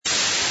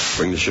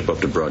Bring the ship up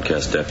to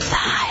broadcast deck. The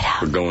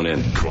Hideout. We're going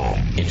in. Come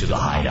into the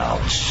Hideout.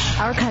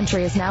 Our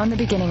country is now in the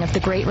beginning of the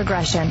Great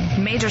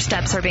Regression. Major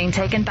steps are being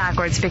taken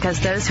backwards because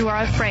those who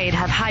are afraid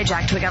have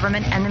hijacked the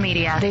government and the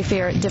media. They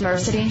fear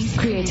diversity,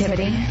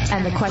 creativity,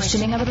 and the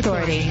questioning of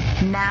authority.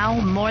 Now,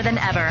 more than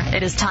ever,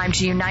 it is time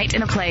to unite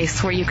in a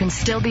place where you can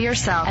still be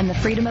yourself and the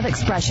freedom of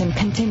expression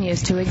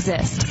continues to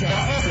exist.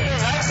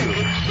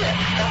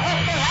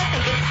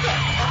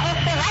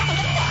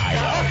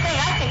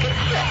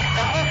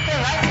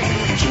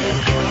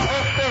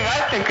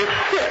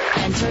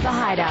 Enter the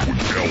Hideout.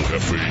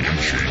 LFA and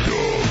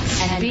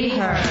J-Dubs. And be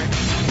heard.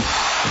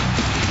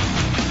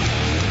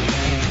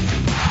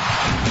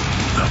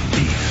 The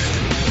Beast.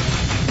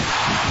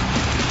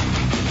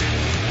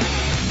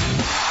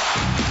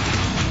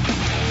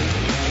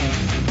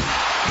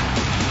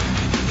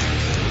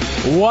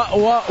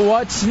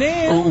 What's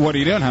new? What are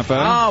you doing,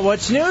 Hefe?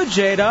 What's new,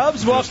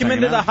 J-Dubs? Welcome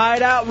into the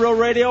Hideout, Real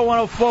Radio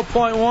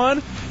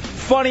 104.1.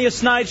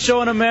 Funniest night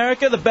show in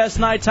America, the best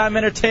nighttime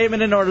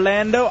entertainment in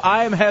Orlando.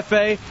 I am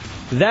Hefe.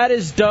 That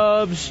is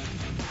Dubs.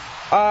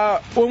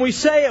 When we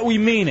say it, we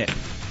mean it.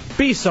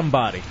 Be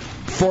somebody.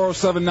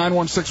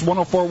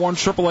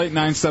 407-916-1041,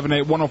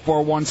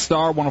 888-978-1041,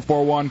 star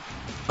 1041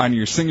 on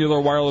your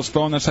singular wireless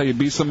phone. That's how you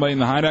be somebody in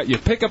the Hideout. You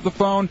pick up the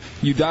phone,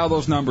 you dial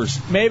those numbers.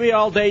 Maybe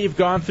all day you've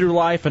gone through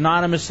life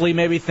anonymously.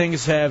 Maybe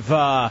things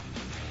have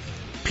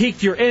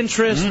piqued your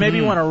interest. Maybe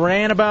you want to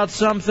rant about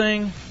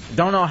something.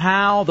 Don't know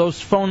how.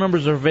 Those phone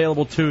numbers are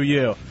available to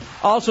you.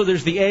 Also,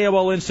 there's the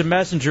AOL Instant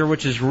Messenger,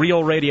 which is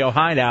Real Radio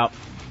Hideout.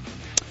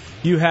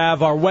 You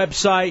have our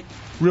website,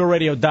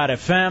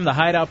 realradio.fm, the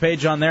Hideout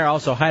page on there.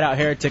 Also,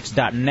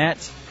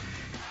 hideoutheretics.net,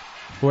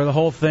 where the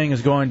whole thing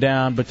is going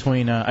down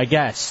between, I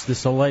guess,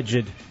 this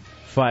alleged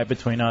fight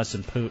between us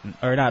and Putin.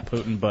 Or not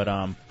Putin, but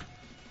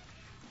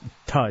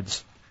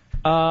Tuds.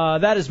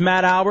 That is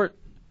Matt Albert,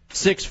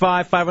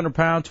 6'5",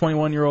 500-pound,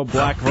 21-year-old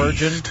black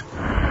virgin.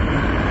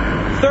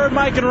 Third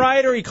Mike and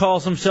writer, he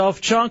calls himself.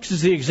 Chunks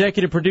is the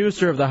executive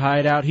producer of the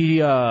Hideout. He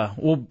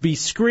will be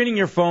screening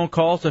your phone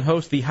calls and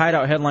host the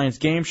Hideout Headlines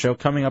game show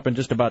coming up in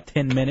just about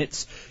 10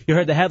 minutes. You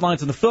heard the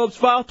headlines in the Phillips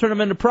file. Turn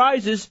them into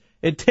prizes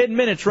in 10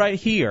 minutes right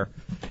here.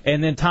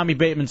 And then Tommy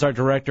Bateman's our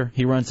director.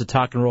 He runs the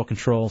talk and roll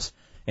controls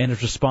and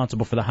is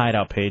responsible for the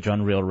Hideout page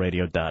on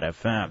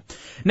realradio.fm.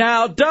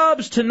 Now,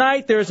 Dubs,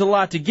 tonight there's a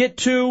lot to get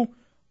to,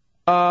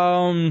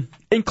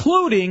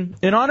 including,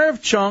 in honor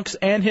of Chunks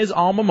and his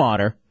alma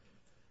mater,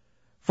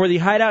 for the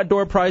Hideout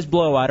Door Prize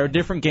Blowout, our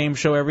different game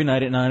show every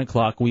night at 9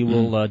 o'clock, we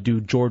will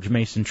do George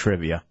Mason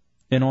trivia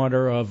in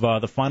honor of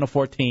the Final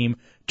Four team,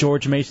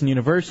 George Mason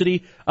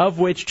University, of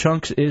which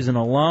Chunks is an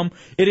alum.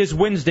 It is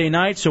Wednesday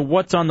night, so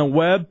what's on the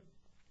web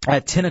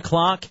at 10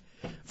 o'clock?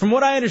 From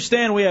what I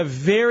understand, we have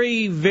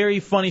very, very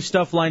funny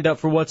stuff lined up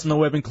for what's on the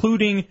web,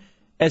 including,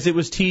 as it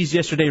was teased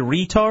yesterday,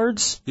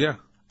 retards. Yeah.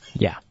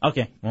 Yeah.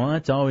 Okay. Well,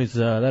 that's always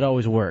that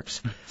always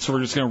works. So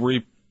we're just going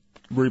to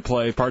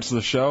replay parts of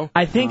the show?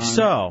 I think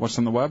so. What's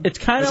on the web? It's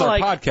kind of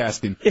like our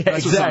podcasting. Yeah,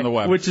 That's what's on the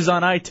web. Which is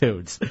on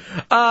iTunes.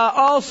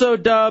 Also,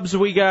 Dubs,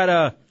 we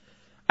got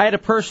I had a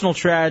personal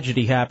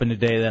tragedy happen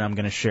today that I'm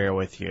going to share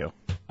with you.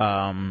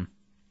 You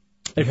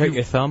hurt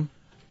your thumb?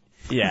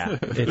 Yeah,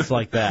 it's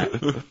like that.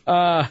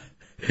 But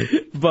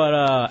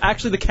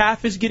actually, the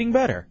calf is getting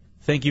better.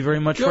 Thank you very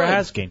much for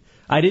asking.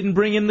 I didn't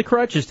bring in the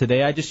crutches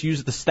today. I just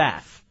used the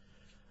staff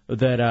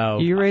that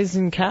you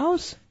raising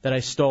cows that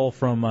I stole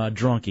from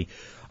Drunky.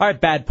 All right,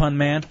 bad pun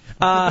man.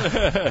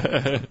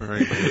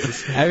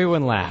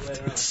 Everyone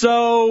laughed.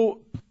 So,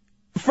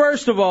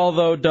 first of all,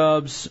 though,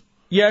 Dubs,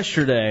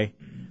 yesterday,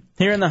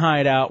 here in the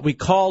Hideout, we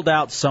called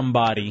out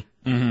somebody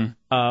who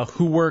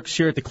works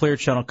here at the Clear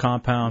Channel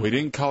compound. We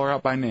didn't call her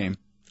out by name.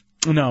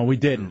 No, we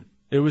didn't.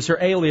 It was her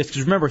alias.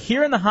 Because remember,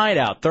 here in the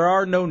Hideout, there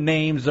are no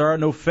names, there are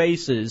no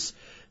faces.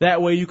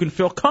 That way you can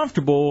feel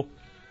comfortable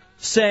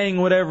saying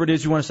whatever it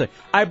is you want to say.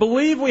 I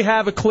believe we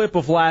have a clip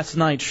of last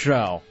night's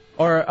show.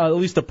 Or at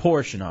least a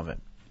portion of it.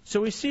 So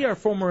we see our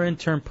former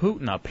intern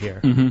Putin up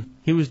here.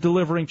 He was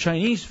delivering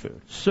Chinese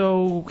food.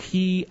 So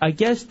he, I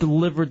guess,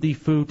 delivered the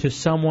food to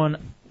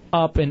someone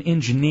up in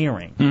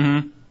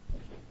engineering.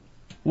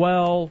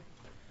 Well,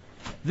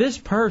 this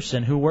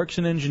person who works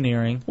in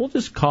engineering, we'll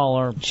just call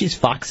her... She's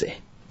Foxy.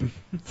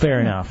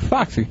 Fair enough.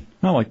 Foxy.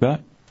 I like that.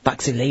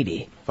 Foxy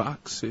lady.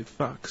 Foxy.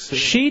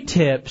 She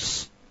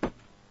tips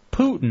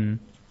Putin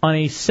on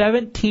a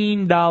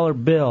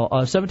 $17 bill,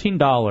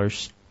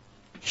 $17.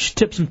 She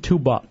tips him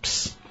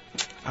 $2.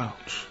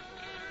 Ouch.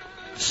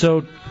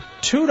 So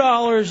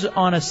 $2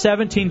 on a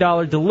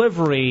 $17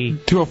 delivery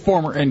to a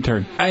former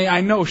intern.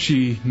 I know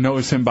she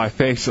knows him by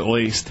face at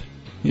least.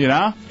 You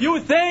know? You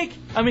would think.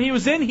 I mean, he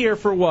was in here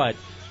for what?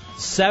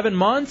 7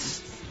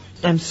 months?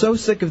 I'm so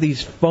sick of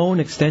these phone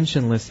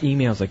extension list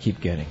emails I keep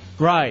getting.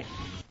 Right.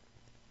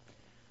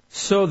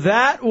 So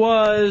that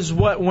was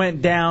what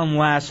went down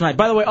last night.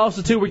 By the way,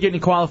 also, too, we're getting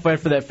qualified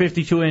for that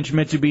 52-inch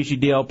Mitsubishi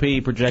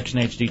DLP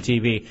Projection HD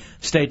TV.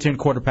 Stay tuned,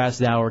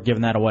 1:15,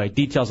 giving that away.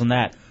 Details on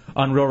that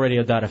on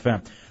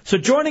realradio.fm. So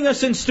joining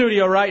us in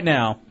studio right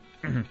now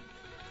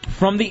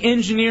from the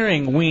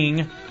engineering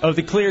wing of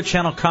the Clear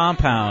Channel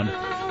compound,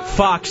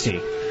 Foxy.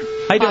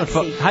 How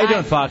you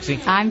doing, Foxy?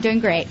 I'm doing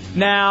great.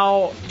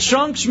 Now,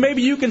 Chunks,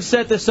 maybe you can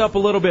set this up a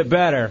little bit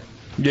better.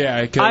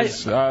 Yeah,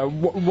 because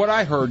what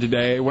I heard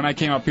today when I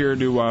came up here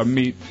to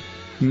meet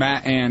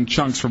Matt and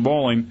Chunks for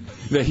bowling,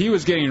 that he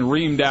was getting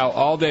reamed out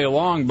all day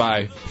long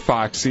by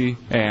Foxy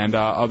and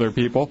other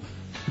people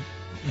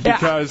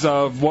because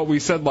of what we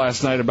said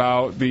last night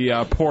about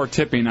the poor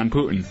tipping on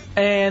Putin.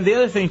 And the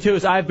other thing, too,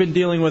 is I've been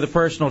dealing with a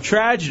personal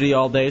tragedy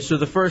all day, so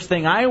the first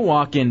thing I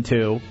walk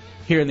into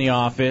here in the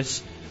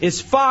office is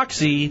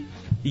Foxy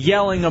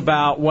yelling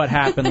about what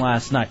happened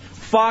last night.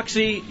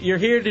 Foxy, you're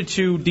here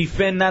to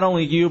defend not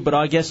only you, but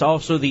I guess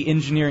also the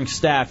engineering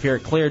staff here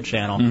at Clear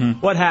Channel. Mm-hmm.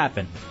 What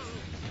happened?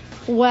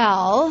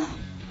 Well,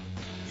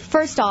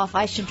 first off,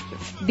 I should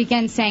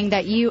begin saying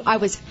that I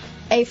was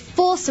a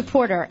full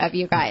supporter of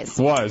you guys.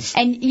 Was.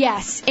 And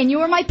yes, and you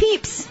were my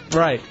peeps.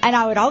 Right. And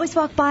I would always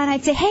walk by and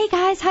I'd say, hey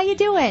guys, how you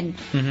doing?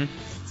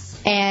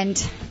 Mm-hmm. And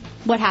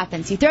what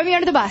happens? You throw me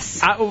under the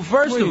bus. Well,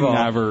 first of all, we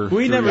never threw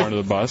you under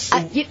the bus.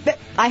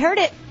 I heard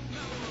it.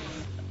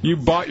 You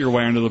bought your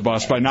way under the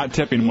bus by not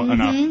tipping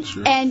enough.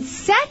 Sure. And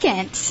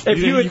second,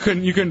 you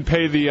couldn't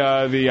pay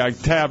the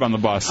tab on the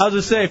bus. I was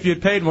just say if you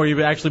had paid more, you'd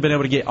actually been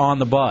able to get on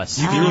the bus.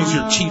 You can use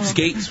your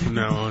cheapskates from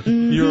now on.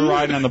 Mm-hmm. You were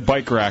riding on the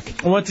bike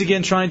rack. Once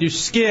again, trying to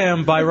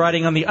skim by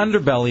riding on the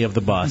underbelly of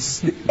the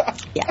bus.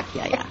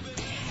 Yeah.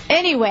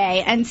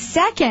 Anyway, and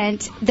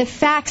second, the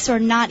facts are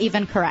not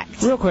even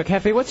correct. Real quick,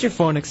 Hefe, what's your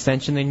phone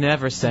extension? They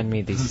never send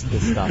me this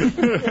stuff.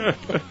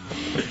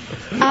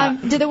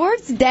 Do the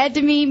words dead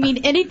to me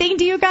mean anything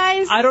to you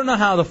guys? I don't know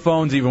how the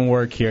phones even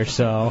work here,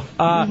 so...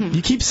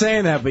 You keep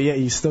saying that, but yet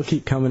you still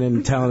keep coming in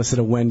and telling us that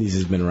a Wendy's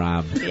has been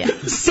robbed. Yeah.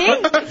 See?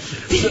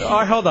 All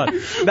right, hold on.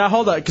 Now,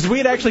 hold on, because we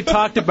had actually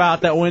talked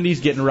about that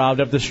Wendy's getting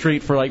robbed up the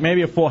street for like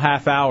maybe a full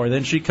half hour.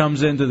 Then she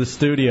comes into the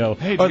studio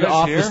or the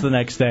office the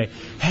next day.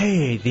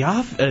 Hey,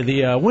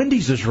 the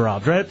Wendy's was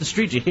robbed right up the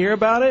street. Did you hear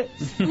about it?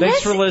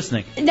 Thanks for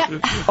listening. No.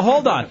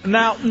 Hold on.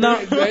 Now,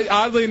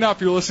 oddly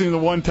enough, you're listening to the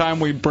one time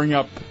we bring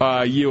up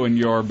you and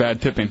your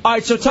bad tipping. All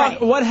right, so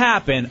what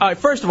happened? All right,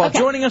 first of all,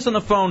 joining us on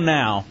the phone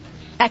now.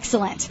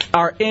 Excellent.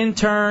 Our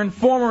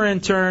former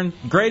intern,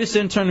 greatest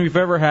intern we've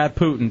ever had,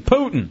 Putin.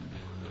 Putin.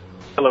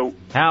 Hello.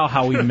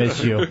 How we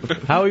miss you.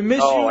 How we miss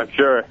you. Oh, I'm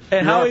sure.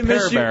 And how we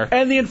miss you.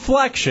 And the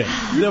inflection.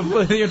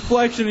 The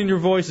inflection in your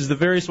voice is the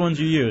various ones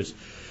you use.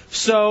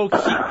 So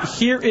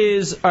here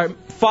is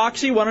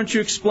Foxy. Why don't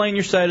you explain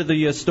your side of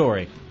the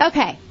story?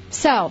 Okay.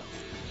 So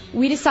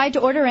we decide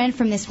to order in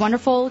from this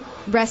wonderful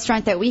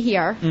restaurant that we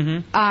hear.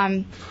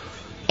 Mm-hmm.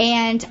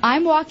 And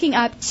I'm walking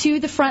up to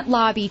the front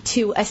lobby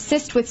to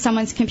assist with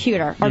someone's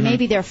computer or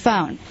maybe their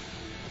phone.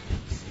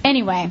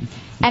 Anyway,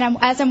 and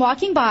as I'm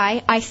walking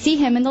by, I see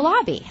him in the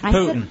lobby. And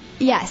Putin.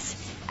 Yes.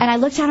 And I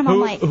looked at him. I'm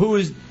like,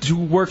 who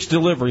works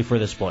delivery for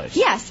this place?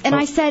 Yes. And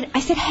I said,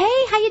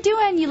 hey, how you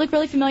doing? You look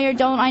really familiar.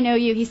 Don't I know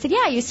you? He said,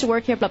 yeah, I used to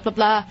work here. Blah blah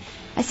blah.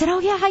 I said, oh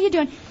yeah, how you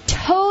doing?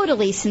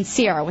 Totally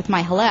sincere with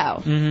my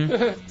hello.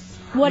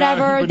 Mm-hmm.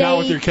 Whatever. Not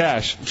with your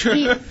cash.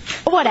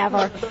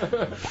 Whatever.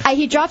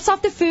 He drops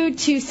off the food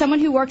to someone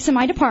who works in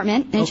my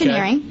department,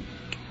 engineering. Okay.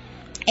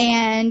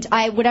 And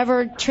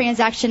whatever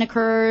transaction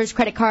occurs,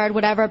 credit card,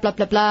 whatever, blah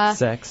blah blah.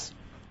 Sex.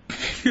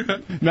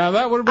 Now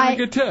that would have been a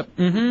good tip.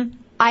 Mm-hmm.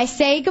 I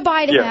say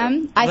goodbye to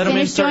him. I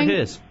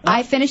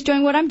finish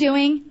doing what I'm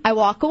doing. I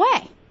walk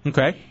away.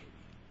 Okay.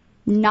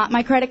 Not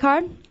my credit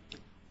card.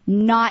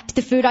 Not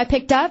the food I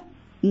picked up.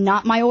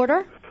 Not my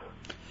order.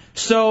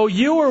 So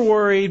you were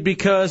worried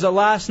because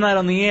last night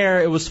on the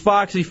air it was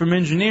Foxy from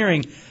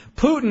engineering.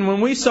 Putin, when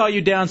we saw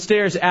you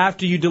downstairs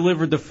after you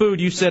delivered the food,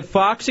 you said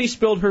Foxy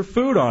spilled her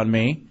food on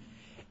me,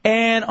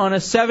 and on a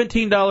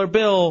 $17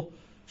 bill,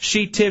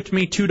 she tipped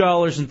me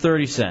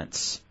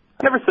 $2.30.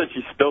 I never said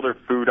she spilled her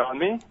food on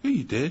me. Yeah,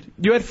 you did.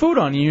 You had food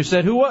on you. You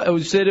said you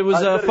said it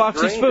was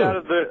Foxy's food.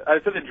 I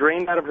said it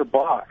drained out of her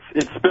box.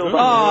 It spilled. Oh,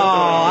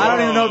 I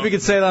don't even know if you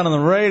could say that on the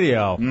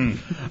radio.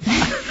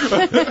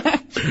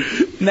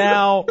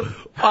 Now,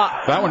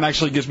 that one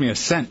actually gives me a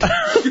scent.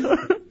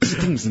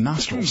 Stings the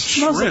nostrils.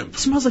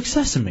 Smells like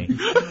sesame.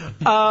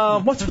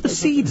 What's with the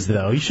seeds,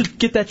 though? You should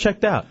get that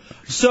checked out.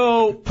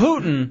 So,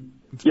 Putin.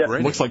 Yeah,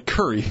 looks like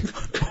curry.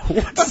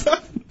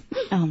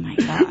 Oh my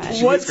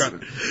gosh.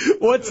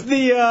 What's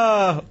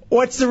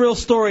the real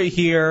story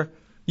here?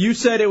 You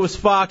said it was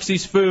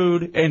Foxy's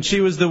food, and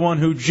she was the one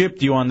who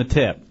gypped you on the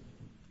tip.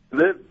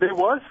 It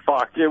was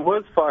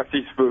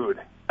Foxy's food.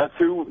 That's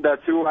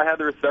who I had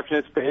the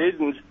receptionist page,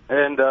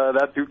 and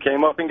that's who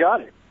came up and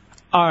got it.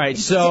 All right,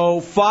 so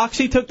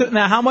Foxy took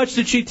now. How much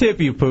did she tip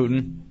you,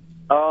 Putin?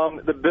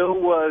 The bill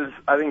was,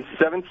 I think,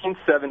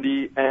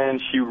 $17.70,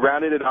 and she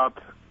rounded it up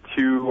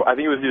to, I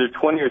think it was either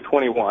 20 or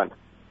 21.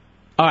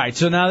 All right,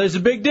 so now there's a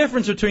big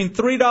difference between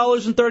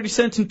 $3.30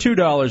 and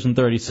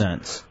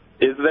 $2.30.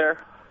 Is there?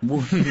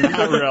 Not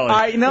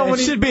really. It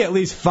should be at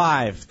least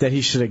 $5 that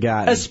he should have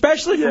gotten.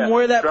 Especially from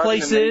where that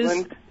place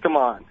is. Come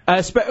on.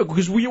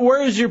 Because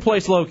where is your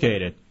place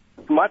located?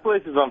 My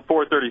place is on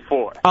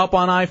 434. Up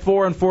on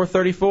I-4 and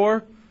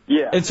 434?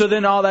 Yeah. And so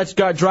then all that's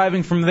got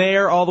driving from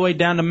there all the way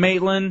down to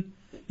Maitland.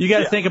 You got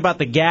to think about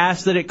the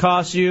gas that it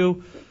costs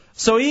you.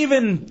 So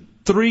even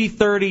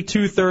 $330,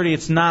 $230,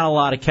 it's not a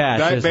lot of cash.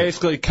 That is it?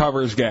 basically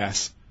covers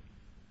gas.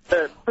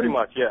 Pretty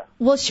much, yeah.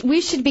 Well,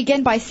 we should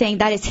begin by saying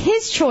that it's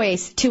his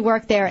choice to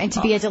work there and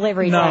to be a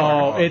delivery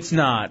driver. No, it's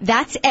not.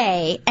 That's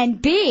A.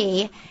 And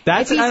B,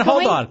 That's if he's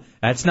hold going- on.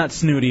 That's not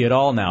snooty at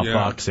all now,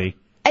 Foxy.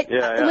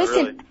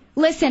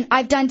 Listen,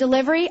 I've done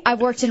delivery.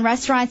 I've worked in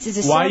restaurants as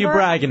a server. Why are you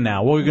bragging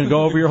now? Well, we're going to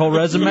go over your whole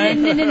resume?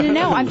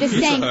 No. I'm just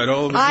saying,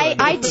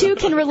 I too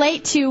can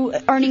relate to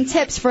earning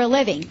tips for a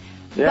living.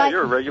 Yeah, But-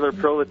 you're a regular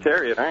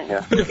proletariat, aren't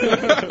you?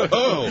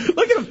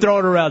 Look at him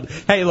throwing around.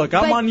 Hey, look,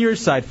 I'm on your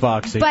side,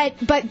 Foxy.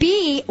 But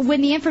B,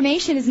 when the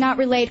information is not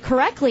relayed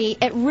correctly,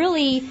 it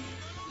really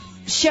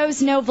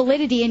shows no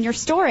validity in your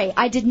story.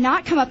 I did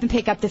not come up and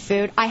pick up the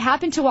food. I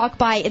happened to walk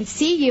by and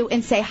see you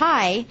and say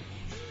hi.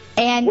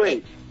 And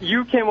Wait,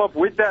 you came up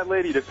with that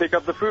lady to pick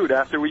up the food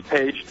after we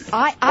paged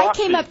I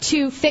Foxy. came up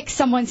to fix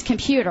someone's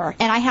computer,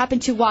 and I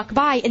happened to walk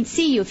by and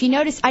see you. If you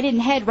notice, I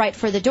didn't head right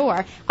for the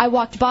door. I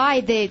walked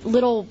by the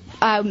little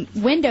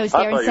windows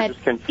there I thought and you said, were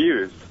just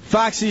confused.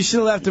 Foxy, you should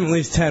have left him at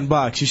least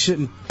 $10. You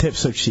shouldn't tip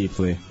so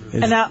cheaply.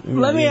 And now,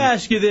 let me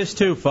ask you this,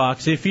 too,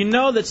 Foxy. If you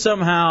know that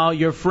somehow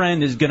your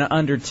friend is going to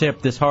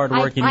undertip this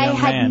hardworking I young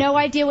had man, no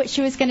idea what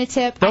she was going to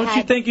tip. don't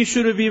you think you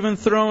should have even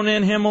thrown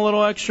in him a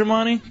little extra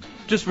money?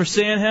 Just for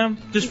seeing him?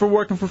 Just for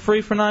working for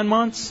free for 9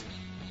 months?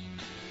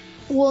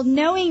 Well,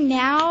 knowing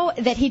now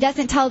that he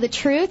doesn't tell the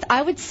truth,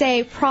 I would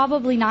say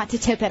probably not to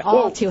tip at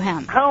all to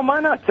him. How am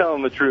I not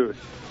telling the truth?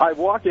 I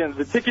walk in,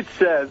 the ticket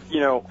says,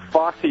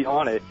 Foxy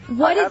on it.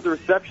 I have the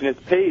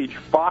receptionist page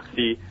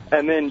Foxy,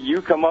 and then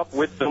you come up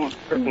with some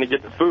person to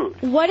get the food.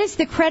 What is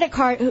the credit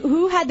card?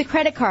 Who had the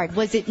credit card?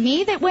 Was it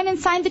me that went and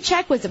signed the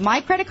check? Was it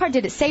my credit card?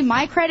 Did it say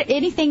my credit?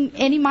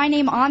 My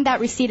name on that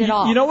receipt at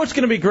all? You know what's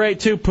going to be great,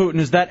 too, Putin,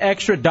 is that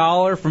extra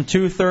 $1 from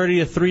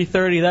 $230 to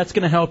 $330, that's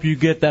going to help you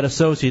get that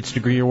associate's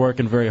degree you're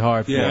working very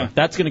hard for. Yeah.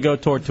 That's going to go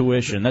toward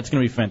tuition. That's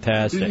going to be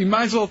fantastic. You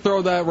might as well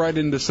throw that right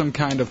into some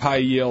kind of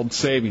high-yield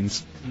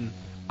savings.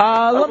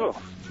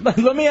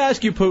 Let me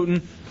ask you,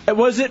 Putin,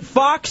 was it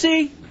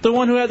Foxy, the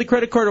one who had the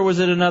credit card, or was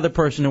it another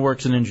person who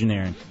works in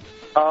engineering?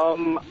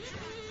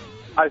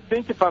 I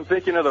think if I'm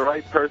thinking of the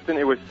right person,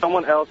 it was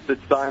someone else that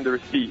signed the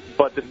receipt.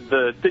 But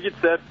the ticket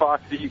said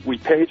Foxy, we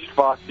paged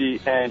Foxy,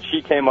 and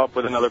she came up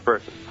with another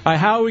person. All right,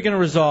 how are we going to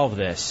resolve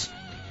this?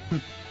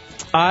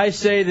 I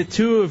say the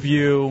two of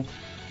you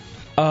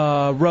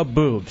rub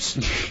boobs,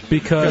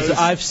 because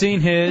I've seen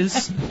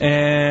his,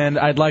 and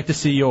I'd like to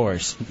see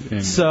yours.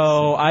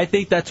 So I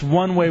think that's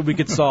one way we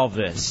could solve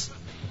this.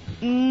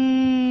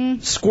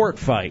 Squirt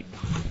fight.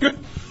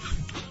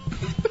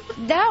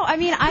 No, I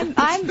mean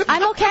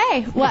I'm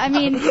okay. Well, I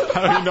mean, I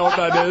don't even know what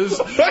that is,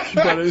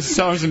 but it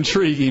sounds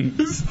intriguing.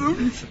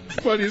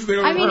 Funniest thing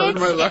I've ever heard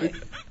in my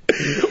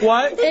life.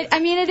 What?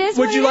 It is.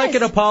 Would you like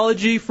an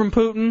apology from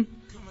Putin?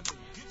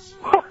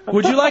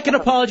 Would you like an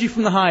apology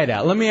from the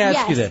Hideout? Let me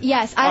ask you this.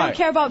 Yes, I don't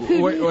care about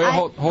Putin. Wait,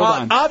 hold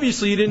on.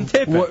 Obviously, you didn't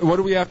tip it. What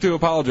do we have to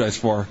apologize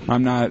for?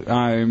 I'm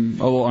a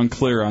little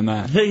unclear on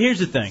that. Here's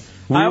the thing.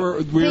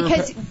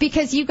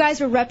 Because you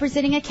guys were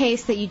representing a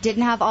case that you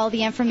didn't have all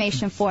the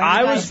information for. And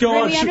you guys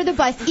threw me under the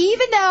bus,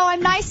 even though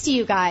I'm nice to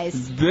you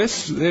guys.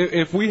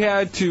 If we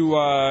had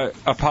to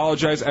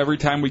apologize every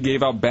time we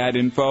gave out bad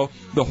info,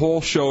 the whole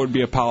show would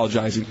be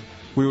apologizing.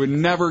 We would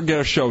never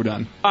get a show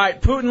done. All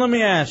right, Putin, let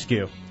me ask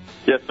you.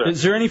 Yes, sir.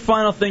 Is there any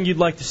final thing you'd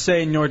like to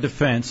say in your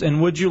defense?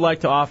 And would you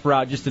like to offer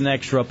out just an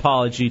extra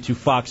apology to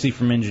Foxy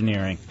from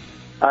engineering?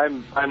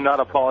 I'm not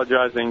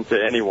apologizing to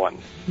anyone.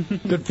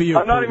 Good for you.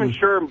 I'm not even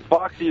sure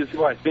Foxy is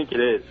who I think it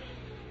is.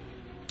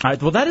 All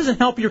right, well, that doesn't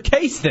help your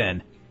case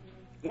then.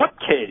 What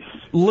case?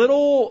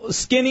 Little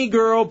skinny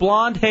girl,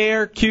 blonde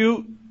hair,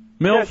 cute,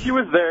 milf. Yeah, she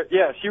was there.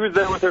 Yeah, she was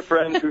there with her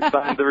friend who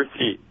signed the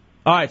receipt.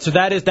 All right, so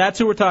that's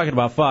who we're talking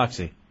about,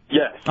 Foxy.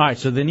 Yes. All right,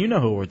 so then you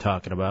know who we're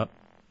talking about.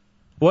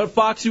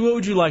 Foxy, what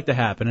would you like to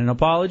happen? An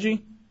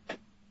apology?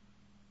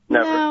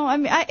 Never. No, I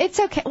mean, it's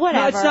okay.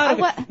 Whatever. No, it's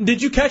not.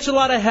 Did you catch a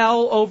lot of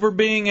hell over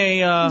being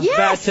a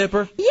bad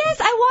tipper? Yes,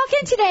 I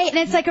walk in today, and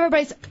it's like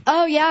everybody's,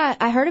 oh, yeah,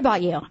 I heard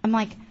about you. I'm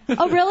like,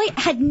 oh, really?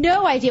 Had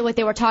no idea what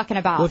they were talking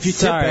about. Well, if you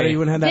tip better, you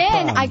wouldn't have that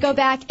Then problem. I go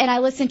back and I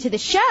listen to the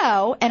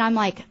show, and I'm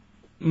like,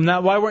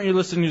 Now, why weren't you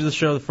listening to the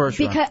show the first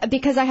round?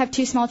 because I have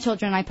two small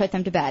children and I put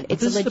them to bed.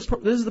 This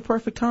is the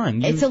perfect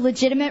time. It's a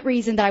legitimate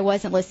reason that I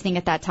wasn't listening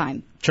at that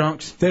time.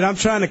 Chunks? Dude, I'm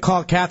trying to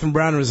call Catherine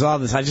Brown to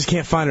resolve this. I just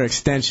can't find her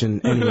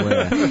extension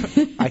anywhere.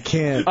 I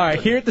can't. All right,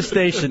 here at the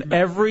station,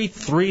 every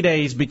 3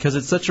 days, because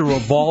it's such a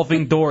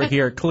revolving door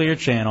here at Clear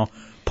Channel,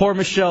 poor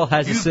Michelle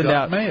has to send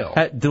out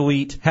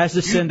has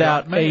to send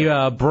out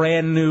a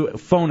brand new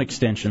phone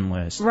extension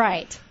list.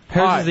 Right.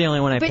 Hers is the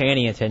only one I pay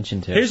any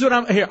attention to. Here's what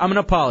I'm going to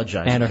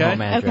apologize. And her okay?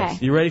 home address.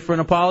 Okay. You ready for an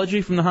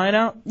apology from the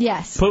Hideout?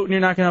 Yes. Putin, you're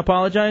not going to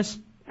apologize?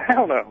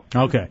 Hell no.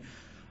 Okay.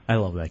 I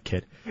love that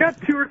kid. Got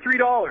 $2 or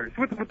 $3.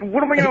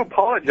 What am I going to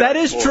apologize That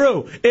is for?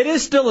 true. It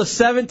is still a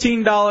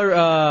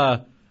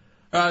 $17.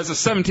 It's a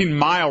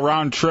 17-mile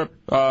round trip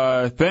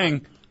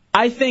thing.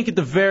 I think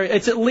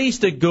it's at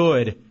least a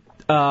good,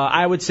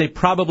 I would say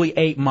probably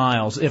 8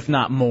 miles, if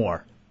not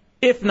more.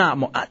 If not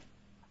more.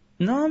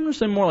 No, I'm going to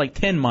say more like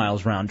 10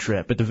 miles round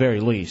trip at the very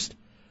least.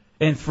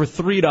 And for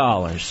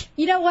 $3.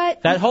 You know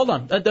what? Hold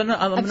on. I'm going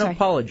to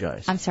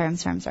apologize. I'm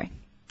sorry.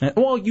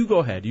 Well, you go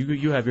ahead.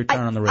 You have your turn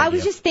on the radio. I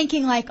was just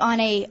thinking like on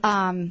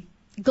a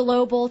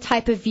global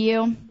type of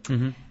view.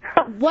 Mm-hmm.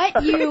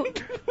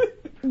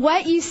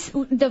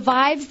 The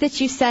vibes that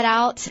you set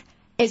out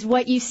is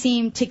what you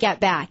seem to get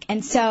back.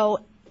 And so,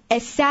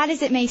 as sad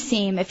as it may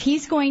seem, if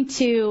he's going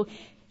to,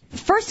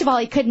 first of all,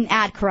 he couldn't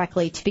add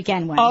correctly to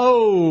begin with.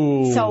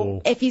 Oh.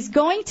 So if he's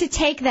going to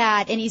take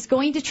that and he's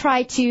going to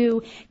try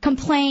to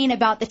complain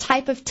about the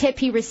type of tip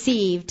he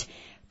received,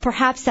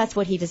 perhaps that's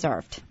what he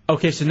deserved.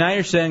 Okay, so now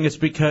you're saying it's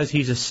because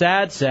he's a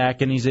sad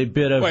sack and he's a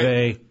bit of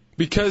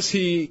Because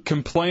he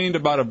complained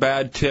about a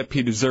bad tip,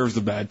 he deserves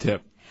a bad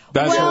tip.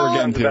 That's what we're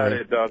getting to. That's about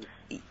it, Dubs.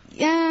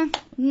 Yeah.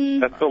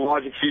 That's the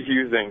logic she's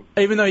using.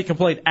 Even though he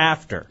complained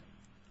after.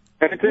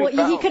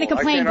 Well, he could have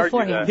complained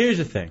beforehand. Here's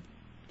the thing.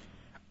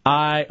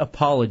 I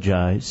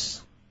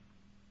apologize.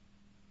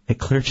 Hey,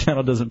 Clear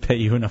Channel doesn't pay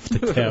you enough to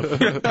tip.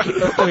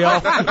 we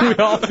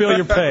all feel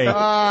your pain.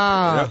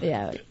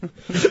 Yeah.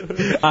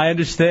 I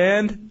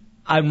understand.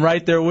 I'm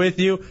right there with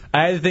you.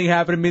 I had a thing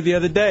happen to me the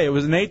other day. It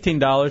was an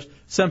 $18.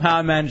 Somehow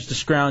I managed to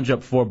scrounge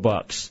up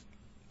 $4.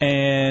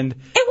 And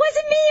it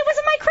wasn't me. It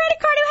wasn't my credit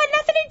card. It had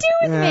nothing to do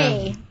with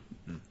me.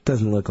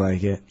 Doesn't look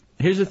like it.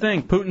 Here's the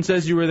thing. Putin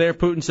says you were there.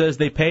 Putin says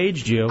they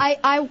paged you.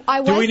 I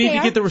was Do we need there.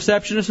 to get the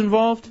receptionist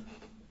involved?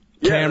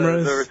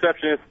 Cameras? The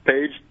receptionist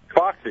paged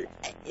Foxy.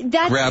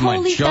 That's Grab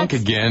totally, my junk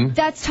that's, again.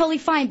 That's totally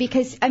fine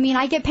because, I mean,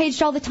 I get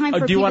paged all the time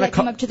for people that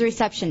come up to the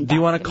reception. Do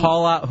you want to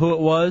call out who it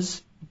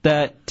was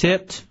that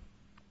tipped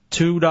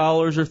 $2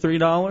 or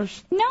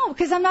 $3? No,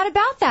 because I'm not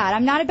about that.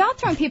 I'm not about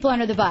throwing people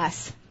under the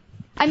bus.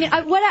 I mean,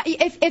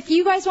 if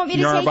you guys want me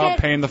to You're take not about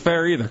it, paying the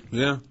fare either.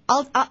 Yeah.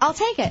 I'll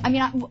take it. I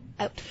mean,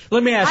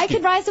 Let me ask you. I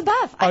could rise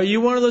above. Are you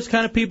one of those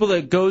kind of people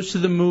that goes to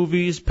the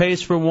movies,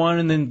 pays for one,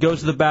 and then goes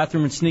to the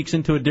bathroom and sneaks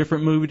into a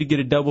different movie to get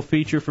a double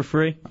feature for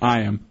free? I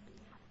am.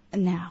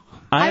 No.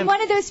 I'm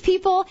one of those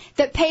people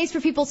that pays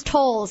for people's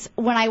tolls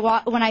when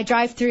I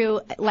drive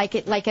through like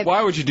a.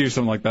 Why would you do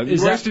something like that?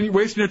 You're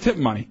wasting your tip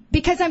money.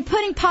 Because I'm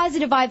putting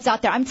positive vibes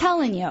out there. I'm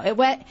telling you.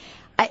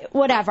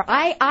 Whatever.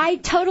 I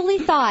totally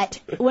thought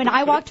when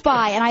I walked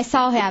by and I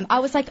saw him, I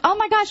was like, oh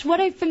my gosh, what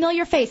a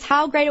familiar face.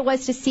 How great it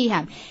was to see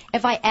him.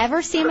 If I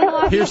ever see him in the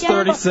lobby Here's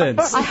again, 30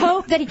 cents. I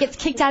hope that he gets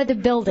kicked out of the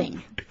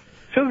building.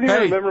 She doesn't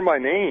even remember my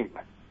name.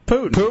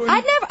 Putin.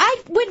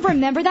 I would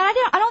remember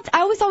that.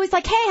 I was always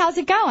like, hey, how's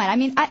it going? I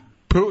mean,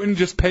 Putin,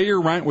 just pay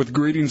your rent with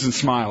greetings and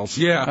smiles.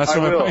 Yeah, that's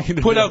what I want you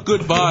to put do. out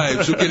good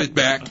vibes. You'll get it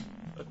back.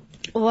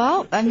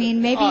 Well, I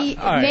mean, maybe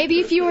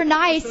if you were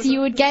nice, you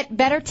would get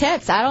better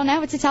tips. I don't know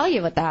what to tell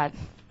you with that.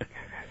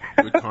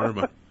 Good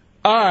karma.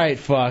 All right,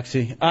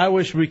 Foxy. I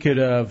wish we could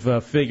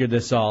have figured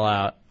this all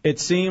out. It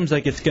seems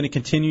like it's going to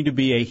continue to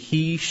be a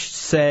he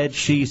said,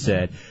 she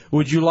said.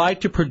 Would you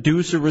like to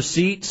produce a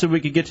receipt so we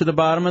could get to the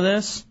bottom of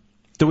this?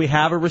 Do we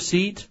have a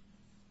receipt?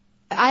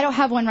 I don't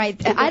have one I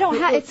don't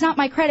have. It's not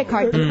my credit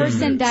card. The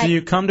person that. So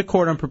you come to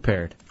court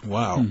unprepared.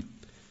 Wow.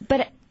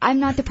 But I'm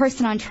not the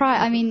person on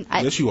trial. I mean.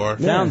 Yes, you are.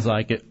 Sounds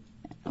like it.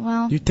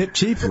 Well. You tip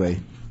cheaply.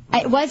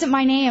 It wasn't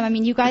my name. I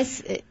mean, you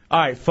guys. All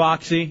right,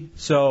 Foxy.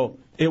 So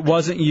it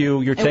wasn't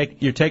you. You're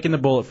taking the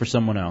bullet for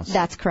someone else.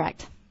 That's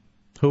correct.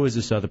 Who is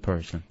this other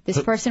person?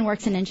 This person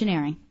works in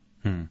engineering.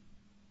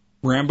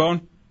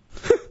 Rambone?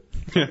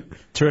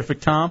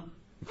 Terrific Tom?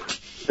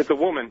 It's a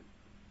woman.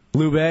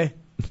 Lube?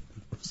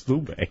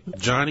 Lube.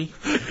 Johnny?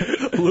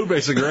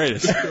 Lube's the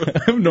greatest.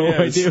 I have no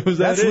idea who that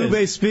That's is.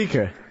 Lube's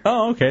speaker.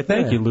 Oh, okay.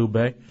 Thank you,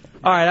 Lube.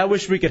 All right, I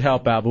wish we could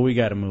help out, but we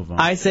got to move on.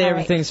 I say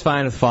everything's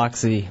fine with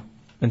Foxy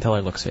until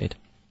her looks fade.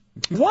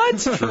 What?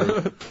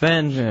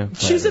 Then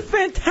She's a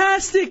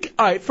fantastic.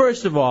 All right,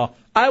 first of all,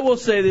 I will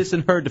say this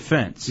in her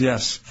defense.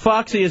 Yes.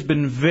 Foxy has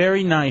been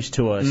very nice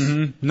to us.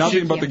 Mm-hmm.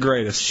 Nothing but the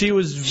greatest. She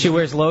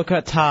wears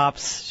low-cut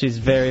tops. She's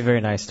very,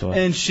 very nice to us.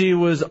 And she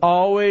was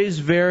always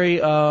very,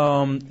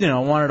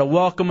 wanted to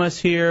welcome us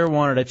here,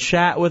 wanted to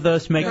chat with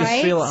us, make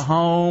us feel at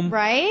home.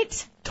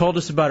 Right. Told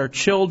us about her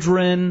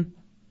children.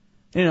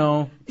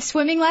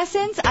 Swimming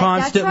lessons?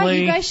 Constantly. That's right.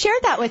 You guys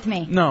shared that with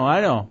me. No, I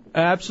know.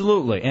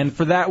 Absolutely. And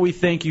for that, we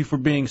thank you for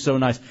being so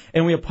nice.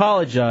 And we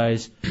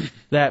apologize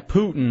that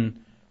Putin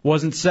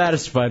wasn't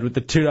satisfied with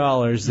the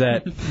 $2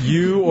 that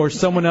you or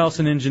someone else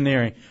in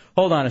engineering.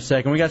 Hold on a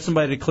second. We got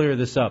somebody to clear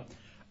this up.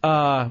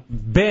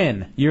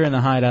 Ben, you're in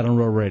the Hideout on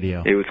Rural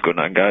Radio. Hey, what's going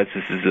on, guys?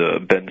 This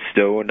is Ben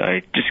Stone.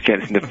 I just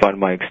can't seem to find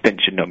my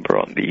extension number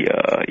on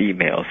the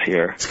emails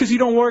here. It's because you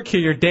don't work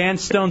here. You're Dan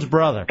Stone's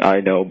brother.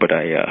 I know, but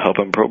I help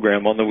him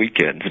program on the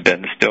weekends.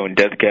 Ben Stone,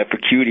 Death Cab for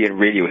Cutie, and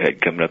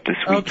Radiohead coming up this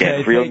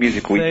weekend. Okay, Real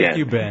Music Weekend. Thank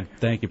you, Ben.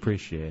 Thank you.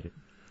 Appreciate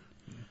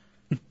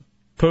it.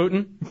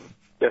 Putin?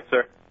 Yes,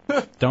 sir.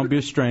 Don't be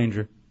a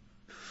stranger.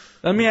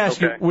 Let me ask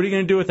you, what are you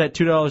going to do with that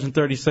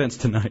 $2.30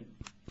 tonight?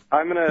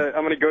 I'm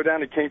gonna go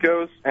down to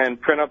Kinko's and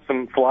print up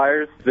some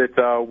flyers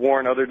that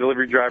warn other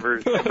delivery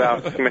drivers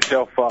about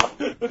Michelle Fox.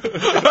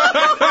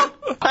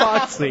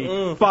 Foxy.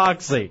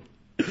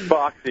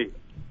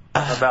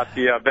 About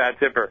the bad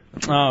tipper.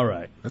 All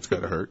right. That's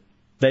gotta hurt.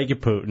 Thank you,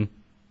 Putin.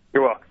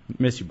 You're welcome.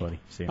 Miss you, buddy.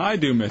 See you. I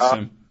do miss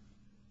him.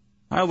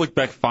 I look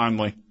back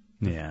fondly.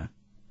 Yeah.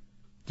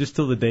 Just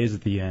till the days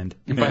at the end.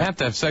 If I have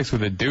to have sex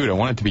with a dude, I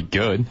want it to be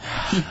good.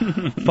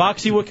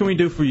 Foxy, what can we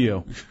do for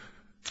you?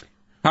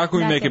 How can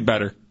we make it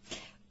better?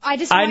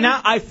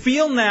 I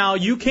feel now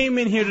you came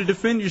in here to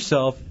defend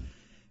yourself,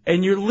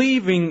 and you're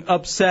leaving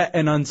upset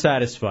and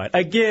unsatisfied.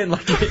 Again,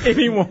 like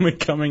any woman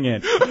coming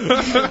in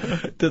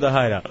to the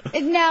Hideout.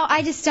 No,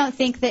 I just don't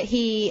think that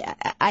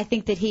I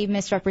think that he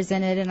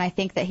misrepresented, and I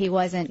think that he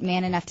wasn't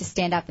man enough to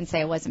stand up and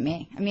say it wasn't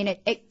me. I mean,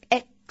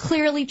 it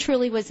clearly,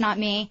 truly was not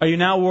me. Are you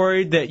now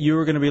worried that you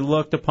are going to be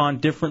looked upon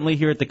differently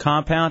here at the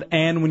compound,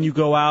 and when you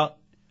go out?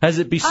 Has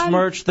it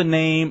besmirched the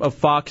name of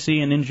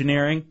Foxy in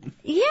engineering?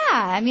 Yeah,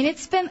 I mean,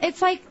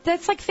 that's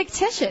like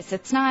fictitious.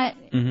 It's not,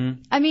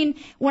 Mm-hmm. I mean,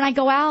 when I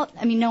go out,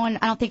 I mean, I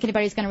don't think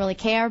anybody's going to really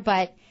care,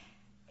 but.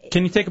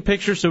 Can you take a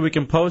picture so we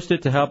can post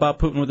it to help out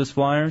Putin with his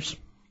flyers?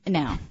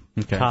 No.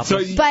 Okay. So,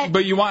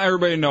 but you want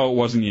everybody to know it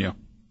wasn't you.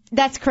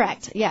 That's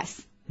correct,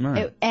 yes. All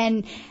right.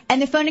 And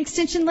the phone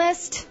extension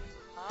list,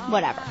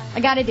 whatever. I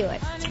got to do it.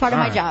 It's part of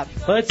my job.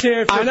 Let's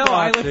hear it for I know,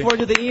 I Foxy. look forward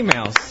to the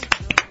emails.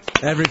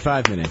 Every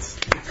 5 minutes.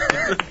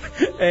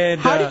 And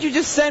how did you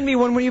just send me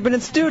one when you've been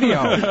in studio?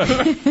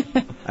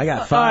 I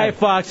got 5. All right,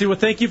 Foxy. Well,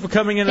 thank you for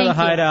coming into the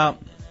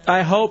Hideout.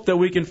 I hope that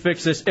we can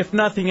fix this. If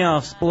nothing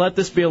else, let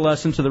this be a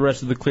lesson to the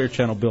rest of the Clear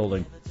Channel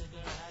building.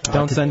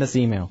 Don't send us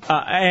email.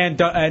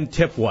 And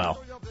tip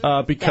well.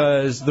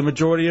 Because the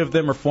majority of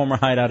them are former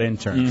Hideout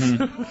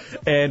interns.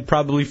 And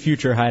probably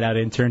future Hideout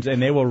interns. And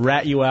they will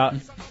rat you out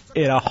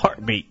in a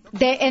heartbeat.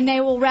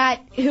 They will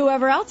rat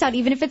whoever else out,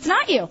 even if it's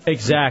not you.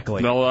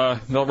 Exactly.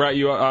 They'll rat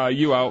you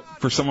out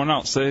for someone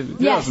else. It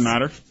doesn't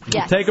matter.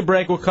 Yes. Take a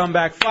break. We'll come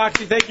back.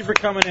 Foxy, thank you for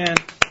coming in.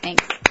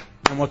 Thanks.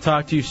 And we'll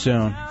talk to you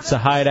soon. It's a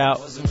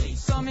Hideout.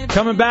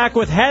 Coming back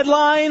with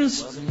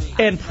headlines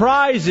and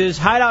prizes.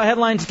 Hideout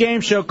Headlines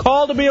Game Show.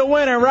 Call to be a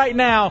winner right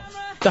now.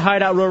 The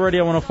Hideout, Road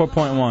Radio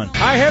 104.1. All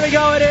right, here we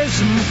go. It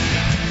is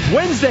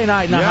Wednesday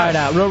night in the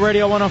Hideout. Road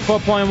Radio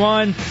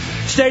 104.1.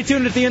 Stay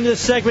tuned at the end of this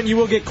segment. You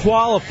will get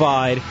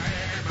qualified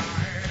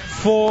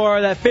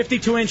for that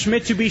 52-inch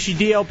Mitsubishi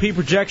DLP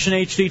projection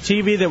HD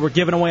TV that we're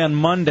giving away on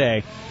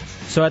Monday.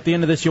 So at the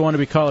end of this, you want to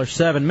be caller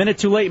 7. Minute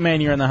too late,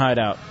 man. You're in the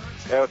Hideout.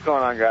 Hey, what's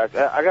going on, guys?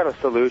 I got a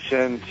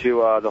solution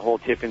to the whole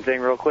tipping thing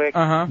real quick.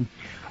 Uh-huh.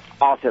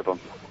 I'll tip them.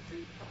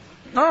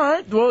 All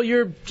right. Well,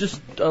 you're just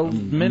a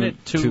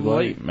minute too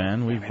late,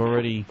 man.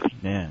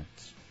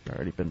 It's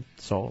already been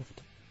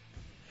solved.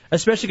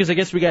 Especially because I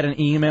guess we got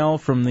an email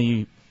from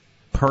the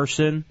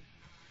person.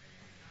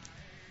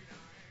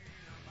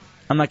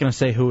 I'm not going to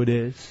say who it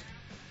is.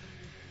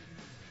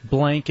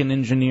 Blank in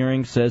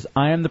engineering says,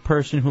 I am the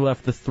person who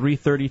left the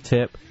 3:30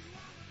 tip,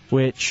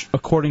 which,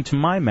 according to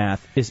my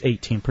math, is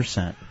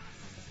 18%.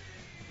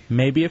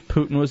 Maybe if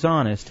Putin was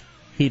honest,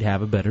 he'd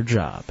have a better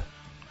job.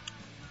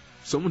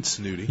 Someone's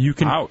snooty. You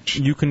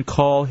can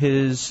call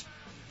his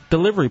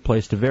delivery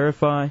place to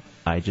verify.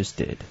 I just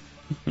did.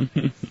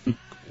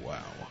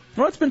 Wow.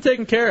 Well, it's been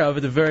taken care of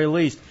at the very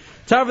least.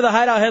 Time for the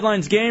Hideout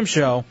Headlines Game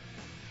Show,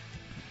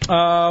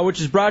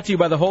 which is brought to you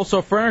by the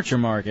Wholesale Furniture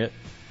Market.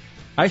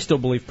 I still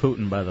believe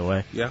Putin, by the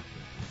way. Yeah.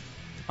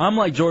 I'm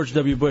like George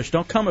W. Bush.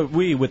 Don't come at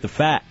me with the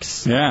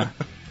facts. Yeah.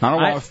 I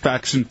don't want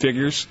facts and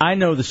figures. I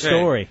know the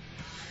story.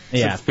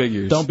 Yeah.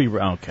 Figures. Don't be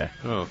okay.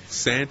 Oh,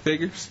 sand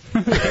figures?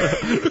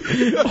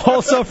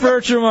 Wholesale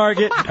Furniture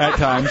Market at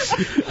times.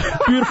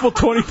 Beautiful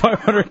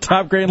 2,500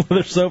 top grade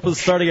leather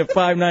sofas starting at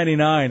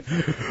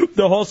 $5.99.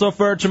 The Wholesale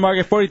Furniture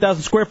Market,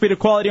 40,000 square feet of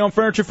quality-owned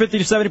furniture, 50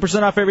 to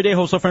 70% off every day.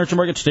 Wholesale Furniture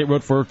Market, State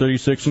Road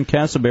 436 in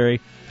Castleberry.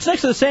 It's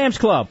next to the Sam's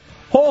Club.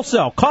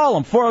 Wholesale. Call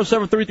them,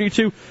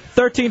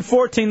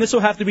 407-332-1314. This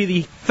will have to be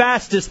the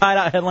fastest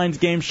Hideout Headlines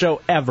game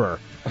show ever.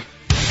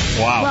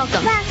 Wow.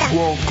 Welcome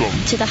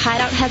to the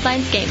Hideout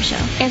Headlines Game Show.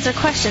 Answer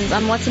questions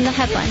on what's in the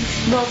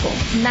headlines. Local,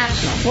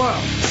 national,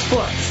 world,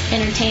 sports,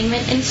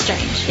 entertainment, and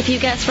strange. If you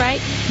guess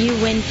right, you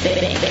win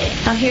big.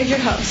 Now here's your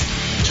host,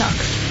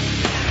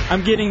 Chunks.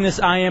 I'm getting this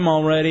I am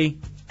already.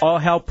 All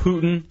hell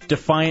Putin,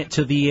 defiant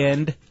to the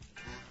end.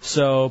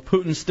 So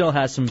Putin still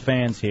has some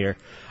fans here.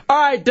 All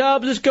right,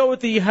 Dubs, let's go with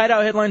the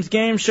Hideout Headlines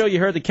Game Show. You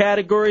heard the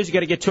categories. You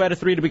got to get 2 out of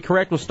 3 to be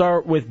correct. We'll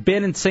start with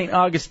Ben in St.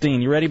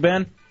 Augustine. You ready,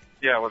 Ben?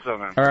 Yeah, what's up,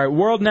 man? All right,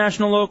 world,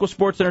 national, local,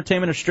 sports,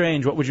 entertainment, or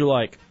strange. What would you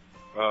like?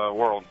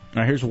 World. All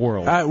right, here's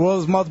world. All right,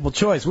 world is multiple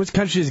choice. Which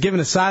country has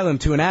given asylum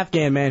to an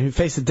Afghan man who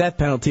faced the death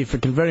penalty for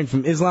converting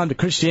from Islam to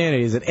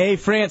Christianity? Is it A,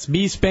 France,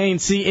 B, Spain,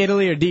 C,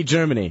 Italy, or D,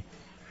 Germany?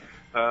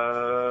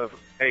 A,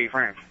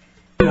 France.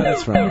 No,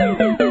 that's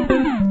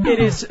wrong. It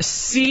is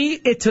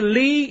C,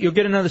 Italy. You'll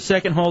get another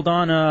second. Hold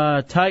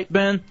on tight,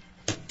 Ben.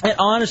 And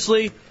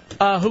honestly,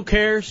 who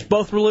cares?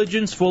 Both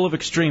religions full of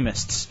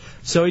extremists.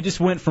 So he just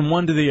went from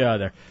one to the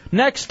other.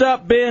 Next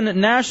up, Ben,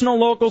 national,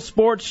 local,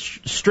 sports,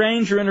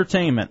 strange, or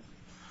entertainment?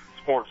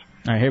 Sports.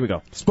 All right, here we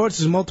go. Sports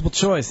is multiple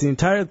choice. The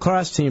entire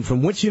lacrosse team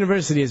from which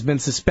university has been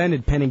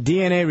suspended pending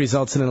DNA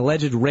results in an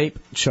alleged rape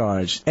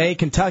charge? A,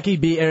 Kentucky,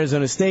 B,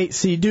 Arizona State,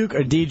 C, Duke,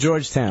 or D,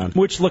 Georgetown?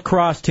 Which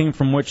lacrosse team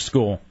from which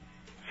school?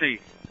 C.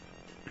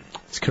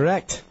 It's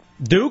correct.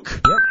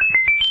 Duke? Yep.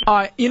 All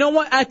right, you know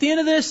what? At the end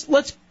of this,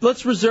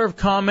 let's reserve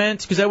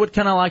comments, because I would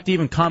kind of like to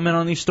even comment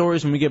on these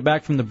stories when we get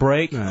back from the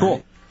break.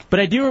 Cool. But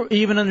I do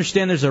even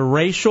understand there's a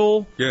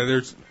racial... Yeah,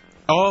 there's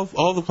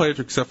all the players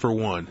except for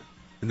one,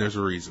 and there's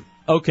a reason.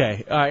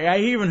 Okay. I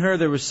even heard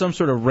there was some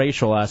sort of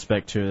racial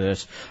aspect to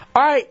this.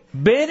 All right,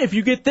 Ben, if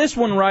you get this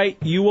one right,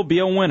 you will be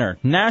a winner.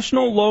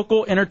 National,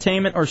 local,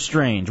 entertainment, or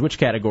strange? Which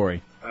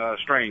category?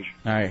 Strange.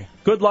 All right.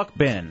 Good luck,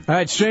 Ben. All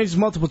right, strange is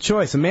multiple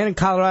choice. A man in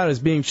Colorado is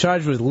being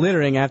charged with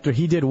littering after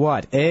he did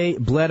what? A,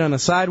 bled on a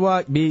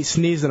sidewalk, B,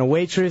 sneezed on a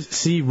waitress,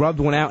 C, rubbed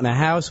one out in a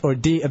house, or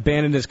D,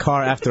 abandoned his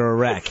car after a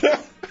wreck?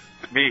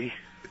 B.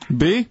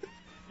 B?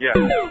 Yeah.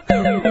 Oh,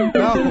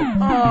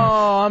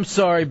 I'm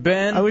sorry,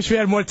 Ben. I wish we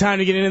had more time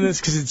to get into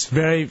this because it's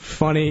very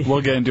funny.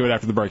 We'll get into it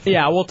after the break.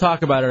 Yeah, we'll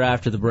talk about it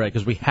after the break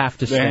because we have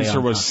to The stay answer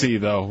on was top. C,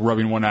 though,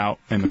 rubbing one out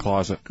in the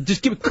closet.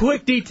 Just give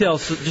quick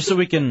details just so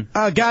we can...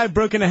 A guy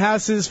broke into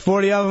houses,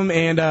 40 of them,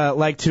 and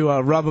liked to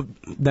rub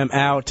them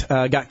out.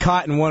 Got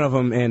caught in one of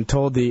them and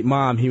told the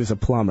mom he was a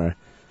plumber.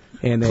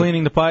 And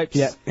Cleaning the pipes?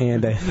 Yeah,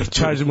 and they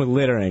charged him with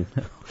littering.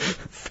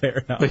 Fair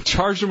enough. They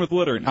charged him with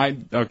littering.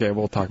 Okay,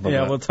 we'll talk about that.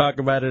 Yeah, we'll talk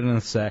about it in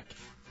a sec.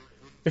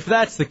 If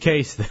that's the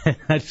case, then.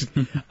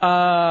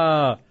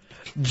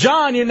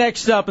 John, you're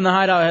next up in the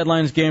Hideout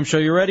Headlines game show.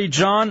 You ready,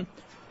 John?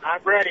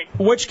 I'm ready.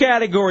 Which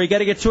category? You got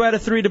to get 2 out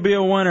of 3 to be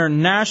a winner.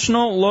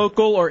 National,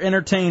 local, or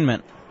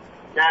entertainment?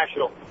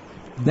 National.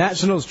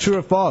 Nationals, true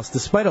or false?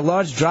 Despite a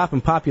large drop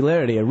in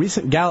popularity, a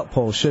recent Gallup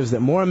poll shows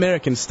that more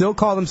Americans still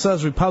call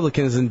themselves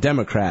Republicans than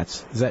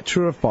Democrats. Is that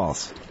true or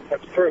false?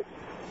 That's true.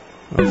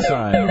 I'm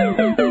sorry.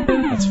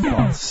 That's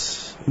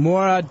false.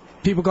 More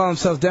people call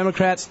themselves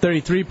Democrats,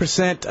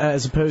 33%,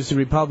 as opposed to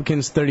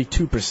Republicans,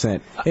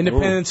 32%.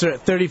 Independents are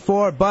at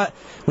 34%, but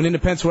when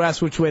independents were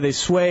asked which way they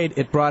swayed,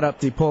 it brought up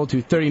the poll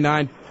to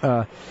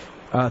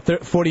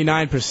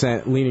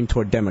 49% leaning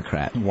toward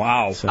Democrat.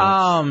 Wow. So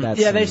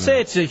that's they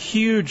say it's a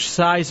huge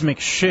seismic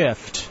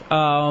shift.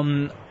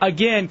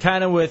 Again,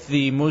 kind of with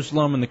the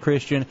Muslim and the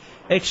Christian.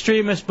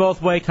 Extremists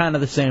both way, kind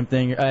of the same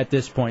thing at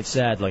this point,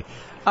 sadly.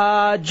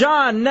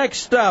 John,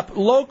 next up,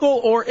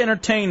 local or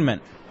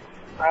entertainment?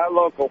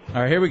 Local.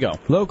 All right, here we go.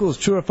 Local is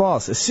true or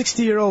false? A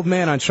 60-year-old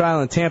man on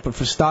trial in Tampa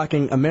for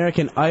stalking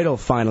American Idol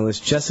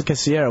finalist Jessica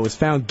Sierra was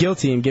found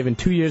guilty and given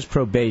 2 years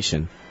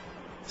probation.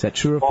 Is that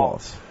true or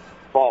false?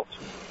 False.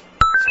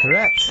 That's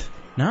correct.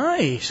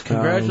 Nice.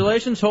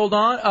 Congratulations. Hold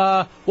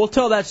on. We'll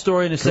tell that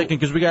story in a second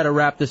because we got to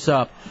wrap this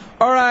up.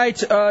 All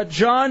right,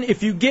 John,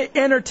 if you get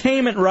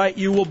entertainment right,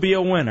 you will be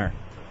a winner.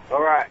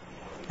 All right.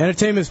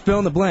 Entertainment is fill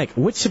in the blank.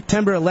 Which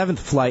September 11th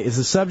flight is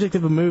the subject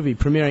of a movie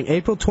premiering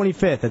April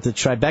 25th at the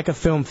Tribeca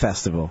Film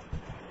Festival?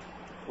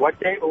 What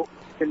date?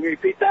 Can you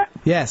repeat that?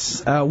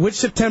 Yes. Which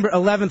September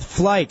 11th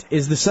flight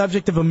is the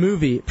subject of a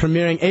movie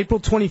premiering April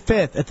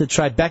 25th at the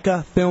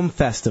Tribeca Film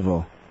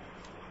Festival?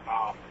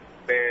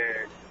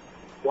 Man.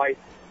 Flight.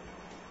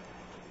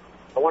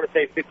 I want to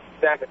say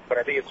 57, but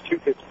I think it's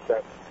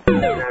 257.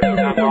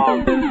 I'm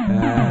wrong.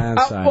 I'm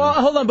sorry. Well,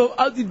 hold on,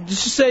 but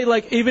just say,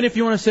 like, even if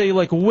you want to say,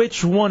 like,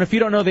 which one, if you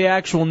don't know the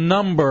actual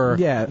number.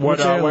 Yeah, what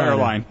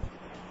airline?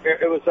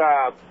 It was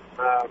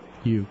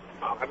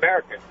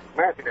American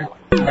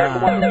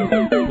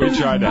Airlines. We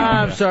tried that.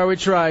 I'm sorry, we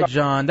tried,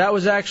 John. That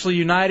was actually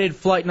United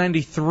Flight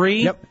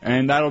 93. Yep.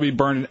 And that'll be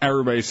burning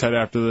everybody's head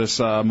after this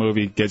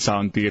movie gets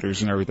out in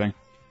theaters and everything.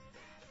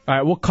 All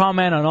right, we'll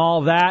comment on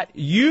all that.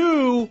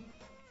 You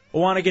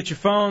want to get your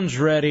phones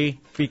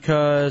ready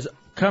because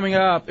coming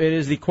up, it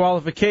is the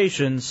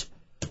qualifications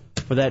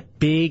for that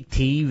big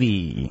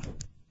TV.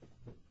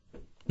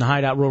 The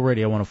Hideout Real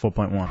Radio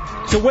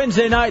 104.1. It's a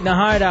Wednesday night in the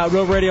Hideout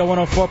Real Radio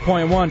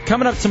 104.1.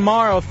 Coming up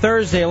tomorrow,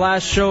 Thursday,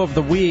 last show of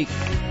the week,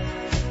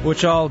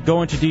 which I'll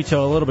go into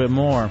detail a little bit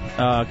more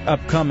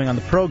upcoming on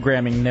the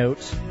programming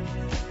notes.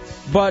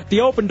 But the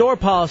open door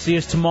policy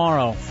is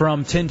tomorrow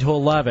from 10 to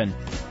 11.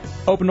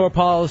 Open door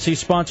policy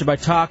sponsored by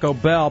Taco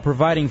Bell,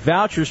 providing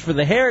vouchers for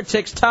the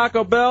Heretics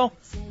Taco Bell.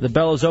 The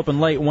bell is open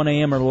late, 1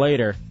 a.m. or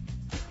later.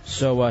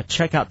 So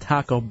check out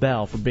Taco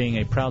Bell for being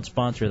a proud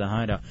sponsor of the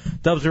Hideout.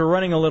 Dubs, we're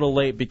running a little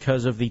late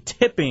because of the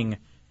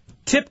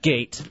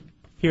Tipgate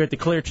here at the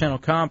Clear Channel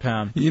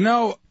compound. You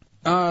know,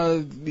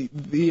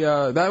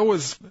 that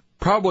was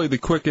probably the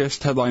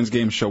quickest headlines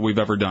game show we've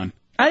ever done.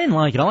 I didn't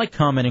like it. I like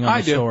commenting on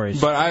the stories.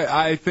 But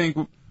I think,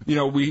 you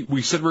know,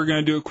 we said we were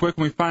going to do it quick,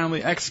 and we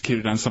finally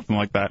executed on something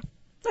like that.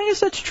 I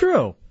guess that's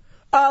true.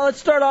 Let's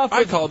start off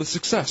with... I call it a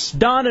success.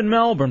 Don in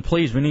Melbourne,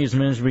 please. We need as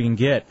many as we can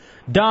get.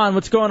 Don,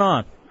 what's going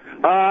on?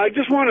 I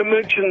just want to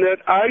mention that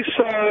I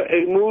saw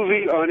a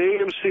movie on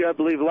AMC, I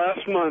believe,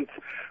 last month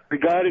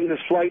regarding this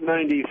Flight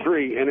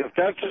 93. And if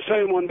that's the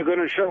same one they're going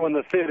to show in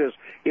the theaters,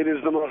 it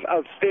is the most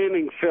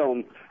outstanding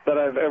film that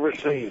I've ever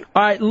seen.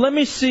 All right, let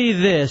me see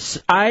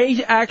this.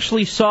 I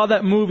actually saw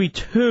that movie,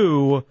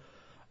 too.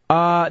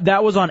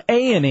 That was on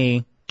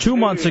A&E 2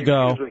 months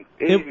ago.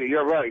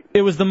 You're right.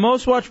 It was the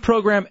most watched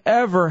program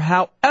ever.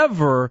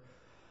 However,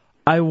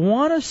 I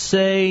want to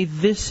say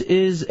this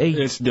is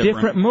a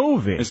different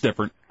movie. It's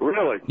different.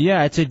 Really?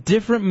 Yeah, it's a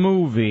different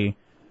movie.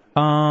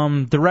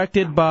 Written and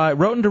directed by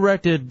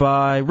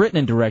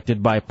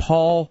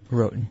Paul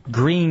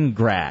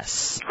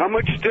Greengrass. How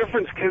much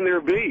difference can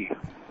there be?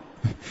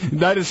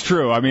 That is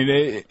true. I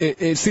mean,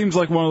 it seems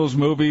like one of those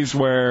movies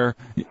where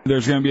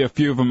there's going to be a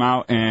few of them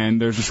out, and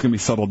there's just going to be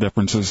subtle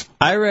differences.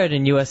 I read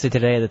in USA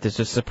Today that there's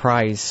a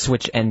surprise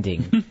switch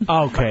ending.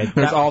 Okay.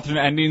 There's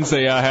alternate endings.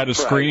 They had a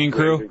screening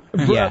crew.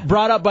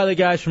 Brought up by the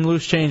guys from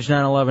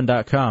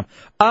loosechange911.com.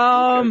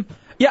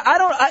 Yeah,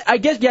 I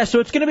guess, yeah, so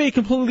it's going to be a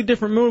completely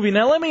different movie.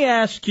 Now, let me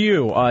ask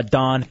you,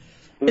 Don,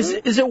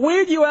 is it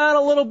weird you out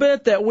a little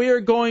bit that we are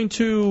going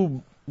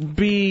to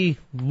be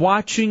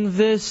watching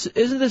this?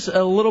 Isn't this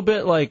a little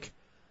bit like,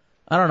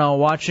 I don't know,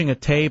 watching a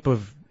tape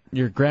of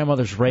your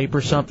grandmother's rape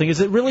or something?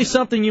 Is it really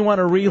something you want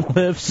to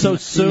relive so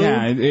soon?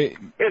 Yeah,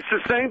 it's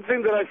the same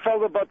thing that I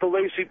felt about the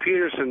Lacey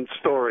Peterson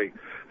story.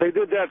 They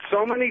did that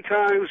so many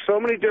times, so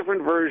many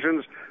different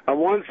versions.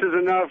 Once is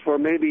enough, or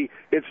maybe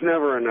it's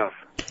never enough.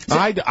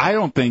 I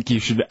don't think you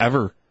should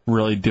ever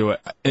really do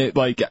it.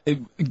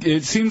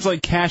 It seems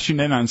like cashing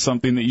in on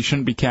something that you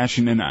shouldn't be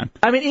cashing in on.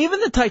 I mean, even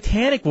the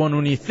Titanic one,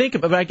 when you think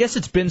of it, I guess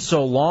it's been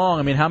so long.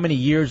 I mean, how many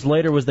years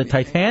later was the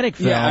Titanic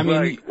film? Yeah, I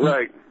mean,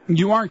 right.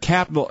 You aren't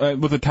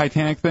with the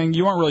Titanic thing.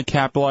 You aren't really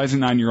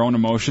capitalizing on your own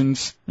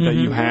emotions that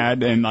you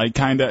had, and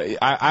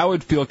I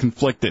would feel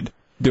conflicted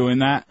doing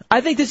that.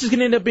 I think this is going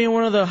to end up being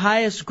one of the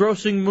highest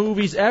grossing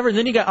movies ever. And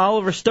then you got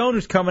Oliver Stone,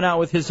 who's coming out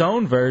with his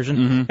own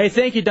version. Hey,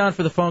 thank you, Don,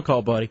 for the phone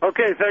call, buddy.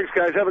 Okay, thanks,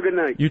 guys. Have a good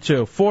night. You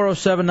too.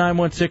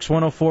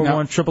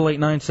 407-916-1041,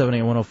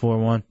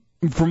 888-978-1041.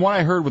 From what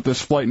I heard with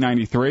this Flight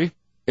 93,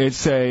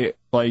 it's a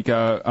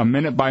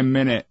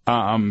minute-by-minute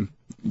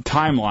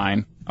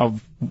timeline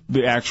of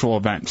the actual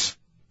events.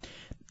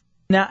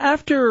 Now,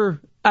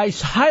 I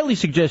highly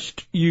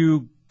suggest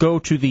you go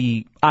to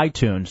the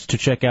iTunes to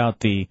check out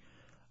the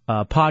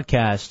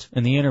podcast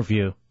and the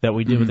interview that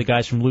we did with the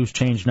guys from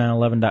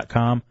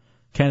loosechange911.com,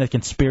 kind of the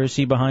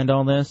conspiracy behind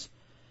all this.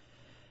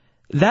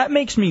 That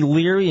makes me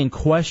leery and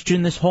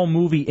question this whole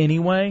movie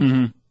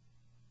anyway,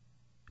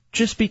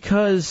 just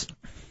because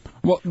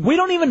we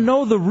don't even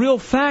know the real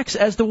facts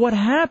as to what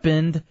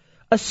happened,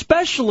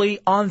 especially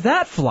on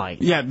that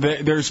flight. Yeah,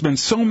 there's been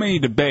so many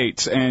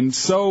debates and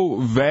so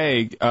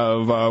vague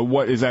of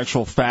what is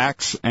actual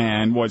facts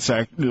and what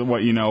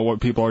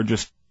people are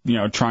just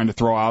trying to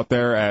throw out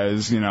there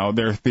as,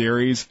 their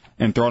theories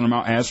and throwing them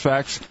out as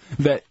facts,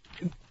 that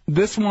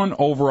this one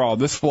overall,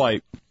 this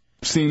flight,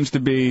 seems to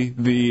be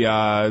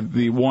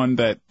the one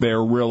that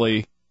they're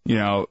really,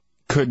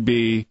 could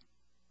be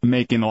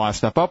making a lot of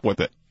stuff up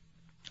with it.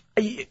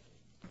 You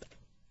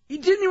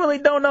genuinely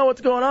don't know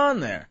what's going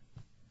on there.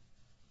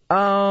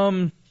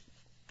 And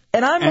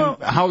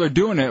how they're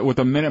doing it with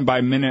a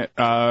minute-by-minute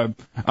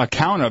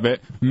account of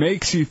it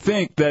makes you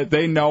think that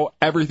they know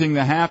everything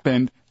that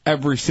happened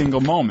every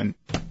single moment.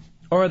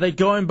 Or are they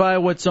going by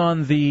what's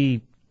on the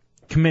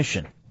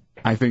commission?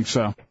 I think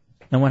so.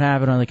 And what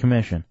happened on the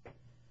commission?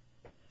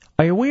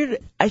 Are you weird?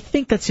 I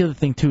think that's the other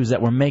thing, too, is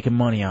that we're making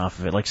money off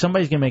of it. Like,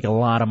 somebody's going to make a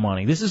lot of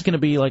money. This is going to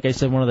be, like I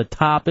said, one of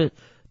the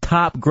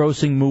top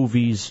grossing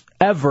movies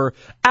ever,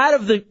 out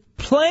of the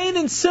plain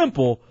and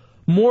simple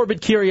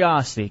morbid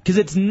curiosity, because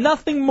it's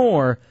nothing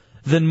more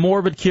than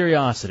morbid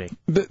curiosity.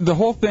 The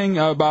whole thing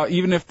about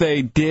even if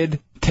they did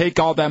take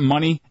all that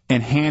money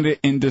and hand it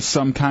into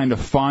some kind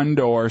of fund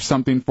or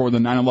something for the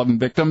 9/11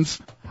 victims,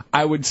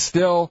 I would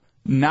still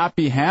not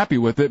be happy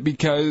with it,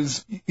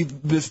 because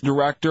this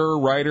director,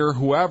 writer,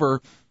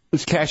 whoever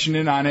is cashing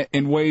in on it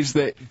in ways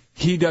that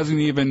he doesn't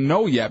even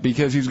know yet,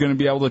 because he's going to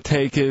be able to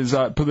take his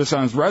put this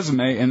on his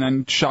resume and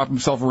then shop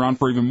himself around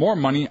for even more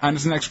money on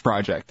his next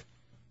project.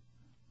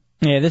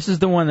 Yeah, this is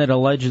the one that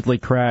allegedly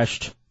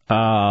crashed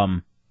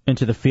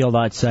into the field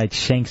outside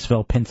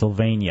Shanksville,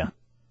 Pennsylvania.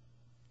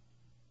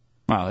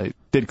 Well, it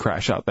did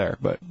crash out there,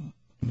 but...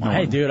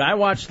 Hey, dude, I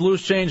watched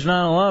Loose Change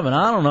 9/11.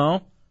 I don't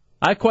know.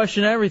 I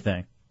question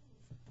everything.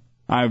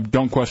 I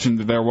don't question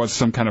that there was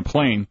some kind of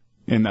plane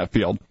in that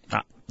field.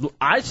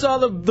 I saw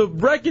the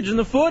wreckage in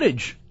the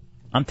footage.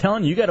 I'm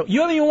telling you, you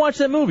haven't even watched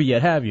that movie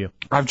yet, have you?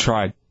 I've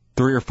tried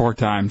 3 or 4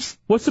 times.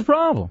 What's the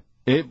problem?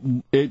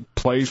 It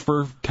plays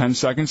for 10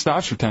 seconds,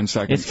 stops for 10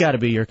 seconds. It's got to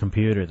be your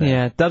computer, then.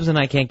 Yeah, Dubs and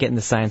I can't get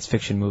into science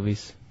fiction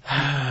movies.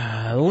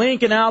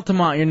 Link and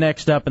Altamont, you're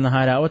next up in the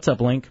Hideout. What's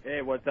up, Link?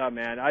 Hey, what's up,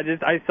 man?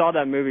 I saw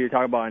that movie you're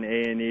talking about on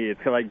A&E.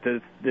 It's like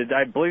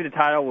I believe the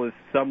title was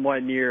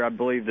somewhat near, I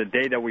believe, the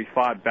day that we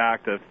fought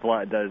back the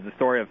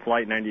story of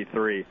Flight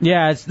 93.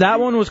 Yeah, that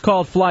one was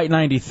called Flight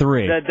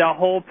 93. The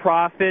whole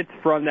profit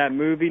from that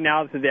movie,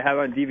 now that they have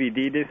it on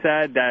DVD, they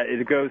said that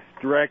it goes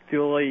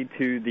directly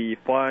to the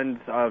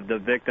funds of the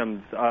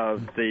victims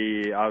of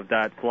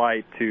that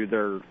flight to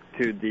the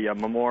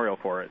memorial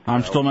for it.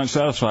 I'm still not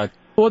satisfied.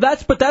 Well,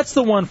 that's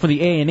the one for the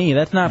A&E.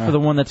 That's not for the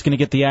one that's going to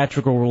get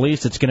theatrical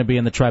release. It's going to be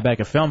in the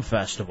Tribeca Film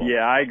Festival.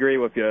 Yeah, I agree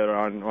with you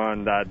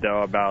on that,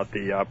 though, about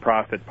the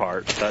profit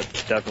part.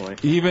 That's definitely.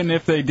 Even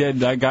if they did,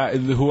 that guy,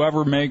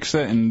 whoever makes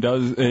it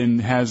and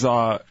has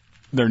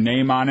their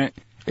name on it,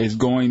 is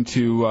going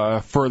to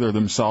further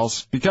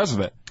themselves because of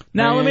it.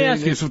 Now, let me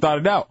ask you. It's without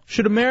a doubt.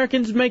 Should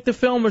Americans make the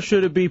film, or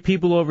should it be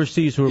people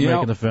overseas who are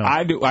making the film?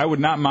 I would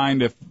not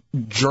mind if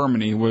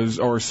Germany was,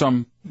 or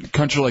some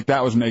country like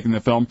that was making the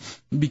film,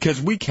 because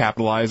we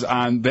capitalize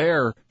on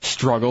their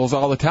struggles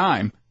all the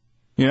time.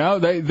 You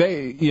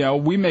know,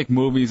 we make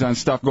movies on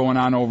stuff going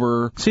on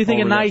over. So you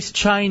think a nice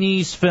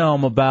Chinese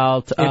film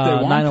about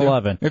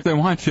 9/11? If they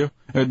want to,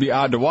 it'd be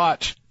odd to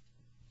watch.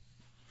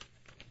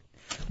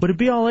 Would it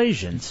be all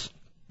Asians?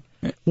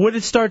 Would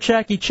it star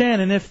Jackie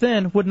Chan? And if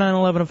then, would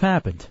 9/11 have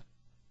happened?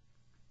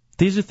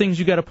 These are things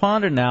you got to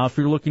ponder now if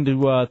you're looking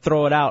to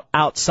throw it out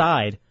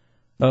outside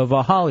of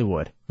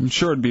Hollywood. I'm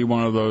sure it'd be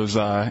one of those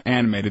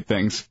animated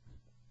things.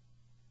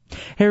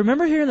 Hey,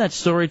 remember hearing that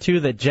story,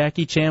 too, that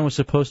Jackie Chan was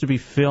supposed to be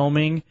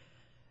filming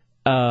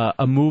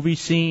a movie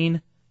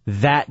scene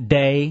that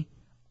day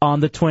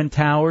on the Twin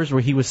Towers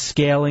where he was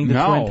scaling the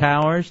Twin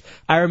Towers?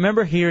 I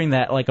remember hearing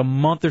that like a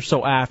month or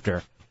so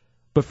after.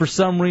 But for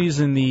some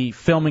reason, the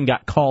filming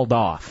got called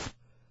off.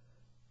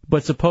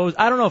 But I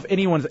don't know if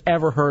anyone's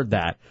ever heard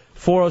that.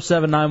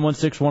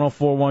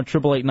 407-916-1041,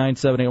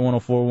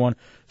 888-978-1041,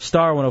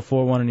 star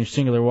 1041 on your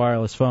singular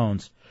wireless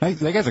phones. That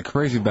guy's a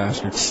crazy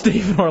bastard.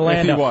 Steve in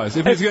Orlando. If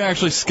he's going to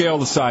actually scale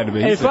the side of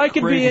it. If I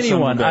could be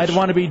anyone, I'd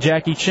want to be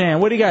Jackie Chan.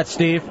 What do you got,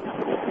 Steve?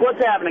 What's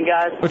happening,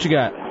 guys? What you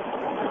got?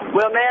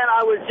 Well, man,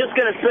 I was just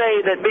going to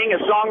say that being a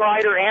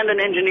songwriter and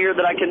an engineer,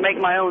 that I can make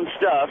my own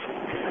stuff.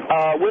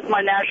 With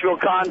my Nashville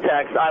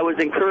contacts, I was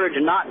encouraged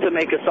not to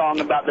make a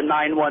song about the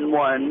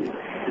 911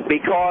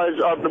 because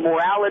of the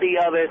morality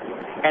of it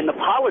and the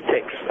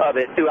politics of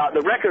it throughout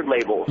the record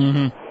labels.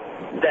 Mm-hmm.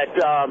 That,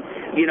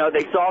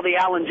 they saw the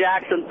Alan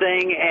Jackson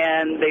thing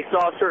and they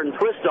saw a certain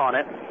twist on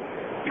it,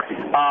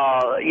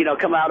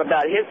 come out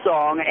about his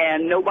song,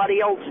 and nobody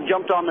else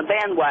jumped on the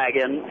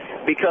bandwagon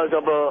because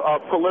of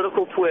a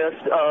political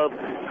twist of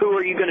who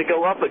are you going to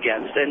go up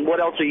against and what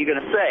else are you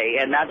going to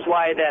say. And that's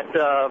why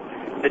the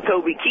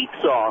Toby Keith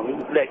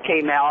song that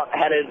came out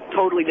had a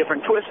totally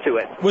different twist to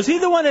it. Was he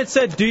the one that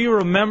said, "Do you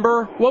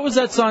remember?" What was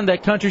that song,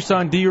 that country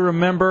song, "Do you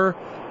remember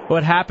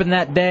what happened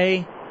that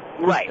day"?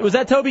 Right. Was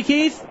that Toby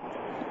Keith?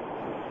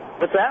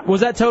 What's that? Was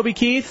that Toby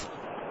Keith?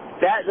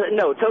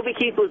 No, Toby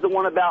Keith was the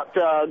one about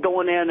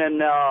going in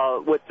and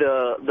with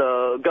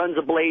the guns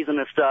ablaze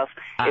and stuff.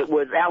 It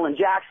was Alan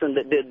Jackson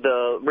that did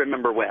the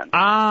Remember When.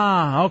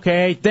 Ah,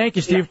 okay. Thank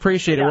you, Steve. Yeah.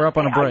 Appreciate it. We're up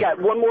on a break. I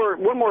got one more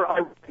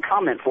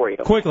comment for you.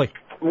 Quickly.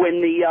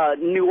 When the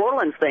New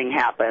Orleans thing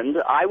happened,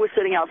 I was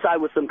sitting outside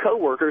with some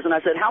coworkers, and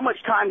I said, how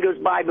much time goes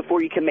by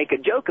before you can make a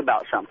joke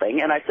about something?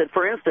 And I said,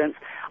 for instance,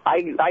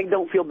 I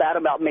don't feel bad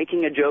about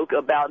making a joke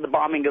about the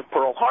bombing of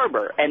Pearl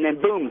Harbor. And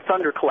then, boom,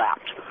 thunder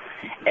clapped.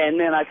 And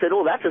then I said,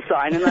 oh, that's a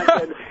sign. And I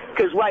said,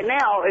 because right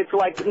now it's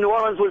like New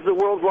Orleans was the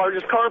world's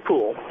largest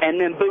carpool.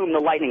 And then, boom, the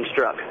lightning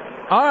struck.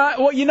 All right.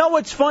 Well, you know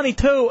what's funny,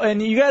 too,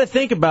 and you got to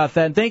think about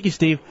that. And thank you,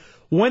 Steve.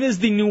 When is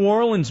the New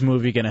Orleans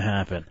movie going to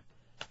happen?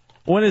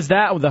 When is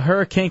that with the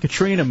Hurricane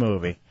Katrina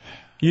movie?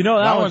 You know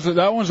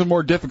that one's a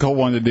more difficult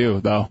one to do,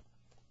 though.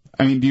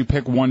 I mean, do you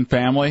pick one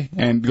family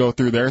and go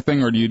through their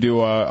thing, or do you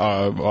do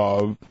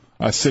a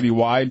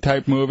citywide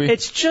type movie?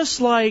 It's just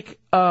like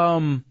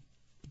The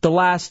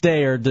Last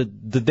Day or the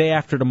Day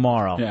After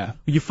Tomorrow. Yeah.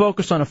 You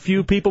focus on a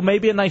few people,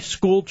 maybe a nice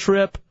school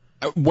trip.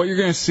 What you're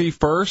going to see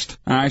first,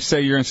 and I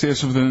say you're going to see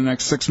this within the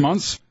next 6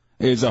 months,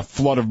 is a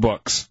flood of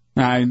books.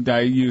 I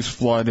use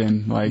flood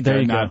in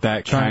not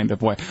that kind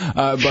of way.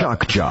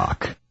 Shock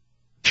jock.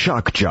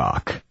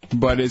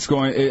 But it's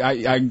going.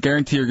 I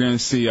guarantee you're going to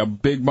see a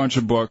big bunch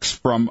of books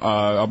from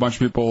a bunch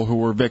of people who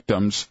were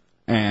victims,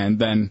 and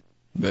then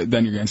you're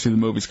going to see the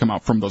movies come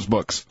out from those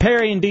books.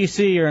 Perry in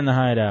D.C., you're in the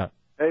Hideout.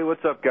 Hey,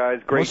 what's up, guys?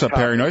 Great What's up,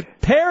 topic. Paranoid?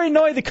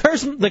 Paranoid,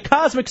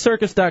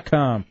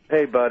 thecosmiccircus.com.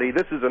 Hey, buddy,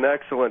 this is an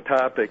excellent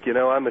topic. You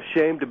know, I'm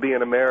ashamed to be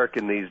an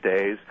American these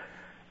days.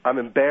 I'm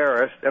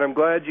embarrassed, and I'm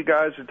glad you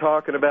guys are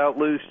talking about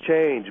loose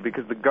change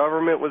because the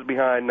government was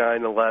behind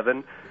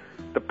 9/11.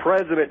 The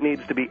president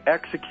needs to be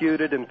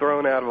executed and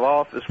thrown out of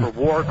office for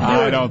war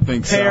crimes. I don't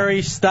think so.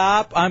 Perry,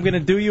 stop. I'm going to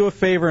do you a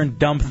favor and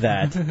dump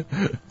that.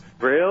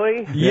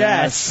 Really?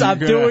 Yes, I'm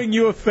doing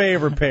you a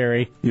favor,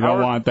 Perry. You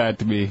don't want that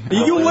to be.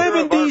 You live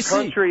in D.C.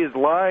 Our country is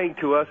lying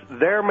to us.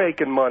 They're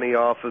making money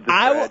off of the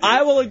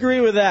I will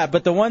agree with that,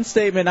 but the one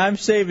statement, I'm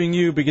saving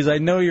you because I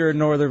know you're in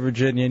Northern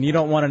Virginia and you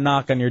don't want to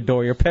knock on your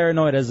door. You're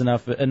paranoid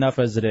enough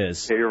as it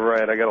is. Yeah, you're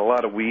right. I got a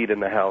lot of weed in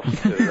the house,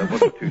 too. That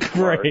wasn't too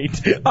smart.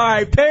 Great. All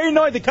right,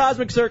 Paranoid,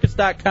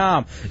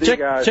 thecosmiccircus.com.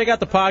 Check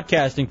out the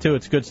podcasting, too.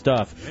 It's good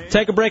stuff.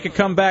 Take a break and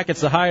come back. It's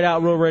the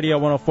Hideout, Real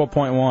Radio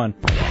 104.1.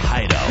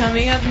 Hideout.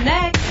 Coming up next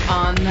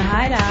on the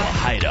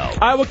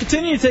Hideout. I will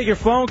continue to take your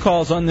phone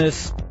calls on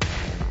this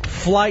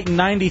Flight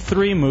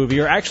 93 movie,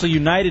 or actually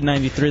United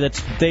 93,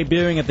 that's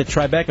debuting at the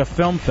Tribeca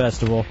Film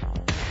Festival.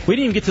 We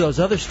didn't even get to those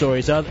other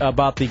stories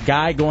about the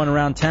guy going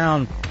around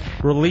town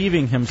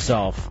relieving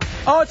himself.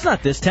 Oh, it's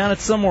not this town.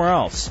 It's somewhere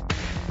else.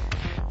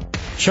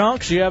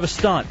 Chunks, you have a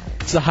stunt.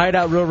 It's the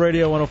Hideout Real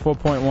Radio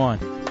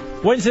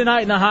 104.1. Wednesday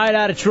night in the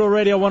Hideout at Real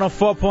Radio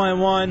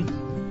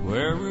 104.1.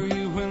 Where were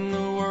you when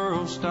the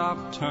world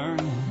stopped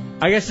turning?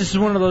 I guess this is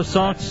one of those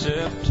songs.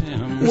 This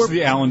is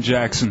the Alan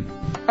Jackson.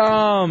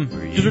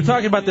 Because we're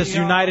talking about this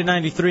United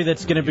 93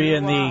 that's going to be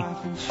in the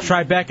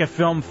Tribeca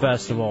Film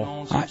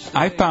Festival.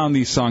 I found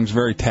these songs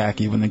very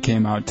tacky when they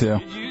came out, too.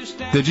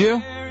 Did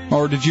you?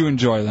 Or did you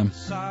enjoy them?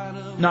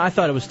 No, I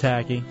thought it was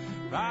tacky.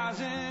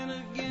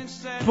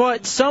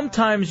 But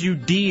sometimes you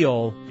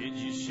deal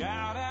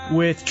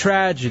with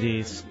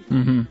tragedies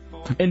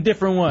in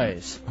different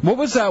ways. What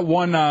was that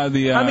one? I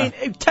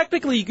mean,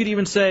 technically you could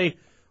even say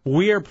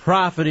we're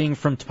profiting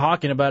from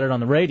talking about it on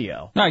the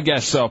radio. I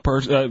guess so.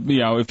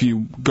 If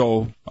you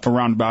go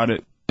around about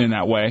it in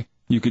that way,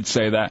 you could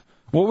say that.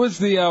 What was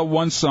the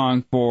one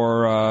song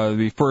for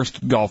the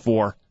first Gulf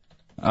War?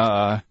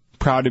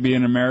 Proud to be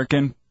an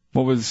American.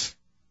 What was?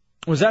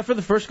 Was that for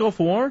the first Gulf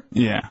War?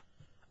 Yeah.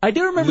 I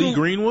do remember. Lee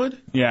Greenwood?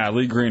 Yeah,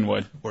 Lee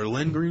Greenwood. Or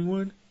Len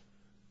Greenwood?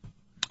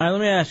 All right,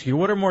 let me ask you,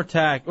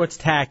 what's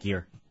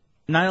tackier?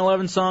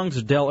 9/11 songs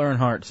or Dale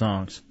Earnhardt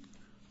songs?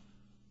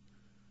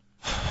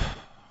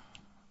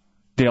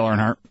 Dale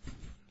Earnhardt.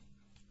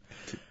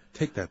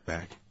 Take that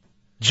back.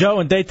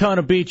 Joe in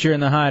Daytona Beach, you're in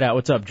the Hideout.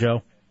 What's up,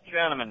 Joe?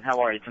 Gentlemen, how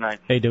are you tonight?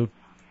 Hey, dude.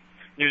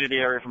 New to the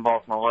area from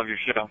Baltimore. Love your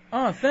show.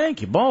 Oh,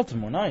 thank you.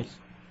 Baltimore, nice.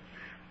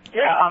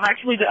 Yeah,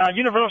 actually,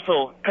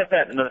 Universal cut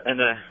that in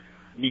the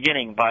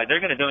beginning they're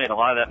going to donate a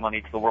lot of that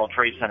money to the World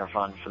Trade Center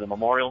Fund for the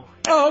memorial.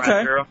 Oh,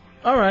 okay.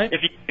 All right.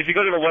 If you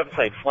go to the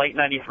website,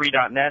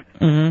 flight93.net,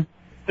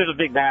 there's a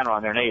big banner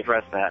on there, and they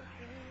address that.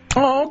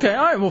 Oh, okay.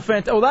 All right. Well,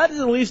 fantastic. Well, that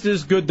at least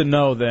is good to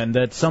know then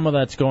that some of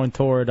that's going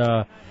toward,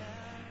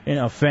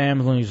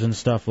 families and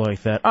stuff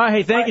like that. All right.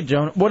 Hey, thank you,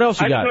 Joan. What else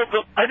you got?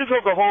 I just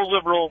hope the whole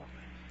liberal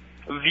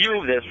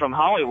view of this from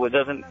Hollywood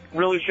doesn't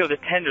really show the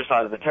tender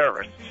side of the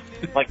terrorists,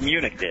 like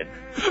Munich did.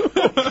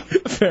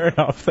 Fair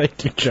enough.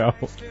 Thank you, Joe.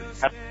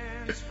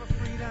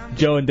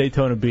 Joe in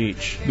Daytona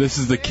Beach. This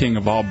is the king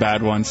of all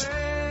bad ones.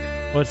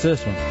 What's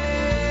this one?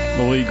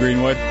 The Lee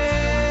Greenwood.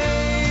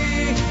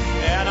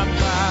 And I'm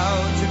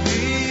proud to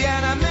be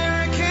an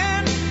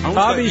American. I almost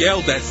got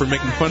yelled at for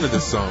making fun of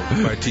this song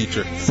by a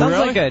teacher. Sounds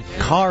like a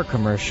car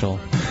commercial.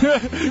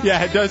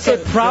 Yeah, it does.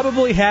 It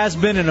probably has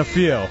been in a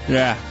few.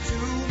 Yeah,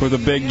 with a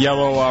big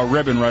yellow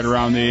ribbon right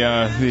around the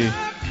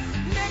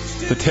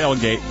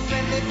tailgate.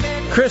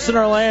 Chris in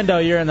Orlando,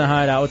 you're in the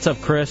Hideout. What's up,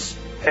 Chris?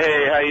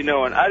 Hey, how you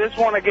doing? I just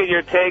want to get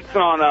your takes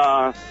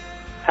on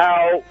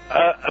how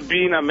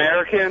being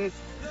American,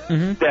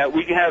 that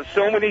we can have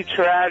so many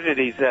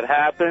tragedies that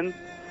happen,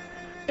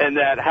 and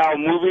that how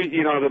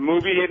the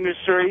movie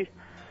industry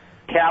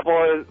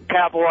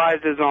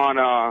capitalizes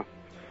on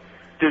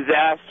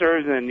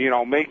disasters and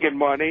making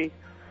money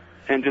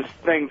and just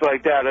things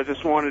like that. I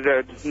just wanted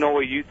to know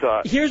what you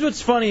thought. Here's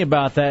what's funny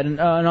about that, in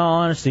all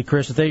honesty,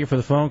 Chris, and thank you for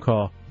the phone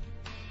call.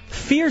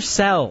 Fear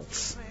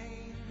sells.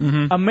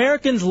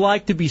 Americans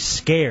like to be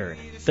scared.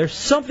 There's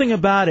something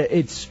about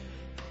it.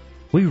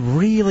 We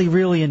really,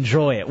 really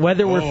enjoy it.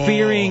 Whether we're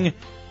fearing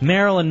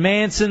Marilyn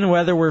Manson,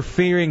 whether we're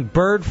fearing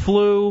bird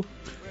flu,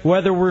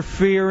 whether we're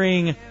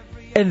fearing...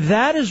 And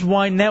that is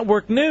why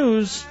network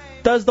news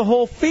does the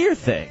whole fear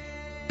thing.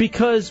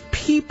 Because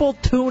people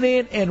tune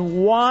in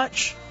and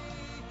watch,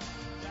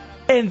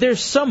 and there's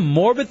some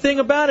morbid thing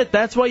about it.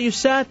 That's why you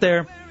sat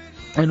there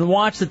and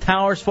watched the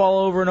towers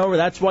fall over and over.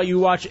 That's why you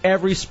watch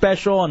every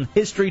special on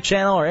History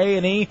Channel or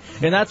A&E,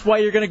 and that's why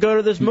you're going to go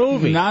to this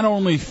movie. Not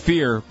only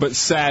fear, but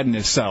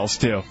sadness sells,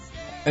 too.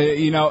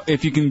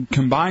 If you can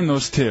combine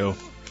those two,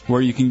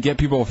 where you can get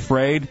people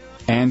afraid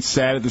and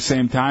sad at the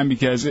same time,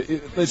 because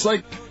it's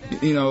like,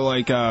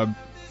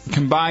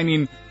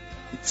 combining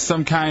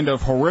some kind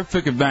of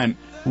horrific event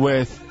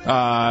with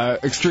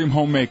extreme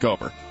home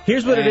makeover.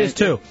 Here's what it is,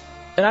 too,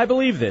 and I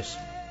believe this.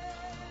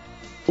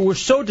 We're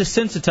so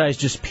desensitized,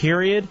 just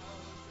period.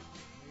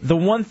 The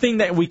one thing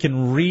that we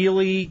can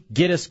really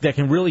that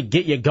can really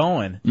get you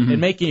going and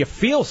making you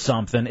feel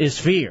something is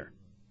fear.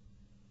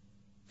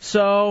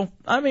 So,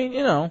 I mean,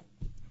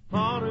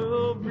 Part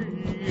of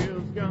me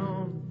is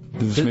gone.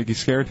 Does this make you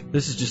scared?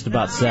 This is just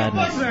about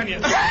sadness.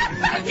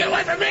 Get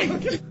away from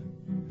me!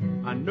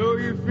 I know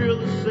you feel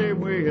the same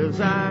way as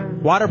I.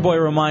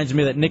 Waterboy reminds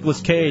me that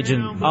Nicolas Cage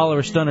and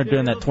Oliver Stone are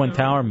doing that Twin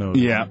Tower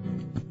movie. Yeah.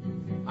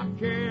 I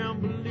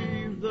can't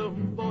believe the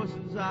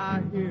voices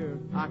I hear.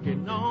 I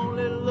can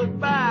only look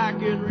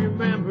back and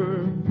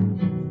remember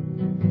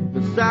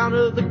the sound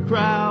of the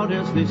crowd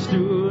as they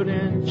stood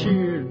and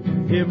cheered.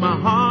 In my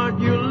heart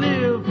you'll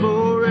live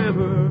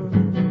forever.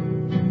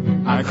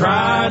 I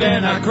cried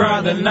and I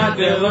cried the night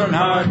Dale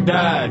Earnhardt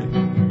died.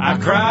 I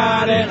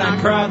cried and I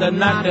cried the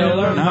night Dale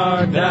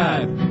Earnhardt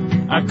died.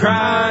 I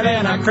cried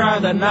and I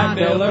cried the night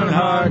Dale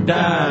Earnhardt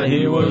died.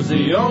 He was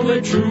the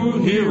only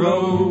true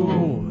hero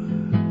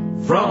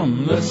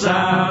from the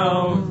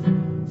South.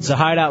 It's a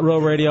Hideout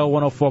Real Radio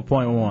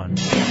 104.1.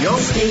 yo.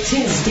 Stay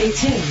tuned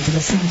to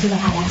listen to the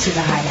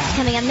Hideout.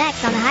 Coming up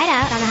next on the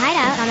Hideout.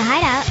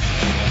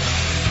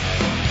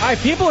 All right,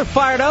 people are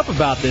fired up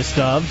about this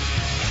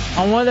stuff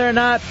on whether or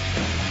not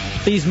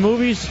these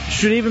movies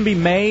should even be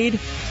made.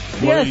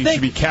 Well, you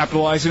should be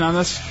capitalizing on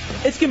this?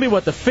 It's going to be,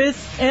 what, the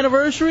 5th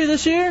anniversary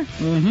this year?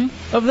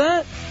 Mm-hmm. Of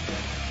that?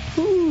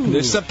 Ooh.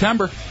 This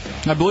September.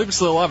 I believe it's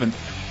the 11th.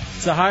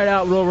 It's the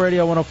Hideout Real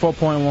Radio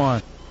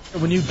 104.1.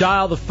 When you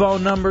dial the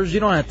phone numbers, you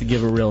don't have to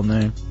give a real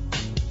name.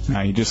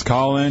 Now you just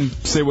call in,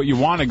 say what you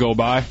want to go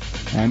by,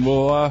 and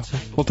we'll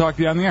talk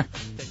to you on the air.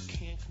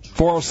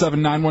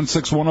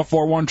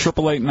 407-916-1041,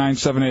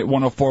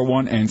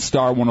 888-978-1041, and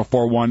star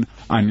 1041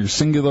 on your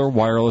singular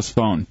wireless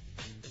phone.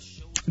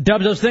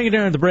 Dubs, I was thinking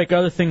during the break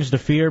other things to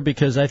fear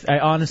because I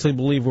honestly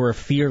believe we're a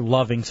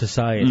fear-loving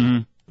society.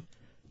 Mm-hmm.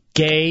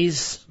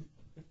 Gays.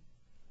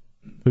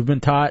 We've been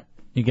taught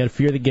you got to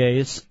fear the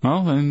gays.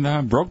 Well, and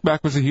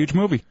Brokeback was a huge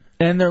movie.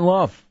 And their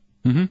love.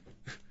 Mm-hmm.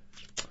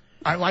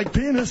 I like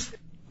penis.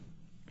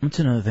 What's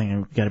another thing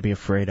I've got to be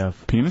afraid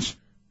of? Penis?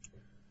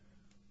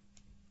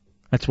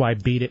 That's why I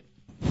beat it.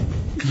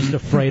 Just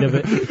afraid of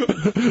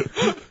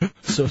it.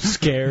 So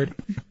scared.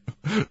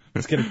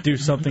 It's going to do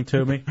something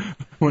to me.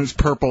 When it's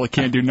purple, it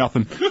can't do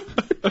nothing.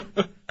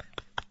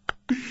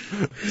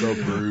 So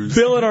bruised.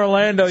 Bill in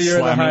Orlando, you're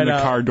in the Slamming Hideout.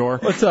 the car door.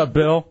 What's up,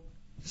 Bill?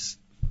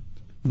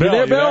 Bill,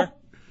 you there?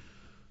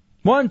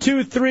 1,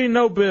 2, 3,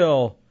 no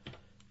Bill.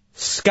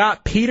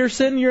 Scott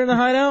Peterson, you're in the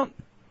Hideout?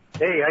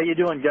 Hey, how you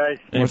doing, guys?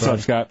 Hey, What's buddy. up,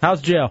 Scott?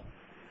 How's jail?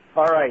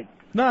 All right.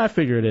 No, I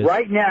figure it is.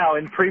 Right now,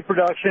 in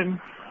pre-production,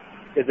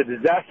 is a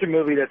disaster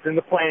movie that's in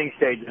the planning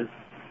stages.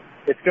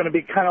 It's going to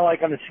be kind of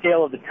like on the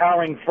scale of the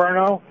Towering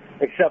Inferno,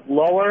 except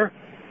lower,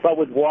 but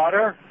with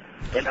water.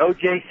 And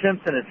O.J.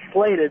 Simpson is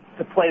slated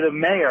to play the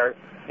mayor,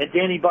 and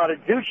Danny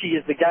Bonaducci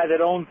is the guy that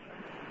owns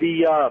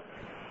the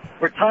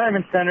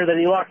retirement center that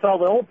he locks all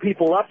the old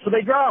people up so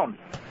they drown.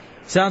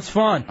 Sounds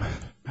fun.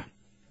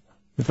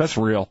 If that's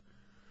real.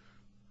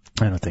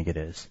 I don't think it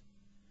is.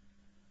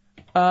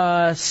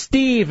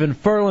 Steve in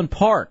Furland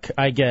Park,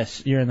 I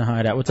guess you're in the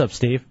Hideout. What's up,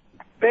 Steve?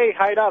 Hey,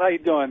 Hideout, how you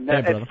doing? Hey,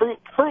 At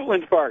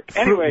Fruitland Park.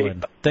 Anyway,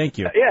 Fruitland. Thank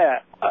you.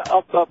 Yeah,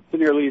 up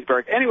near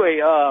Leesburg.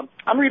 Anyway,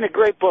 I'm reading a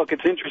great book.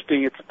 It's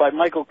interesting. It's by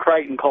Michael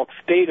Crichton called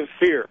State of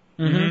Fear.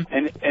 Mm-hmm.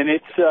 And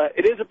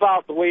it is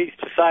about the way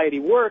society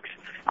works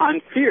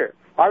on fear.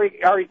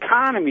 Our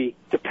economy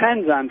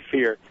depends on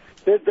fear.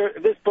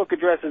 This book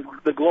addresses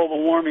the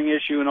global warming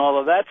issue and all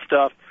of that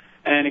stuff,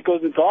 and it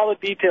goes into all the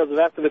details of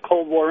after the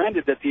Cold War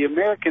ended that the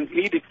Americans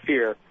needed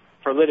fear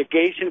for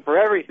litigation, for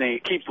everything.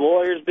 It keeps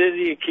lawyers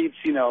busy. It keeps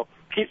the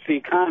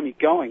economy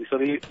going. So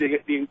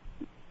the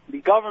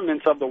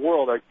governments of the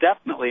world are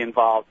definitely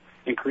involved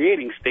in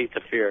creating states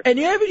of fear. And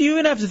you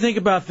even have to think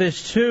about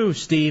this too,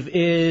 Steve,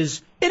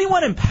 is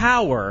anyone in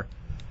power,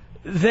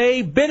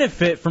 they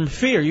benefit from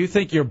fear. You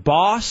think your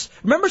boss...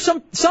 Remember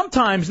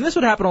sometimes, and this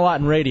would happen a lot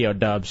in radio,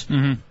 Dubs,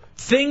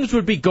 things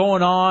would be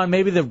going on,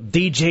 maybe the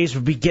DJs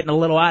would be getting a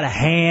little out of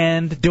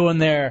hand, doing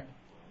their...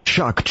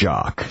 Shock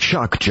jock.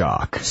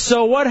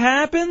 So what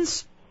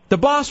happens? The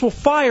boss will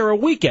fire a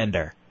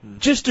weekender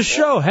just to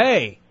show,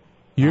 hey,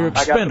 you're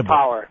expendable. I got the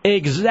power.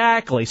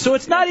 Exactly. So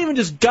it's not even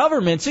just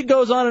governments. It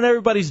goes on in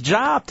everybody's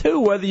job, too,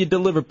 whether you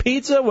deliver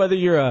pizza, whether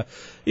you're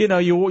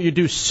you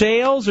do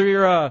sales or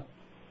you're a...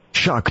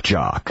 Shock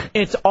jock.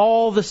 It's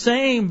all the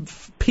same.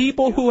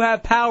 People who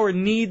have power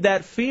need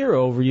that fear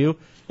over you,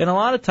 and a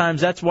lot of times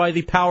that's why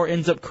the power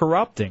ends up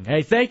corrupting.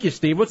 Hey, thank you,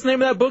 Steve. What's the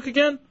name of that book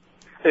again?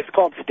 It's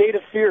called State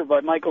of Fear by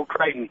Michael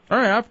Crichton. All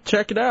right, I'll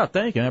check it out.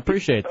 Thank you. I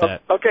appreciate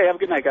that. Okay, have a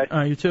good night, guys. All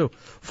right, you too.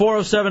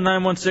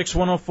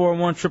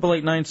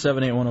 407-916-1041,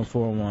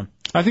 888-978-1041.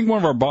 I think one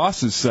of our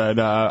bosses said,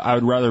 I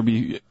would rather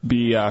be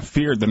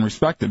feared than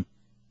respected.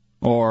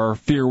 Or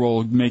fear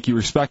will make you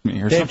respect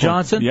me. Or Dave something.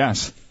 Johnson?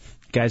 Yes.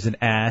 Guy's an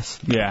ass.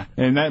 Yeah,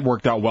 and that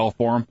worked out well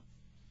for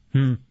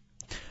him.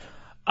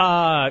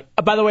 By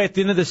the way, at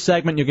the end of this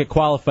segment, you'll get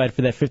qualified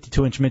for that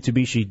 52-inch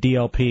Mitsubishi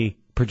DLP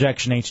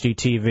projection HD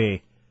TV.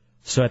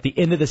 So at the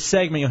end of the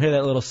segment, you'll hear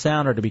that little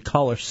sounder to be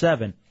caller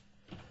 7.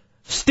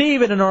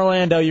 Steven in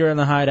Orlando, you're in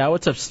the Hideout.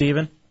 What's up,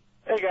 Steven?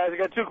 Hey, guys, I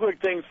got two quick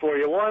things for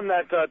you. One,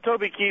 that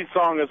Toby Keith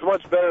song is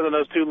much better than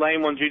those two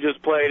lame ones you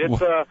just played.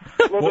 It's a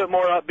little bit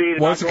more upbeat.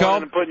 What's it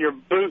called? And putting your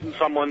boot in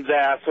someone's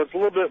ass, so it's a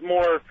little bit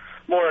more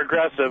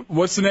aggressive.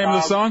 What's the name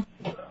of the song?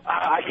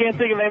 I can't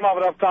think of the name of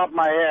it off the top of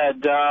my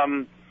head.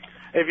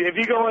 If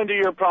you go into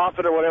your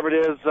Prophet or whatever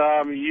it is,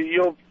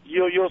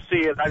 you'll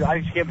see it. I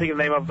just can't think of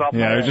the name of it off the top of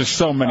my head. There's just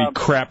so many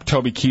crap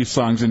Toby Keith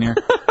songs in here.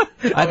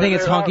 I think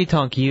it's Honky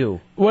Tonk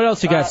You. What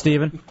else you got,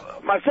 Steven?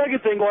 My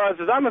second thing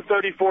is I'm a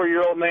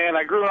 34-year-old man.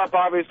 I grew up,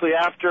 obviously,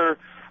 after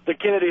the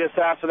Kennedy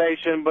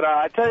assassination, but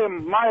I tell you,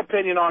 my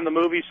opinion on the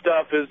movie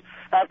stuff is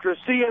after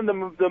seeing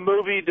the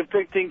movie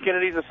depicting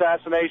Kennedy's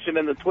assassination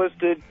and the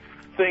twisted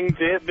thing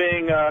to it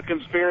being a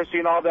conspiracy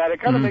and all that,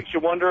 it kind of makes you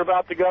wonder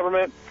about the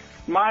government.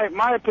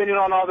 My opinion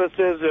on all this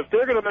is if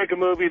they're going to make a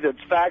movie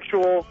that's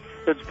factual,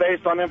 that's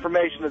based on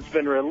information that's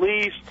been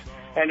released,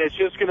 and it's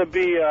just going to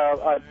be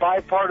a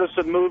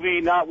bipartisan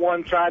movie, not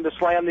one trying to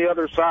slam the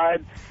other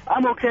side,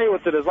 I'm okay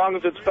with it as long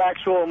as it's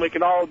factual and we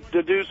can all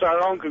deduce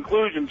our own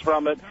conclusions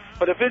from it.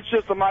 But if it's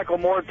just a Michael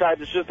Moore type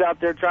that's just out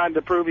there trying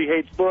to prove he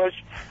hates Bush,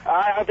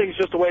 I think it's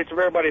just a waste of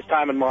everybody's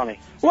time and money.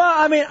 Well,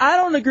 I mean, I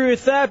don't agree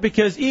with that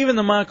because even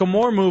the Michael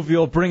Moore movie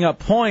will bring up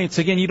points.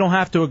 Again, you don't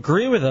have to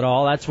agree with it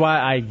all. That's why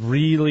I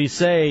really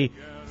say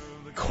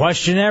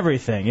question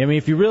everything. I mean,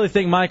 if you really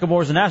think Michael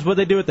Moore's an ass, what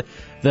they do with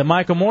the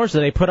Michael Moores,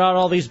 they put out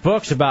all these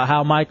books about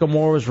how Michael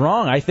Moore was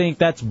wrong. I think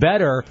that's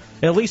better.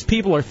 At least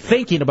people are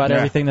thinking about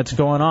everything that's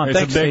going on. It's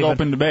Thanks, a big Stephen.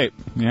 open debate.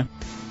 Yeah,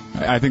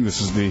 I think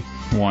this is the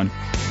one.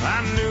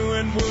 I knew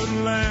it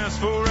wouldn't last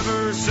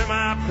forever.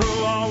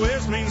 Semi-pro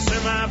always means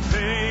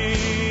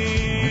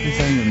semi-fame. What does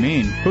that even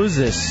mean? Who's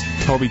this?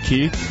 Toby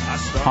Keith?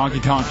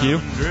 Honky Tonk You?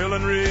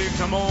 Drilling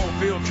rigs, I'm on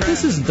field track.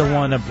 This isn't the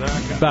one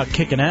about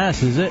kicking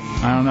ass, is it?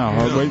 I don't know.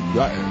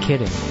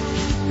 Kidding.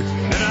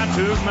 Then I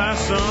took my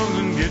songs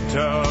and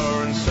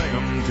guitar and sang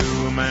them to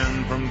a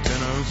man from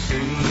Tennessee.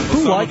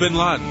 Osama bin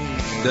Laden.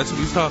 That's what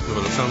he's talking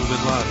about. Osama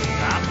bin Laden.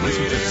 That's what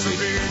you're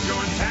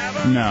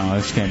saying. No,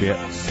 this can't be it.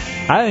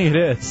 I think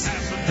it is.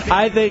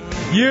 I think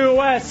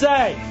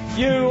USA,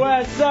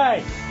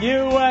 USA,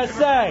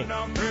 USA.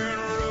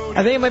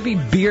 I think it might be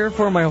beer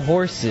for my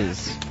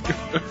horses.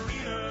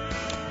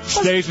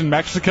 Stays in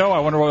Mexico? I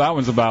wonder what that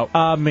one's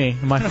about. Me,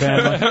 my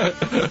family.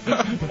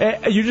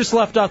 You just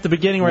left off the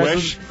beginning where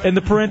Wish. in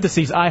the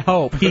parentheses, I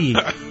hope, he.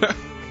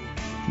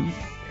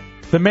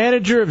 The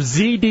manager of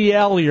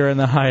ZDL, you're in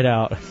the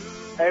Hideout.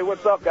 Hey,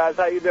 what's up, guys?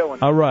 How you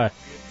doing? All right.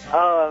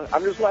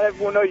 I'm just letting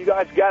everyone know you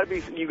guys got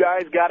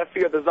to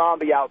fear the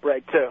zombie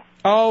outbreak too.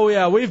 Oh,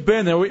 yeah, we've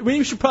been there.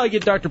 We should probably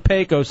get Dr.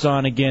 Pecos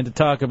on again to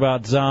talk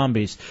about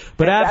zombies.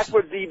 But That's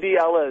what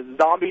ZDL is,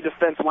 Zombie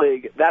Defense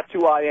League. That's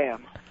who I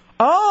am.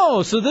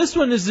 Oh, so this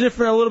one is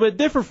different, a little bit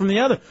different from the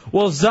other.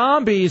 Well,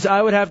 zombies,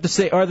 I would have to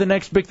say, are the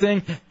next big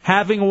thing.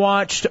 Having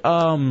watched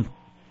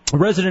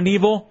Resident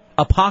Evil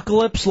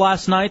Apocalypse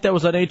last night, that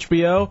was on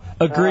HBO,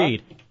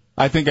 agreed.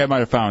 I think I might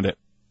have found it.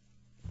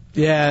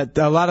 Yeah,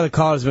 a lot of the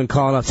callers have been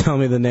calling up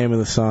telling me the name of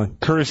the song.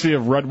 Courtesy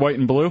of Red, White,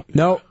 and Blue?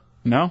 No.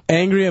 No?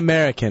 Angry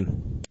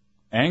American.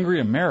 Angry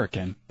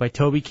American? By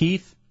Toby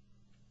Keith?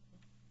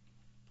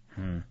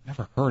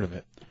 Never heard of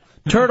it.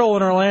 Turtle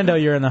in Orlando,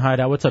 you're in the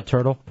Hideout. What's up,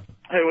 Turtle?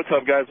 Hey, what's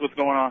up, guys? What's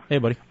going on? Hey,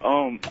 buddy.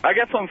 I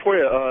got something for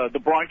you. The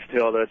Bronx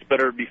Tale, that's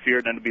better to be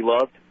feared than to be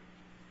loved.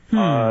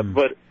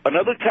 But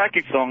another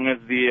tactic song is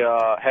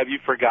the Have You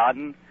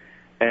Forgotten?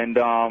 And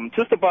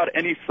just about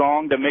any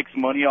song that makes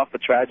money off a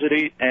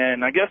tragedy.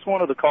 And I guess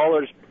one of the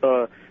callers,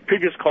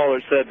 previous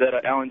callers, said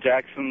that Alan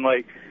Jackson,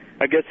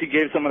 I guess he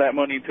gave some of that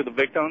money to the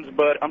victims,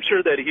 but I'm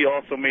sure that he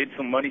also made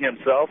some money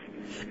himself.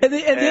 And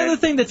the other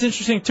thing that's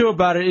interesting, too,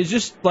 about it is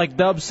just, like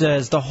Dub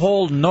says, the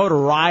whole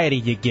notoriety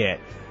you get.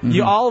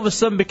 You all of a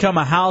sudden become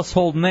a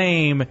household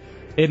name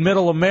in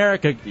Middle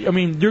America. I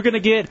mean, you're going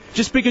to get,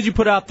 just because you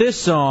put out this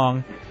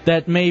song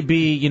that may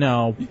be,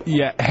 all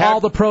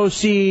the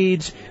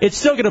proceeds, it's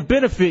still going to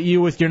benefit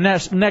you with your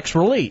next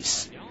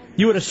release.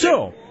 You would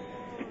assume.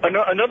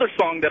 Another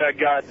song that I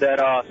got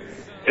that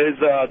is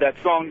that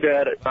song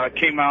that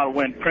came out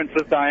when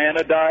Princess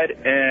Diana died,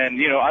 and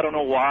I don't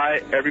know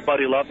why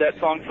everybody loved that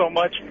song so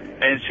much,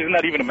 and she's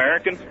not even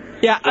American.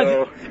 Yeah,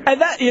 and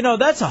that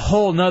that's a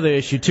whole nother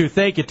issue too.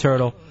 Thank you,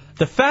 Turtle.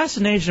 The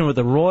fascination with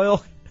the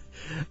royal,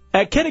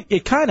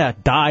 it kind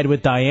of died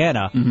with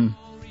Diana,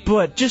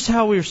 but just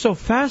how we were so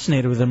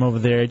fascinated with them over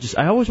there,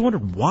 I always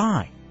wondered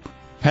why.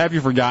 Have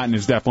You Forgotten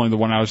is definitely the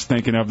one I was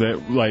thinking of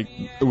that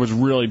it was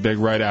really big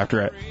right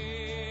after it.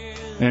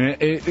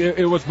 And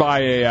it was by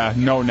a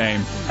no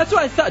name. That's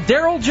what I thought.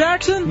 Daryl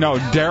Jackson? No,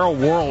 Daryl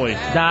Worley.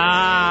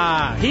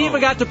 He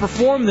even got to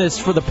perform this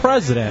for the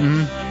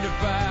president.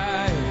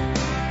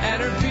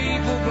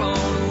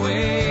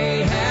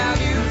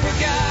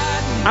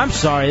 I'm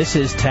sorry, this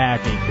is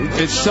tacky.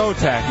 It's so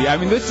tacky. I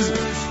mean,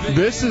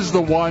 this is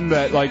the one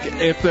that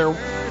if they're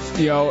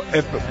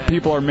if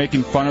people are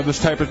making fun of this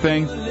type of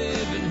thing,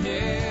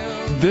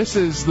 this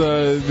is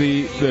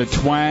the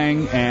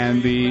twang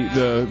and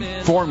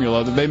the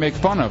formula that they make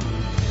fun of.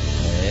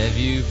 Have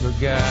you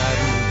forgotten?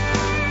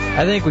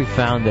 I think we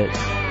found it.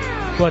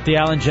 What, the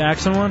Alan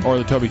Jackson one? Or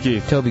the Toby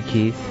Keith? Toby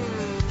Keith.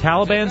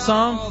 Taliban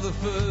song?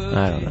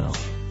 I don't know.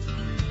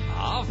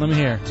 Let me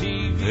hear.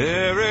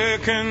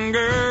 American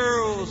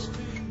girls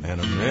and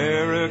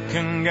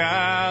American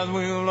guys,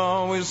 we'll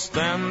always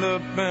stand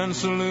up and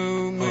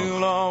salute.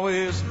 We'll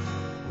always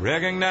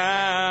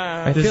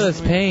recognize. I feel his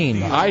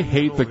pain. I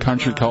hate the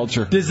country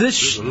culture. Does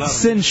this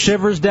send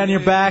shivers down your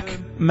back,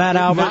 Matt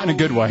Albert? Not in a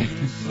good way.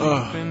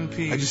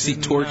 I just see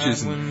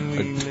torches and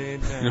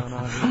a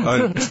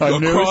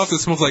cross that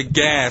smells like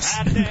gas.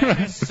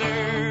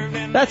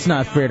 That's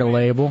not fair to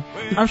label.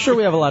 I'm sure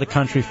we have a lot of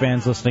country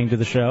fans listening to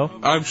the show.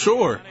 I'm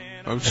sure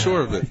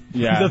of it.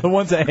 Yeah. They're the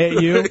ones that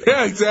hate you.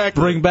 Yeah,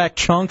 exactly. Bring back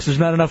chunks. There's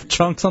not enough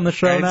chunks on the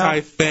show now.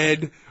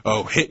 Anti-Fed.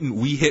 Oh,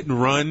 we hit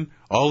and run.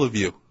 All of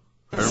you.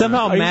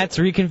 Somehow Matt's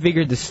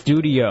reconfigured the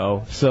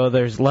studio so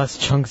there's less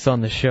chunks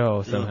on the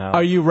show somehow.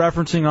 Are you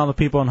referencing all the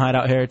people in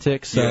Hideout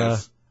Heretics?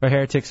 Yes. Or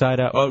Heretics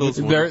Hideout? Oh,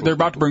 they're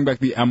about to bring back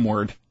the M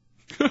word.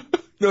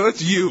 No,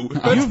 that's you.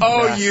 That's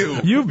all you.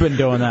 You've been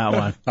doing that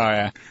one. Oh,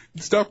 yeah.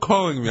 Stop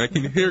calling me. I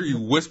can hear you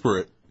whisper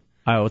it.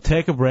 I will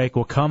take a break.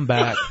 We'll come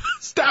back.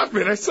 Stop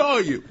it. I saw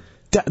you.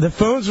 The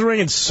phones are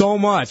ringing so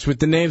much with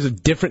the names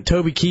of different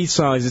Toby Keith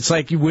songs. It's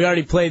like we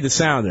already played the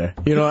sounder.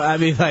 You know, I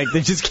mean, like,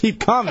 they just keep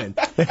coming.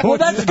 Well,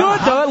 that's good,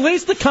 though. At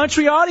least the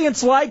country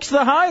audience likes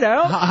the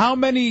Hideout. How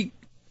many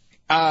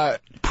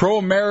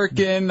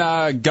pro-American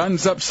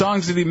guns up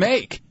songs did he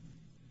make?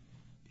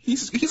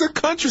 He's a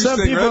country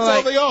singer. That's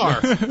all they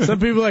are.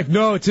 Some people are like,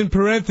 no, it's in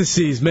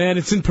parentheses, man.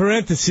 It's in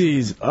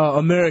parentheses,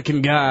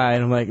 American guy.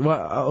 And I'm like,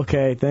 well,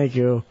 okay, thank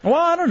you. Well,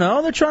 I don't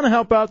know. They're trying to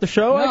help out the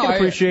show. I can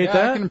appreciate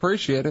that. I can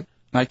appreciate it.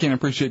 I can't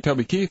appreciate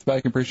Toby Keith, but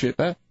I can appreciate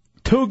that.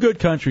 Two good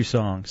country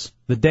songs.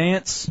 The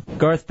Dance,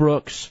 Garth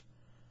Brooks,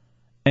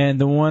 and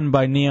the one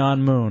by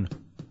Neon Moon.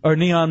 Or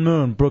Neon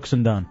Moon, Brooks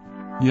and Dunn.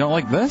 You don't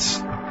like this?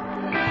 Come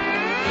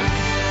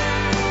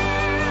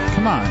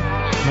on.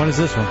 What is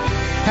this one?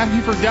 Have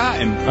you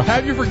forgotten?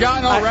 Have you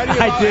forgotten already?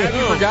 I did. Have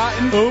you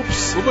forgotten?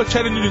 Oops. What about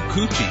Chattanooga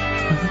Coochie?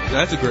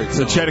 That's a great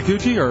song. The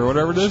Chattahoochee or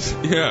whatever it is?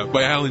 Yeah,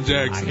 by Alan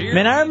Jackson.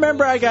 Man, I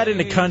remember I got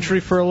into country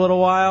for a little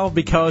while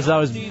because I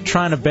was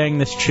trying to bang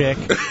this chick.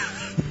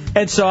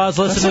 And so I was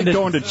listening That's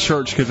like going to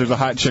church because there's a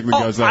hot chick that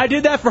goes there. I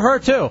did that for her,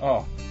 too.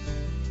 Oh.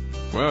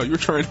 Well, you were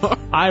trying hard.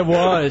 I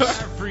was.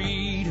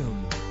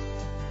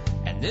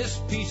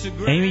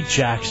 Amy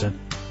Jackson.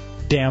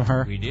 Damn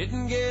her.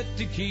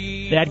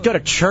 Yeah, I'd go to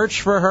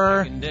church for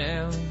her.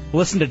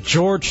 Listen to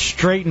George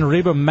Strait and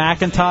Reba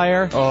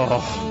McEntire.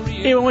 Oh.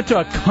 Even went to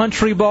a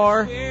country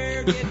bar.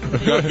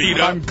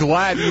 I'm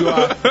glad you.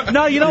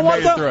 No, you know you what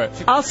made it through though?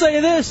 it. I'll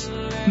say this: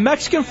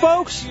 Mexican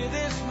folks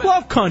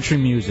love country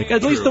music.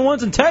 At least the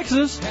ones in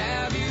Texas.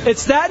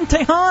 It's that and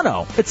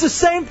Tejano. It's the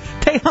same.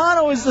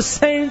 Tejano is the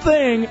same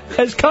thing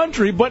as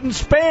country, but in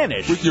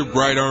Spanish. With your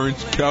bright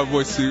orange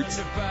cowboy suits,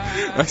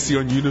 I see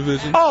on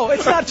Univision. Oh,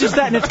 it's not just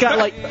that, and it's got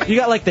like you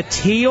got like the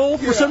teal.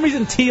 For some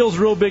reason, teal's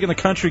real big in the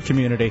country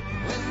community.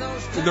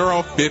 And they're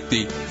all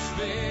 50.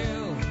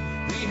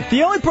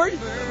 The only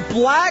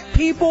black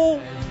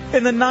people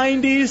in the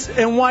 90s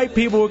and white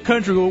people with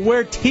country would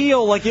wear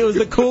teal like it was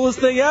the coolest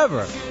thing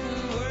ever.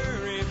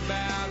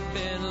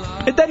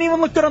 It doesn't even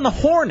look good on the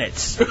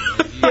Hornets.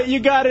 Yet you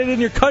got it in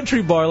your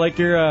country bar like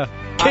you're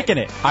kicking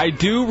it. I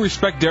do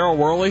respect Daryl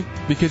Worley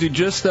because he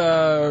just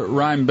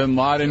rhymed Bin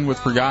Laden with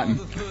forgotten.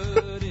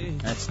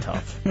 That's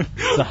tough.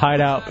 It's a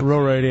Hideout, Real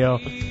Radio,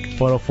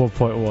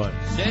 104.1.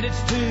 Said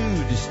it's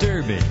too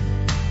disturbing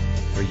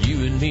for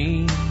you and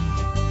me.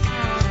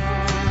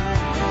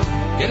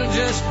 It'll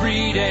just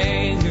breed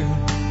anger.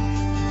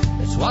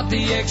 That's what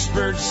the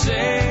experts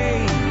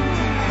say.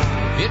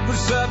 If it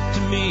was up to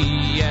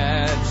me,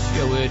 I'd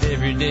show it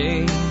every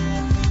day.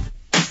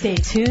 Stay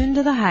tuned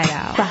to the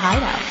Hideout. The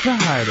Hideout. The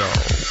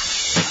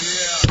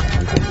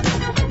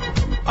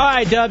Hideout. All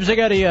right, Dubs, I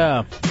got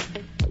a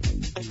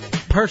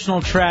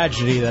personal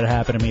tragedy that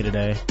happened to me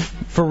today.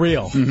 For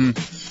real.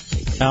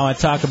 Mm-hmm. I want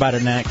to talk about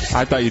it next.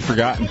 I thought you'd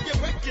forgotten.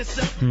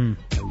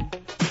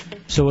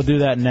 So we'll do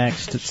that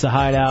next. It's the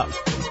Hideout,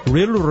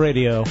 Real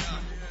Radio,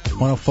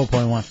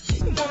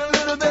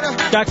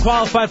 104.1. Got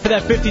qualified for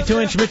that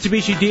 52-inch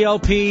Mitsubishi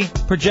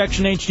DLP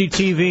projection HD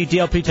TV,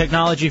 DLP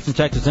technology from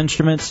Texas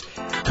Instruments.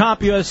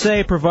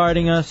 CompUSA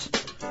providing us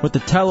with the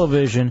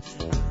television.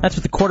 That's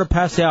with the quarter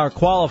past the hour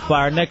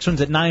qualifier. Next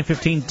one's at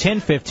 9:15,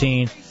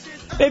 10:15.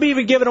 Maybe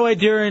even give it away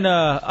during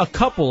a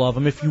couple of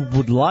them if you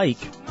would like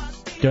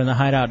during the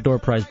Hideout door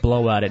prize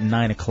blowout at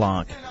 9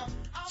 o'clock.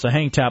 So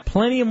hang tight.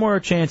 Plenty of more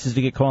chances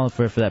to get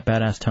qualified for that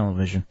badass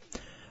television,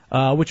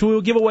 which we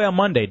will give away on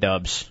Monday,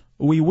 Dubs.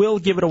 We will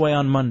give it away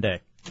on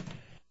Monday.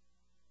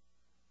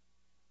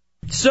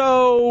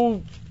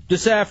 So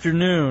this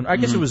afternoon, I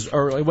guess it was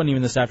early. It wasn't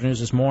even this afternoon. It was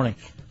this morning,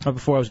 right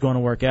before I was going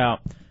to work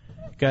out.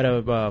 Got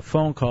a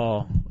phone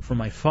call from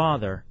my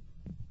father,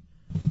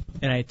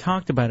 and I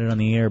talked about it on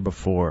the air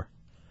before.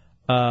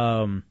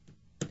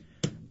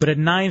 But at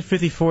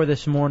 9:54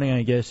 this morning,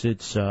 I guess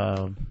it's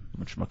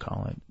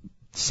whatchamacallit,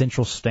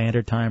 Central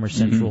Standard Time or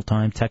Central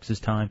Time, Texas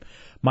Time.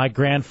 My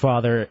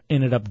grandfather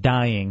ended up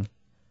dying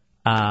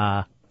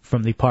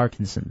from the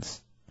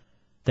Parkinson's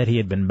that he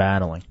had been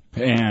battling.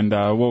 And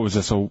what was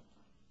this,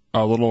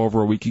 a little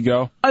over a week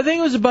ago? I think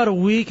it was about a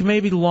week,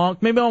 maybe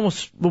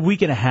almost a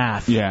week and a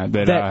half. Yeah,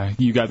 that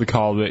you got the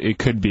call that it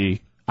could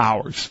be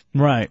hours.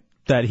 Right,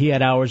 that he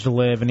had hours to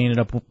live, and he ended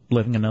up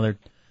living another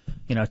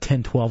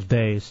 10, 12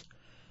 days.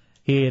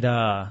 He had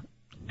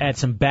had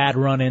some bad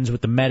run-ins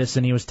with the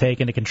medicine he was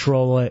taking to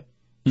control it.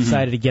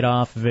 Decided to get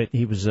off of it.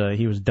 He was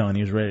done.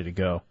 He was ready to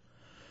go.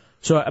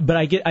 So, but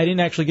I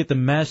didn't actually get the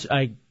mess.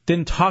 I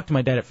didn't talk to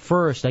my dad at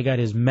first. I got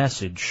his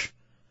message,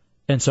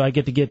 and so I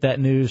get to get that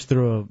news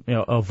through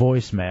a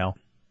voicemail.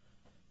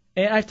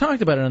 And I've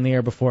talked about it on the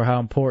air before how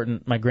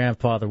important my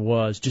grandfather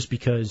was, just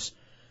because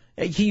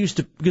he used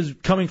to, because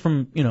coming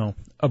from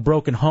a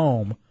broken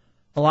home,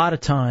 a lot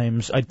of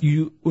times,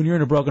 when you're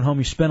in a broken home,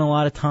 you spend a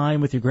lot of time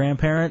with your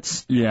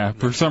grandparents. Yeah,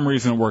 for some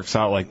reason it works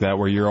out like that,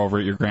 where you're over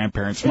at your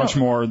grandparents much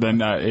more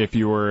than if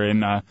you were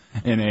in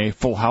a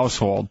full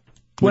household.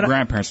 Your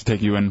grandparents would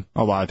take you in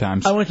a lot of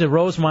times. I went to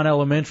Rosemont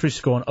Elementary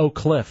School in Oak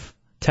Cliff,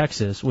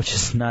 Texas, which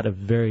is not a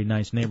very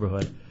nice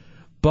neighborhood,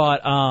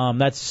 but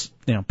that's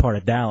part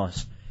of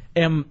Dallas.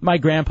 And my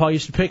grandpa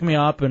used to pick me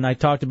up, and I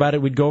talked about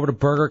it. We'd go over to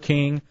Burger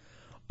King,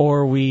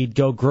 or we'd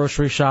go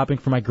grocery shopping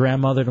for my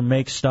grandmother to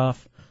make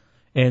stuff.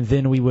 And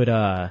then we would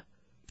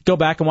go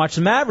back and watch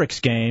the Mavericks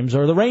games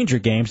or the Ranger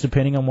games,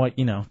 depending on what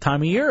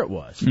time of year it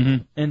was.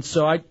 Mm-hmm. And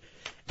so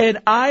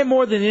I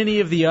more than any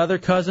of the other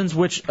cousins,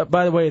 which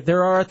by the way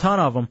there are a ton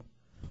of them.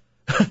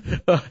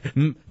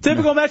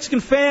 Typical Mexican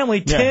family,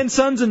 10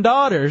 sons and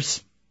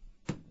daughters.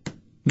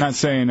 Not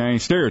saying any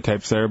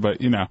stereotypes there, but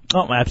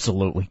Oh,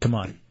 absolutely. Come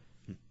on,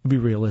 be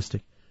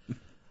realistic.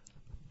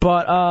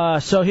 But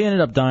so he ended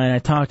up dying. I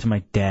talked to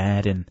my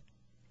dad and.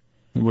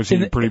 Was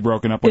he pretty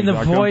broken up when in the you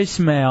talked to him?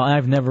 voicemail?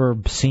 I've never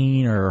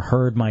seen or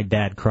heard my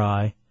dad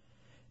cry,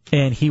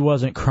 and he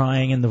wasn't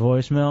crying in the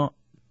voicemail.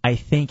 I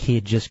think he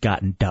had just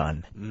gotten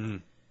done.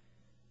 And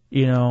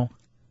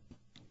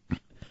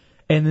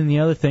then the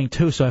other thing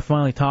too. So I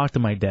finally talked to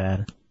my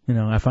dad.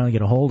 I finally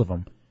get a hold of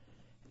him,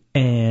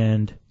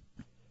 and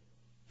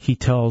he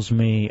tells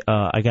me,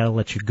 "I got to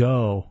let you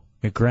go.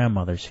 Your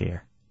grandmother's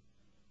here.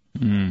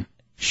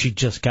 She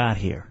just got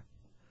here."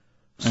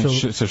 So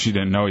she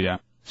didn't know yet.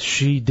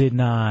 She did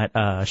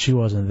not. She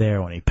wasn't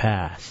there when he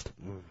passed.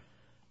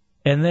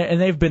 And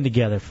they've been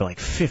together for like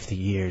 50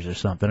 years or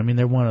something. I mean,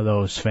 they're one of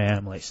those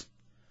families.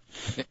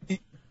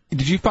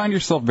 Did you find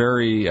yourself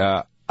very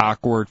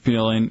awkward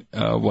feeling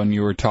when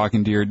you were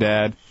talking to your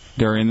dad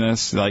during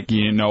this? Like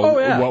you didn't know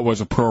what was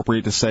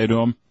appropriate to say to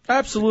him?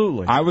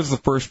 Absolutely. I was the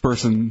first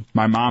person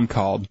my mom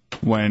called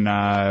when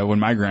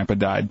my grandpa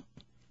died,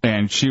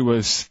 and she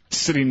was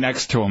sitting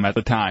next to him at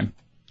the time.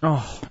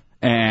 Oh.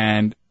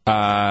 And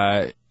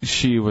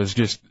she was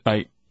just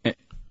like,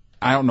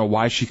 I don't know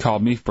why she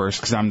called me first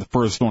because I'm the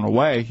first one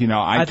away.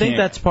 I think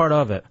that's part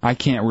of it. I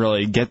can't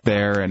really get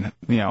there and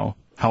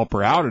help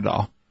her out at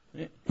all.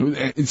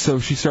 And so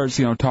she starts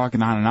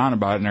talking on and on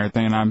about it and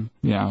everything, and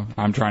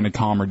I'm trying to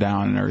calm her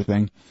down and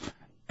everything.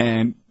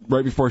 And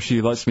right before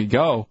she lets me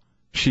go,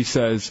 she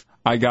says,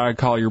 "I gotta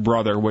call your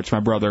brother," which my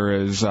brother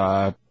is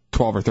 12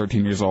 or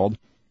 13 years old.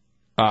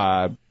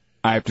 I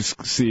have to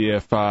see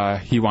if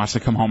he wants to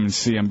come home and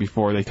see him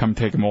before they come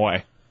take him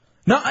away.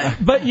 No,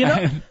 but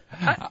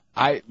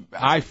I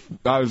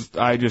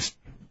just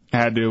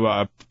had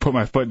to put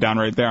my foot down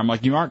right there. I'm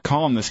like, you aren't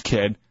calling this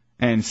kid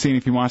and seeing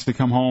if he wants to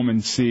come home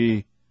and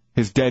see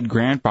his dead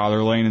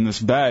grandfather laying in this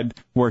bed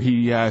where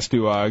he has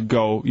to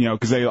go,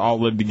 because they all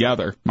live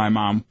together. My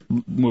mom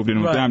moved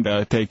in with them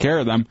to take care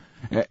of them.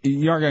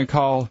 You aren't going to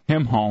call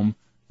him home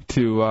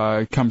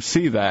to come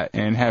see that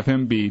and have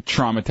him be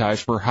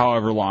traumatized for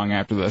however long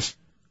after this.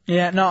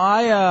 Yeah,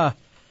 no,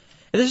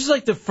 this is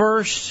like the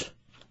first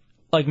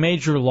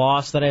major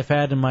loss that I've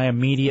had in my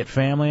immediate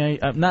family.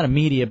 Not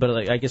immediate,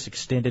 but I guess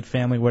extended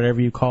family, whatever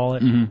you call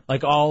it. Mm-hmm.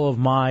 Like all of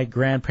my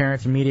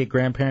grandparents, immediate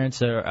grandparents,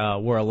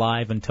 were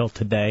alive until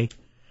today.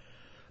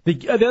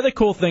 The other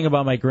cool thing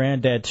about my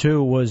granddad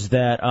too was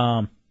that,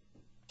 or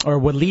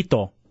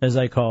Abuelito, as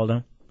I called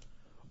him,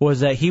 was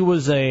that he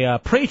was a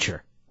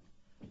preacher,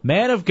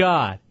 man of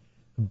God,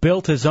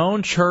 built his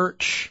own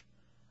church,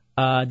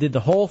 did the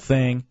whole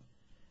thing.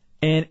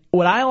 And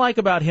what I like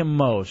about him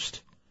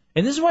most,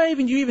 and this is why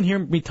you even hear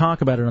me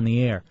talk about it on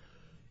the air,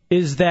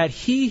 is that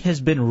he has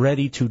been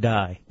ready to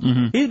die.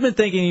 Mm-hmm. He's been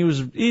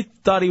thinking he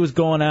thought he was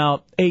going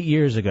out 8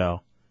 years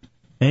ago.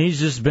 And he's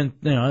just been,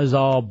 this is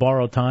all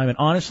borrowed time. And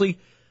honestly,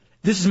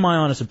 this is my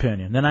honest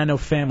opinion. And I know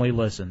family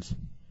listens.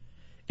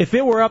 If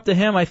it were up to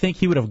him, I think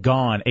he would have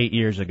gone 8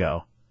 years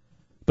ago.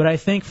 But I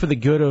think for the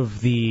good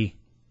of the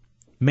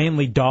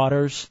mainly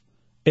daughters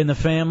in the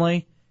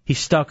family, he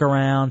stuck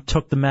around,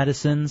 took the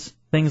medicines,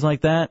 things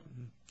like that.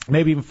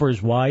 Maybe even for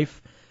his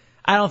wife.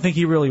 I don't think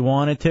he really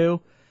wanted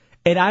to.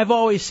 And I've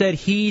always said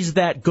he's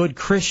that good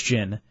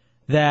Christian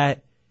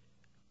that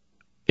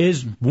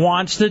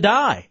wants to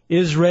die,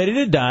 is ready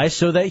to die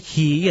so that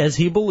he, as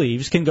he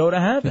believes, can go to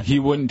heaven. He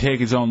wouldn't take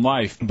his own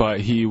life,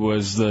 but he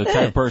was the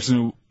type of person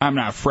who, I'm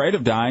not afraid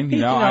of dying.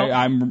 If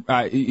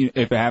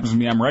it happens to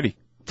me, I'm ready.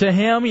 To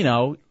him,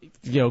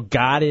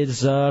 God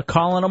is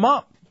calling him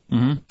up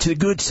to the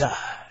good side.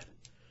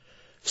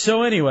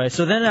 So anyway,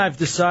 then I've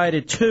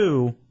decided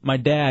to, my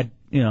dad,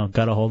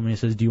 got a hold of me and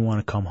says, "Do you want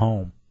to come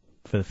home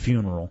for the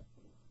funeral?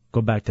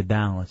 Go back to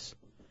Dallas."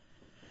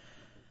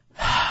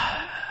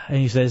 And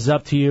he says, "It's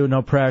up to you,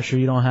 no pressure.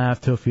 You don't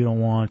have to if you don't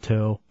want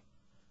to."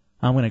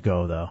 I'm going to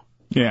go, though.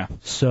 Yeah.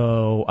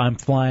 So I'm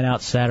flying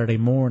out Saturday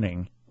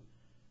morning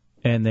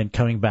and then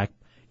coming back.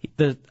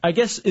 I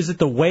guess, is it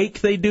the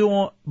wake they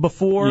do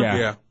before?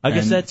 Yeah. I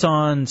guess that's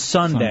on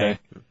Sunday.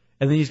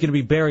 And then he's going to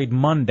be buried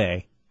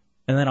Monday.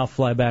 And then I'll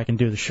fly back and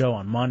do the show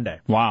on Monday.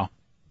 Wow.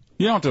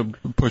 You don't have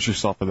to push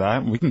yourself for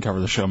that. We can cover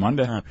the show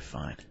Monday. That'll be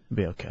fine. It'll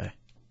be okay.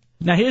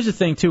 Now, here's the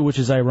thing, too, which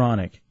is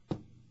ironic.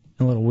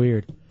 A little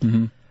weird.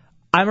 Mm-hmm.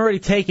 I'm already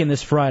taking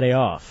this Friday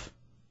off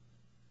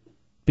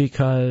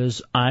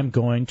because I'm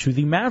going to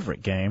the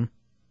Maverick game,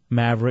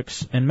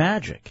 Mavericks and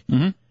Magic.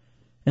 Mm-hmm.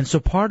 And so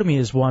part of me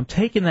is, well, I'm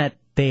taking that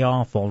day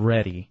off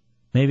already.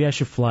 Maybe I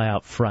should fly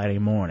out Friday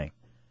morning.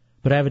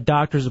 But I have a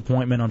doctor's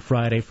appointment on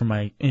Friday for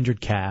my injured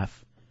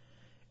calf.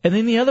 And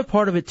then the other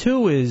part of it,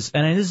 too, is,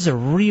 and this is a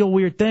real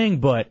weird thing,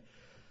 but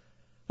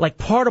like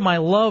part of my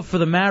love for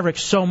the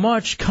Mavericks so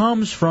much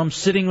comes from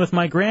sitting with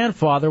my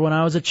grandfather when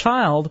I was a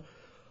child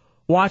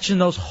watching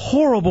those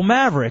horrible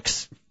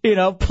Mavericks,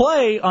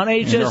 play on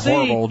HSE. And their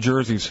horrible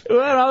jerseys.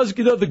 Well, I was,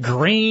 the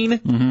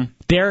green,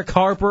 Derek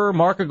Harper,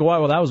 Mark Aguirre.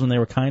 Well, that was when they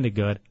were kind of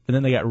good. And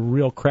then they got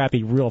real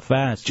crappy real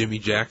fast. Jimmy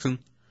Jackson?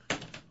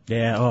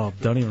 Yeah,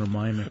 don't even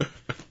remind me.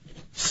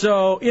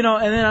 So, and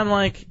then I'm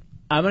like,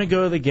 I'm going to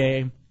go to the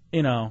game,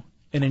 and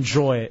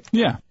enjoy it.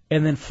 Yeah.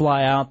 And then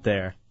fly out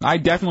there. I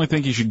definitely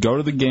think you should go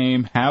to the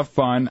game, have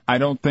fun. I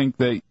don't think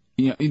that,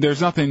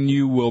 there's nothing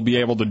you will be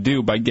able to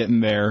do by getting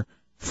there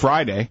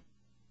Friday.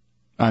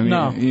 I mean,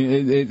 No.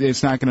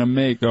 It's not going to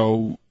make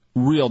a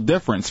real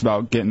difference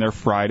about getting there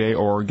Friday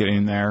or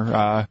getting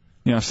there,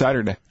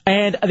 Saturday.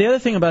 And the other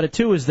thing about it,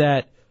 too, is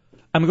that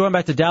I'm going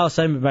back to Dallas.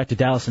 I haven't been back to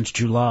Dallas since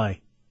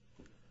July.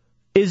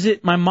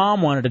 My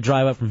mom wanted to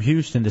drive up from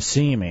Houston to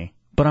see me,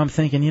 but I'm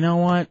thinking, you know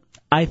what?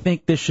 I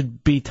think this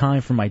should be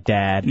time for my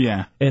dad.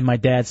 Yeah. And my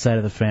dad's side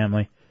of the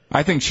family.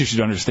 I think she should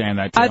understand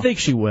that, too. I think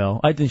she will.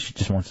 I think she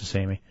just wants to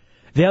see me.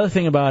 The other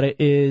thing about it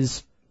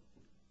is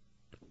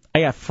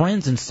I got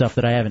friends and stuff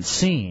that I haven't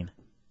seen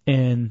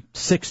in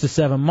 6 to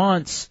 7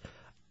 months.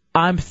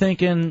 I'm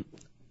thinking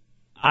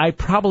I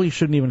probably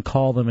shouldn't even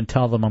call them and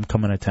tell them I'm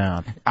coming to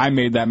town. I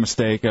made that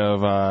mistake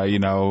of,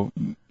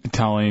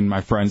 telling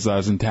my friends that I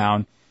was in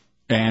town.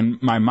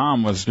 And my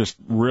mom was just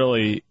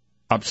really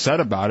upset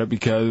about it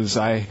because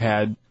I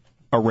had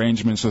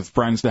arrangements with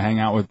friends to hang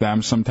out with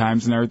them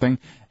sometimes and everything,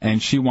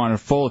 and she wanted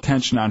full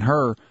attention on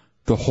her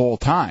the whole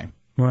time.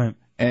 Right.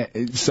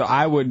 So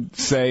I would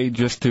say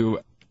just to,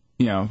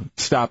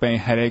 stop any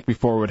headache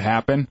before it would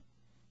happen,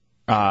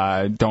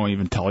 don't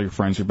even tell your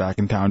friends you're back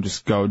in town.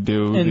 Just go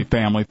do the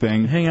family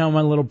thing. Hang out with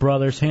my little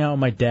brothers, hang out with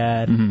my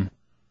dad. Mm-hmm.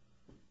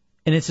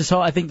 And it's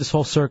this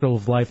whole circle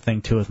of life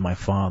thing, too, with my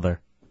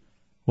father,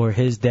 where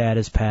his dad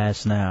has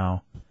passed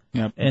now.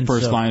 Yep. And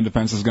First line of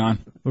defense is gone.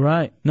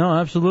 Right. No,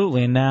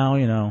 absolutely. And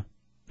now,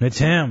 it's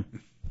him.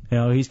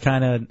 He's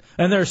kind of,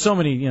 and there are so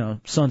many,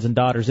 sons and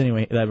daughters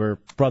anyway that were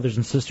brothers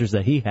and sisters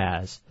that he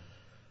has.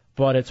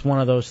 But it's one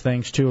of those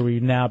things, too, where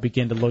you now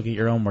begin to look at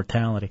your own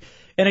mortality.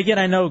 And again,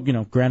 I know,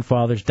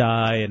 grandfathers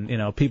die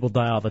and, people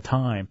die all the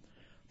time.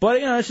 But,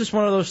 it's just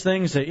one of those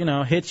things that,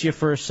 hits you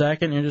for a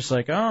second. You're just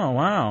like, oh,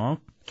 wow.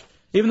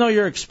 Even though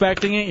you're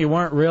expecting it, you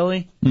weren't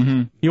really.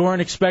 Mm-hmm. You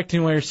weren't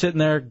expecting when you're sitting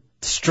there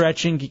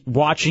stretching,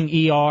 watching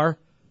ER,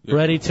 getting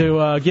ready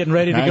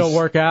to go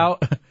work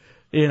out,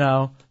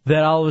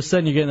 that all of a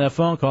sudden you're getting that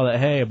phone call that,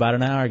 hey, about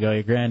an hour ago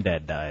your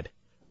granddad died.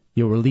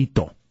 Your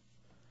Rolito.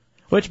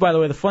 Which, by the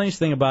way, the funniest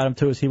thing about him,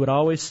 too, is he would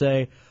always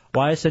say,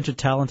 why is such a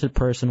talented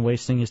person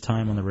wasting his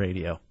time on the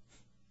radio?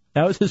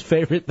 That was his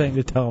favorite thing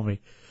to tell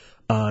me.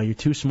 You're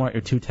too smart,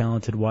 you're too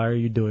talented, why are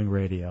you doing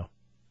radio?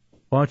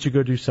 Why don't you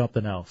go do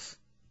something else?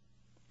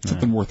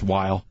 Something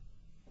worthwhile.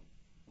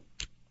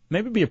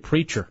 Maybe be a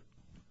preacher.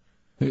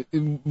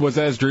 Was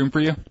that his dream for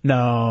you?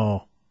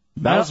 No.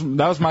 That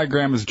was my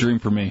grandma's dream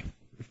for me.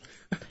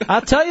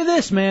 I'll tell you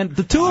this, man.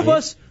 The two of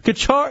us could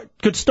start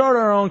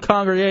our own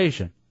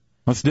congregation.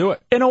 Let's do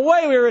it. In a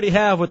way, we already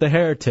have with the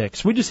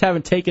Heretics. We just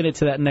haven't taken it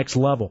to that next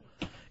level.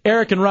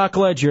 Eric and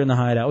Rockledge, you're in the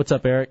Hideout. What's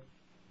up, Eric?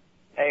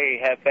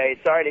 Hey,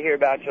 Hefe. Sorry to hear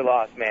about your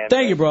loss, man.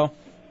 Thank you, bro.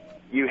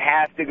 You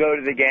have to go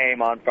to the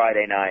game on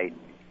Friday night.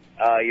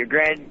 Your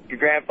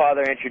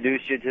grandfather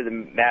introduced you to the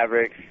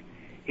Mavericks.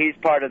 He's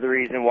part of the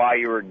reason why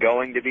you were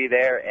going to be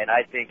there, and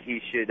I think he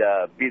should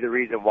be the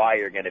reason why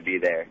you're going to be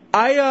there.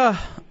 I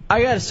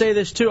got to say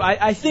this, too.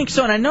 I think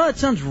so, and I know it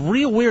sounds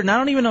real weird, and I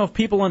don't even know if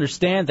people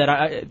understand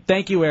that.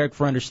 Thank you, Eric,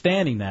 for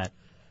understanding that.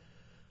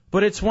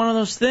 But it's one of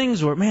those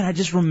things where, man, I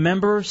just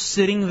remember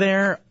sitting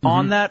there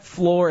on that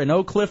floor in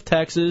Oak Cliff,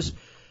 Texas,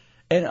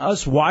 and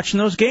us watching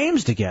those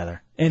games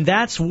together. And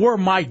that's where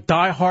my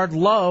diehard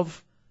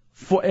love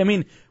for,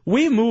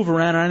 we move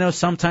around, and I know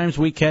sometimes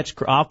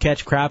I'll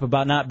catch crap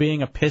about not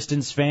being a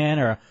Pistons fan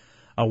or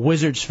a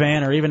Wizards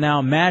fan or even now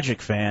a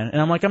Magic fan.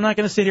 And I'm like, I'm not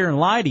going to sit here and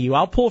lie to you.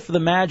 I'll pull for the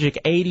Magic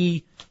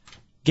 80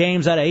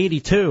 games out of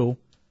 82,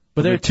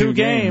 but there are two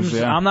games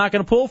I'm not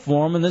going to pull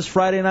for them, and this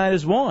Friday night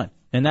is one.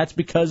 And that's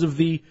because of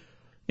the,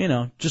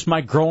 just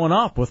my growing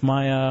up with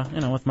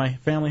my, with my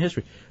family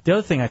history. The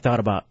other thing I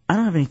thought about, I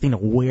don't have anything to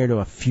wear to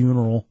a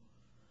funeral.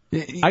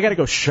 I got to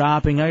go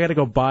shopping. I got to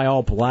go buy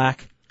all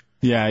black.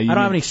 Yeah, I don't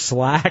have any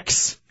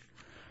slacks.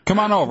 Come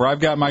on over. I've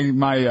got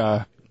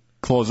my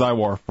clothes I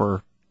wore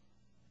for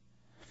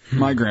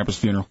my grandpa's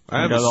funeral.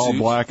 I got all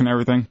black and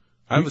everything.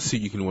 I have a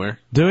suit you can wear.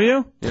 Do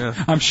you? Yeah.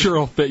 I'm sure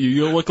it'll fit you.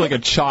 You'll look like a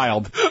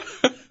child.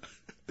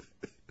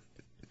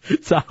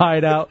 It's a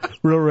Hideout,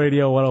 Real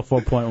Radio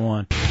 104.1.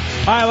 All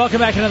right, welcome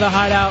back into the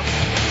Hideout.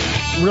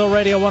 Real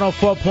Radio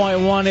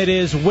 104.1. It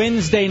is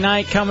Wednesday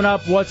night coming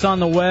up. What's on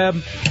the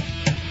web?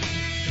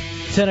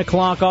 10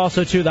 o'clock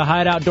also to the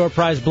Hideout Door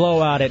Prize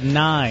Blowout at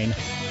 9.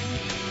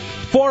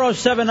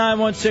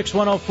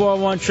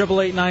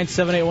 407-916-1041,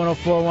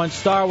 888-978-1041,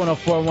 star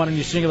 1041 on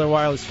your singular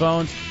wireless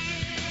phones.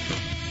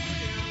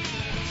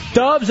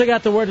 Dubs, I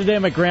got the word today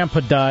my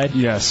grandpa died.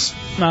 Yes.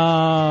 So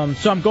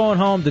I'm going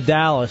home to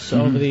Dallas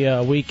over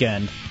the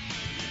weekend.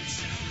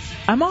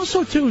 I'm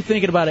also, too,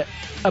 thinking about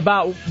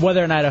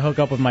whether or not I hook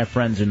up with my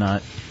friends or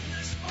not.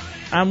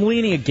 I'm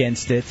leaning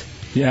against it.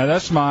 Yeah,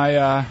 that's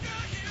my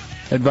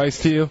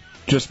advice to you,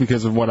 just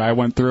because of what I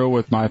went through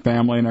with my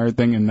family and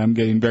everything and them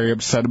getting very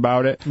upset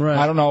about it. Right.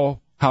 I don't know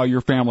how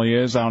your family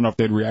is. I don't know if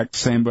they'd react the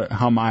same, but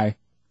how my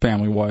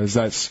family was,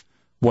 that's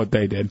what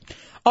they did.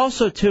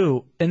 Also,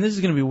 too, and this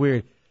is going to be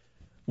weird,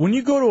 when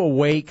you go to a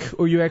wake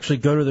or you actually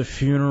go to the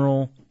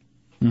funeral,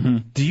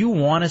 do you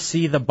want to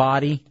see the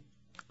body?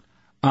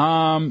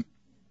 You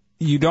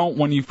don't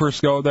when you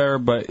first go there,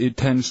 but it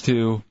tends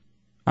to,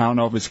 I don't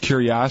know if it's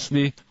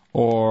curiosity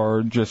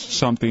or just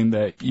something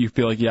that you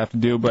feel like you have to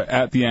do, but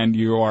at the end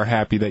you are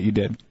happy that you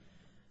did.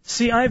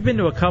 See, I've been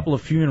to a couple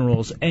of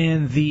funerals,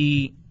 and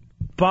the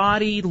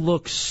body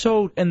looks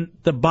so, and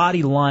the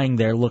body lying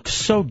there looks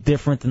so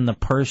different than the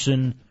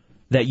person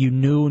that you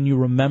knew and you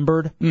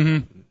remembered,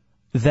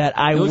 that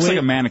I It looks would, like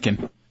a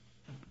mannequin.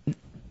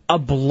 A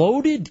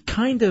bloated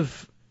kind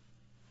of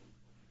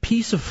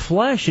piece of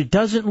flesh. It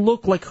doesn't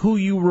look like who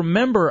you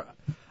remember.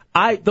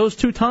 Those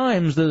two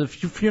times, the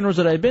funerals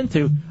that I've been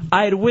to,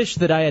 I had wished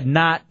that I had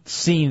not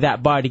seen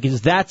that body, because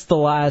that's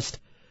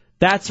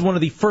one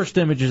of the first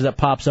images that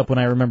pops up when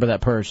I remember that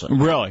person.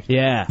 Really?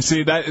 Yeah.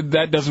 See,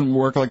 that doesn't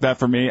work like that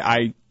for me.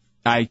 I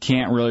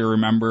can't really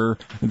remember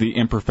the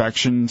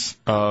imperfections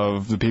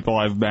of the people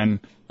I've been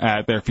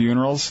at their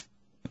funerals.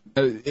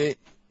 It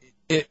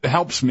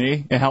helps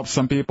me. It helps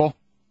some people,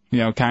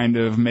 kind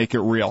of make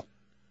it real.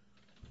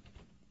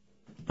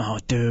 Oh,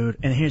 dude,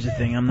 and here's the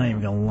thing. I'm not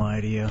even going to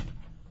lie to you.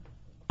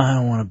 I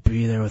don't want to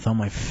be there with all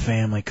my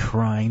family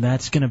crying.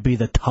 That's going to be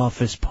the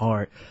toughest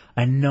part.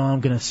 I know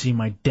I'm going to see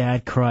my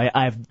dad cry.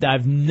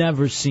 I've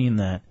never seen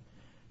that.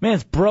 Man,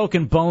 it's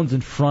broken bones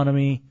in front of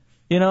me.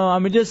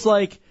 Just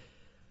like,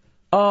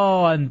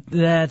 and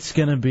that's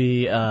going to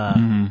be,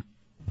 and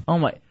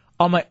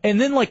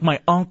then like my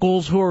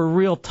uncles who are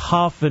real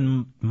tough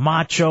and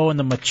macho and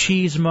the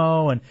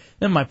machismo, and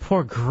then my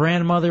poor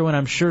grandmother when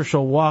I'm sure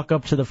she'll walk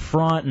up to the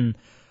front and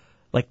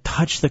like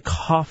touch the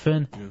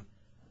coffin. Yeah.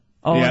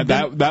 Oh, yeah,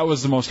 that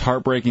was the most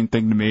heartbreaking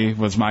thing to me,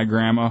 was my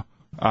grandma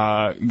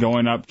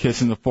going up,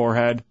 kissing the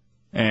forehead,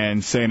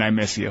 and saying, "I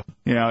miss you."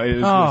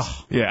 It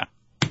was, yeah.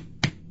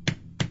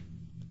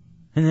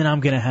 And then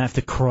I'm going to have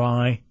to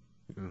cry.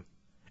 And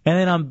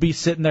then I'll be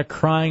sitting there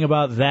crying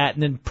about that,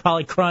 and then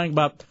probably crying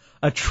about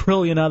a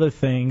trillion other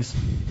things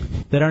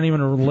that aren't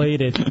even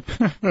related.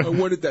 I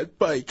wanted that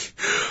bike.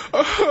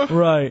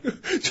 Right.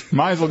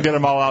 Might as well get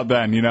them all out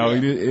then,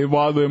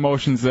 While the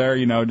emotion's there,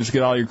 just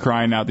get all your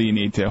crying out that you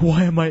need to.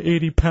 Why am I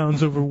 80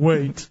 pounds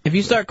overweight? If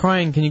you start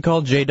crying, can you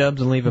call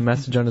J-Dubs and leave a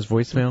message on his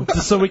voicemail?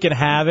 Just so we can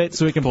have it,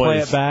 so we can play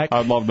it back.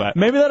 I'd love that.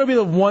 Maybe that'll be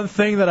the one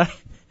thing that I...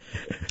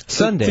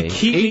 Sunday,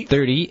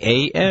 8:30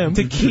 a.m.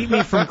 To keep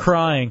me from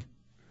crying.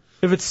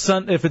 If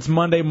it's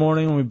Monday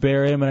morning when we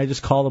bury him and I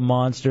just call the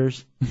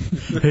monsters,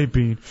 hey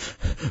Bean,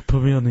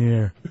 put me on the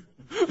air.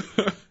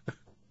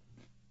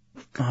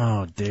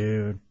 Oh,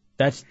 dude,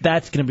 that's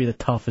gonna be the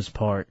toughest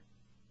part.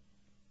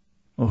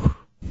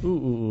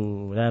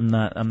 Ooh, I'm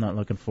not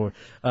looking forward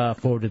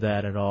to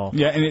that at all.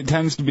 Yeah, and it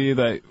tends to be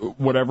that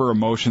whatever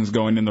emotion's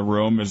going in the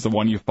room is the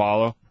one you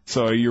follow,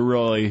 so you're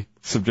really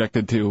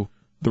subjected to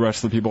the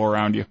rest of the people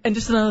around you. And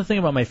just another thing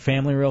about my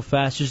family, real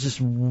fast, there's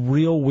this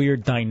real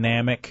weird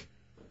dynamic.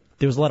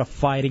 There was a lot of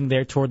fighting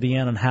there toward the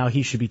end on how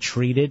he should be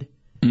treated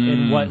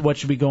and what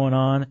should be going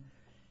on.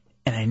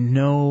 And I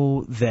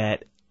know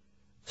that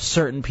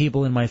certain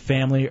people in my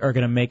family are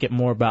going to make it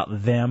more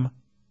about them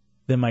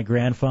than my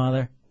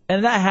grandfather.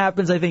 And that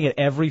happens, I think, at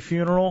every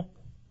funeral.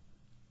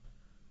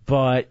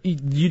 But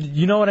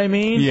you know what I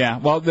mean? Yeah,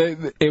 well,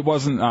 it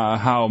wasn't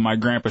how my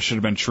grandpa should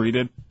have been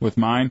treated with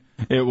mine.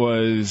 It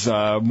was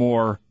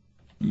more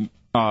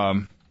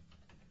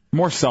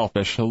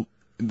selfish.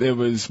 It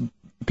was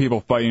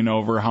people fighting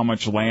over how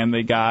much land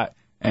they got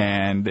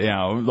and,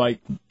 like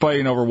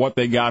fighting over what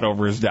they got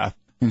over his death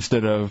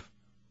instead of,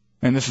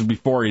 and this is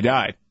before he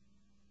died.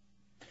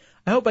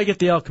 I hope I get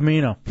the El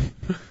Camino.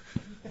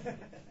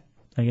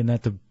 I get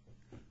not to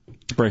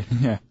break,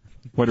 yeah.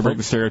 Way to break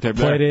the stereotype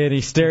play there.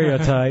 any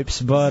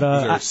stereotypes, but is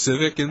there a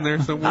Civic in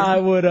there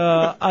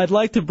somewhere? I'd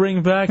like to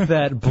bring back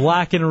that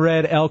black and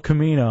red El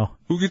Camino.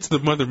 Who gets the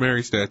Mother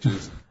Mary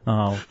statues?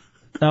 Oh,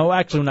 no,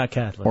 actually, we're not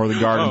Catholic. Or the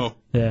garden. Oh.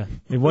 Yeah,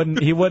 he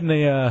wasn't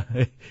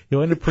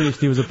a priest.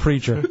 He was a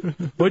preacher.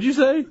 What'd you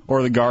say?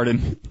 Or the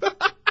garden.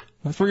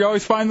 That's where you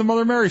always find the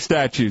Mother Mary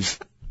statues.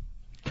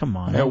 Come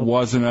on. It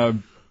wasn't a.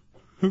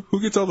 Who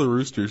gets all the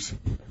roosters?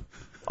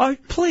 Oh,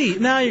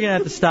 please! Now you're gonna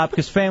have to stop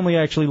because family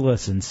actually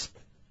listens.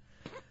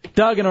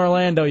 Doug in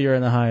Orlando, you're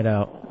in the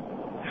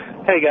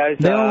Hideout. Hey, guys.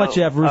 They don't let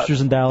you have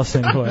roosters in Dallas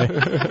anyway.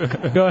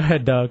 Go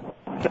ahead, Doug.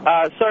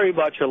 Sorry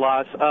about your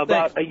loss.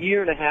 About a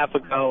year and a half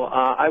ago,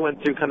 I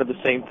went through kind of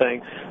the same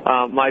thing.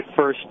 My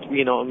first,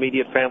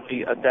 immediate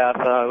family death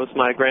was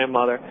my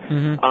grandmother.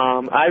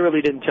 I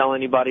really didn't tell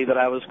anybody that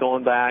I was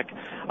going back.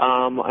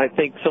 I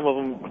think some of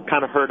them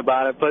kind of heard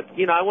about it, but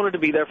I wanted to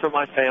be there for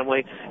my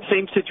family.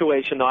 Same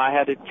situation though. I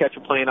had to catch a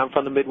plane. I'm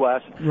from the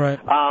Midwest. Right.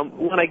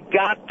 When I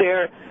got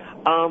there,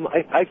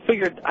 I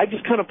figured I'd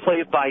just kind of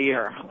play it by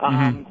ear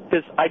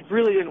because I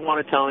really didn't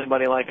want to tell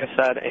anybody, like I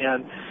said,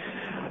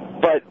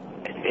 but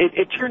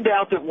it turned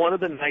out that one of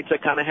the nights I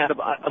kind of had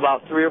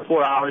about 3 or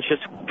 4 hours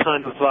just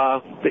kind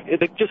of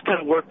it just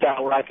kind of worked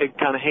out where I could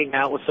kind of hang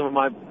out with some of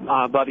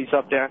my buddies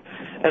up there,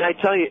 and I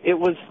tell you it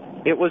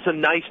was a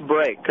nice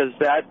break because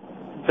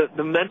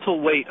the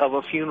mental weight of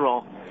a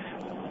funeral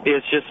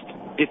is just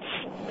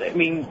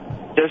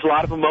there's a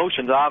lot of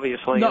emotions,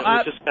 obviously. No, and it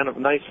was just kind of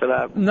nice for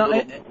that.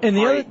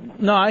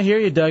 I hear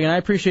you, Doug, and I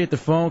appreciate the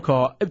phone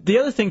call. The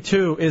other thing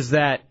too is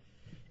that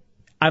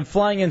I'm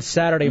flying in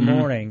Saturday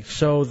morning,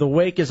 so the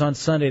wake is on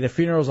Sunday, the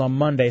funeral's on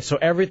Monday, so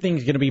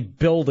everything's going to be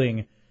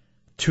building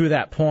to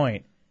that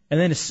point. And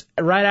then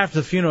right after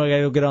the funeral, I got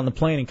to go get on the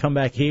plane and come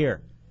back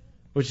here,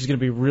 which is going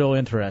to be real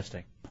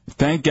interesting.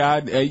 Thank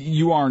God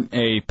you aren't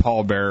a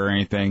pallbearer or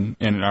anything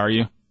in it, are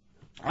you?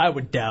 I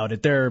would doubt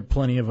it. There are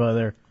plenty of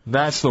other.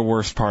 That's the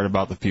worst part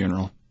about the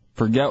funeral.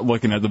 Forget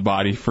looking at the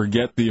body.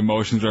 Forget the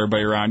emotions of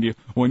everybody around you.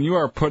 When you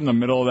are put in the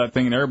middle of that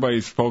thing and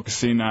everybody's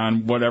focusing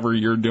on whatever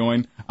you're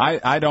doing,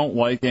 I don't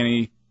like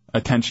any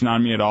attention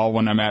on me at all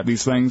when I'm at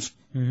these things.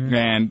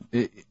 And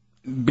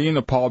being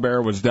the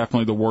pallbearer was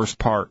definitely the worst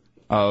part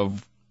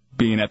of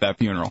being at that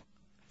funeral.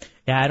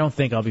 Yeah, I don't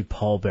think I'll be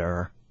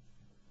pallbearer.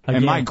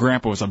 And my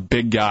grandpa was a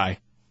big guy.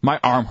 My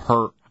arm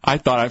hurt. I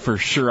thought for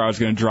sure I was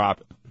going to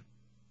drop it.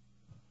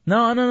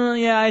 No.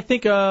 Yeah, I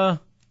think, I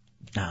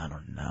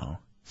don't know.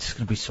 It's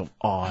going to be so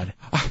odd.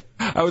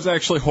 I was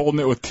actually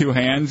holding it with 2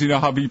 hands. You know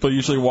how people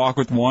usually walk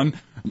with one?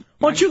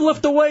 Why don't you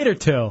lift a weight or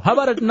 2? How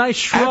about a nice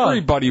shrug?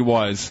 Everybody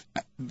was.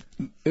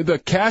 The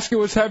casket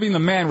was heavy and the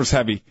man was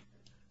heavy.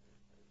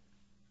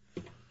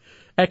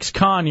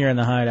 Ex-con, you're in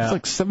the Hideout. It's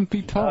like 7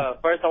 feet tall.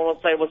 First I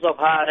want to say what's up,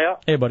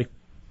 Hideout. Hey, buddy.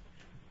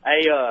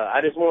 Hey,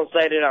 I just want to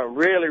say that I'm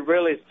really,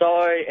 really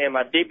sorry, and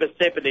my deepest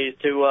sympathies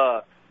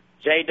to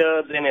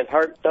J-Dubs and his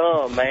hurt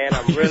thumb, man.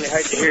 I'm really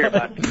hurt to hear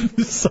about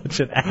it. Such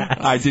an ass.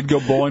 I did go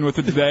bowling with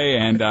it today,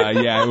 and,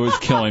 it was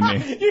killing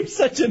me. You're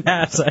such an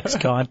ass,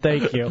 ex-con.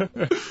 Thank you.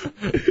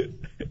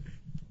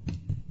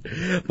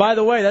 By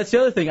the way, that's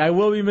the other thing. I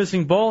will be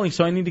missing bowling,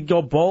 so I need to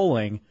go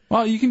bowling.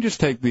 Well, you can just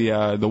take the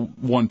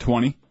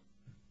 120.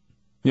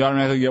 You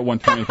automatically get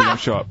 120 if you don't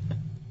show up.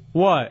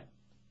 What?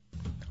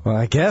 Well,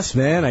 I guess,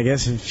 man. I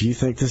guess if you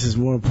think this is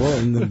more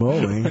important than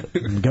bowling,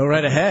 go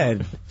right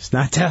ahead. Just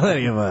not tell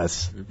any of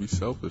us. You'd be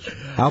selfish.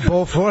 I'll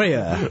bowl for you.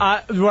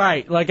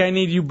 Right. Like, I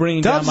need you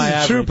bringing down my average.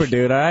 Dubs is a trooper,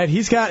 dude, all right?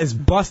 He's got his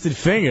busted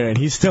finger, and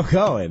he's still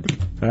going.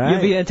 All right?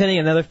 You'll be attending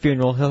another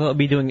funeral. He'll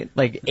be doing,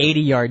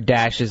 80-yard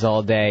dashes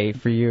all day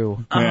for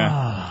you.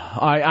 Yeah.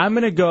 All right, I'm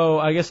going to go.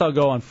 I guess I'll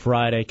go on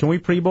Friday. Can we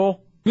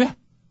pre-bowl? Yeah.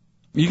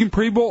 You can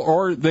pre-bowl,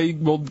 or they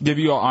will give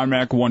you an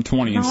automatic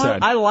 120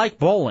 instead. I like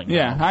bowling.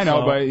 Yeah, I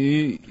know, but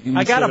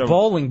I got a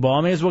bowling ball.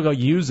 I may as well go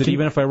use it,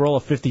 even if I roll a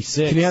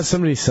 56. Can you have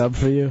somebody sub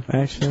for you,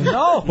 actually?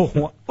 No.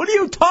 What are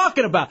you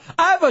talking about?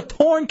 I have a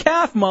torn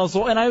calf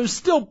muscle, and I was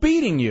still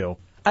beating you.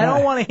 I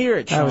don't want to hear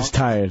it, Sean. I was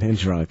tired and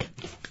drunk.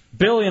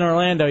 Billy in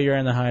Orlando, you're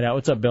in the Hideout.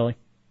 What's up, Billy?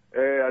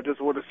 Hey, I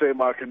just want to say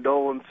my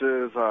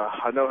condolences.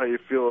 I know how you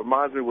feel. It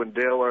reminds me when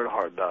Dale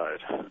Earnhardt died.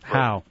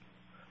 How?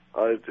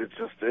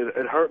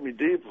 It hurt me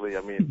deeply.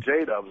 I mean,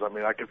 J-Dubs,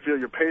 I can feel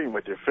your pain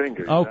with your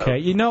fingers.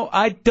 Okay,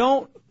 I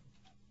don't.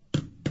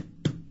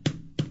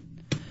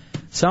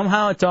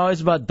 Somehow it's always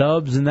about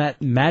Dubs and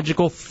that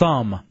magical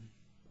thumb.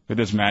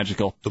 It is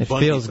magical. It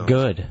feels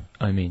good.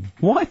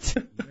 What?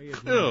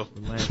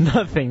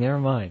 Nothing, never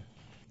mind.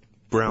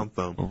 Brown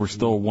thumb. But we're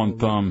still one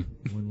thumb.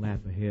 One lap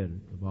ahead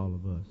of all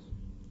of us.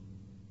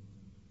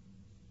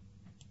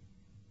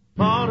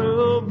 Part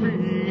of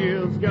me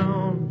is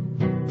gone.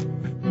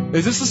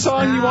 Is this the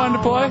song you wanted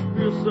to play? I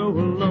feel so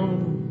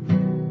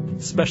alone.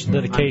 Special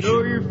dedication. I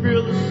know you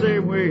feel the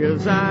same way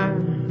as I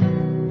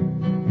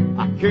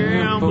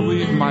can't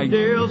believe my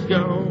Dale's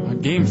gone.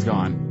 game's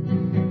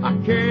gone. I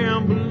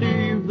can't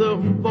believe the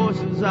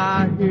voices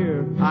I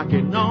hear. I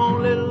can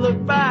only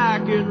look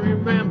back and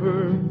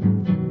remember.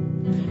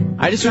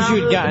 I just wish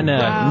you had gotten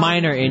a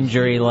minor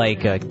injury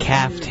like a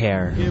calf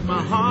tear. In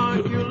my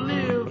heart you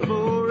live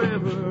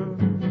forever.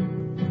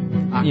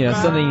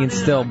 Something you can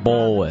still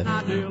bowl with.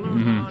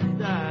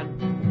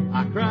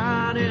 I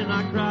cried and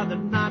I cried the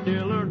night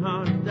Dale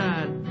Earnhardt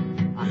died.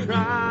 I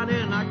cried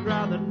and I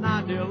cried the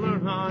night Dale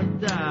Earnhardt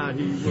died.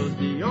 He was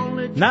the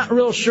only. Not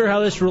real sure how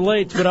this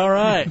relates, but all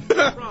right.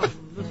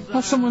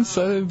 Well, someone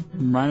said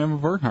remind him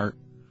of Earnhardt.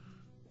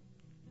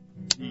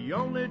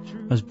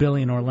 It was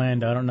Billy in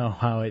Orlando. I don't know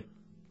how it.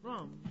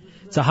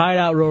 It's a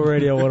Hideout Row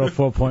Radio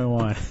 104.1.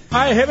 All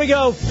right, here we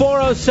go.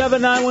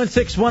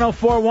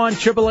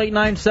 407-916-1041,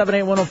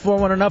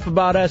 888-978-1041. Enough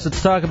about us.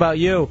 Let's talk about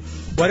you.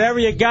 Whatever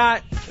you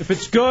got, if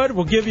it's good,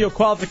 we'll give you a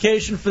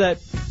qualification for that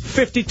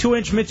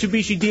 52-inch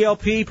Mitsubishi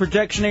DLP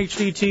Projection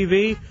HD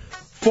TV.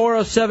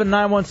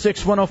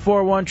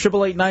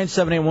 407-916-1041,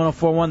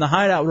 888-978-1041. The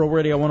Hideout Row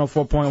Radio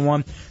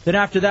 104.1. Then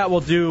after that, we'll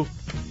do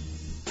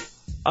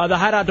the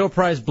Hideout Door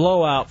Prize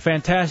Blowout.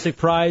 Fantastic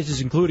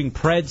prizes, including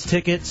Preds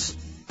tickets.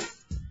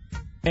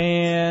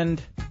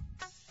 And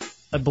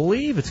I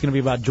believe it's going to be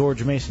about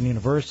George Mason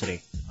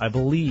University. I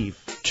believe.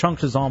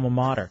 Chunks' alma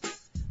mater.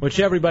 Which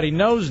everybody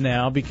knows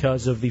now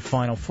because of the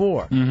Final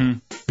Four. Mm-hmm.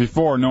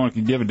 Before, no one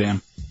could give a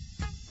damn.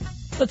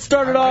 Let's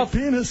start it off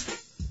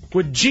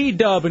with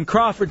G-Dub in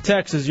Crawford,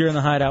 Texas. You're in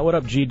the Hideout. What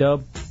up,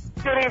 G-Dub?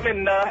 Good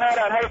evening,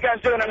 Hideout. How you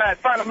guys doing tonight?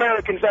 Fine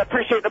Americans. I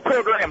appreciate the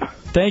program.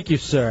 Thank you,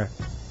 sir.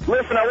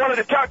 Listen, I wanted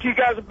to talk to you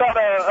guys about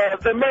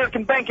the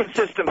American banking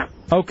system.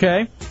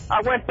 Okay.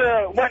 I went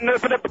and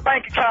opened up a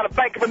bank account at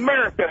Bank of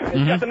America.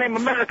 It's got the name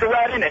America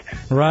right in it.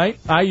 Right.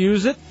 I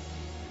use it.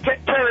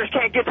 Terrorists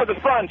can't get to the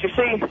funds, you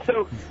see.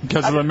 So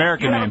because of the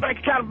American name. A bank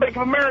account at Bank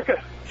of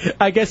America.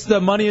 I guess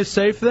the money is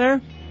safe there?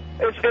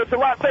 It's a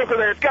lot safer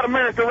there. It's got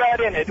America right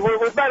in it.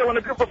 We're battling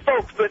a group of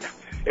folks, but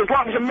as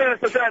long as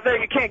America's right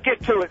there, you can't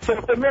get to it. So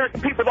if the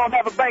American people don't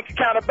have a bank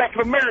account at Bank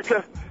of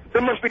America, they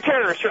must be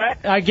terrorists, right?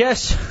 I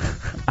guess.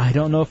 I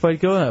don't know if I'd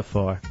go that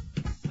far.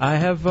 I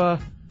have, I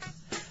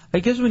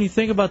guess when you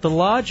think about the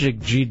logic,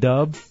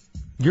 G-Dub,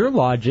 your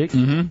logic,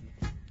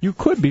 you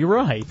could be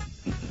right.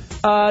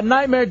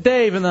 Nightmare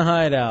Dave in the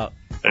Hideout.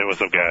 Hey,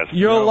 what's up, guys?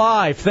 You're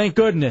alive, thank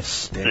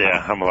goodness.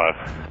 Yeah, I'm alive.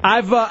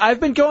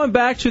 I've been going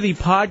back to the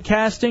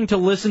podcasting to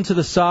listen to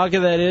the saga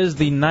that is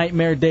the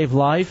Nightmare Dave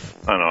life.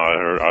 I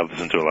know, I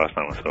listened to it last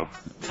night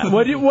myself.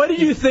 What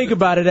did you think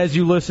about it as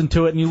you listened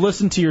to it and you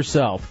listened to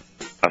yourself?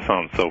 I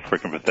sound so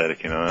freaking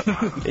pathetic, you know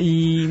that?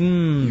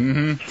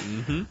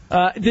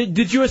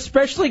 Did you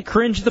especially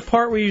cringe the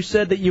part where you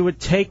said that you would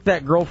take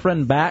that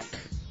girlfriend back?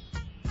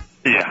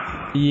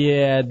 Yeah.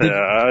 Yeah.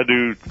 I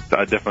do.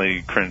 I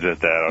definitely cringe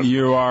at that.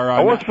 You are. I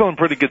was feeling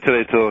pretty good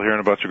today till hearing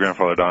about your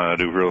grandfather dying.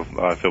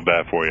 I feel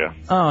bad for you.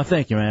 Oh,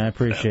 thank you, man. I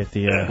appreciate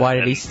the. Why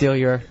did he steal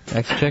your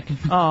ex-chick?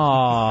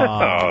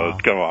 Oh,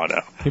 come on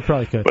now. He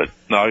probably could. But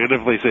no, I could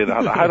definitely say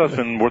that the Hideout's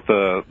been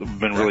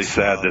been really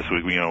sad this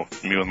week. You know,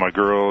 me with my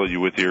girl, you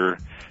with your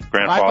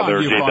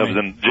grandfather,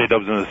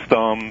 J-Dub's in his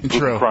thumb,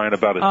 crying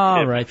about his All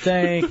hip. right,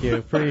 thank you.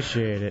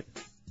 Appreciate it.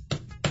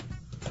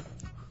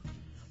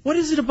 What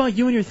is it about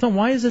you and your thumb?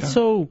 Why is it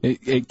so...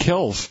 It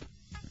kills.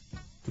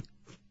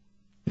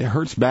 It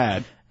hurts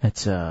bad.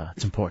 It's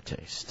in poor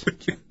taste.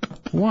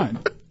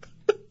 What?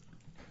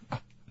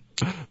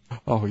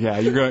 Oh, yeah,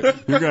 you're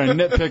gonna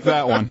nitpick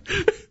that one.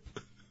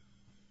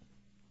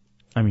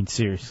 I mean,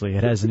 seriously,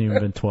 it hasn't even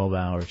been 12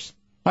 hours.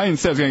 I didn't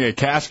say I was going to get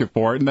a casket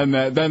for it, and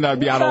then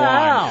that'd be out of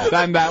line.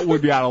 Then that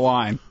would be out of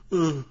line.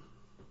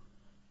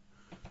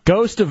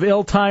 Ghost of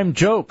ill-timed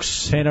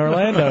jokes in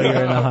Orlando.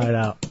 You're in the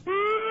Hideout.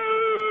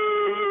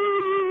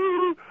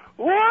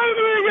 Why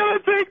do they gotta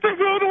take the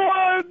good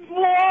ones?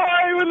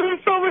 Why? When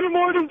there's so many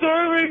more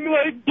deserving,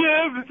 like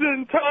Gibbs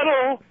and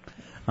Tuttle.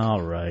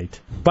 All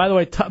right. By the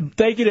way,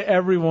 thank you to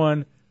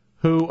everyone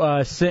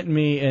who sent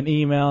me an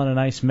email and a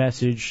nice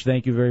message.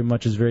 Thank you very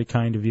much. It's very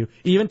kind of you.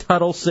 Even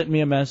Tuttle sent me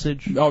a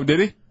message. Oh, did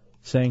he?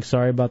 Saying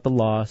sorry about the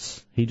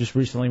loss. He just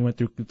recently went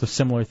through the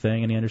similar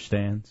thing, and he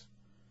understands.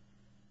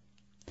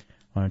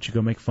 Why don't you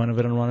go make fun of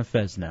it on Ron and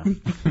Fez now?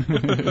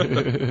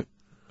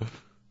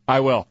 I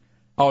will.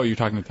 Oh, you're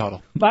talking to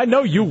Tuttle. I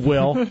know you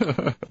will.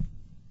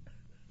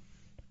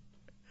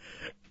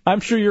 I'm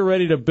sure you're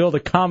ready to build a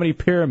comedy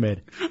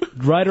pyramid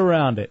right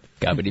around it.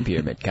 Comedy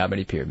pyramid.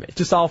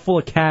 Just all full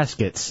of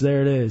caskets.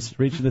 There it is,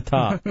 reaching the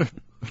top.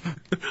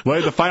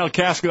 Lay the final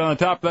casket on the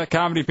top of that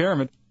comedy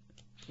pyramid.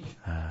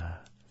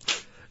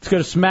 Let's go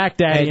to Smack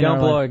Daddy. Hey, don't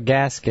blow a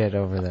gasket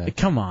over there. Hey,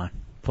 come on,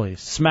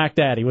 please. Smack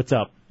Daddy, what's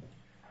up?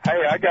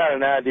 Hey, I got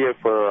an idea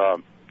for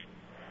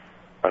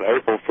an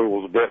April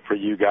Fool's bit for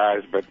you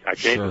guys, but I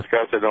can't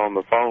discuss it on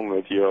the phone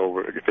with you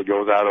if it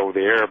goes out over the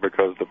air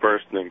because the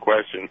person in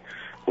question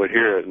would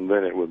hear it and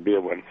then it would be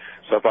a one.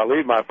 So if I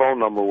leave my phone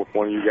number with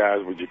one of you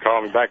guys, would you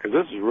call me back?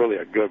 Because this is really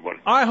a good one.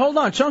 All right, hold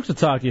on. Chunks will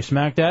talk to you,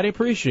 Smack Daddy.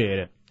 Appreciate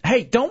it.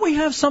 Hey, don't we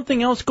have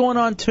something else going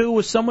on, too,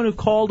 with someone who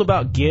called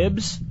about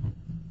Gibbs,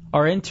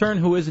 our intern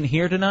who isn't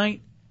here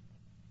tonight?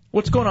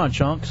 What's going on,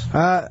 Chunks?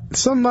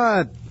 Some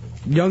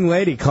young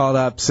lady called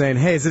up saying,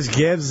 hey, is this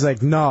Gibbs?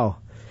 Like, no.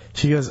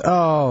 She goes,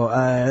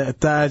 I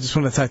just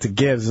want to talk to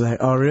Gibbs. I was like,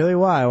 oh, really?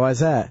 Why? Why's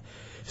that?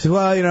 She said,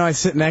 well, I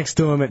sit next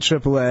to him at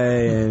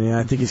AAA, and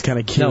I think he's kind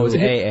of cute. No, it was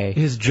AA.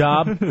 His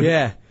job?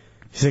 Yeah.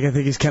 She's like, I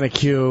think he's kind of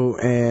cute,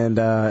 and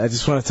I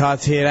just want to talk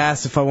to you. He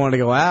asked if I wanted to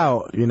go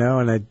out,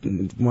 and I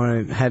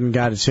hadn't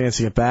got a chance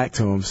to get back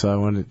to him, so I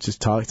wanted to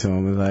just talk to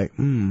him. I was like,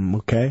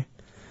 okay.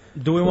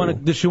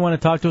 Does she want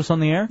to talk to us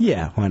on the air?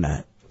 Yeah, why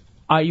not?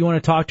 You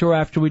want to talk to her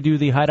after we do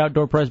the Hideout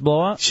Door Prize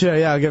Blowout? Sure,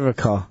 yeah, I'll give her a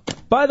call.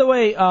 By the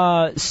way,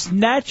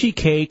 Snatchy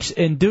Cakes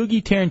and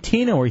Doogie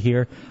Tarantino are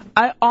here.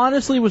 I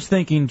honestly was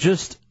thinking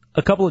just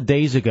a couple of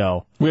days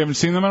ago. We haven't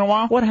seen them in a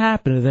while? What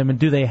happened to them, and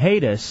do they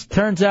hate us?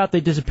 Turns out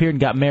they disappeared and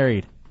got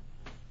married.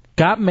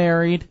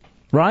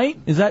 Right?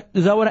 Is that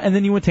what? And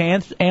then you went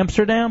to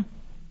Amsterdam?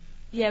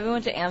 Yeah, we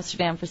went to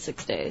Amsterdam for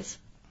 6 days.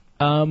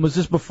 Was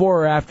this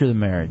before or after the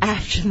marriage?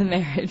 After the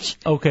marriage.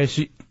 Okay,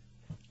 so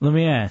let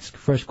me ask.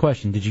 First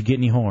question, did you get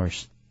any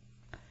whores?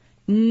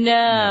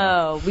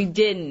 No, we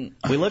didn't.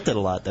 We looked at a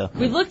lot, though.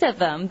 We looked at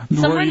them.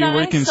 Some were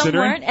nice, some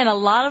weren't, and a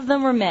lot of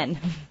them were men.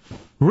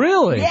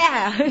 Really?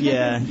 Yeah.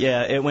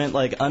 Yeah. It went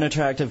like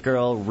unattractive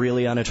girl,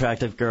 really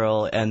unattractive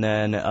girl, and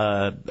then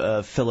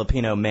a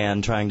Filipino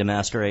man trying to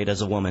masquerade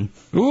as a woman.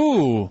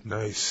 Ooh.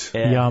 Nice.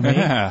 Yeah. Yummy.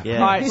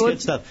 Yeah, Right, it's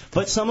good stuff.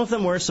 But some of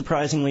them were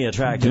surprisingly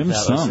attractive.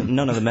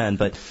 None of the men,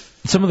 but...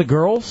 Some of the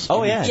girls?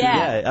 Oh,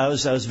 yeah. I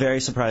was very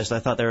surprised. I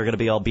thought they were going to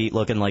be all beat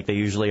looking like they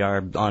usually are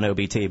on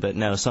OBT, but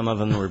no, some of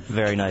them were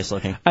very nice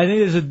looking. I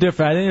think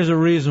there's a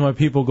reason why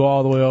people go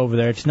all the way over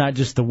there. It's not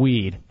just the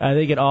weed. I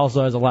think it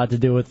also has a lot to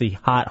do with the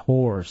hot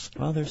whores.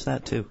 Well, there's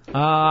that, too.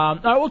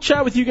 I will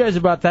chat with you guys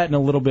about that in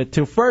a little bit,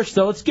 too. First,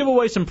 though, let's give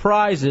away some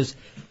prizes.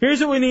 Here's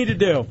what we need to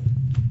do.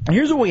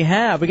 Here's what we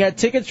have. We got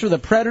tickets for the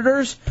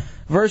Predators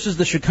versus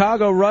the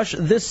Chicago Rush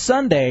this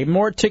Sunday.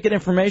 More ticket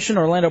information,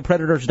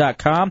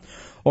 OrlandoPredators.com.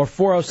 Or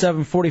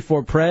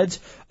 407-44-PREDS.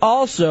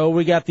 Also,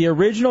 we got the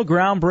original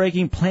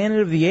groundbreaking Planet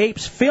of the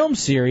Apes film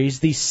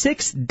series, the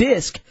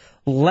 6-disc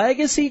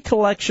Legacy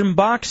Collection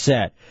box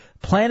set.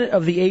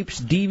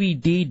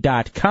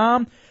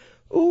 PlanetOfTheApesDVD.com.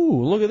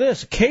 Ooh, look at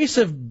this. A case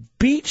of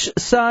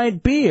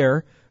beachside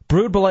beer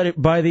brewed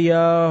by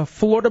the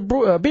Florida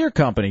Beer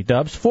Company,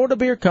 Dubs. Florida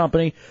Beer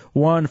Company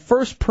won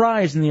first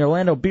prize in the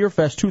Orlando Beer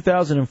Fest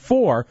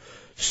 2004.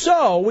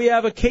 So we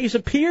have a case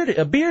of beer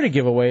to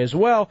give away as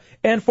well,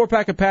 and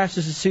 4-pack of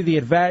passes to see the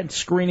advanced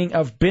screening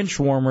of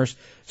Benchwarmers,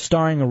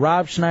 starring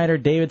Rob Schneider,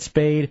 David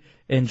Spade,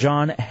 and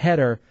John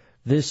Heder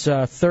this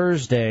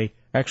Thursday.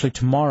 Actually,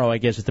 tomorrow, I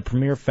guess, at the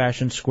Premier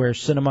Fashion Square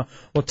Cinema.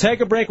 We'll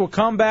take a break. We'll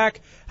come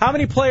back. How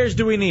many players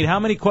do we need?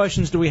 How many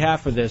questions do we have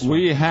for this?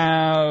 We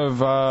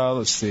have,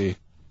 let's see.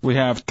 We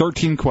have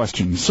 13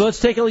 questions. So let's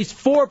take at least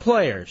 4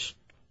 players.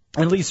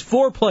 At least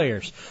 4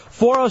 players.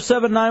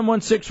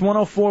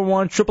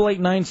 407-916-1041,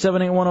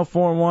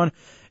 888-978-1041,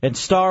 and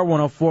star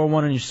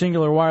 1041 on your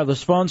singular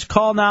wireless phones.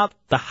 Call now.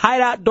 The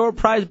Hideout Door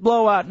Prize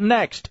Blowout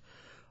next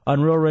on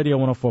Real Radio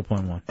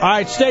 104.1. All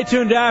right, stay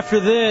tuned after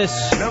this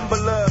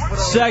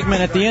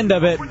segment. At the end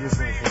of it,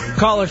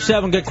 caller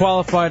 7 get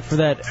qualified for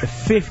that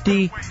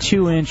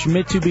 52-inch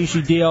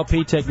Mitsubishi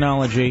DLP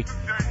technology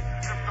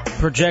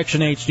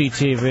projection HD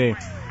TV.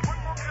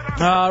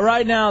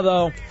 Right now,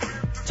 though,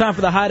 time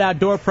for the Hideout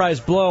Door Prize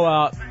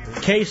Blowout.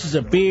 Cases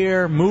of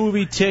beer,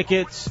 movie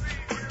tickets,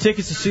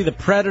 tickets to see the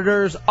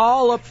Predators,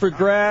 all up for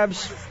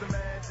grabs.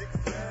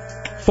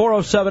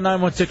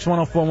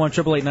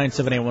 407-916-1041,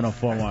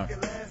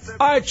 888-978-1041.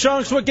 All right,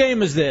 Chunks, what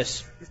game is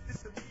this?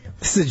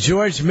 It's the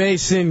George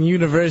Mason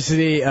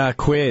University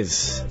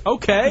quiz.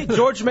 Okay,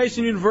 George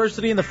Mason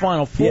University in the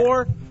Final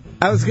Four. Yeah.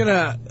 I was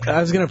gonna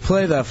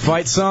play the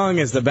fight song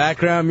as the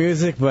background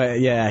music, but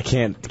yeah, I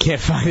can't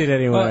find it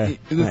anywhere.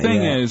 The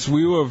thing is,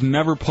 we would have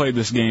never played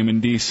this game in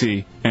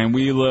D.C. and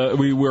we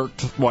worked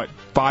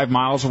 5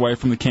 miles away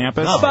from the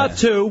campus. About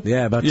 2.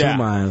 Yeah, about 2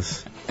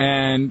 miles.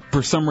 And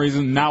for some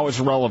reason, now it's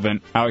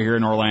relevant out here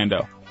in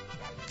Orlando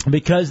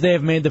because they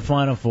have made the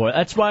Final Four.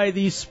 That's why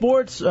these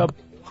sports,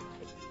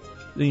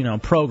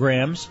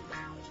 programs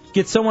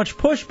get so much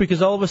push,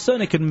 because all of a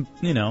sudden it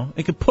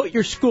could put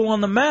your school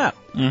on the map.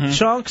 Mm-hmm.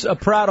 Chunks, a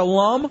proud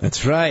alum.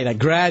 That's right. I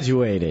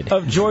graduated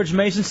of George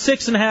Mason,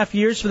 6.5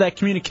 years for that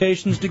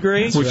communications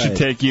degree. Which should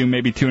take you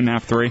maybe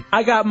 2.5, 3.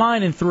 I got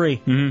mine in 3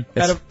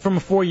 from a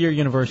 4-year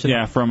university.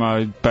 Yeah, from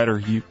a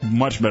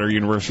much better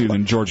university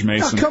than George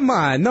Mason. Oh, come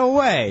on, no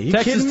way. You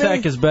Texas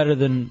Tech is better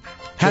than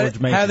George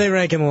Mason. How do they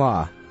rank in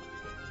law?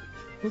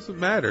 Doesn't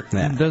matter.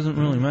 It doesn't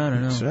really matter,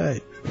 no. That's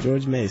right.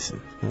 George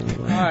Mason.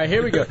 All right,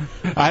 here we go.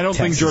 I don't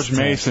think George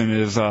Mason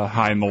is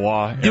high in the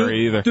law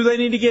area either. Do they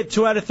need to get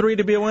 2 out of 3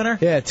 to be a winner?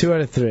 Yeah, 2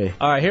 out of 3.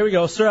 All right, here we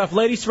go. Start off.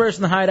 Ladies first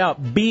in the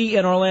Hideout. B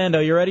in Orlando.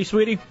 You ready,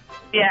 sweetie?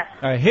 Yeah.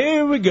 All right,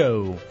 here we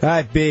go.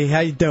 Hi, B. How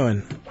you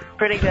doing?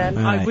 Pretty good.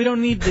 All right, we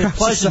don't need the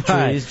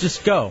pleasantries.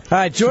 Just go. All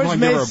right, George Mason.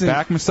 Give her a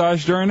back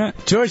massage during it?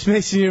 George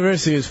Mason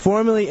University was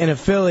formerly an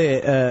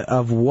affiliate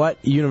of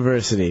what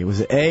university? Was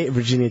it A,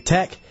 Virginia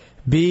Tech,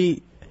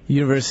 B,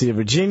 University of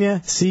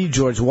Virginia, C,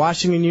 George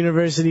Washington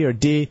University, or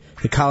D,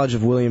 the College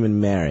of William and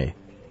Mary?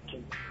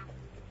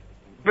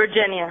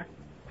 Virginia.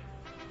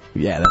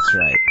 Yeah, that's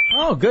right.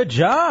 Oh, good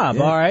job.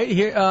 Yeah. All right,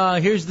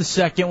 here's the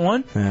second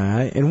one. All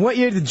right. In what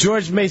year did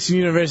George Mason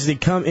University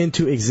come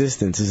into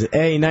existence? Is it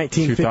A,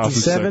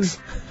 1957, 2006.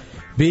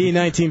 B,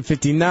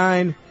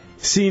 1959,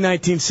 C,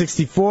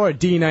 1964, or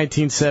D,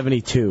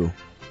 1972?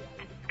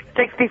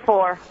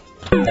 64.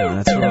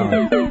 No, that's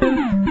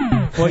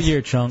wrong. What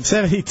year, Chunk?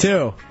 72.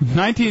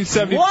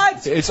 1970.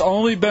 What? It's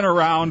only been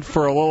around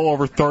for a little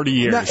over 30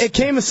 years. No, it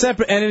came a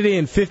separate entity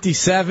in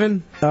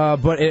 57,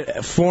 but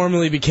it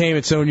formally became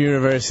its own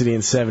university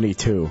in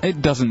 72.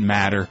 It doesn't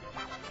matter.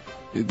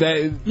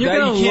 that you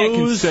can't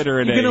consider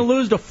it. You're going to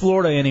lose to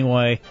Florida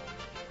anyway.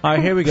 All right,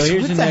 here we go.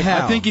 Here's the next.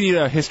 I think you need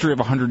a history of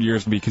 100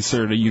 years to be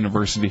considered a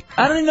university.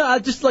 I don't even know. I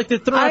just like they're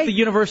throwing out the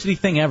university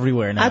thing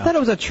everywhere now. I thought it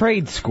was a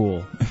trade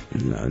school.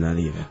 No, not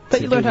even. I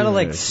thought you learned how to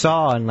like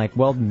saw and like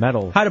weld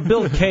metal. How to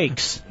build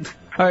cakes.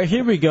 All right,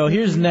 here we go.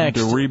 Here's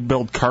next. To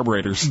rebuild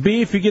carburetors.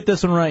 B, if you get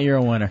this one right, you're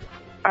a winner.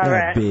 All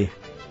right. B.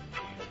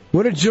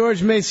 What are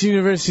George Mason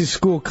University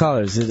school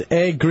colors? Is it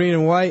A, green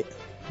and white,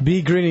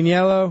 B, green and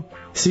yellow,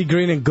 C,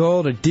 green and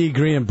gold, or D,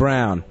 green and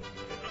brown?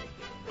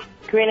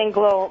 Green and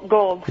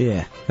gold.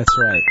 Yeah, that's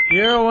right.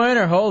 You're a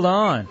winner. Hold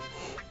on.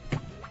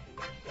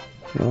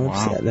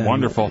 Wow,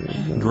 wonderful.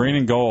 Green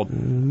and gold.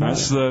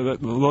 Those are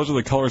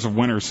the colors of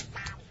winners.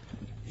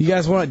 You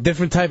guys want a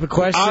different type of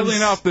question? Oddly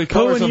enough, the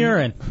colors Poo and of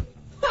urine.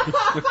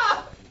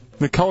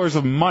 the colors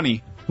of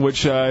money,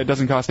 which it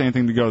doesn't cost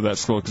anything to go to that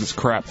school because it's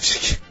crap.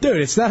 Dude,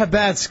 it's not a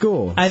bad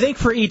school. I think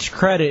for each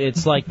credit,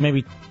 it's like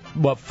maybe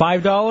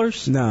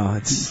 $5? No,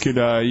 it's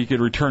you could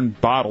return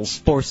bottles.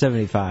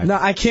 $4.75. No,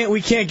 I can't.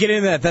 We can't get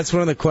into that. That's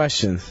one of the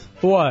questions.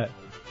 What?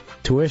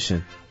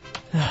 Tuition.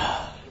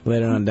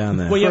 Later on down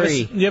there. Well, you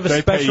have a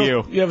They special. pay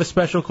you. You have a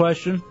special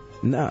question.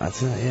 No,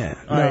 it's not yet.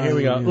 All right, here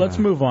we go. Let's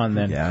move on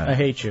then. Yeah. I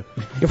hate you.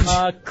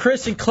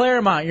 Chris in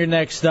Claremont, you're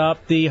next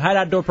up. The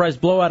Hideout Door Prize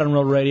Blowout on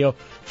Real Radio.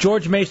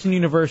 George Mason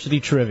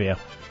University trivia.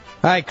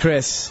 Hi,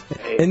 Chris.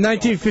 In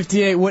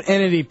 1958, what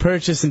entity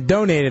purchased and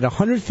donated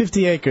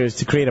 150 acres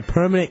to create a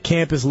permanent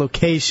campus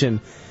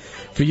location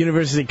for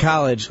University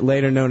College,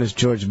 later known as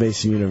George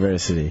Mason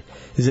University?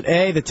 Is it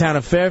A, the town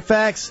of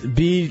Fairfax,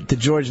 B, the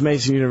George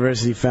Mason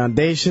University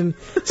Foundation,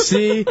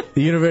 C,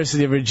 the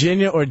University of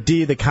Virginia, or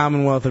D, the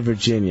Commonwealth of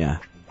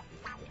Virginia?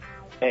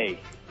 A.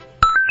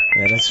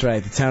 Yeah, that's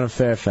right, the town of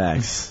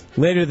Fairfax.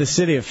 Later, the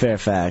city of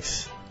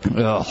Fairfax.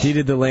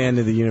 Deeded the land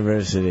to the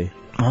University.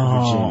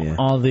 Virginia.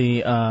 All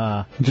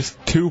the just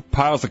two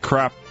piles of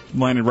crap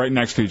landed right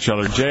next to each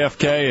other.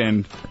 JFK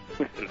and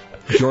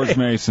George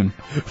Mason.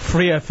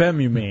 Free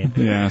FM, you mean?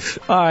 Yes.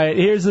 All right,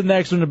 here's the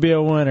next one to be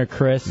a winner,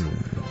 Chris.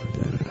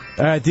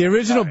 All right, the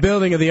original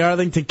building of the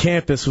Arlington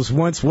campus was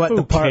once what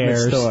department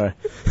store?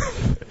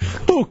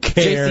 Who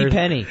cares?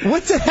 JCPenney.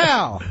 What the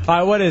hell? All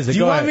right, what is it? Do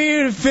you want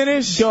me to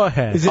finish? Go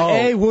ahead. Is it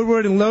A,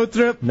 Woodward and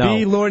Lothrop, No.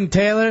 B, Lord and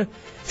Taylor,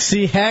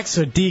 C, Hex,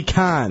 or D,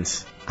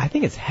 Cons? I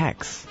think it's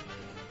Hex.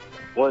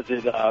 Was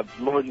it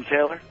Lord and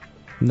Taylor?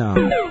 No.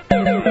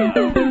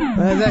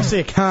 That's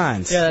actually a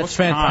Cons. Yeah, that's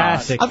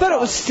fantastic. I thought it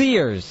was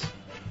Sears.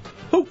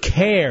 Who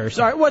cares?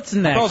 All right, what's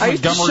next? I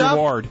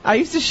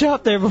used to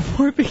shop there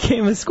before it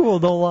became a school,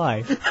 don't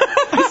lie.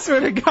 I swear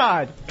to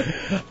God.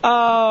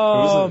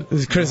 Oh.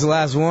 Is Chris the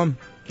last one?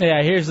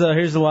 Yeah, here's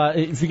the lot.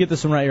 If you get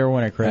this one right, you're a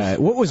winner, Chris. All right.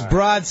 What was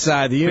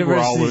Broadside, the We're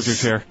all university's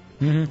losers here.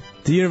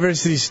 The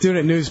university's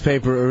student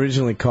newspaper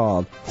originally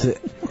called? Is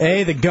it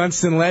A, the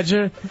Gunston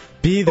Ledger,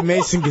 B, the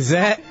Mason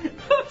Gazette,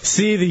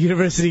 C, the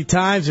University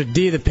Times, or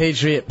D, the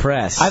Patriot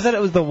Press? I thought it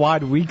was the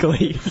Wad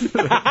Weekly.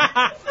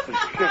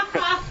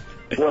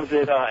 Was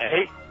it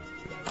A?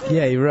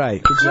 Yeah, you're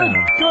right. Good job.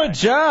 Good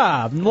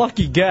job.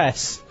 Lucky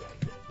guess.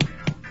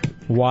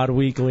 Wad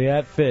Weekly,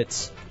 that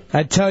fits.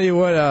 I'd tell you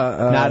what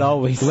Not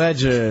always.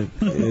 Ledger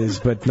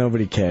is, but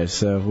nobody cares,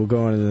 so we'll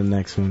go on to the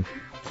next one.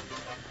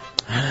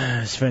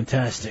 It's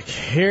fantastic.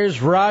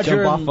 Here's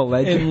Roger Jump off a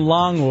ledger. in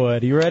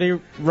Longwood. You ready,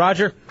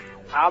 Roger?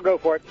 I'll go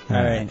for it.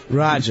 All right.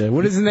 Roger,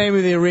 what is the name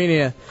of the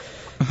arena?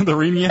 The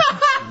arena?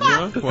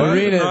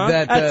 Arena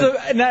that...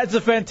 That's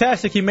a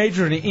fantastic. He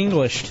majored in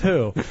English,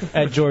 too,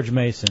 at George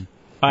Mason.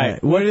 All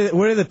right. Where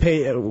are the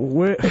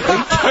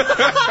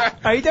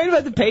Are you talking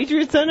about the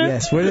Patriot Center?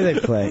 Yes, where do they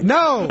play?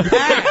 No!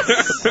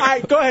 Ass! All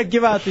right, go ahead,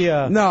 give out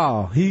the...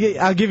 No,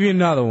 I'll give you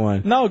another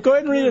one. No, go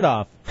ahead and read it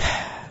off.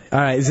 All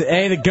right, is it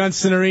A, the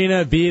Gunston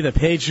Arena, B, the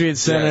Patriot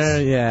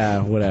Center? Yes.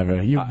 Yeah,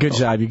 whatever. Good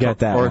job, you got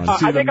that one.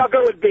 I think I'll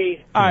go with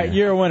B. All right,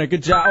 you're a winner.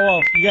 Good job.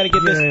 Well, you got to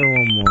get this...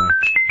 one more.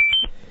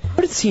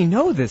 How does he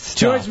know this stuff?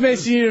 George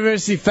Mason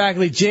University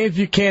faculty James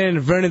Buchanan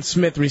and Vernon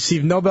Smith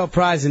received Nobel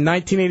Prize in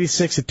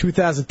 1986 and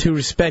 2002,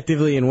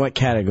 respectively, in what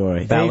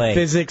category? Ballet. A,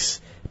 physics,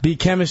 B,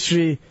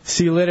 chemistry,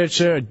 C,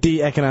 literature, or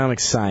D,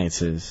 economic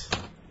sciences?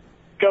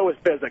 Go with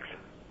physics.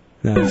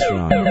 No, that's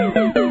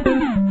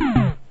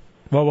wrong.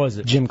 What was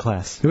it? Gym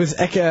class. It was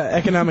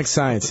economic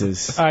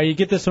sciences. All right, you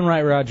get this one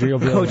right, Roger. You'll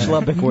be Coach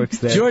Lubbock works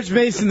there. George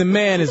Mason, the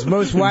man, is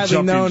most widely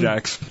Jumping known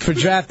jacks. for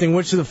drafting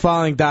which of the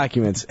following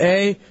documents?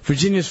 A,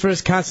 Virginia's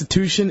first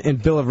Constitution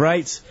and Bill of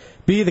Rights.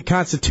 B, the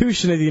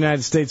Constitution of the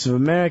United States of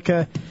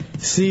America.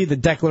 C, the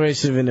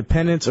Declaration of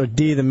Independence. Or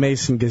D, the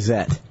Mason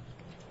Gazette.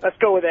 Let's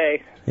go with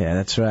A. Yeah,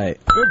 that's right.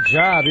 Good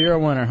job. You're a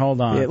winner. Hold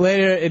on. Yeah,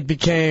 later, it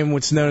became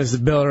what's known as the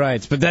Bill of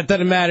Rights. But that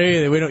doesn't matter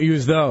either. We don't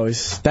use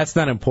those. That's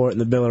not important,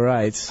 the Bill of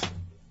Rights.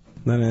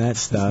 None of that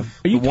stuff.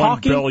 Are you The one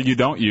talking? bill you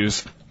don't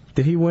use.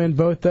 Did he win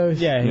both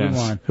those? Yeah, he Yes.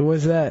 won. Who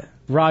was that?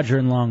 Roger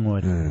in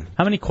Longwood.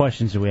 How many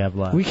questions do we have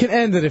left? We can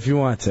end it if you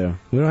want to.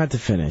 We don't have to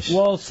finish.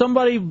 Well,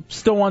 somebody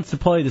still wants to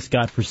play this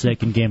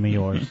godforsaken game of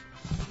yours.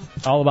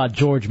 All about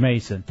George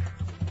Mason.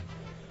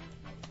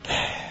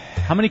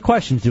 How many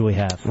questions do we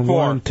have?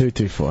 1, 2,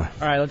 3, 4. All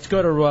right, let's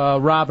go to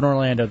Rob in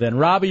Orlando then.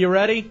 Rob, are you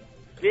ready?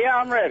 Yeah,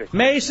 I'm ready.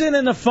 Mason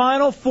in the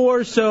Final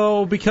Four,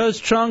 so because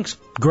Chunks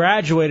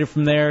graduated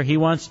from there, he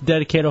wants to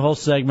dedicate a whole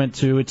segment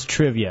to its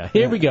trivia.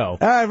 Here we go.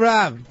 All right,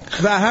 Rob.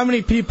 About how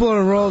many people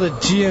are enrolled at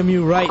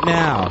GMU right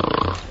now?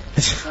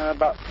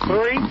 About 3.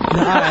 All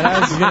right, I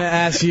was going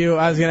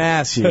to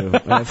ask you.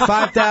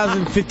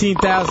 5,000,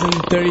 15,000,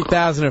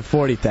 30,000, or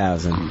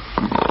 40,000?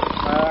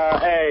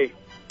 A.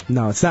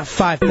 No, it's not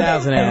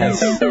 5,000,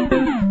 ass. You get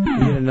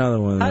another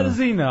one. How does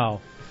he know?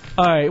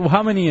 All right, well,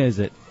 how many is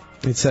it?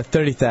 It's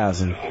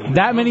 30,000.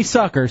 That many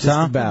suckers, Just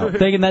huh? about.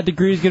 Thinking that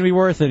degree is going to be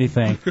worth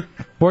anything.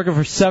 Working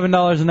for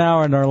 $7 an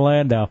hour in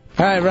Orlando. All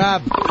right,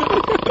 Rob.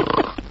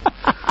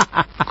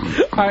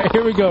 All right,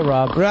 here we go,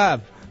 Rob.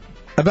 Rob,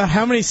 about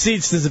how many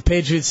seats does the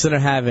Patriot Center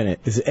have in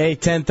it? Is it A,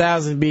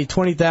 10,000, B,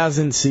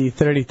 20,000, C,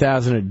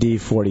 30,000, or D,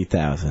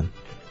 40,000?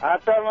 I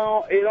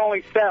thought it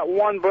only sat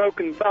one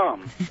broken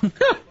thumb.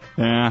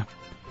 Yeah.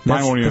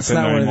 Mine won't even That's fit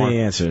not one anymore. of the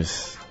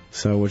answers.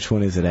 So which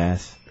one is it,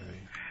 ass?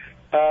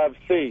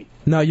 C.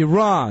 No, you're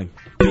wrong.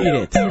 Beat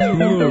it. You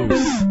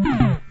lose.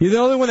 You're the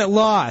only one that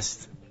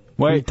lost.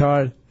 Wait.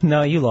 Retard.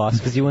 No, you lost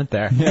because you went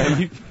there.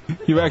 Yeah,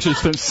 you actually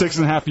spent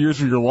 6.5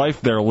 years of your life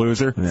there,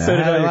 loser. Yeah,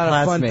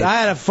 I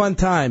had a fun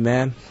time,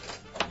 man.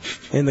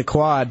 In the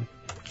quad.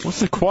 What's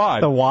the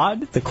quad? The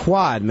wad? The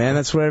quad, man.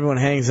 That's where everyone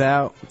hangs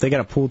out. They got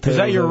a pool table. Is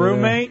that your over there.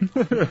 roommate?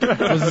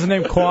 Was his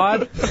name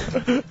Quad?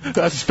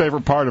 That's his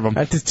favorite part of him.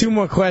 There's 2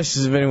 more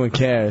questions if anyone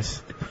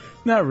cares.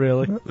 Not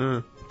really.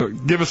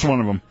 But give us one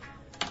of them.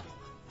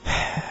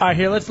 All right,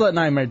 here, let's let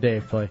Nightmare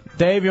Dave play.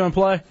 Dave, you want to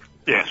play?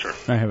 Yeah, sure. All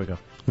right, here we go.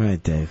 All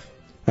right, Dave.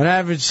 On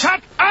average...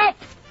 Shut up!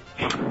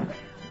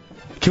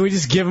 Can we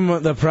just give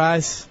him the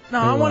prize?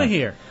 No, I want to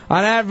hear.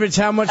 On average,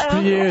 how much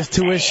per year is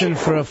tuition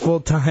for a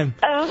full-time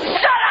Oh, shut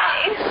up!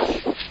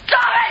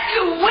 Stop it,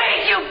 you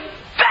weed, you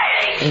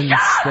baby!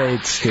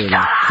 in-state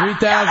student?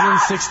 3,000,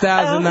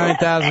 6,000,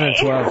 9,000, or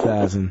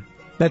 12,000?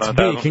 That's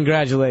B.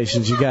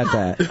 Congratulations, you got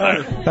that.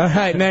 All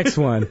right, next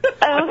one.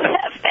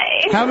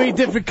 How many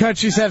different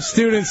countries have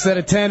students that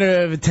attend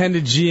or have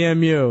attended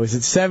GMU? Is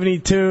it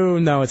 72?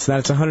 No, it's not.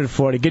 It's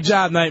 140. Good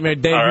job, Nightmare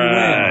Dave. All You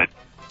right. win.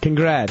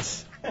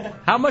 Congrats.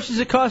 How much does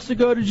it cost to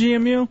go to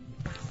GMU?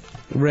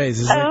 Raise,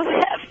 is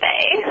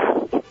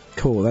it?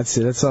 Cool, that's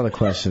it. That's all the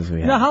questions we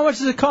have. No, how much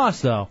does it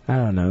cost, though? I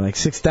don't know, like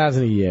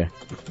 $6,000 a year.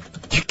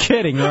 You're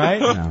kidding, right?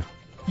 No.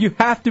 You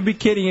have to be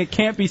kidding. It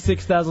can't be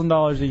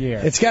 $6,000 a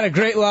year. It's got a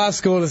great law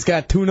school. It's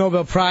got 2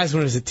 Nobel Prize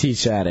winners that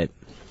teach at it.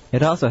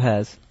 It also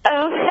has.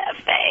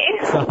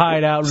 It's the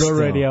Hideout, Real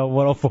Radio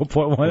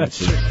 104.1. That's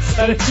true.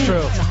 That is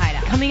true. The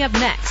Hideout. Coming up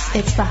next,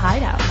 it's the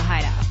Hideout. The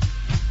Hideout.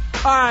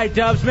 All right,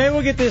 Dubs, maybe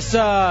we'll get this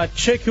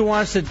chick who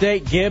wants to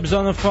date Gibbs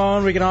on the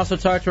phone. We can also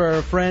talk to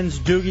our friends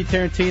Doogie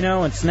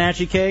Tarantino and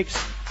Snatchy Cakes.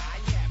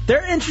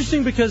 They're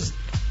interesting because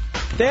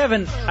they have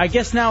I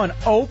guess now an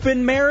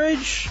open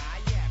marriage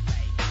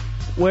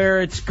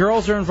where it's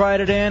girls are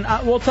invited in.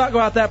 We'll talk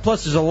about that,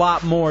 plus there's a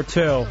lot more,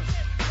 too,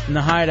 in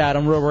the Hideout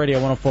on Real Radio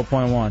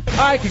 104.1. All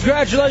right,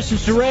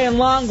 congratulations to Ray and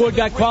Longwood.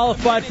 Got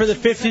qualified for the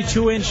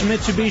 52-inch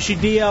Mitsubishi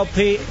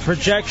DLP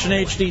Projection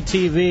HD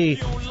TV.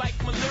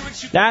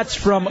 That's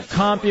from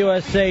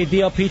CompUSA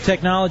DLP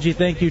Technology.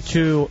 Thank you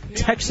to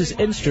Texas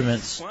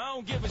Instruments.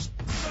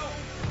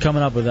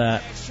 Coming up with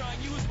that.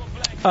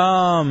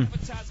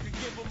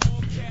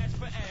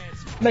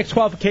 Next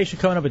qualification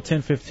coming up at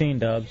 10:15,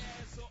 Dubs.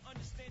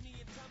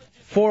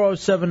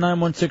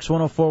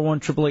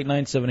 407-916-1041,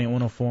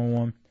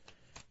 888-978-1041,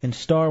 and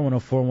star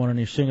 1041 on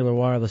your singular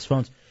wireless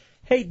phones.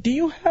 Hey, do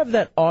you have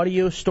that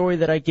audio story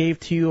that I gave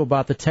to you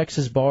about the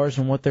Texas bars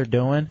and what they're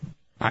doing?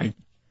 I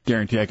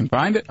guarantee I can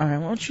find it. All right,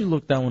 why don't you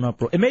look that one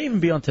up? It may even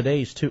be on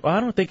today's, too. I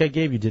don't think I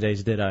gave you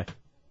today's, did I?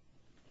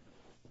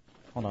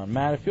 Hold on,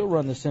 Matt, if you'll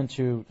run this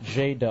into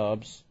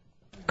J-Dubs.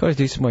 Go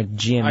do some more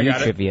GMU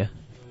trivia.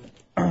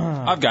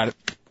 I've got it.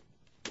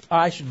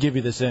 I should give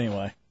you this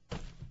anyway.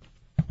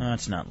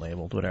 It's not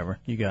labeled. Whatever.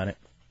 You got it.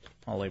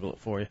 I'll label it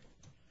for you.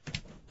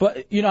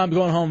 But, I'm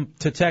going home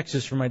to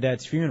Texas for my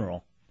dad's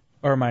funeral.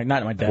 Or not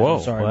my dad's, Whoa,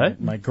 I'm sorry.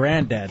 what? My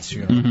granddad's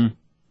funeral. Mm-hmm.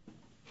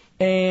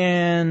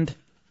 And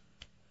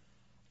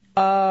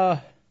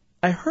I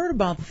heard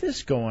about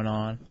this going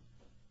on.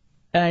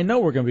 And I know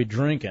we're going to be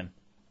drinking,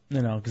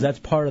 because that's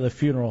part of the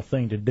funeral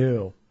thing to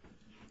do.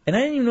 And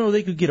I didn't even know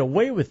they could get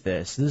away with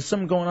this. There's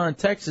something going on in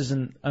Texas,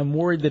 and I'm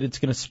worried that it's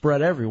going to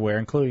spread everywhere,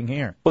 including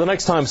here. Well, the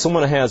next time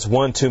someone has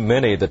one too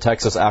many, the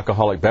Texas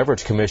Alcoholic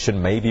Beverage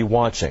Commission may be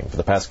watching. For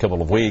the past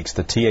couple of weeks,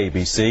 the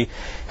TABC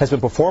has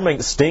been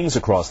performing stings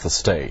across the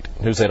state.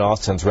 News 8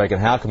 Austin's Reagan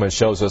Halkeman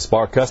shows us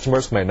bar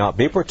customers may not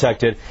be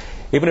protected,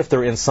 even if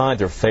they're inside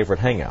their favorite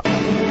hangout.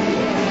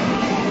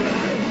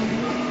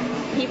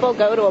 People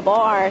go to a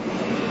bar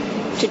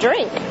to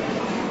drink.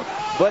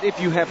 But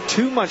if you have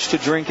too much to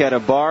drink at a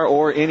bar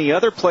or any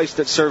other place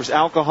that serves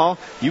alcohol,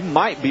 you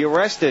might be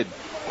arrested.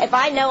 If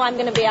I know I'm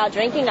going to be out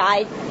drinking,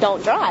 I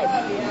don't drive.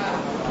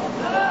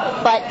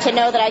 But to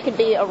know that I could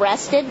be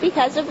arrested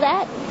because of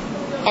that,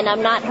 and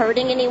I'm not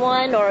hurting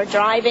anyone or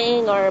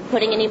driving or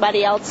putting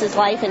anybody else's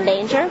life in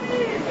danger,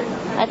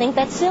 I think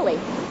that's silly.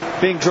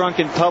 Being drunk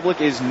in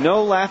public is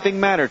no laughing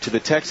matter to the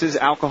Texas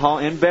Alcohol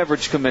and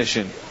Beverage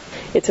Commission.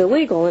 It's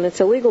illegal, and it's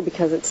illegal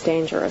because it's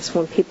dangerous.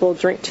 When people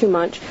drink too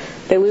much,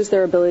 they lose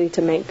their ability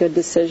to make good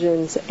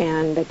decisions,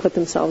 and they put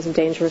themselves in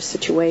dangerous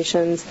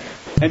situations.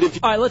 All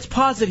right, let's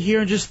pause it here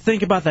and just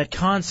think about that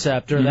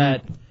concept or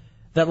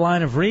that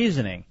line of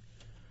reasoning.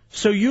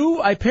 So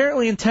you,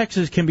 apparently in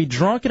Texas, can be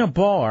drunk in a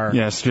bar.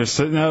 Yes, just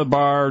sitting at a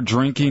bar,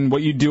 drinking.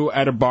 What you do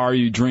at a bar,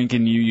 you drink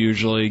and you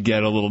usually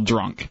get a little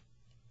drunk.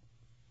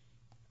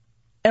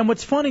 And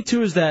what's funny,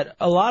 too, is that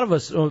a lot of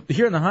us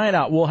here in the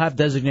Hideout will have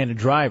designated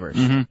drivers.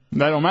 Mm-hmm.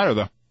 That don't matter,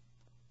 though.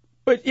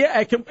 But, yeah,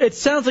 it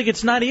sounds like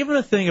it's not even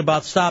a thing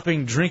about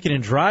stopping drinking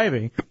and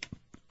driving,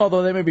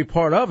 although they may be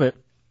part of it.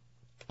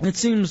 It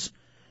seems,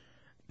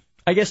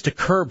 I guess, to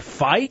curb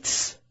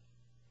fights,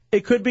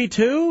 it could be,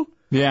 too.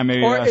 Yeah,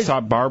 maybe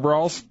stop bar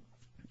brawls.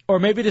 Or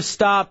maybe to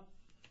stop,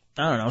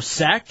 I don't know,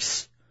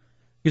 sex.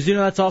 Because,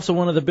 that's also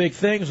one of the big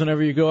things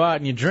whenever you go out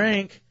and you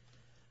drink.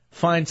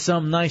 Find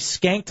some nice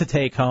skank to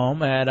take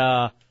home at,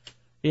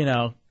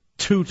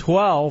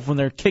 2:12 when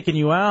they're kicking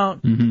you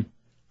out. Mm-hmm.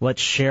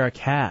 Let's share a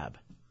cab.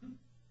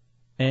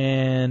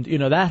 And,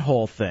 that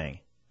whole thing.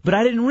 But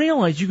I didn't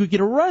realize you could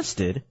get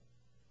arrested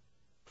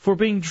for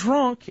being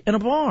drunk in a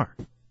bar.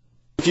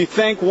 If you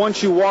think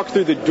once you walk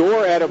through the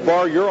door at a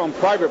bar you're on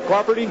private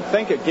property,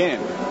 think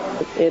again.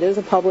 It is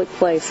a public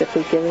place. If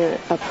we've given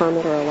it a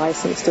permit or a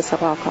license to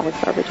sell alcoholic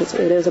beverages,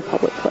 it is a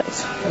public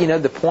place.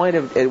 The point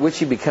at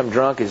which you become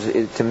drunk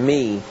is to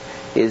me,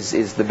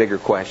 is the bigger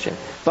question.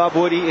 Bob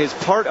Woody is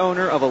part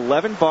owner of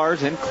 11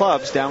 bars and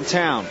clubs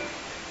downtown.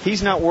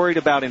 He's not worried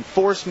about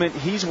enforcement.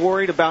 He's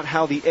worried about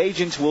how the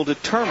agents will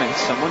determine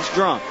someone's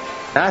drunk.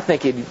 I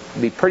think it'd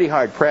be pretty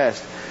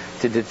hard-pressed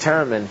to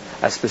determine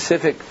a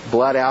specific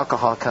blood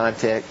alcohol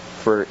content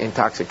for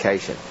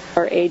intoxication.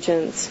 Our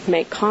agents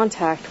make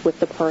contact with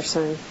the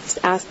person,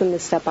 ask them to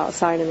step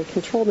outside in a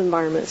controlled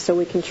environment so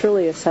we can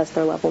truly assess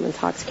their level of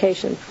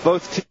intoxication.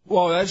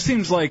 Well, that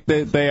seems like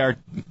they are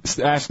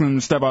asking them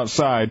to step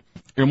outside,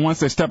 and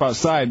once they step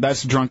outside,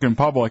 that's drunk in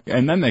public,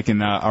 and then they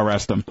can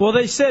arrest them. Well,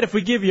 they said if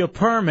we give you a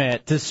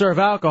permit to serve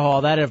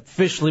alcohol, that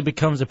officially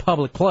becomes a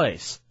public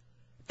place.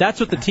 That's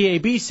what the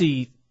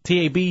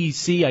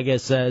TABC, I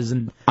guess, says.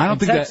 I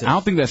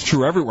don't think that's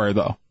true everywhere,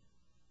 though.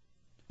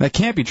 That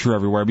can't be true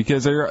everywhere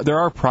because there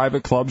are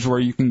private clubs where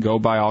you can go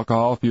buy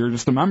alcohol if you're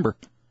just a member.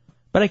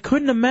 But I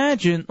couldn't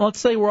imagine,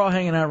 let's say we're all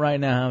hanging out right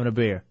now having a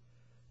beer,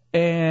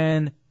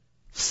 and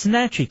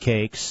Snatchy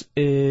Cakes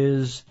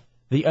is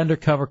the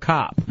undercover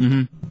cop.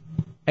 Mm-hmm.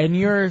 And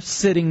you're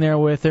sitting there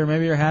with her,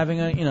 maybe you're having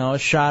a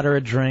shot or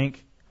a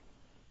drink,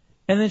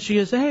 and then she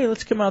goes, hey,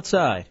 let's come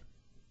outside.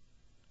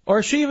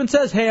 Or she even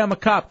says, hey, I'm a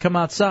cop, come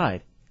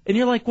outside. And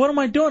you're like, what am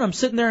I doing? I'm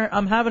sitting there,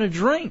 I'm having a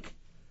drink.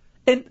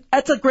 And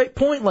that's a great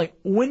point. Like,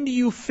 when do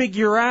you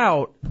figure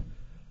out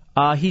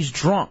he's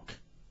drunk?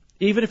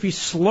 Even if he's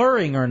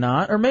slurring or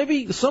not. Or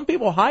maybe some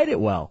people hide it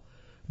well.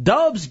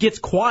 Dubs gets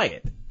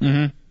quiet.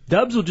 Mm-hmm.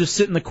 Dubs will just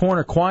sit in the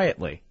corner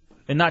quietly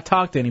and not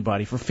talk to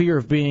anybody for fear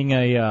of being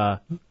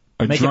a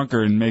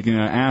drunkard and making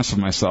an ass of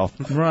myself.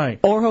 Right.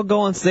 Or he'll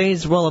go on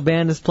stage while a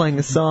band is playing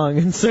a song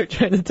and start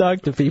trying to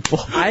talk to people.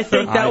 I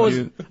think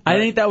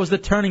that was the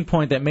turning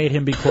point that made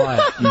him be quiet.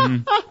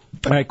 Mm-hmm.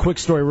 All right, quick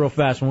story real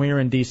fast. When we were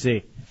in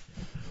D.C.,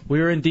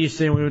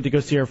 and we went to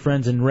go see our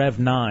friends in Rev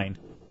 9.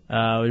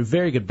 A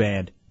very good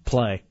band.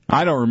 Play.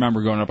 I don't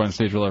remember going up on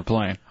stage while they're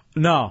playing.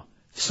 No.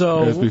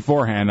 So it was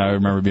beforehand. I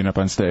remember being up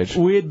on stage.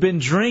 We had been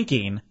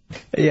drinking.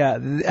 Yeah,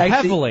 actually,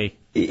 heavily.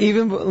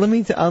 Even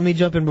let me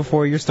jump in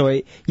before your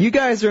story. You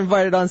guys were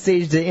invited on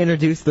stage to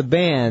introduce the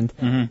band,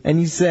 mm-hmm.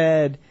 and you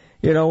said,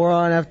 we're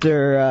on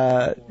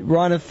after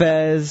Ron and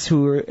Fez,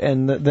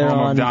 they're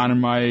on Don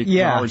and Mike,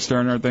 Howard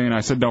Stern, and everything. And I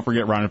said, don't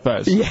forget Ron and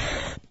Fez. Yeah.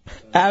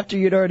 After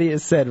you'd already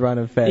said Ron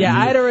and Fez. Yeah,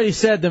 I'd already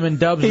said them, and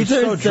Dubs was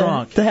so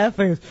drunk. To half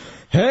things.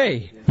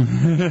 Hey,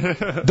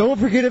 don't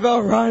forget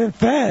about Ron and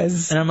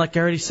Fez. And I'm like,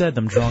 I already said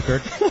them,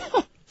 drunkard.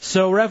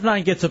 So Rev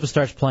 9 gets up and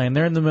starts playing.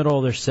 They're in the middle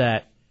of their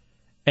set,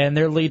 and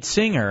their lead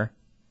singer,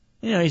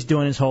 he's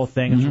doing his whole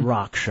thing. It's a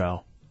rock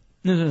show.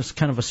 This is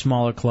kind of a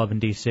smaller club in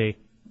D.C.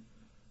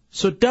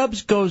 So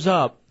Dubs goes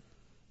up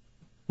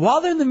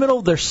while they're in the middle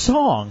of their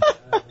song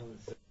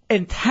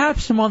and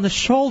taps him on the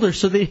shoulder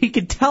so that he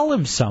can tell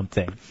him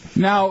something.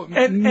 Now,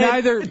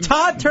 and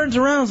Todd turns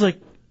around and is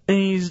like, and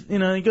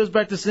he goes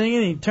back to singing,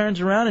 and he turns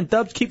around, and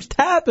Dubs keeps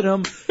tapping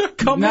him.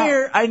 Come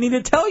here, I need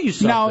to tell you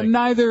something. Now,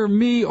 neither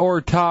me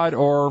or Todd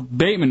or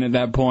Bateman at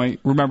that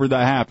point remembered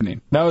that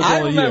happening. That was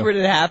only you. I remembered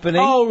it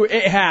happening. Oh,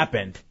 it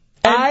happened.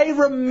 I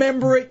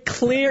remember it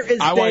clear as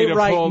day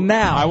right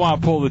now. I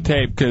want to pull the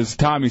tape because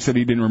Tommy said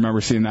he didn't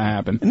remember seeing that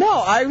happen. No,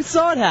 I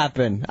saw it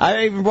happen.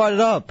 I even brought it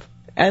up.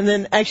 And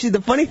then, actually,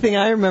 the funny thing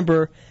I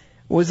remember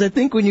was I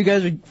think when you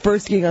guys were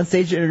first getting on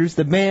stage to introduce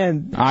the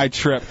band. I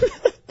tripped.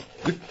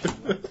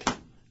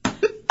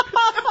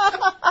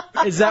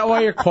 Is that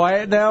why you're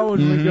quiet now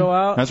when we go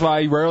out? That's why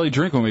I rarely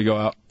drink when we go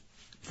out.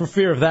 For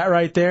fear of that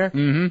right there?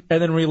 Mm-hmm.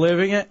 And then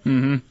reliving it?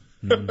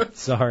 Mm-hmm.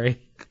 Sorry.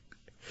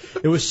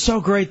 It was so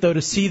great, though,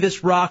 to see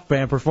this rock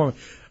band perform.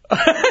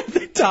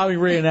 Tommy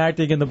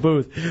reenacting in the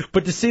booth.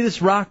 But to see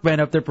this rock band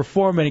up there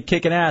performing and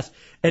kicking ass,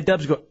 and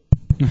Dubs go,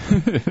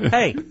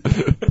 hey,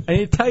 I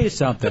need to tell you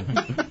something.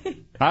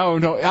 I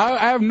don't know.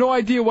 I have no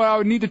idea what I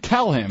would need to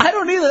tell him. I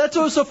don't either. That's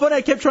what was so funny.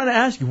 I kept trying to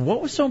ask you,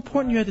 what was so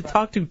important you had to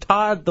talk to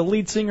Todd, the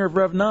lead singer of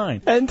Rev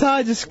 9? And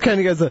Todd just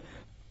kind of goes,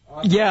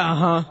 yeah,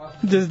 huh?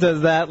 Just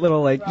does that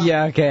little, like,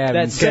 yeah, okay,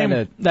 I'm kind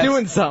of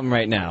doing something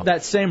right now.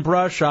 That same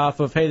brush off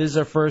of, hey, this is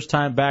our first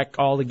time back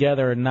all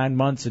together in 9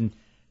 months, and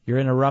you're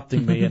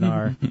interrupting me in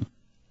our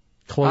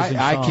closing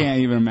song. I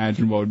can't even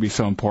imagine what would be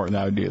so important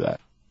that I would do that.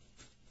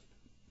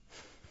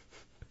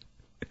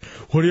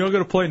 What are y'all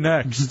going to play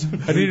next?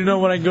 I need to know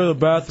when I can go to the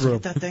bathroom.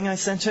 That thing I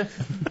sent you?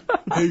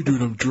 Hey,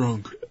 dude, I'm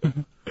drunk.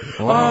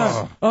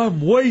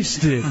 I'm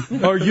wasted.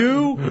 Are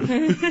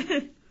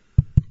you?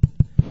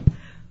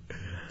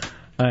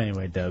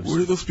 Anyway, Dubs. What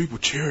are those people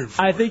cheering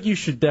for? I think you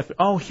should definitely...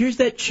 Oh, here's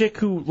that chick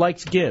who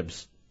likes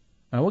Gibbs.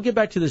 All right, we'll get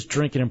back to this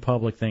drinking in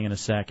public thing in a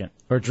second.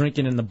 Or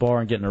drinking in the bar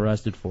and getting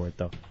arrested for it,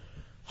 though.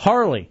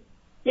 Harley.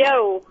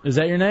 Yo. Is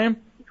that your name?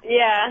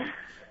 Yeah.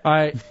 All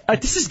right.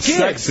 This is Gibbs.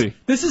 Sexy.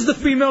 This is the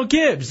female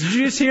Gibbs. Did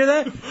you just hear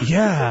that?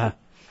 Yeah.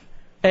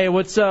 Hey,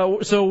 what's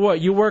so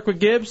what? You work with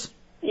Gibbs?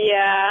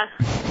 Yeah.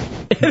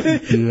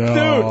 Dude,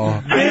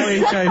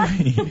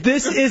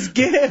 this is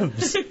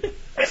Gibbs.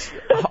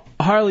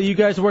 Harley, you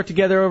guys work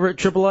together over at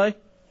AAA?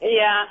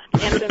 Yeah.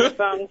 Answer the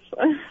phones.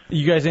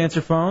 You guys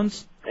answer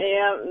phones?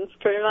 Yeah, it's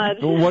pretty much.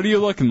 What are you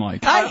looking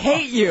like? I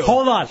hate you.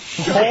 Hold on.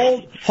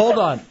 Hold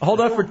on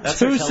for That's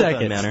 2 her telephone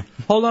seconds. manner.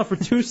 Hold on for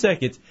 2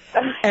 seconds.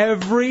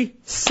 Every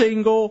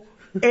single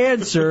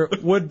answer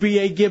would be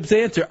a Gibbs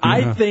answer.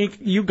 I think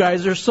you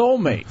guys are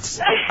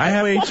soulmates. I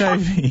have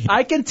HIV.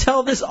 I can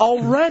tell this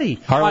already.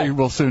 Harley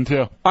will soon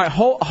too. All right,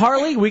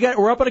 Harley,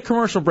 we're up at a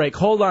commercial break.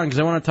 Hold on, because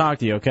I want to talk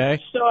to you. Okay?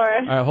 Sure.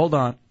 All right, hold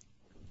on.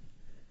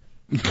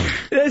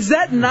 Is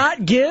that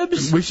not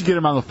Gibbs? We should get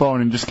him on the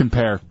phone and just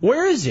compare.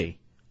 Where is he?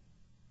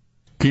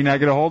 Can you not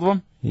get a hold of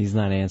him? He's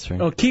not answering.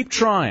 Oh, keep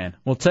trying.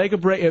 We'll take a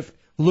break. If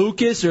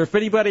Lucas or if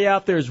anybody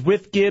out there is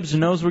with Gibbs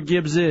and knows where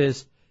Gibbs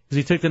is, because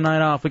he took the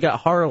night off, we got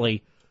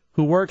Harley,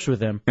 who works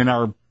with him. And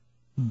our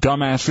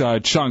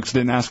dumbass Chunks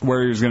didn't ask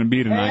where he was going to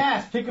be tonight. Hey,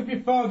 Ash, pick up your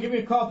phone. Give me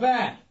a call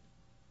back.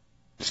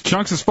 It's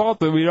Chunks' fault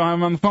that we don't have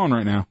him on the phone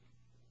right now.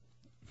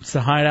 It's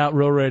the Hideout,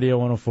 Real Radio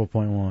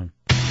 104.1.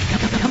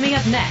 Coming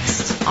up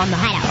next on the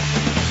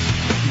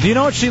Hideout. Do you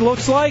know what she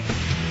looks like?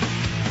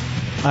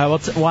 All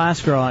right, we'll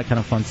ask her all that kind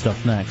of fun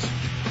stuff next.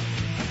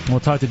 We'll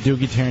talk to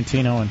Doogie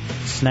Tarantino and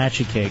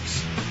Snatchy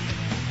Cakes.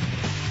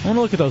 I want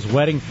to look at those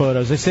wedding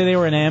photos. They say they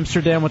were in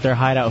Amsterdam with their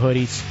Hideout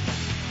hoodies.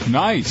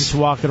 Nice. Just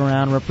walking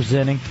around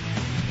representing.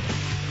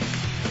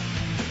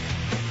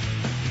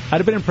 I'd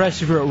have been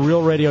impressed if you were at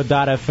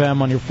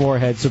realradio.fm on your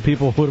forehead so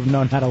people would have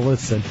known how to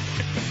listen.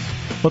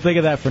 We'll think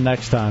of that for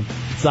next time.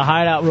 It's the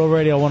Hideout, Real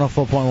Radio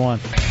 104.1.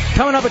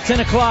 Coming up at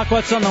 10 o'clock,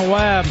 what's on the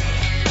web?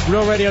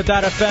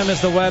 realradio.fm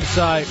is the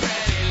website.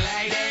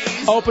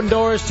 Open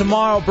Doors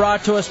tomorrow,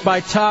 brought to us by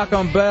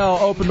Taco Bell.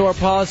 Open door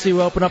policy.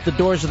 We open up the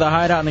doors of the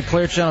Hideout in the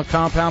Clear Channel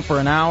compound for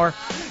an hour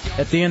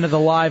at the end of the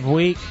live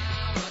week.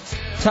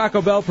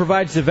 Taco Bell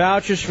provides the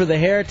vouchers for the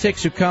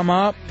heretics who come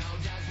up.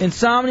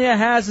 Insomnia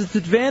has its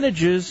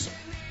advantages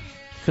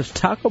because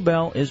Taco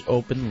Bell is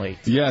open late.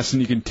 Yes,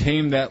 and you can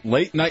tame that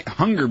late-night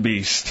hunger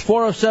beast.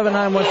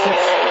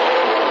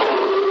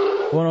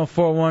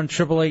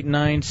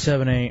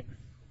 407-916-1041,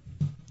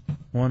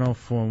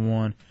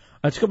 888-978-1041.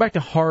 Let's go back to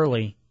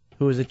Harley,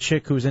 who is a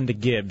chick who's into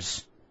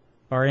Gibbs,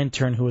 our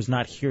intern who is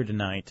not here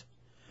tonight.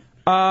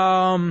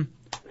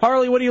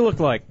 Harley, what do you look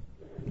like?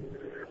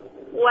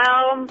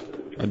 Well,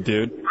 a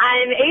dude.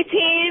 I'm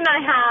 18. I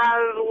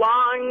have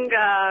long,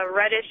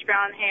 reddish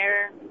brown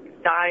hair,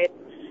 dyed.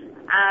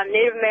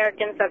 Native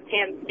American, so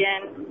tan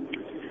skin.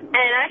 And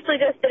I actually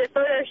just did a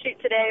photo shoot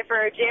today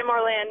for Jam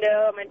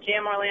Orlando. I'm a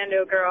Jam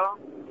Orlando girl.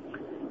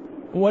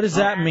 What does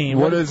that mean?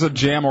 What is a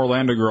Jam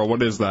Orlando girl?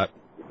 What is that?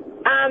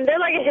 They're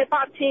like a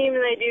hip-hop team,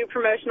 and they do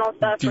promotional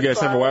stuff. Do you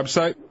guys have a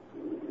website?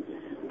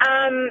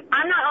 I'm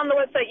not on the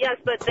website, yes,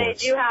 but they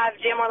do have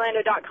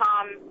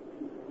jamorlando.com.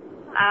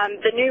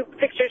 The new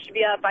pictures should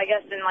be up, I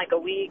guess, in like a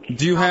week.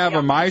 Do you have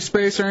a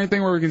MySpace or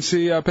anything where we can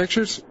see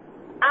pictures?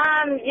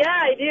 Yeah,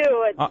 I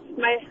do. It's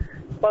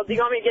well, do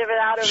you want me to give it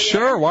out over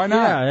Sure, here? why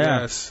not?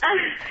 Yeah. Yes.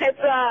 It's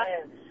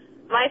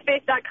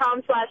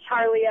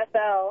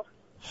myspace.com/HarleyFL.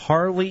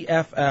 Harley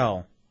FL.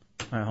 All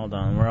right, hold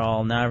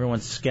on. Now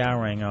everyone's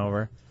scouring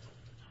over.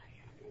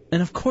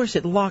 And of course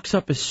it locks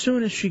up as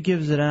soon as she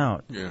gives it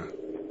out. Yeah.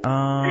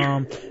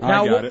 Now,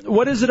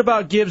 what is it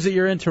about Gibbs that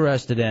you're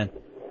interested in?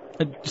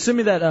 Send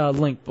me that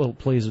link,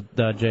 please,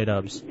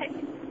 J-Dubs. I don't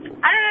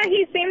know.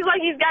 He seems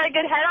like he's got a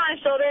good head on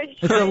his shoulders.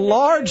 It's a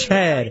large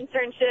head.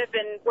 Internship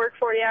and work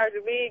 40 hours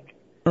a week.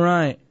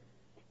 Right.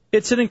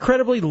 It's an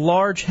incredibly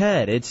large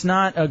head. It's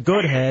not a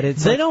good head.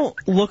 They don't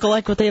look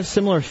alike, but they have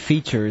similar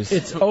features.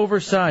 It's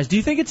oversized. Do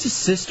you think it's his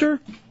sister?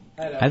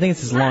 I think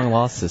it's his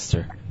long-lost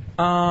sister.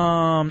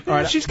 All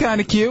right. She's kind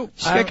of cute.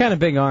 She's got kind of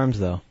big arms,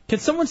 though. Can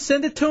someone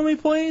send it to me,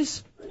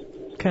 please?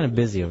 Kind of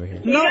busy over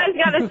here. You guys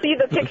got to see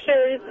the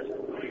pictures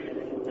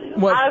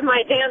out of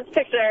my dance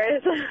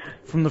pictures.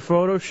 From the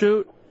photo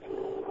shoot?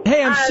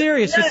 Hey, I'm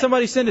serious. Can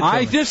somebody send it to me?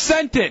 I just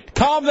sent it.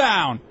 Calm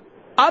down.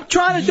 I'm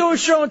trying to do a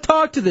show and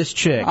talk to this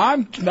chick.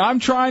 I'm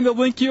trying to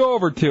link you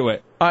over to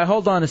it. All right,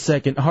 hold on a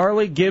second.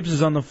 Harley Gibbs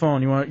is on the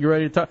phone. You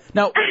ready to talk?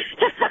 Now,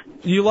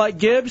 you like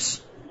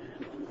Gibbs?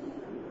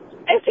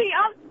 Is he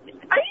up?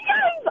 Are you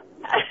guys?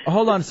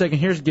 Hold on a second.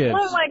 Here's Gibbs.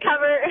 What my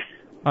cover?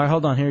 All right,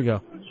 hold on. Here you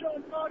go.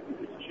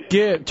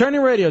 Gibbs, turn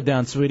your radio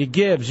down, sweetie.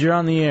 Gibbs, you're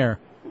on the air.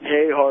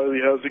 Hey, Harley,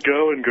 how's it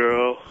going,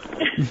 girl?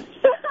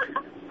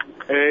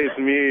 Hey, it's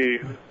me.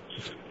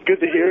 Good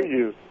to hear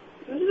you.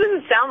 This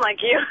doesn't sound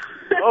like you.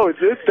 Oh, it's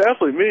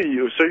definitely me.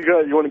 So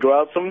you want to go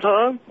out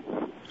sometime?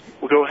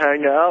 We'll go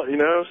hang out,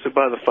 sit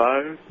by the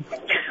fire,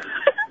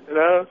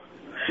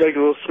 make a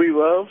little sweet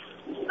love.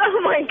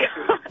 Oh my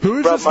God. Who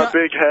is rub this my guy?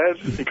 big head.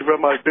 You can rub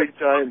my big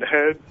giant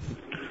head.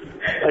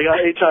 I got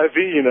HIV,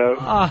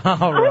 All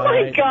right. Oh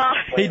my God.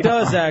 He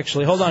does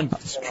actually. Hold on.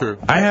 It's true.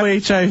 I have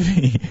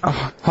HIV.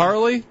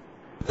 Harley,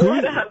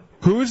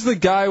 who's the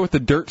guy with the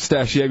dirt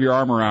stash you have your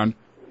arm around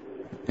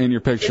in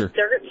your picture?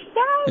 Dirt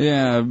stuff?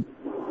 Yeah.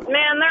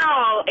 Man, they're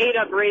all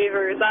ate-up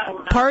ravers. I don't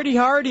know. Party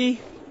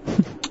hardy.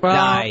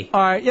 Die.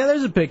 All right. Yeah,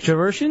 there's a picture of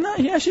her.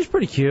 She's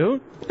pretty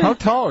cute. How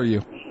tall are you?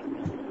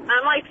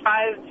 I'm like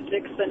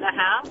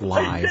 5'6.5".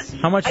 Lies.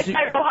 How much? I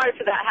try so hard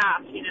for that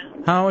half,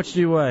 How much do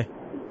you weigh?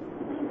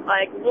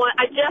 Like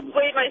I just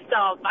weighed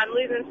myself. I'm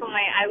losing some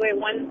weight. I weigh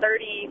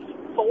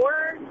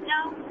 134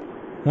 now.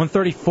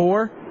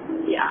 134?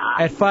 Yeah.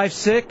 At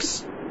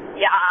 5'6"?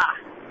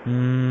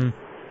 Yeah.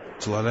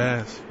 It's a lot of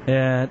ass.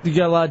 Yeah. You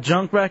got a lot of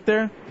junk back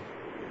there?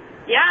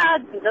 Yeah,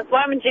 that's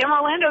why I'm a Jam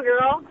Orlando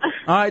girl.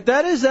 All right,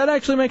 that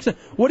actually makes sense.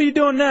 What are you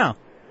doing now?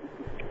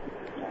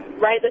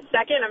 Right this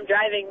second, I'm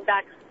driving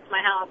back to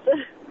my house.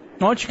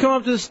 Why don't you come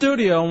up to the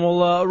studio and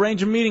we'll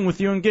arrange a meeting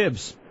with you and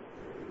Gibbs?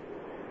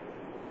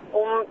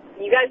 Well,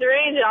 you guys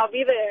arrange it. I'll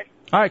be there.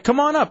 All right, come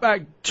on up. All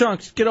right,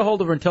 Chunks, get a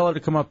hold of her and tell her to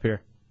come up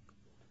here.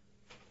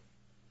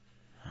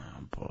 Oh,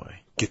 boy.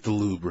 Get the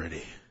lube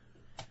ready.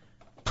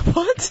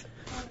 What?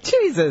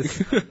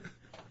 Jesus.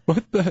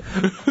 What the?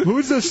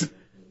 Who's this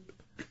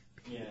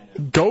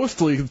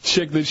ghostly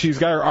chick that she's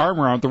got her arm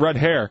around with the red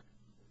hair?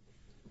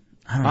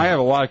 I have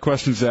a lot of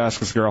questions to ask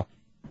this girl.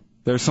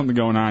 There's something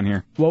going on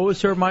here. What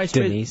was her MySpace?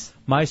 Denise.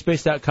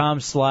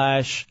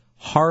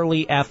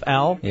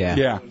 MySpace.com/HarleyFL?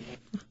 Yeah.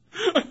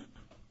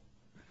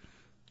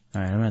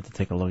 All right, I'm going to have to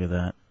take a look at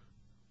that.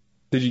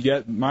 Did you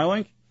get my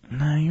link?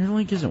 Nah, your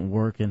link isn't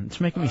working.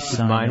 It's making me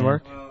sign mine in.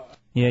 work?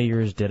 Yeah,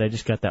 yours did. I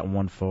just got that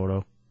one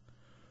photo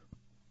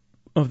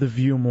of the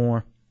view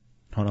more.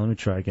 Hold on, let me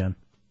try again.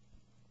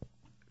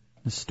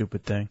 This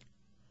stupid thing.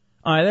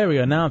 All right, there we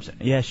go. Now I'm saying,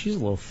 yeah, she's a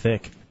little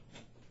thick.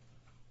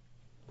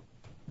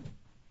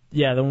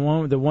 Yeah, the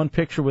one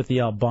picture with the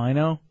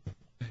albino.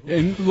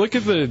 And look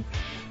at the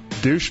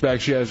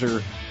douchebag she has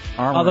her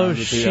arm Although around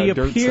with the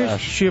dirt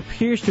stash. she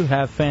appears to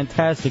have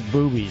fantastic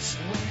boobies.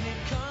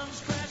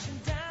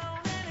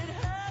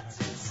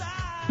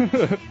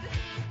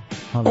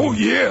 Oh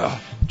yeah!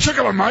 Check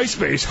out my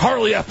MySpace,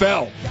 Harley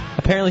FL.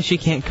 Apparently she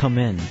can't come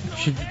in.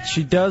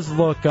 She does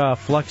look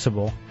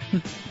flexible.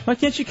 Why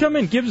can't she come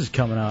in? Gibbs is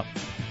coming up.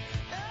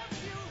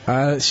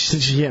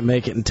 She can't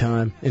make it in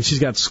time, and she's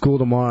got school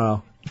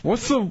tomorrow.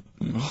 What's the?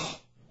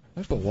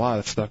 There's a lot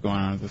of stuff going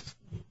on with this.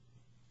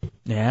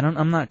 Yeah,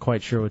 I'm not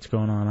quite sure what's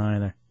going on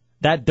either.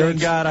 That dirt.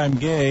 Thank God I'm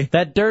gay.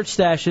 That dirt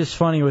stash is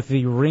funny with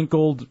the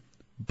wrinkled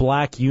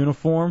black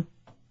uniform.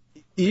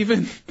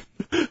 Even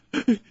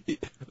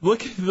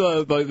look at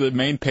the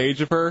main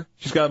page of her.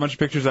 She's got a bunch of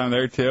pictures on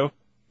there too.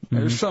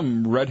 There's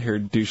some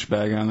red-haired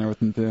douchebag on there with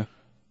them too.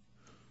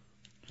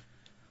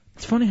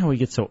 It's funny how we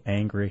get so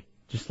angry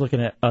just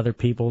looking at other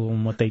people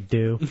and what they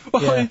do.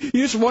 Well, Yeah. you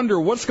just wonder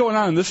what's going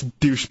on in this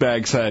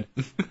douchebag's head.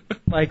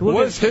 Like, look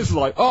what's his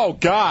life? Oh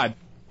God!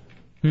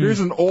 Here's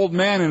an old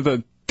man in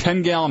a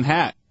 10-gallon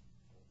hat,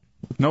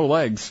 with no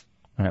legs.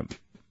 All right.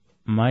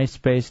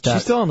 MySpace.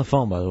 She's still on the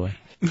phone, by the way.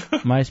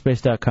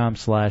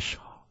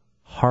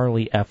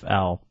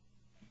 MySpace.com/HarleyFL.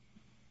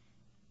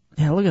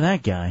 Yeah, look at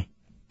that guy.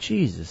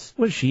 Jesus.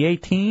 What is she,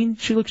 18?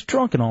 She looks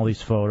drunk in all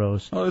these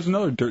photos. Oh, there's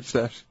another dirt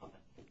stash.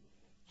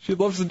 She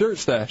loves the dirt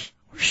stash.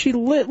 She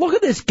lit. Look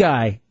at this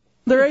guy.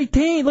 They're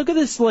 18. Look at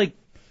this, like,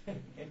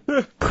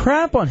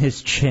 crap on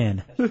his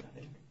chin.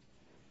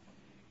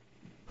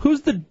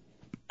 Who's the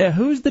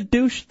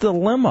douche? The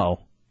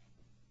limo.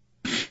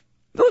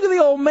 Look at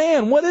the old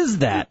man. What is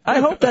that?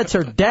 I hope that's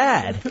her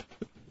dad.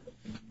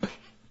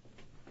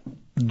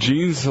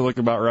 Jeans look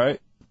about right.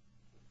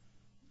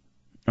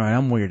 All right,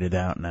 I'm weirded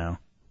out now.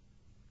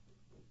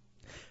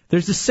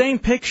 There's the same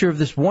picture of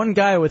this one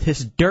guy with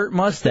his dirt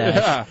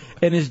mustache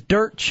and his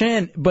dirt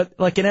chin, but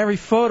like in every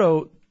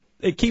photo,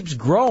 it keeps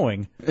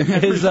growing.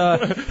 His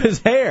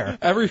hair.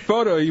 Every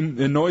photo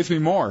annoys me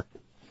more.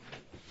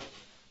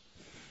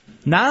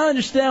 Now I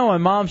understand why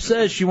Mom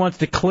says she wants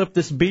to clip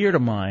this beard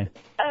of mine.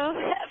 Oh,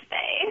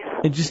 Hefe.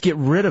 and just get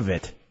rid of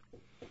it.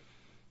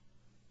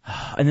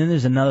 And then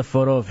there's another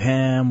photo of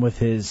him with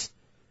his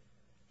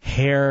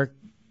hair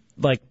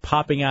like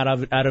popping out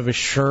of his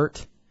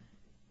shirt,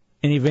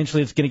 and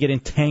eventually it's going to get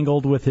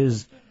entangled with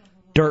his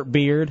dirt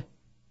beard.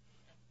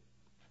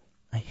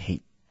 I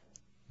hate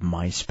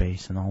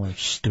MySpace and all their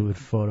stupid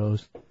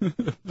photos.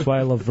 That's why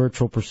I love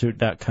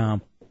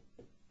virtualpursuit.com.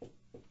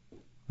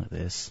 Look at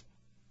this.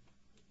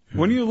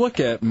 When you look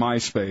at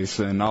MySpace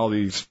and all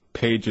these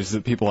pages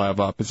that people have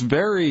up, it's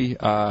very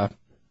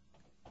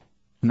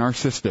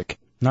narcissistic.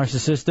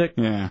 Narcissistic?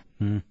 Yeah.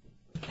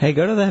 Hey,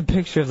 go to that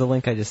picture of the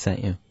link I just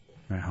sent you.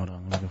 All right, hold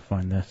on. Let me go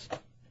find this.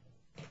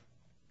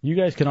 You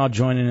guys can all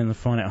join in the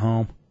fun at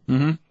home.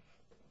 Mm-hmm.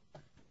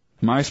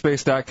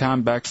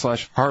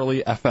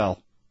 MySpace.com/HarleyFL.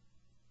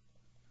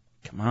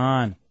 Come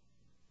on.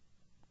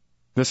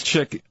 This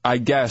chick, I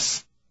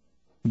guess,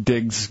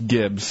 digs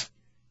Gibbs.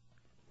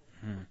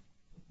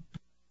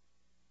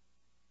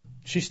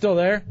 She's still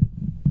there?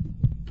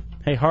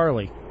 Hey,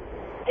 Harley.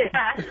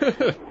 Yeah.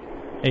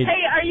 Hey,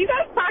 are you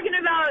guys talking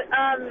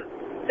about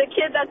the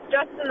kid that's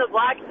dressed in the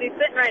black? He's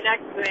sitting right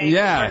next to me.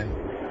 Yeah.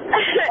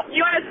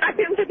 You want to talk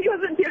to him because he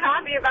wasn't too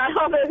happy about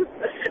all this.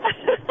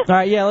 All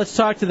right, yeah, let's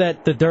talk to the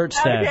dirt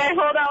stash. Okay,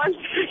 hold on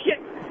 1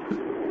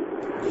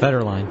 second.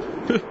 Federline.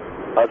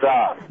 What's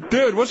up?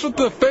 Dude, what's with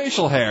the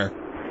facial hair?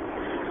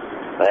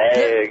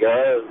 Hey,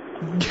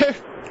 guys.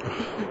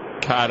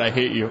 God, I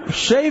hate you.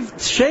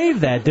 Shave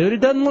that, dude. It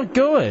doesn't look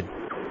good.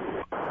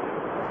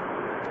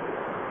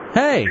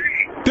 Hey.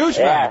 Douchebag.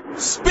 Yeah.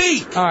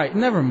 Speak. All right,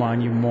 never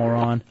mind, you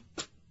moron.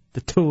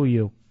 The two of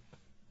you.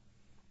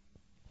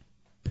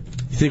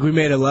 You think we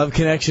made a love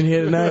connection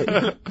here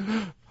tonight?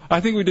 I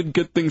think we did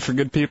good things for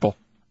good people.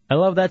 I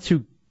love that's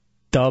who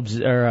Gibbs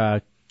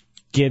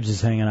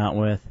is hanging out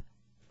with.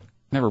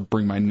 Never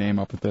bring my name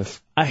up with this.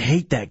 I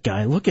hate that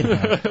guy. Look at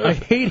him. I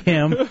hate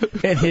him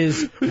and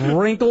his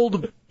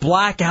wrinkled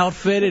black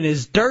outfit and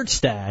his dirt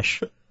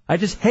stash. I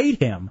just hate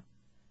him.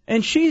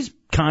 And she's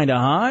kind of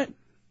hot.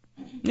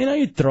 You know,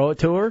 you'd throw it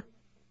to her.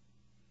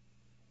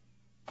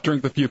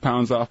 Drink the few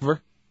pounds off of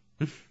her.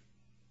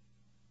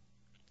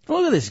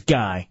 Look at this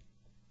guy.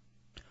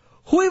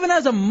 Who even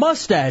has a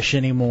mustache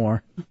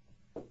anymore?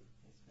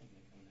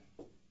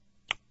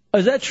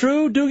 Is that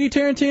true, Doogie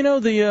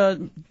Tarantino?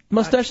 The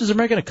mustaches are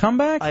making a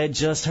comeback? I had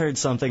just heard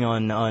something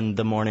on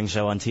the morning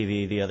show on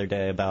TV the other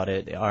day about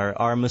it.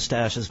 Our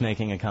mustache is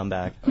making a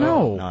comeback.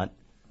 No. Not.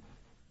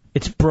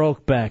 It's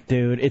broke back,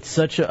 dude. It's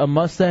such a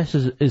mustache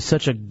is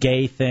such a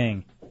gay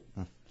thing.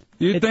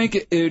 You'd think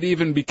it would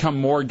even become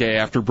more gay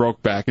after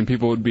Brokeback, and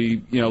people would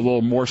be, a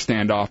little more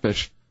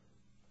standoffish.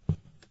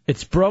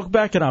 It's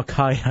Brokeback and Al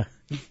Qaeda.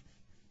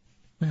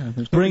 Yeah,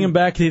 Bring him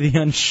back to the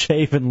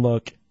unshaven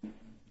look.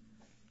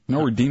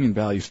 No redeeming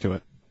values to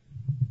it.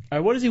 All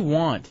right, what does he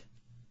want?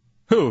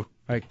 Who? All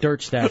right,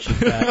 Dirt Stash is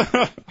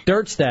back.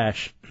 Dirt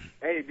Stash.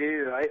 Hey,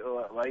 dude,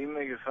 why you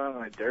making fun of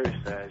my dirt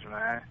stash,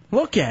 man?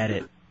 Look at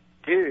it.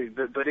 Dude,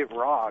 but it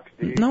rocks,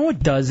 dude. No,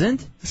 it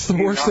doesn't. It's the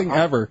worst thing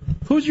ever.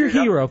 Who's your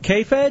hero,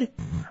 K-Fed?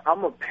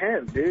 I'm a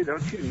pimp, dude.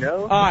 Don't you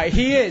know? All right,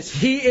 he is.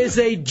 He is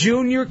a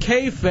junior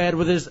K-Fed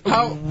with his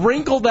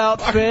wrinkled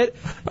outfit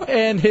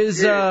and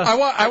his...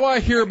 I want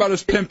to hear about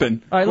his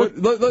pimping. All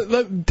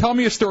right, tell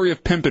me a story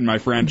of pimping, my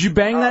friend. Did you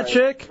bang that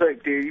chick?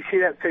 Look, dude, you see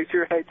that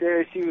picture right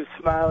there? She was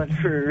smiling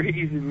for a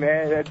reason,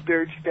 man. That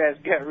dirt stash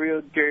got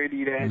real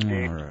dirty that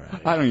day. Right.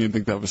 I don't even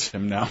think that was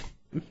him now.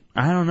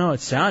 I don't know. It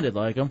sounded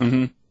like him.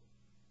 Mm-hmm.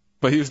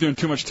 But he was doing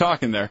too much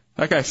talking there.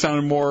 That guy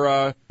sounded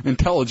more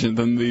intelligent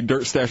than the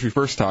dirt stash we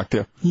first talked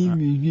to.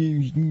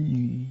 This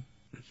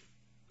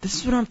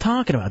is what I'm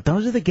talking about.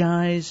 Those are the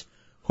guys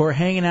who are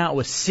hanging out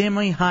with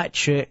semi-hot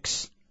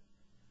chicks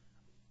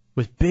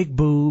with big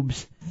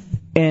boobs,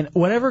 and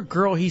whatever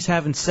girl he's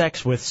having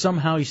sex with,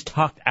 somehow he's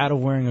talked out of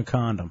wearing a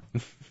condom.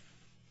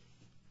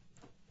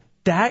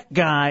 That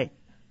guy,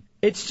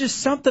 it's just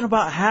something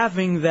about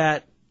having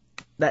that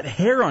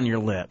hair on your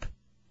lip.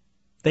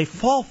 They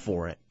fall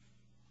for it.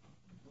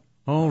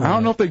 Right. I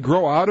don't know if they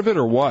grow out of it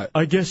or what.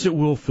 I guess it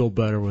will feel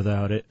better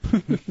without it.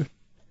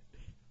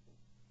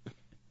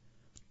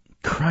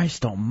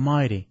 Christ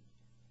almighty.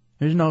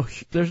 There's no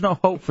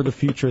hope for the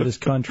future of this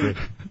country.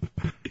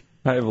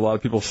 I have a lot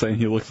of people saying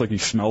he looks like he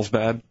smells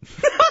bad.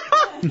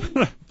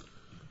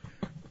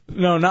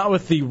 No, not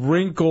with the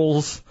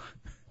wrinkles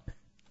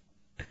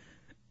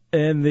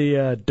and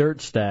the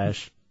dirt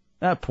stash.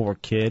 That poor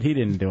kid, he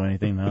didn't do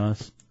anything to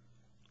us.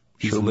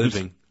 He's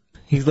living.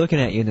 He's looking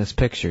at you in his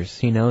pictures.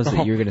 He knows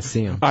that you're going to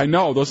see him. I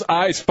know. Those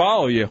eyes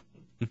follow you.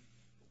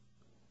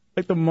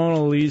 Like the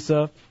Mona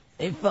Lisa.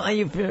 They follow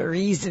you for a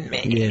reason,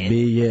 man.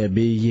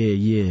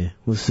 Yeah.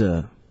 What's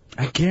up?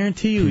 I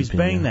guarantee you he's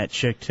banging that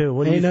chick, too.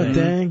 What do you think? Ain't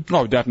no thing.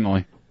 Oh,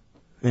 definitely.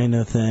 Ain't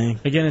no thing.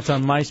 Again, it's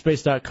on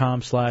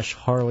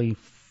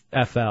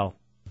myspace.com/HarleyFL.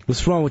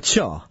 What's wrong with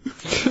y'all?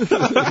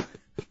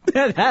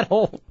 That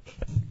whole...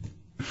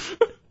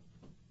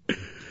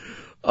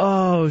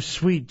 Oh,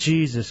 sweet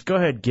Jesus. Go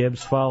ahead,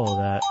 Gibbs. Follow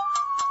that.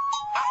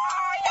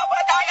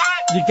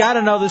 You got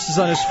to know this is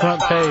on his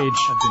front page.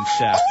 I've been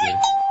shafted.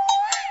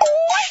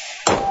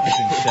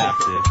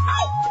 shafted.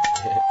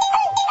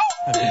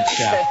 I've been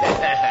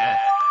shafted.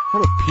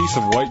 What a piece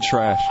of white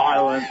trash.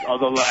 Silence of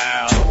the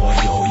Lambs.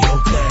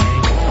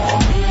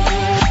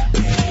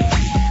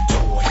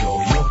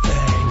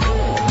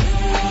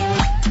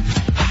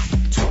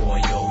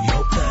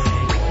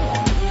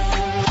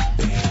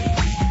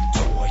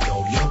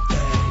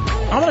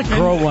 I'm gonna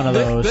grow one of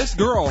those. This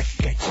girl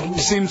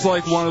seems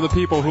like one of the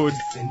people who would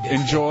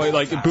enjoy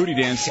like booty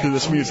dance to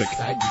this music.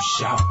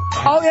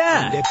 Oh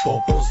yeah.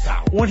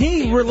 When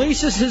he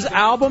releases his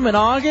album in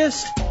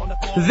August,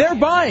 they're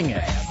buying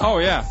it. Oh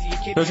yeah.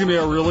 There's gonna be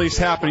a release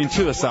happening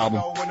to this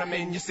album.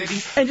 And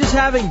just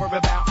having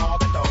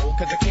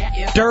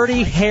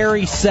dirty,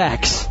 hairy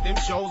sex.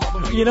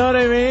 You know what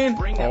I mean?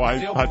 Oh,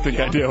 I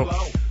think I do.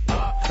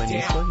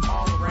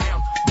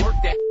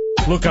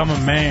 Look, I'm a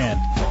man.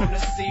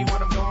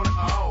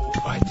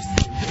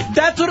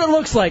 That's what it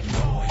looks like.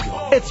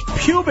 It's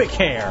pubic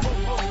hair.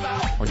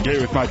 I'm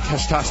gay with my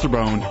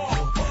testosterone.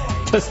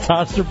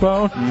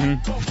 Testosterone?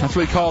 Mm-hmm. That's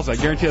what he calls it.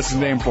 I guarantee that's his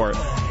name for it.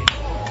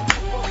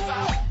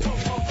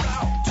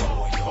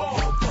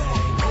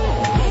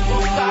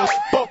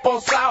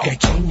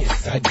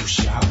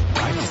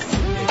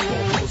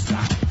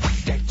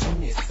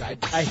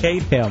 I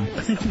hate him.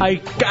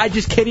 I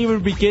just can't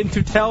even begin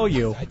to tell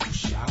you.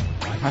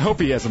 I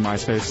hope he has a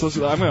MySpace.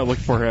 Listen, I'm going to look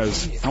for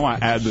his. I want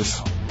to add this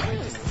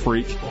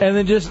freak. And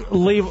then just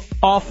leave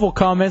awful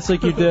comments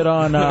like you did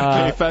on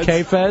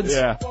K-Feds?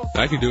 Yeah.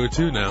 I can do it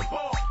too now.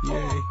 Yay.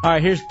 All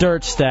right, here's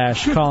Dirt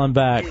Stash calling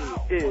back.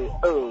 Hey,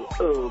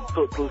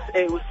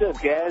 what's up,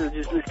 guys? I'm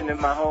just listening to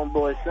my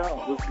homeboy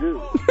song. What's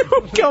good?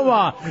 Come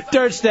on,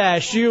 Dirt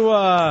Stash, you,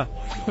 Y'all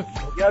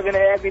gonna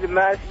add me to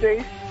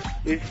MySpace?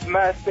 It's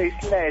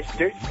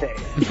MySpace/Dirt Stash.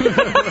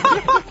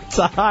 It's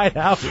a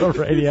Hideout on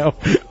Radio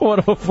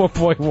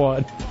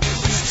 104.1.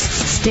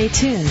 Stay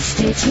tuned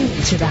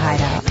to the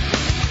Hideout.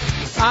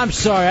 I'm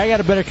sorry, I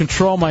gotta better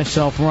control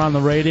myself when we're on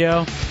the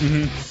radio.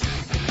 Mm-hmm.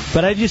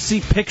 But I just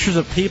see pictures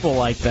of people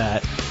like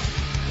that.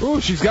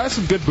 Ooh, she's got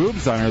some good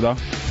boobs on her, though.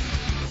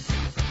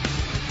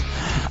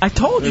 I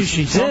told you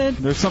she did.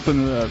 There's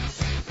something her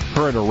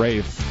at a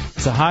rave.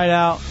 It's a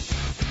Hideout.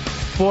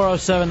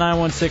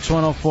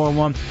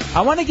 407-916-1041.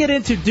 I want to get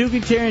into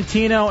Doogie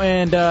Tarantino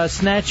and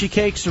Snatchy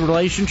Cake's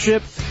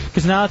relationship,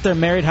 because now that they're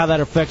married, how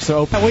that affects their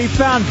open. We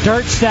found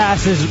Dirt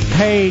Stash's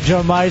page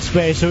on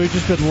MySpace, so we've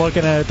just been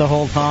looking at it the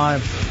whole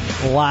time,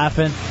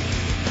 laughing.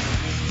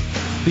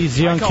 These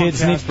young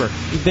kids need.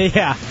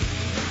 Yeah.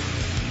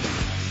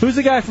 Who's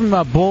the guy from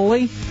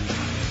Bully?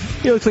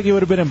 He looks like he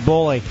would have been in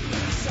Bully.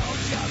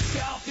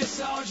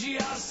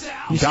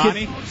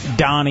 Donnie?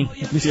 Donnie.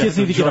 These kids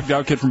need to get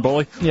a kid from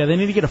Bully. Yeah, they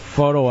need to get a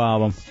photo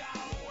album.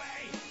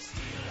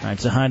 All right,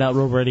 so Hideout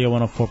Road Radio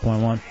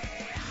 104.1.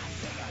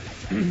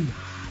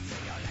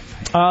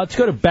 Let's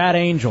go to Bad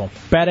Angel.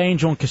 Bad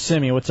Angel and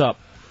Kissimmee. What's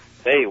up?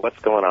 Hey, what's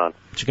going on?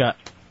 What you got?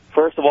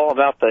 First of all,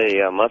 about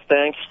the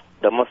mustache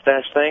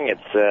thing.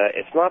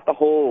 It's not the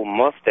whole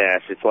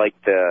mustache. It's like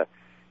the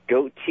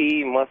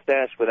goatee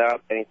mustache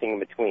without anything in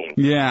between.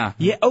 Yeah.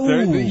 Yeah.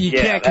 Oh, you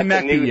can't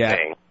connect it yet.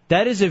 Thing.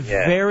 That is a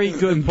very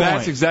good point.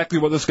 That's exactly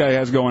what this guy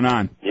has going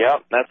on.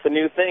 Yep, that's the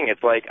new thing.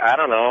 It's like, I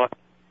don't know,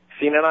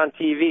 seen it on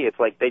TV. It's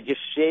like they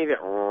just shave it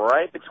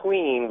right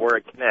between where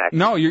it connects.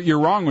 No, you're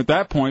wrong with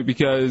that point,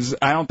 because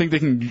I don't think they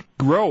can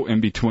grow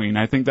in between.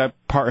 I think that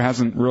part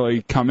hasn't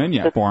really come in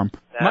yet for him.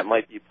 That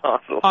might be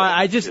possible.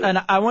 And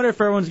I wonder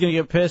if everyone's going to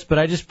get pissed, but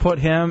I just put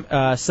him,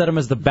 set him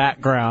as the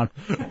background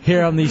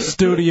here on the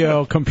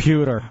studio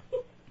computer.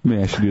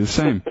 Maybe I should do the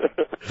same.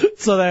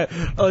 So that,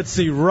 let's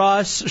see,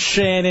 Russ,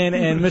 Shannon,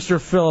 and Mr.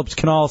 Phillips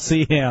can all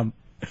see him.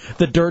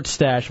 The Dirt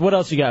Stash. What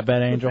else you got,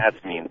 Bad Angel?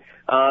 That's mean.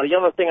 The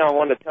other thing I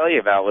wanted to tell you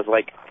about was,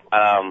 like,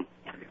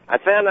 I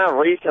found out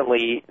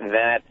recently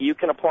that you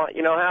can apply,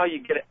 you know how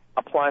you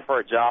apply for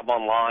a job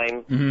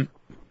online? Mm-hmm.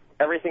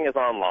 Everything is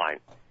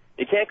online.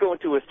 You can't go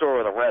into a store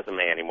with a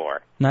resume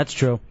anymore. That's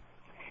true.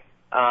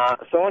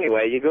 So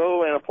anyway, you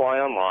go and apply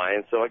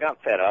online. So I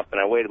got fed up, and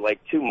I waited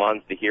like 2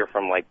 months to hear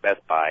from, like,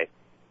 Best Buy.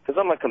 Because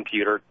I'm a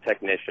computer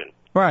technician.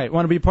 Right,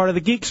 want to be part of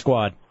the Geek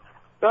Squad.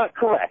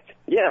 Correct.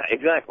 Yeah,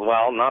 exactly.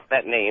 Well, not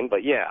that name,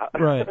 but yeah.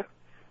 Right.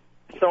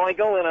 So I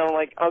go in and I'm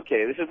like,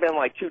 okay, this has been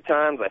like 2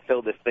 times. I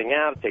filled this thing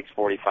out. It takes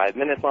 45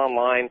 minutes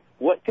online.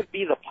 What could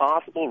be the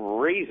possible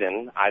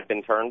reason I've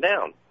been turned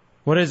down?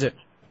 What is it?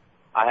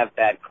 I have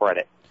bad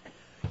credit.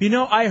 You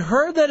know, I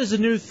heard that is a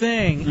new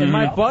thing, and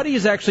my buddy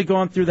is actually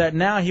going through that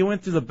now. He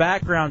went through the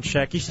background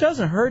check. He still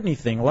hasn't heard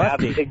anything,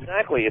 Lefty.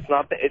 Exactly. It's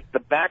not it's the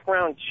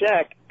background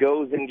check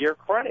goes into your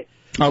credit.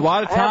 A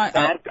lot of times,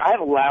 I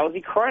have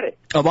lousy credit.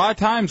 A lot of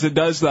times it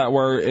does that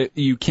where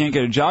you can't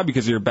get a job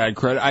because of your bad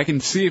credit. I can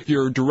see if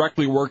you're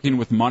directly working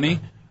with money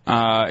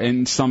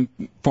in some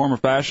form or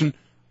fashion,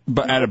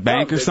 but at a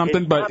bank or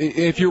something. But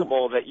if you're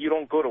that you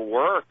don't go to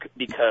work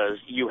because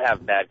you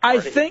have bad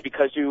credit, it's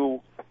because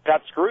you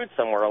got screwed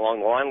somewhere along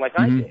the line, like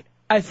I did.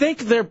 I think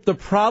the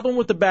problem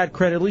with the bad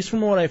credit, at least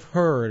from what I've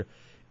heard,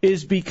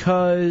 is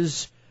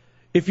because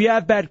if you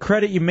have bad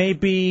credit, you may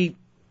be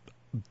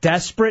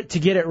desperate to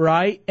get it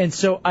right. And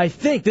so I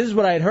think, this is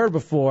what I had heard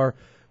before,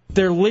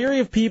 they're leery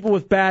of people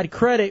with bad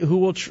credit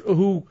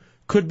who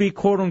could be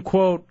quote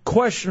unquote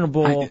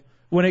questionable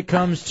when it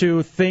comes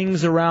to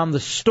things around the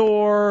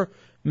store.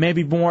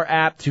 Maybe more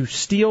apt to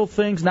steal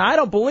things. Now, I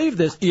don't believe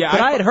this, but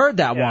I had heard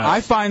that once.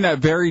 I find that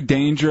very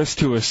dangerous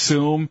to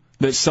assume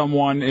that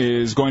someone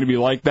is going to be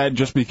like that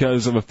just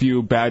because of a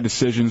few bad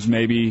decisions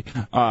maybe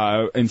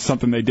in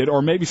something they did,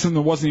 or maybe something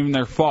that wasn't even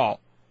their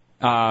fault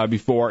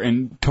before,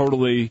 and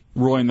totally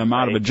ruling them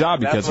out of a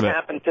job because of it. That's what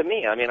happened to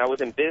me. I mean, I was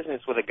in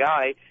business with a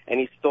guy, and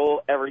he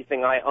stole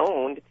everything I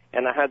owned,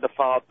 and I had to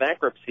file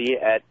bankruptcy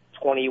at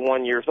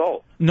 21 years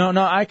old. No,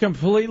 I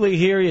completely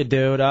hear you,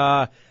 dude.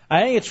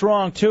 I think it's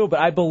wrong, too,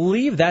 but I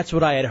believe that's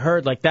what I had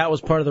heard. Like, that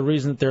was part of the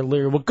reason that they're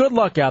leery. Well, good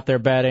luck out there,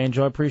 Bad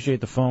Angel. I appreciate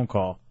the phone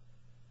call.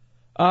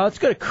 Let's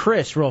go to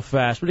Chris real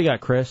fast. What do you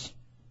got, Chris?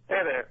 Hey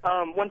there.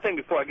 One thing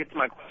before I get to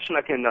my question,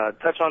 I can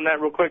touch on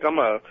that real quick. I'm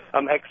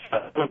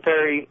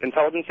ex-military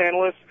intelligence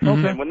analyst.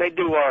 Okay. And when they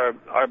do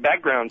our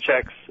background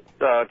checks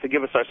to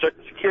give us our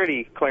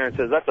security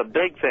clearances, that's a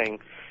big thing.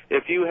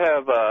 If you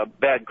have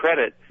bad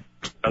credit,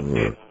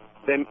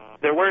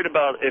 they're worried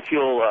about if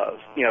you'll,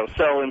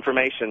 sell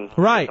information.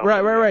 Right.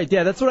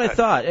 Yeah, that's what I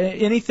thought.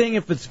 Anything,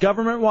 if it's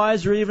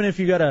government-wise, or even if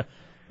you got a,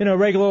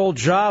 regular old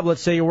job,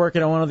 let's say you're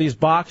working at one of these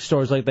box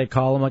stores, like they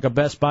call them, like a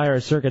Best Buy or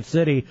a Circuit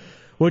City,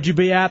 would you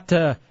be apt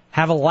to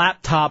have a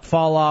laptop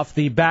fall off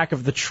the back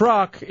of the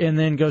truck and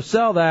then go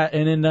sell that,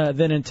 and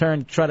then in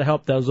turn try to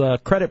help those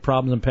credit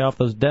problems and pay off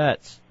those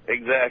debts?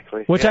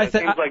 Exactly. Which it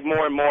seems like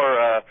more and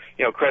more,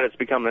 credit's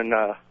becoming,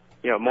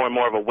 more and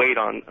more of a weight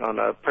on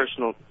a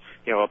personal.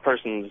 A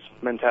person's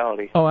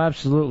mentality. Oh,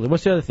 absolutely.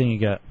 What's the other thing you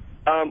got?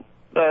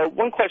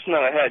 One question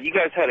that I had, you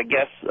guys had a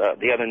guest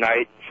the other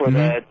night for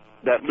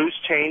that Loose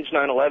Change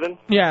 9/11.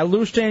 Yeah,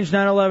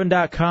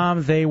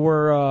 loosechange911.com. They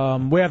were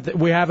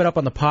we have it up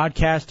on the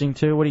podcasting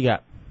too. What do you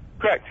got?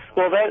 Correct.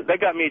 Well, that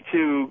got me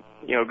to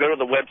go to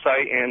the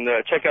website and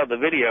check out the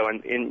video,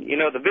 and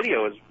the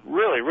video is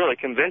really, really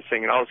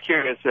convincing. And I was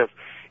curious if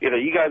either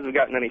you guys have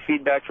gotten any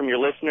feedback from your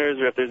listeners,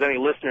 or if there's any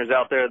listeners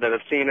out there that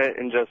have seen it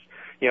and just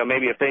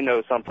maybe if they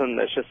know something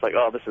that's just like,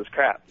 oh, this is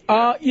crap.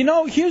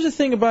 Here's the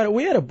thing about it.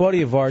 We had a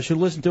buddy of ours who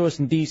listened to us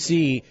in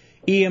D.C.,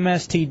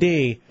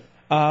 EMSTD,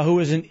 who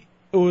was an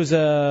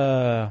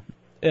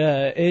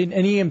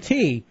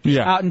EMT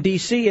out in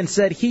D.C. and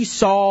said he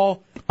saw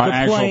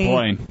the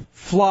plane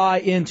fly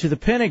into the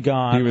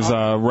Pentagon. He was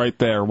right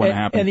there when it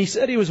happened. And he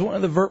said he was one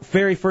of the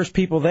very first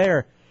people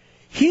there.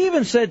 He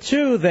even said,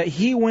 too, that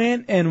he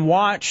went and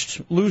watched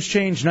Loose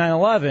Change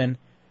 9/11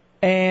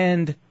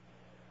 and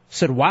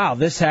said, wow,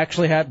 this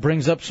actually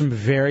brings up some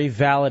very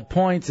valid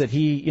points that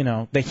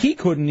he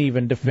couldn't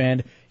even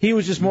defend. He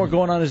was just more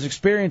going on his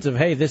experience of,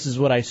 hey, this is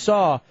what I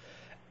saw.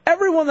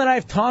 Everyone that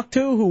I've talked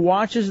to who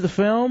watches the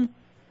film,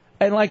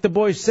 and like the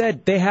boys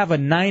said, they have a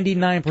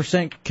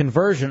 99%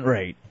 conversion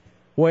rate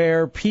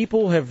where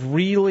people have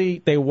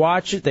they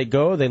watch it, they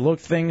go, they look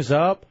things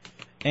up,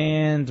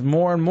 and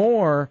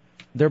more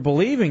they're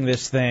believing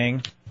this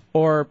thing,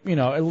 or,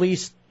 at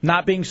least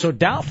not being so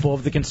doubtful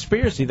of the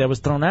conspiracy that was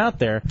thrown out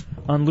there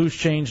on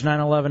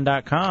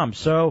loosechange911.com.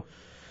 So,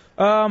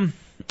 I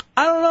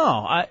don't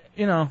know.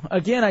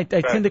 Again, I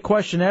tend to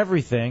question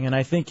everything, and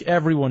I think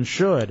everyone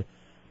should.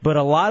 But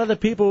a lot of the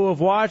people who have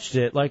watched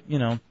it,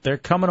 they're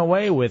coming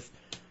away with,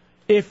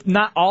 if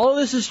not all of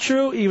this is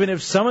true, even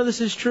if some of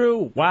this is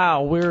true,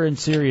 wow, we're in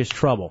serious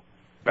trouble.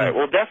 Right.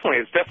 Well, definitely,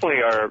 it's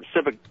definitely our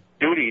civic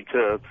duty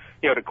to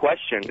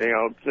question.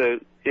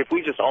 If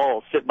we just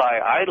all sit by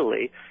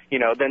idly,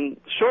 then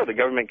sure, the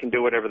government can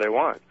do whatever they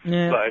want.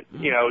 Yeah. But,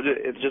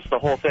 it's just the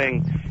whole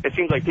thing. It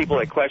seems like people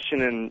that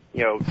question and,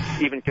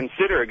 even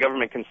consider a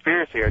government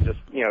conspiracy are just,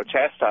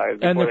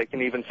 chastised before they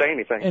can even say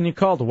anything. And you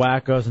called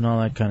wackos and all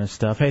that kind of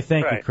stuff. Hey,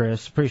 thank you,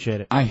 Chris.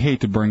 Appreciate it. I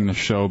hate to bring the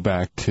show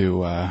back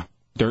to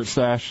Dirt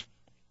Stash.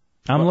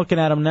 I'm looking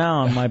at him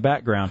now on my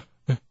background.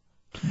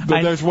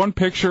 There's one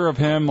picture of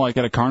him, at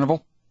a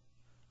carnival.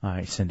 All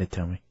right, send it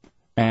to me.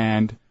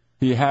 And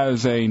he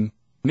has a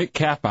knit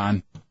cap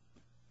on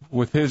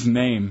with his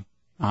name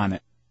on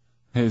it.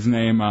 His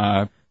name,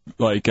 what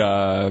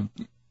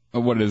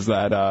is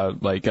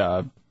that?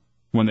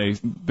 When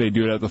they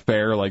do it at the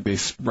fair, they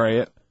spray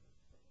it.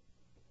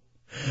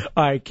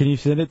 All right, can you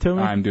send it to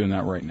me? I'm doing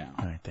that right now.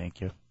 All right,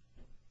 thank you.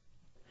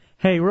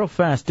 Hey, real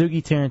fast,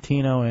 Doogie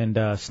Tarantino and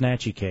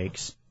Snatchy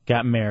Cakes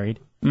got married.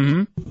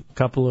 Mm-hmm. A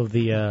couple of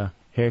the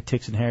hair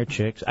ticks and hair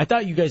chicks. I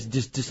thought you guys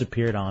just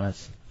disappeared on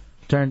us.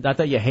 I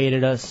thought you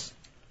hated us.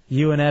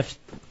 You and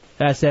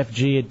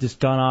SFG had just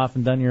gone off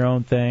and done your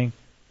own thing.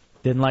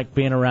 Didn't like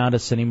being around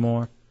us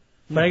anymore.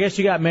 But I guess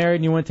you got married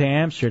and you went to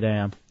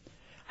Amsterdam.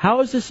 How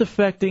is this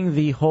affecting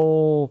the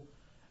whole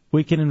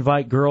we can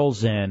invite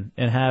girls in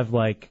and have,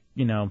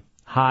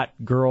 hot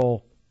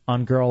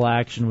girl-on-girl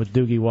action with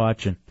Doogie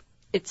watching?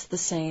 It's the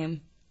same.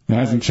 It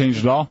hasn't changed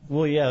at all?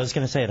 Well, yeah, I was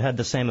going to say it had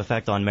the same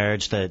effect on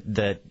marriage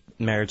that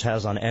marriage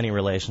has on any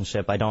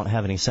relationship. I don't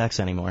have any sex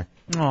anymore.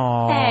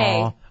 Aww.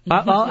 Hey.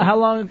 How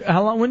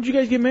long, when did you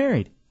guys get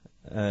married?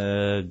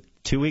 2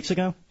 weeks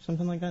ago,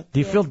 something like that. Do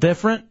you feel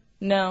different?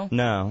 No.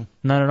 No.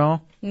 Not at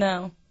all?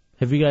 No.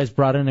 Have you guys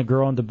brought in a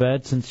girl into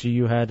bed since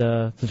you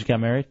got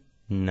married?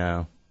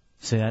 No.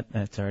 See,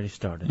 that's already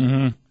started.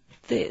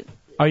 Mm-hmm.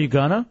 Are you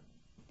gonna?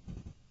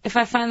 If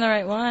I find the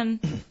right one.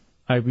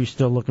 Are you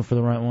still looking for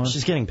the right one?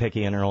 She's getting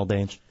picky in her old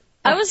age.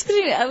 I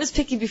was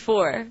picky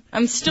before.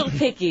 I'm still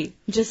picky.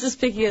 Just as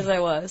picky as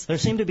I was. There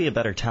seemed to be a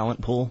better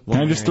talent pool.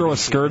 Can I just throw a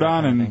skirt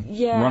on and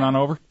run on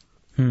over?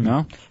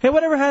 No? Hey,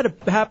 whatever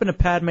happened to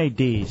Padme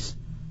Dees?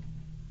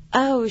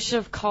 Oh, we should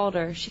have called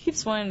her. She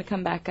keeps wanting to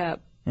come back up.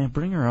 Yeah,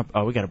 bring her up.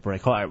 Oh, we got a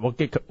break. All right, we'll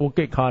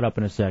get caught up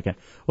in a second.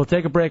 We'll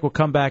take a break. We'll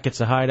come back. It's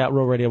the Hideout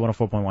Real Radio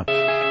 104.1.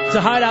 It's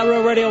the Hideout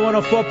Real Radio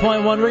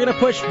 104.1. We're going to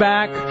push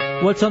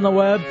back what's on the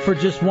web for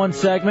just one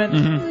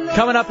segment.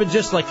 Coming up in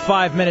just like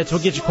 5 minutes,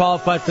 we'll get you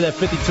qualified for that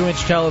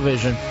 52-inch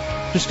television.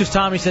 Just because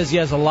Tommy says he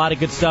has a lot of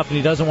good stuff and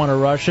he doesn't want to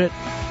rush it,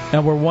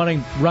 and we're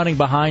running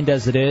behind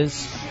as it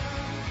is.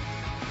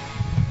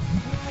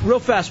 Real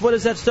fast, what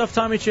is that stuff,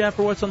 Tommy, that you have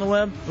for what's on the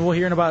web? We'll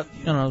hear in about,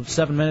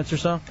 7 minutes or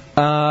so.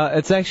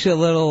 It's actually a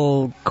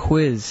little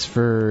quiz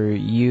for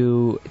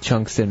you,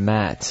 Chunks and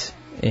Matt,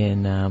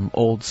 in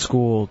old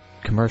school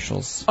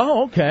commercials.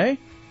 Oh, okay.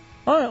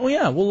 All right, well,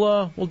 yeah,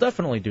 we'll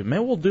definitely do.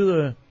 Maybe we'll do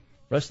the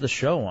rest of the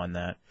show on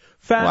that.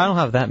 Well, I don't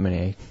have that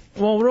many.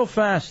 Well, real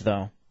fast,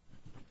 though.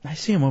 I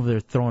see him over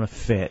there throwing a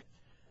fit.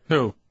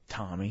 Who?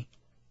 Tommy.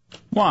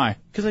 Why?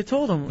 Because I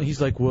told him,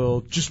 he's like,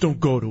 well, just don't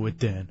go to it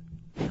then.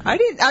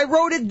 I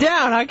wrote it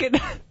down.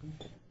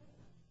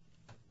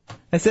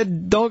 I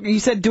said, don't. You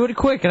said do it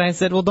quick, and I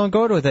said, well, don't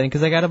go to it then,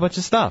 because I got a bunch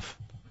of stuff.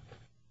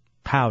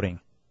 Pouting.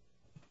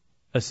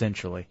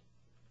 Essentially.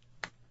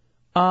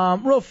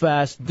 Real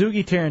fast,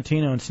 Doogie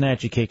Tarantino and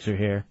Snatchy Cakes are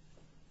here.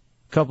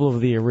 A couple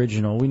of the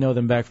original. We know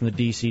them back from the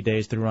D.C.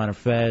 days through Ron and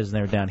Fez, and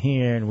they were down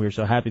here, and we were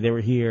so happy they were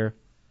here.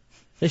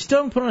 They still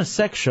haven't put on a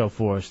sex show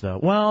for us, though.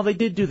 Well, they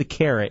did do the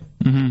carrot,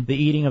 the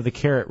eating of the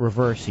carrot,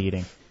 reverse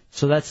eating.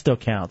 So that still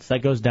counts.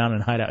 That goes down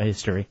in Hideout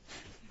history.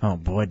 Oh,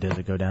 boy, does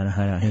it go down in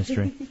Hideout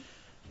history.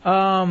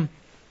 All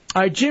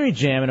right, Jimmy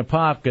Jam and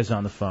Apopka's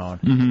on the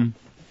phone.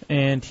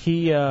 And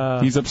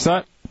he's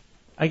upset?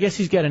 I guess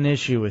he's got an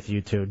issue with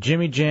you two.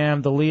 Jimmy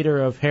Jam, the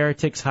leader of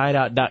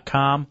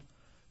HereticsHideout.com,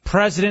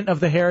 president of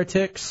the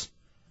Heretics,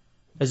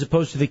 as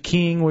opposed to the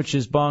king, which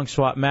is Bong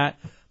Swat Matt.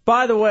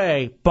 By the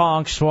way,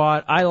 Bong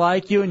Swat, I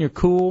like you and you're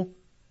cool,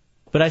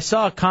 but I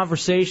saw a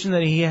conversation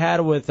that he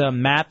had with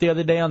Matt the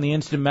other day on the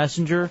Instant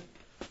Messenger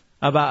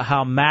about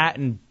how Matt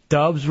and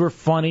Dubs were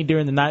funny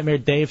during the Nightmare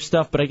Dave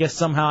stuff, but I guess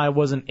somehow I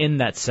wasn't in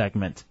that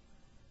segment.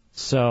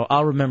 So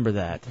I'll remember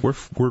that.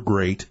 We're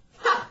great.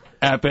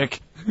 Epic.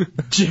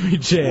 Jimmy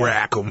Jam.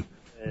 Rack 'em.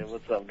 Hey,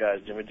 what's up,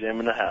 guys? Jimmy Jam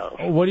in the house.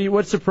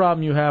 What's the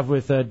problem you have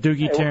with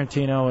Doogie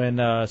Tarantino and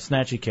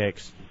Snatchy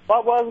Cakes? Why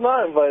was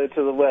not invited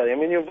to the wedding?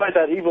 I mean, you invite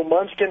that evil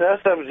munchkin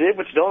SFG,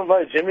 but you don't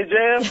invite Jimmy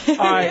Jam?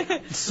 All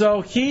right, so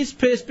he's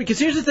pissed because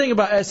here's the thing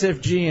about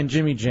SFG and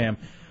Jimmy Jam.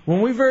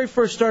 When we very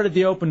first started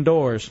the Open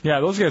Doors, yeah,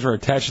 those guys were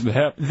attached to the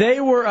hip.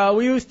 They were.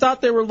 We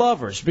thought they were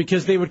lovers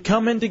because they would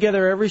come in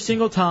together every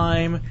single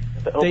time.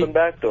 The open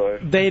back door.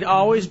 They'd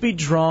always be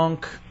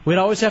drunk. We'd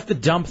always have to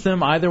dump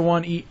them. Either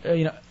one,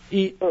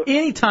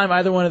 anytime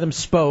either one of them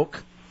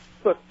spoke.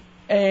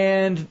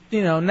 And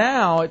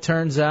now it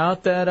turns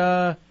out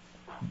that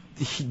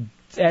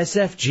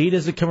SFG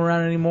doesn't come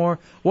around anymore.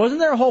 Wasn't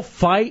there a whole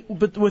fight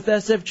with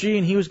SFG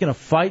and he was going to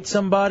fight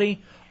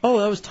somebody? Oh,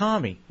 that was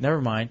Tommy.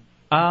 Never mind.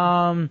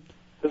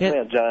 This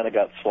man's vagina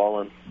got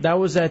swollen. That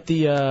was at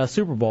the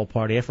Super Bowl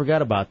party. I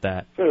forgot about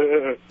that.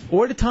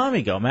 Where did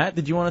Tommy go, Matt?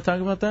 Did you want to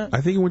talk about that?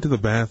 I think he went to the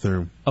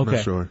bathroom. Okay, I'm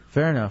not sure.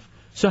 Fair enough.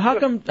 So how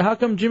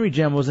come Jimmy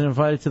Jam wasn't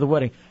invited to the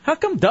wedding? How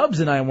come Dubs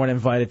and I weren't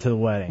invited to the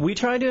wedding? We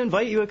tried to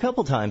invite you a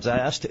couple times. I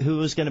asked who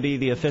was going to be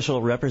the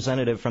official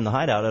representative from the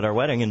Hideout at our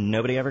wedding, and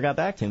nobody ever got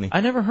back to me.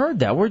 I never heard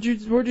that. Where'd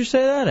you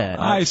say that at?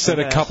 I said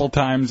a couple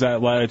times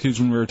at Latitudes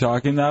when we were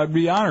talking that I'd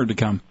be honored to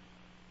come.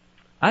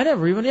 I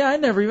never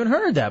even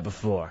heard that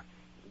before.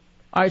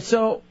 All right,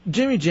 so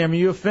Jimmy Jam, are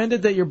you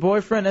offended that your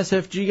boyfriend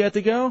SFG got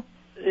to go?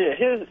 Yeah,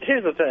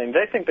 here's the thing.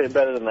 They think they're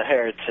better than the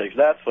Heretics.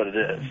 That's what it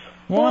is.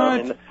 What?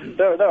 I mean,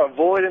 they're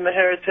avoiding the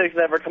Heretics.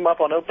 Never come up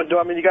on Open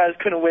Door. I mean, you guys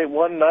couldn't wait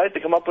one night to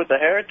come up with the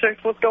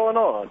Heretics. What's going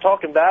on?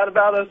 Talking bad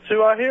about us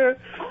too, I hear.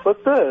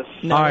 What's this?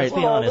 No, let's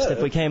be honest.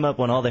 If we came up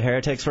when all the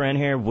Heretics were in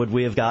here, would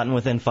we have gotten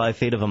within 5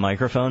 feet of a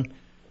microphone?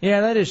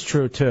 Yeah, that is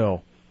true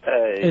too.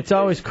 Hey, it's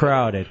always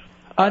crowded.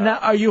 Now,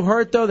 are you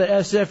hurt though that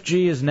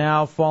SFG is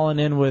now falling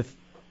in with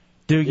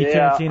Doogie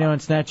Tarantino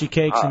and Snatchy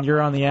Cakes, and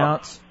you're on the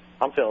outs?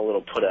 I'm feeling a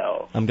little put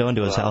out. I'm going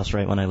to his house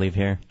right when I leave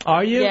here.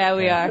 Are you? Yeah,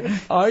 we are.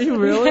 Are you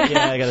really?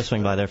 Yeah, I got to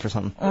swing by there for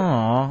something.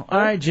 Aw. All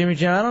right, Jimmy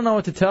Jam, I don't know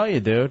what to tell you,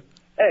 dude.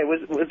 Hey,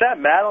 was that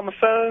Matt on the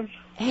phone?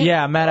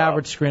 Yeah, Matt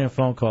Albert's screening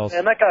phone calls.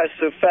 Man, that guy's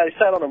so fat. He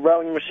sat on a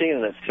rowing machine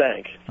and it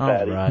sank. All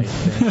Fatty.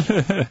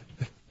 right.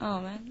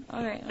 Oh, man.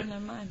 All right, never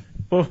mind.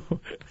 What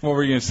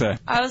were you going to say?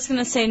 I was going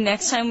to say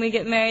next time we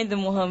get married,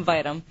 then we'll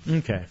invite him.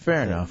 Okay,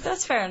 fair enough.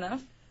 That's fair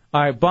enough.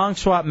 All right, Bong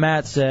Swap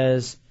Matt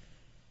says,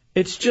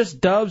 it's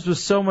just Dubs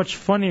was so much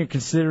funnier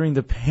considering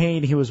the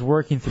pain he was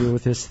working through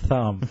with his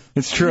thumb.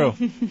 It's true.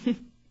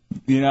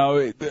 You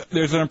know,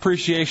 there's an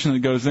appreciation that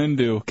goes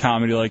into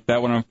comedy like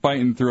that when I'm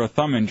fighting through a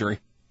thumb injury.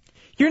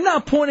 You're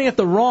not pointing at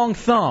the wrong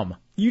thumb.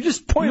 You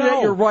just pointed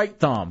at your right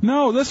thumb.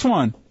 No, this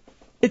one.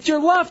 It's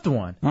your left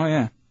one. Oh,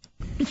 yeah.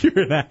 You're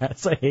an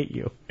ass. I hate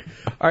you.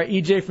 All right,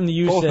 EJ from the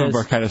U Both of says,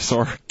 them are kind of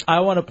sore.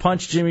 I want to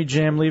punch Jimmy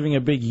Jam, leaving a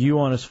big U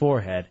on his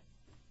forehead.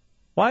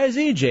 Why does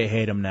EJ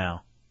hate him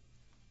now?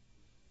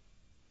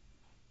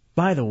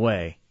 By the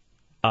way,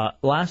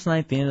 last night,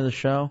 at the end of the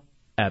show,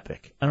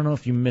 epic. I don't know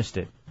if you missed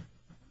it,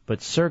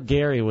 but Sir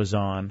Gary was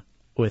on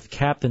with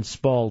Captain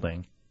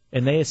Spaulding,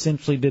 and they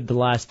essentially did the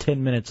last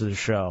 10 minutes of the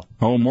show.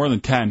 Oh, more than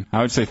 10.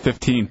 I would say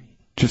 15.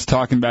 Just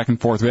talking back and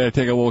forth. We had to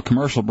take a little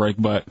commercial break,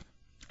 but...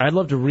 I'd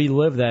love to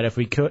relive that if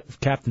we could, if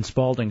Captain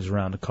Spaulding's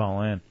around to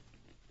call in.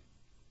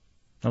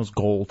 That was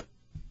gold.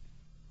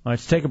 All right,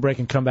 let's take a break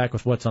and come back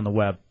with what's on the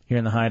web here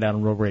in the Hideout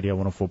on Real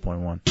Radio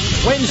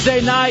 104.1.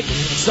 Wednesday night,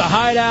 it's the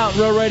Hideout,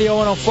 Real Radio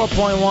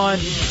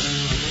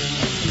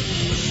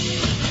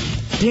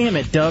 104.1. Damn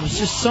it, Dubs.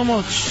 Just so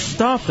much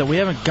stuff that we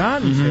haven't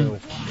gotten to.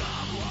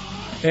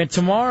 And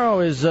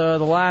tomorrow is the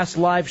last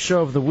live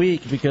show of the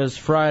week because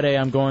Friday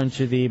I'm going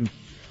to the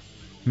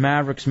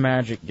Mavericks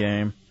Magic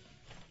game.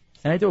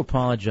 And I do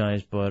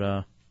apologize,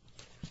 but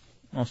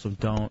also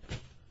don't.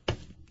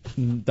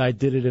 I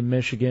did it in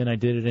Michigan. I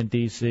did it in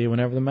D.C.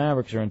 Whenever the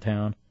Mavericks are in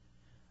town,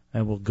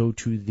 I will go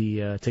to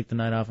the take the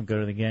night off and go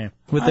to the game.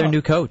 With their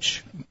new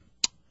coach.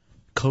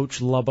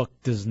 Coach Lubbock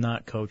does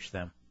not coach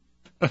them.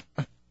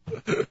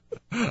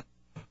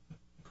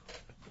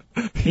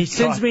 He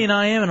sends me an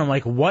IM, and I'm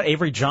like, what?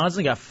 Avery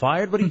Johnson got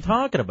fired? What are you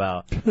talking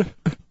about?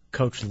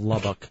 Coach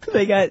Lubbock.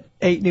 They got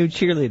 8 new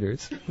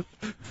cheerleaders.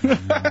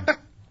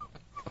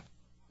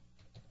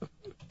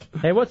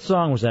 Hey, what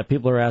song was that?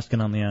 People are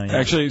asking on the IM.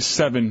 Actually,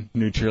 7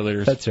 new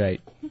cheerleaders. That's right.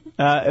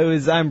 It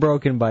was I'm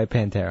Broken by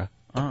Pantera.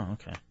 Oh,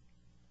 okay.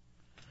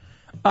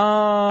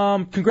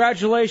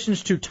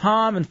 Congratulations to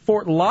Tom in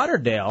Fort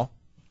Lauderdale.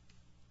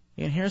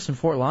 Ian Harrison,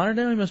 Fort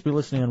Lauderdale? He must be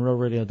listening on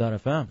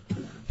RealRadio.fm.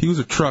 He was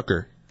a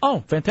trucker. Oh,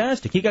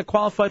 fantastic. He got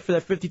qualified for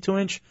that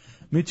 52-inch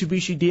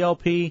Mitsubishi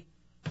DLP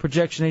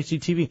projection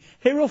HDTV.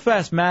 Hey, real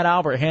fast, Matt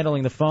Albert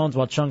handling the phones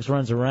while Chunks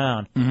runs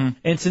around. Mm-hmm.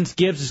 And since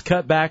Gibbs has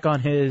cut back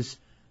on his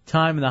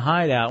time in the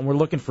Hideout, and we're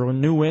looking for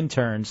new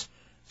interns,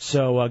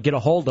 so get a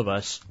hold of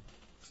us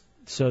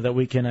so that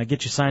we can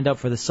get you signed up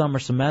for the summer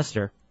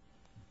semester.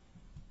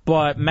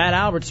 But Matt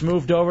Albert's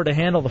moved over to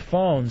handle the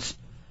phones.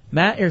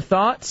 Matt, your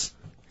thoughts?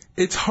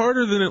 It's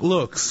harder than it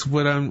looks,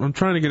 but I'm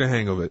trying to get a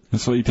hang of it.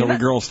 That's what you tell the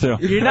girls too.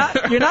 You're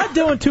not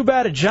doing too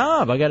bad a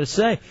job, I got to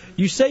say.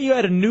 You say you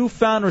had a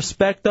newfound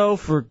respect though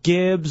for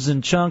Gibbs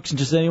and Chunks and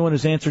just anyone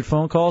who's answered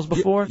phone calls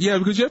before. Yeah,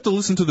 because you have to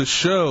listen to the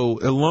show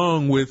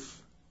along with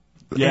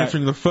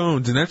answering the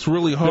phones, and that's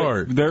really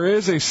hard. There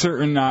is a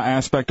certain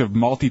aspect of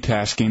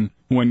multitasking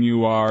when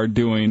you are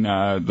doing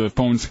the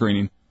phone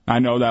screening. I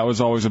know that was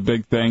always a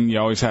big thing. You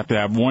always have to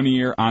have one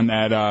ear on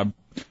that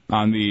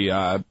on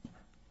the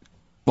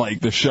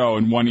like the show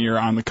and one ear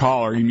on the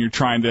caller, and you're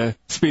trying to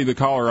speed the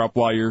caller up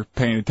while you're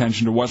paying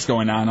attention to what's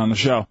going on the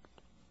show.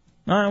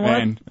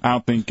 And I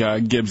don't think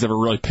Gibbs ever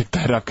really picked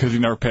that up because he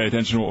never paid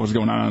attention to what was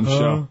going on the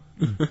show.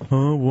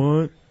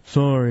 What?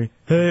 Sorry.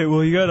 Hey,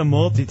 well, you got to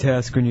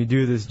multitask when you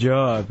do this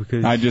job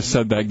because I just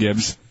said that,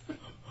 Gibbs.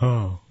 Oh.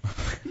 All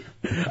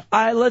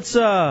right, let's.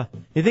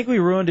 You think we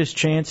ruined his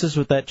chances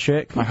with that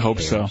chick? I hope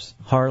so.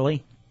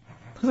 Harley.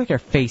 Looks like her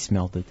face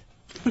melted.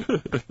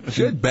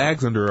 She had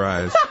bags under her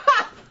eyes.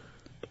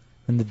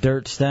 And the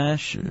dirt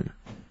stash.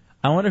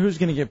 I wonder who's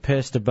going to get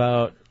pissed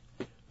about.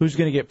 Who's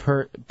going to get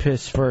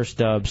pissed first,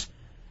 Dubs?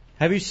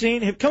 Have you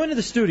seen? Come into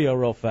the studio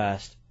real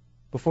fast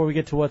before we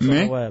get to what's on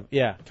the web.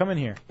 Yeah, come in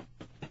here.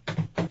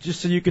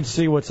 Just so you can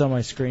see what's on my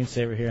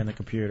screensaver here on the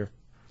computer.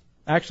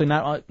 Actually,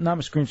 not my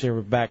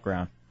screensaver,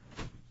 background.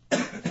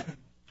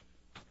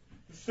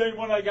 Same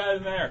one I got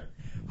in there.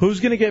 Who's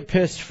going to get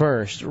pissed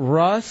first?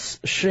 Russ,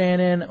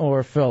 Shannon,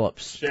 or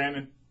Phillips?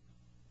 Shannon.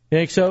 You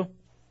think so?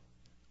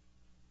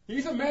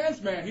 He's a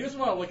man's man. He doesn't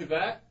want to look at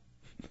that.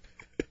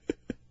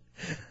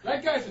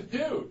 That guy's a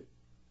dude.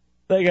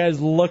 That guy's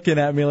looking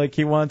at me like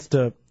he wants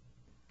to...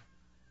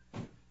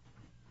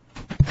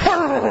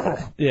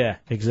 Yeah,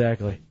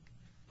 exactly.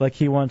 Like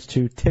he wants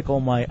to tickle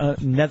my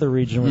nether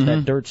region with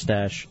that dirt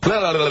stash.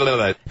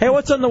 Hey,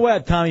 what's on the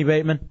web, Tommy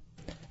Bateman?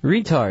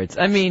 Retards.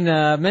 I mean,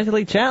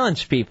 mentally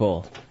challenged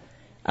people.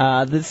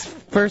 This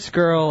first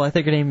girl, I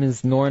think her name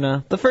is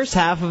Norna. The first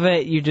half of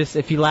it,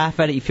 if you laugh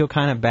at it, you feel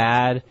kind of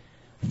bad.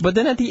 But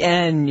then at the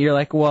end, you're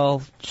like,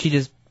 well, she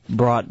just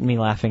brought me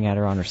laughing at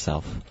her on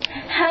herself.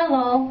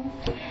 Hello,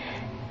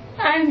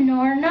 I'm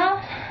Norna,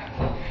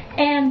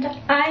 and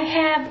I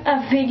have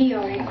a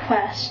video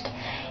request.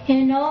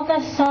 You know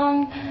the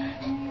song,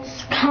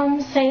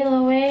 Come Sail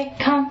Away,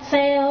 Come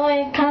Sail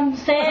Away, Come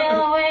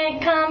Sail Away,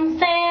 Come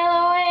Sail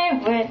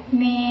Away with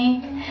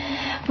me.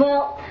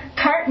 Well,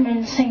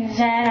 Cartman sings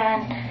that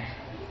on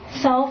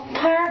South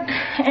Park,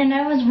 and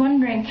I was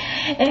wondering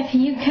if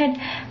you could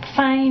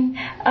find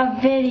a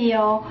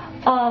video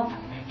of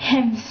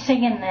him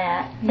singing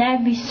that.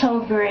 That'd be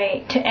so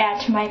great to add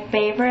to my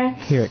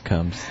favorites. Here it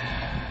comes.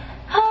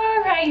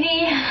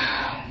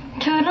 Alrighty.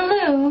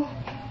 Toodaloo.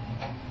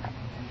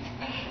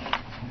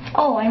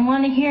 Oh, I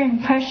want to hear an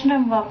impression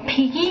of a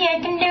piggy I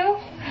can do?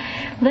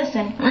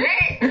 Listen.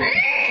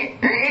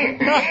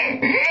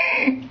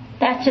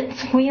 That's it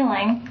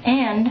squealing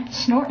and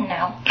snorting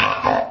now.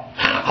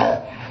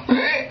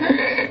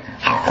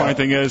 Funny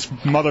thing is,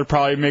 mother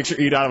probably makes her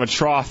eat out of a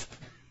trough.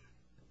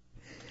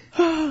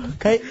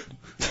 Hey,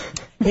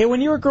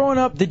 when you were growing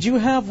up, did you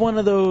have one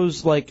of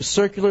those like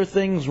circular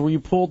things where you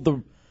pulled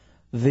the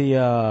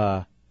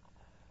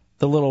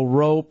little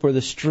rope or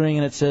the string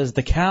and it says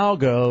the cow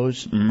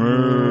goes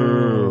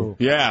moo?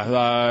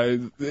 Yeah,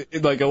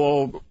 like a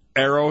little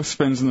arrow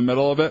spins in the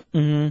middle of it,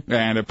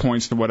 and it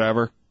points to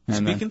whatever.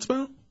 And Speak and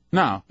spell?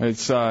 No,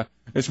 it's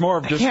more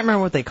of just. I can't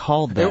remember what they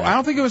called that. I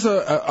don't think it was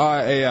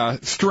a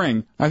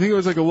string. I think it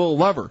was like a little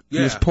lever. You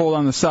just pull it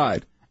on the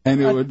side,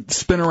 and it would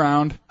spin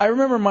around. I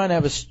remember mine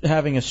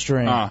having a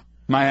string.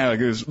 Mine had like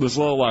this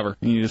little lever,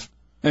 and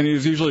it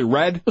was usually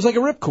red. It was like a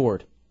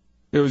ripcord.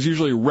 It was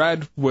usually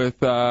red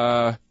with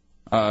a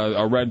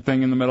red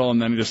thing in the middle,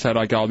 and then it just had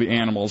like all the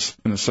animals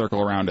in a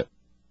circle around it.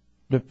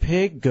 The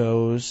pig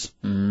goes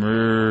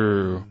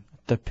moo.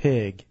 The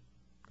pig.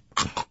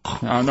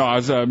 Oh no, I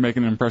was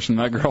making an impression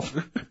of that girl.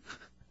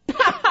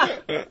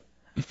 All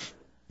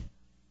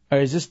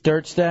right, is this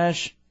Dirt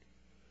Stash?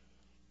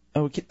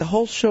 Oh, the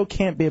whole show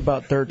can't be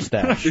about Dirt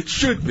Stash. It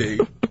should be.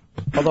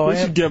 Although we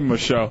should give him a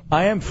show.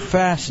 I am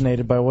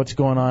fascinated by what's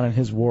going on in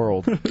his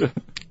world.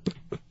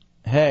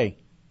 Hey,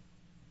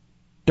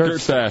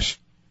 Dirt Stash.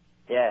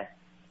 Yeah,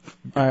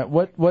 All right,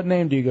 what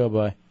name do you go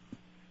by?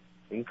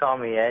 you can call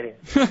me Eddie.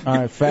 All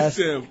right, Fast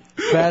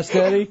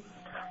Eddie.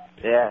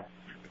 Yeah.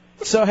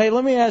 So hey,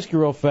 let me ask you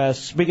real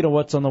fast. Speaking of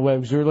what's on the web,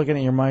 because we were looking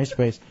at your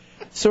MySpace.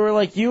 So we're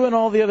like you and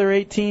all the other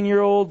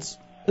 18-year-olds.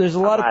 There's a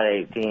lot I'm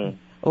not 18.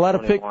 a lot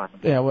of pick. 21.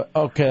 Yeah, well,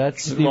 okay,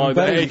 that's even Well, the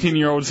better.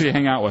 18-year-olds you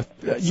hang out with.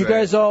 You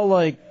guys all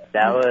like.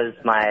 That was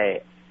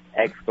my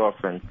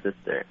ex-girlfriend's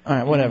sister. All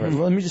right, whatever.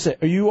 Let me just say,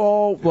 are you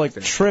all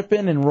like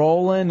tripping and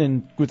rolling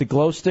and with the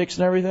glow sticks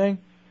and everything?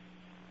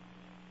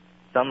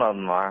 Some of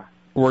them are.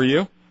 Were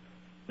you?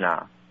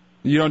 Nah.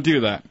 You don't do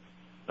that.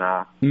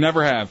 Nah.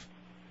 Never have.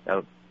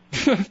 Nope.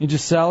 You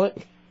just sell it?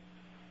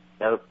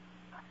 Nope.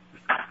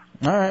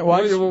 All right.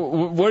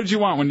 Well, what did you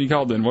want when you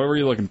called in? What were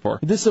you looking for?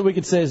 This so we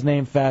could say his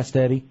name, Fast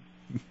Eddie.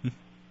 You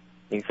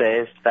can say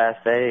it's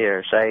Fast Eddie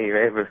or Shaggy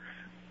Raver.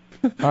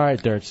 All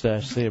right, Dirt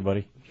Stash. See you,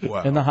 buddy.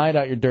 Wow. In the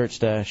Hideout, your Dirt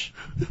Stash.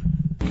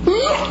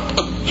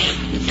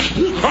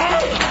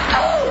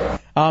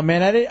 Oh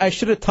man, I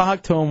should have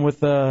talked to him with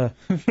the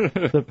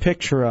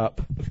picture up.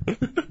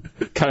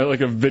 Kind of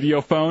like a video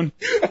phone.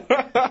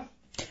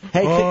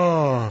 Hey,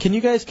 can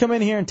you guys come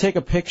in here and take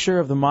a picture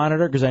of the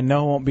monitor? Because I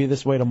know it won't be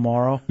this way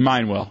tomorrow.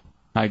 Mine will.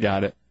 I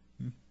got it.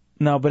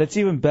 No, but it's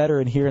even better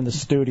in here in the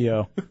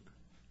studio.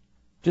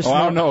 I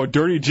don't know.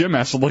 Dirty Jim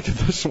has to look at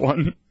this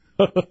one.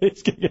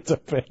 He's going to get so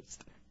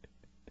pissed.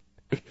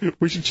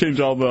 We should change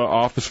all the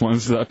office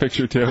ones to that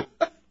picture, too.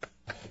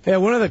 Yeah,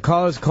 one of the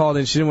callers called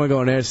and she didn't want to go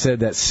on air and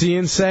said that See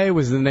and Say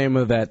was the name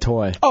of that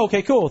toy. Oh,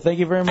 okay, cool. Thank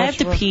you very much. I have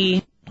to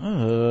pee.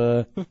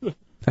 I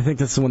think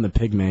that's the one the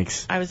pig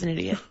makes. I was an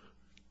idiot.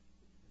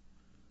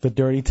 The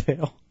dirty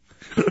tail.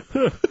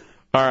 All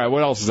right,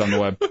 what else is on the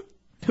web?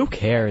 Who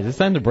cares? It's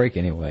time to break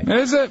anyway.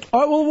 Is it?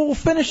 All right, well, we'll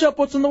finish up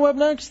what's on the web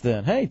next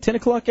then. Hey, 10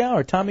 o'clock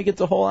hour. Tommy gets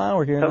a whole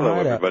hour here in the Hello,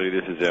 Hideout. everybody.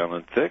 This is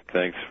Alan Thicke.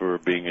 Thanks for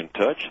being in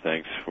touch.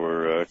 Thanks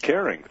for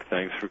caring.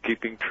 Thanks for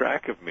keeping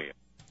track of me.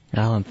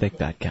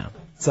 AlanThick.com.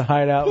 It's a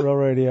Hideout Real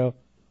Radio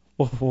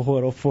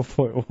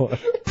 104.1.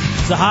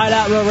 It's a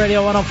Hideout Real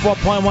Radio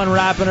 104.1,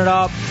 wrapping it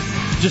up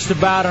just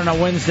about on a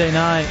Wednesday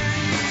night.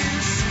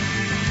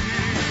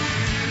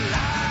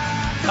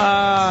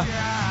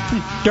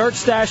 Dirt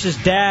Stash's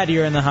dad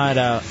here in the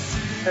Hideout.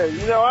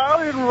 Hey,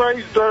 I didn't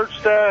raise Dirt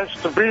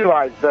Stash to be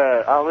like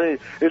that. I mean,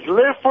 it's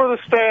live for the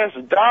stash,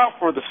 die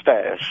for the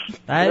stash.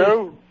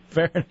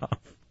 Fair enough.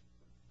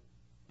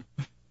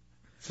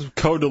 This is a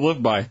code to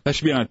live by. That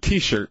should be on a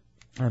T-shirt.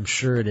 I'm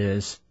sure it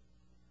is.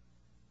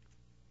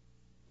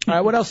 All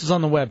right, what else is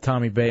on the web,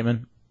 Tommy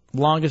Bateman?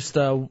 Longest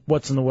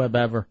what's on the web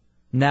ever.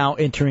 Now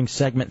entering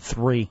segment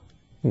 3.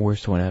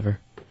 Worst one ever.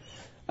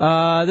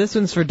 This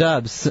one's for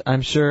Dubs.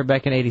 I'm sure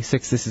back in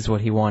 '86 this is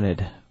what he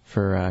wanted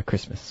for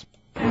Christmas.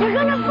 They're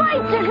gonna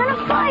fight! They're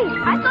gonna fight!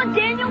 I thought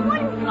Daniel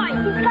wouldn't fight.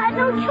 He's got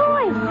no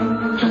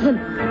choice. Tell him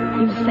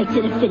you must fight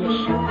to the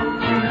finish.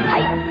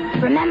 Fight.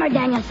 Remember,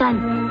 Daniel,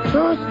 son,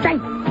 true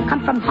strength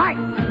comes from heart.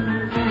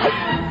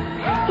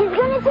 He's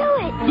gonna do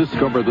it.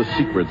 Discover the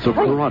secrets of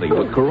karate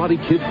with Karate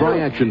Kid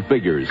Tri-Action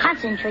figures.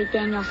 Concentrate,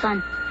 Daniel,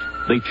 son.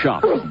 They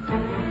chop,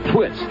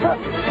 twist,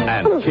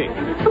 and kick.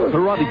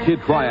 Karate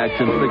Kid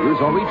Tri-Action figures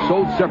are each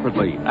sold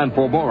separately. And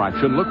for more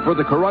action, look for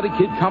the Karate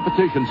Kid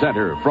Competition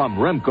Center from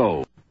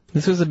Remco.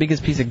 This was the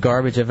biggest piece of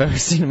garbage I've ever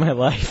seen in my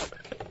life.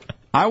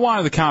 I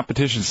wanted the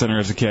competition center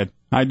as a kid.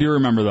 I do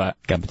remember that.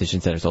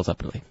 Competition center sold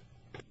separately.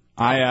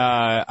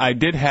 I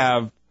did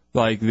have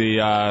like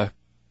the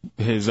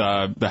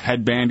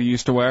headband he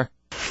used to wear.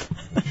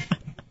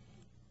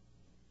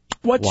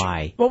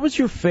 Why? What was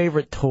your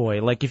favorite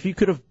toy? Like if you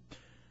could have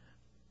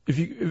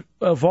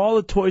of all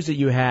the toys that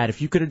you had,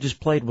 if you could have just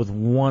played with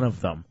one of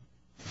them.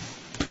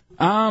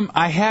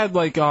 I had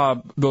like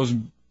those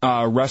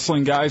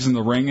wrestling guys in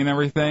the ring and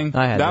everything.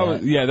 I had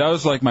that. That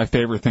was like my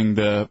favorite thing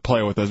to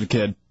play with as a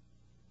kid.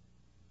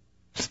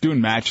 Just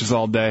doing matches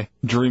all day,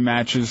 dream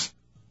matches.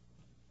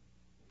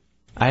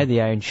 I had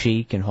the Iron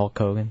Sheik and Hulk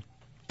Hogan.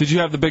 Did you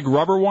have the big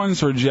rubber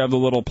ones or did you have the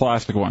little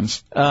plastic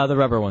ones? The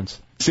rubber ones.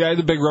 See, I had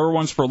the big rubber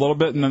ones for a little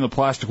bit, and then the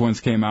plastic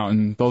ones came out,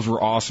 and those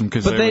were awesome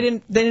because But they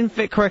didn't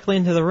fit correctly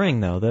into the ring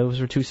though.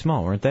 Those were too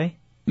small, weren't they?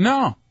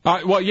 No.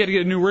 Well, you had to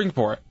get a new ring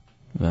for it.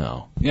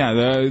 No. Yeah,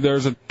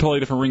 there's a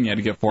totally different ring you had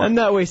to get for it. I'm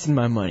not wasting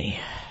my money.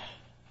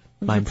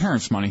 My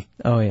parents' money.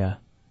 Oh yeah.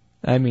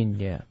 I mean,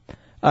 yeah.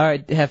 All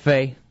right,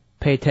 Hefe,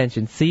 pay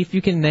attention. See if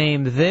you can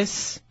name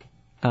this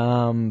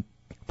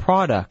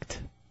product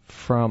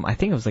from, I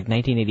think it was like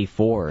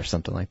 1984 or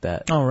something like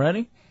that. Oh,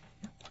 ready?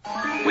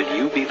 Will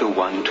you be the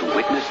one to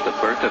witness the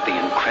birth of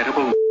the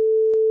incredible...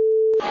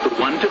 The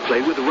one to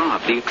play with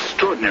Rob, the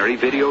extraordinary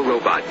video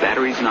robot,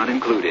 batteries not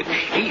included.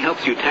 He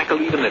helps you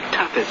tackle even the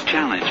toughest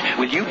challenge.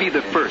 Will you be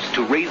the first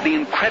to raise the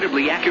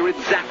incredibly accurate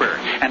Zapper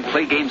and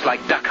play games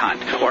like Duck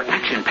Hunt or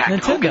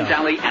action-packed Hogan's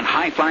Alley and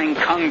high-flying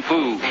Kung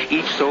Fu,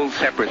 each sold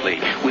separately?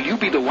 Will you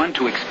be the one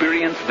to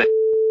experience the...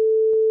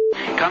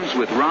 Comes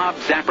with Rob,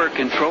 Zapper,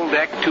 Control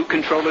Deck, 2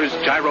 controllers,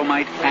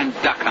 Gyromite, and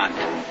Duck Hunt.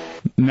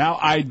 Now,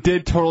 I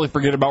did totally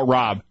forget about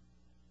Rob.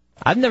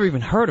 I've never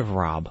even heard of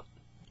Rob.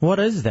 What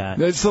is that?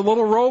 It's the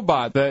little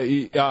robot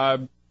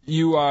that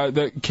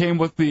that came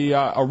with the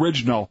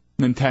original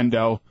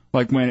Nintendo.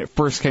 Like when it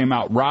first came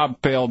out, Rob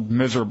failed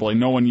miserably.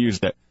 No one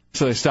used it,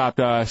 so they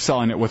stopped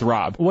selling it with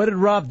Rob. What did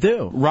Rob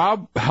do?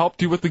 Rob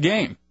helped you with the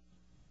game.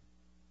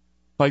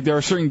 Like there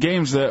are certain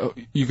games that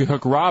you could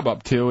hook Rob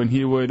up to, and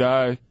he would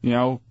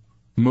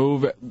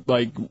move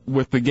like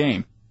with the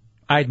game.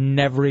 I'd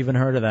never even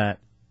heard of that.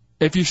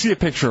 If you see a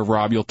picture of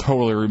Rob, you'll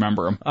totally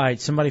remember him. All right,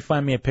 somebody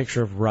find me a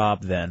picture of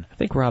Rob then. I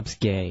think Rob's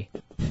gay.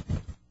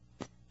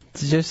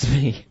 It's just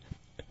me.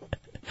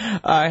 All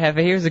right,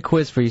 Hefe, here's a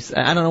quiz for you.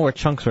 I don't know where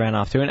Chunks ran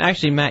off to. And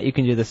actually, Matt, you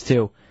can do this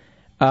too.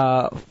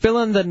 Fill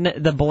in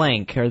the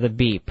blank or the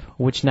beep.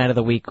 Which night of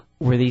the week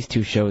were these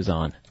two shows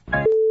on?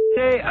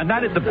 A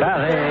night at the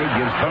ballet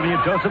gives Tony a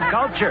dose of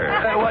culture.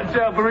 Watch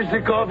out,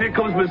 Barishnikov. Here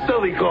comes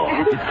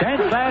Vasilikov. It's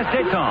dance class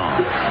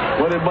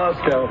détente. What in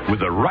Moscow?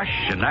 With a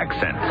Russian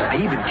accent. I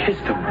even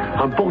kissed him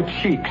on both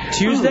cheeks.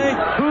 Tuesday?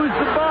 Who's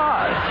the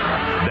boss?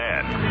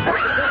 Then,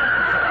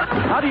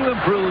 how do you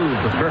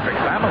improve the perfect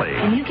family?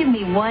 Can you give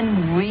me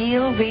one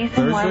real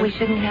reason why we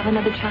shouldn't have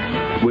another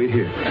child? Wait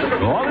here.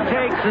 All it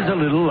takes is a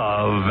little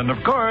love and,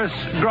 of course,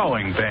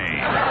 growing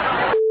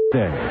pains.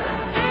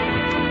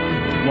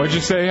 What'd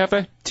you say,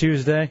 Hefe?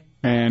 Tuesday.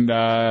 And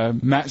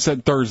Matt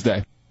said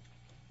Thursday.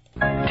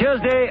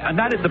 Tuesday, a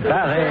night at the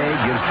ballet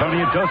gives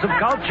Tony a dose of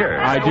culture.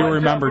 I do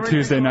remember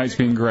Tuesday nights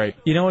being great.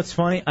 You know what's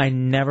funny? I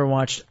never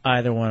watched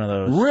either one of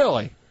those.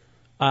 Really?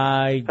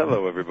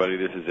 Hello, everybody.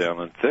 This is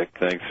Alan Thicke.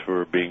 Thanks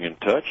for being in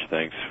touch.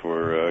 Thanks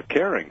for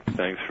caring.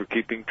 Thanks for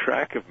keeping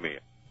track of me.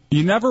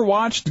 You never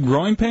watched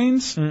Growing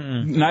Pains?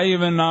 Mm-mm. Not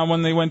even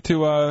when they went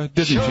to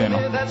Disney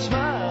Channel.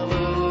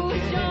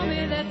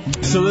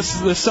 So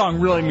this song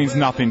really means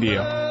nothing to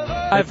you.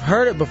 I've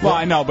heard it before. Well,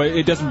 I know, but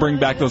it doesn't bring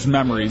back those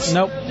memories.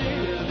 Nope.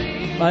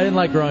 I didn't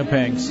like Growing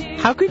Pains.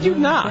 How could you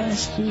not?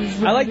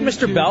 I liked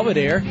Mr.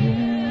 Belvedere.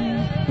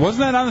 Wasn't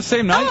that on the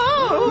same night?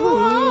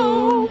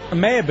 Oh. It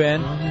may have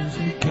been.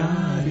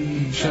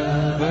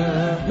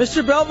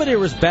 Mr. Belvedere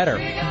was better.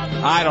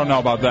 I don't know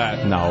about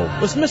that. No.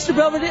 Was Mr.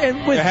 Belvedere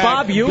with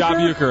Bob Uecker? Bob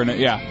Uecker in it,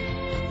 yeah.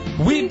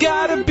 We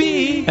gotta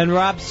be. And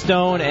Rob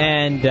Stone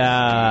and,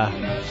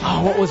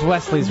 what was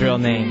Wesley's real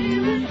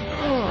name?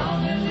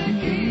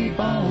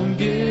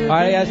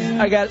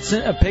 I got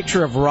sent a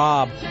picture of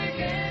Rob.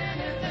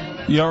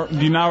 Do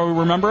you now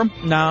remember him?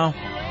 No.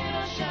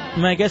 I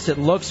mean, I guess it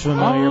looks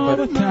familiar, all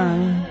but the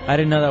time. I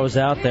didn't know that was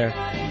out there.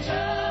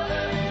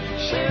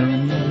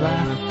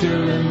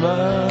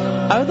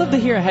 I would love to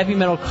hear a heavy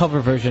metal cover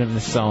version of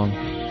this song.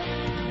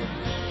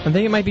 I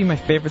think it might be my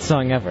favorite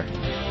song ever.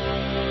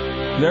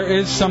 There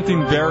is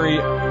something very...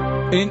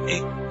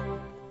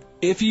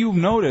 if you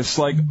notice,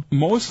 like,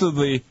 most of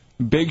the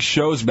big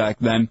shows back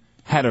then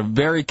had a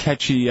very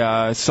catchy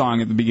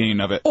song at the beginning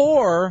of it.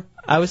 Or...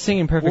 I was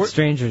singing Perfect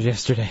Strangers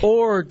yesterday.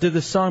 Or did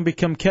the song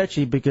become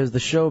catchy because the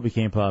show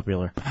became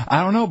popular?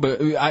 I don't know,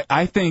 but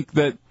I think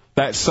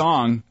that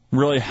song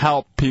really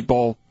helped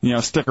people,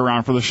 stick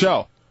around for the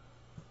show.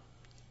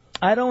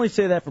 I'd only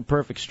say that for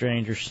Perfect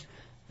Strangers.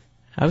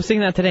 I was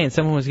singing that today, and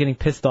someone was getting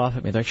pissed off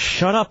at me. They're like,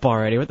 shut up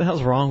already. What the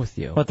hell's wrong with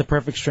you? What, the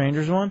Perfect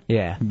Strangers one?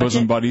 Yeah.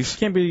 Bosom Buddies. I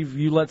can't believe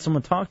you let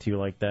someone talk to you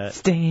like that.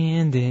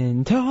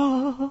 Standing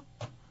tall.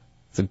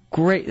 It's a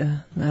great...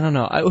 I don't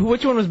know.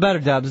 Which one was better,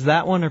 Dubs?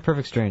 That one or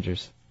Perfect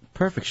Strangers?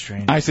 Perfect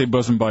Strangers. I say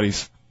Bosom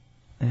Buddies.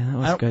 Yeah, that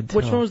was good, too.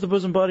 Which one was the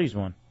Bosom Buddies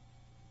one?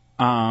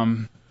 Let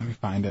me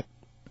find it.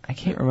 I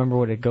can't remember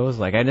what it goes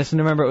like. I just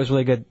remember it was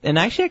really good. And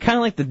actually, I kind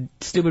of like the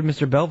stupid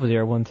Mr.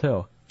 Belvedere one,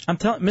 too. I'm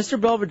telling Mr.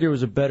 Belvedere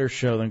was a better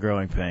show than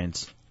Growing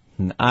Pains.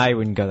 I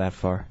wouldn't go that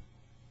far.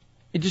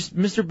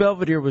 Mr.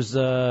 Belvedere was,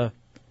 it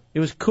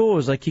was cool. It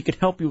was like he could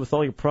help you with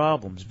all your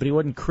problems, but he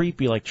wasn't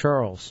creepy like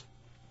Charles.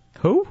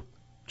 Who?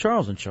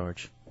 Charles in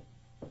charge.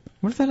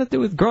 What does that have to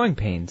do with growing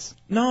pains?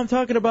 No, I'm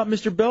talking about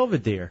Mr.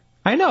 Belvedere.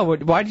 I know.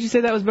 Why did you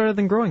say that was better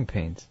than growing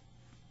pains?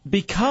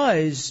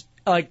 Because,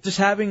 like, just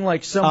having,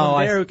 like,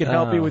 someone there who could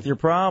help you with your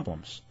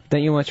problems.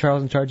 Don't you want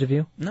Charles in charge of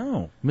you?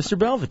 No, Mr.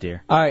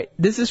 Belvedere. All right,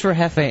 this is for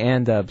Hefe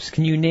and Dubs.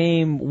 Can you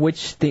name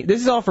which thing? This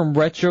is all from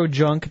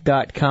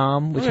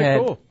RetroJunk.com, which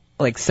had cool.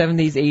 like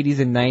 70s, 80s,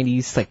 and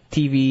 90s, like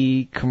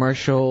TV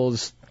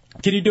commercials.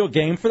 Can you do a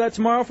game for that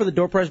tomorrow for the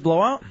door prize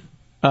blowout?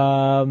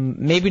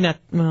 Maybe not.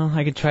 Well,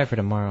 I could try for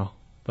tomorrow,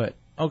 but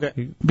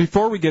okay.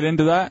 Before we get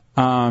into that,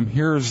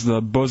 here's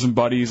the Bosom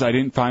Buddies. I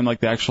didn't find like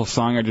the actual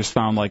song. I just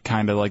found like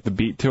kind of like the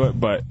beat to it,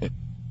 but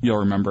you'll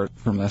remember it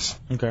from this.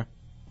 Okay.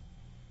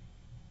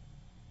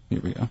 Here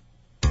we go.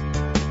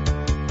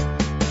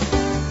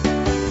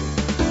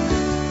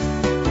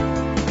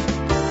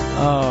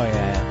 Oh,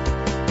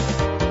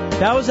 yeah.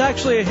 That was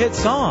actually a hit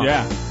song.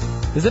 Yeah.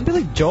 Is that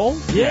Billy Joel?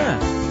 Yeah.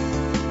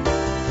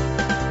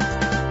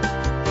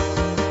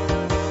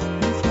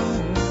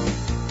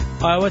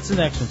 All right, what's the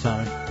next one,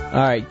 Tommy? All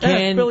right,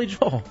 That's Billy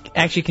Joel.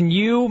 Actually, can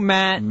you,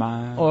 Matt,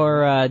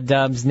 or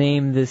Dubs,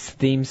 name this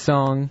theme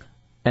song?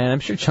 And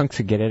I'm sure Chunks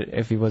would get it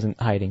if he wasn't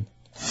hiding.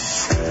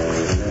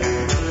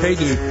 Hey,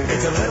 dude.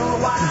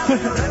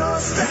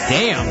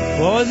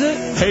 Damn. What was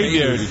it? Hey,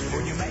 dude.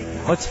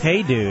 What's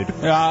Hey Dude?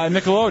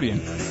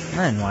 Nickelodeon.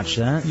 I didn't watch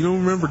that. You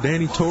don't remember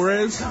Danny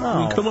Torres?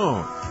 I mean, come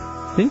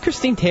on. Didn't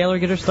Christine Taylor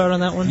get her start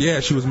on that one? Yeah,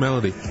 she was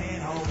Melody.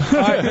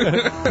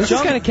 This is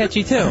kind of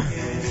catchy, too.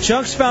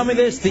 Chunks found me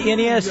this, the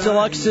NES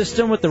Deluxe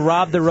System with the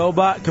Rob the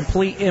Robot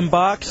complete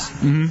inbox.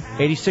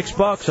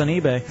 $86 on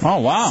eBay. Oh,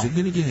 wow. Sing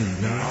it again.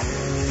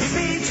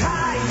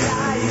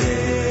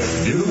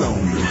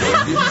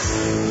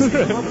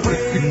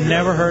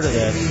 Never heard of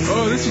this.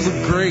 Oh, this was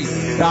a great.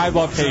 I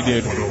love Hey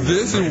Dude.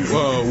 This and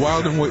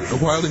Wild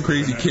and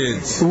Crazy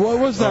Kids. What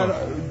was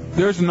that?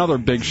 There's another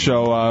big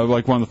show,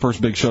 like one of the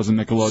first big shows in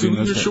Nickelodeon.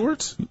 Salute Your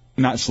Shorts?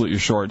 Not Salute Your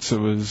Shorts. It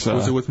was.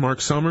 Was it with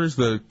Mark Summers,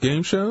 the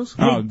game shows?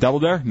 Oh, Double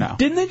Dare? No.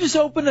 Didn't they just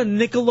open a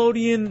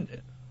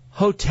Nickelodeon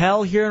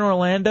hotel here in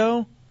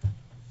Orlando?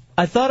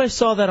 I thought I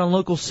saw that on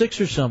Local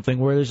 6 or something,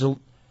 where there's a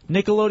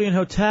Nickelodeon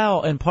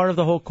hotel, and part of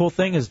the whole cool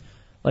thing is,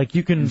 like,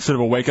 you can... Instead of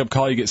a wake-up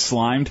call, you get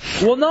slimed?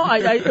 Well, no,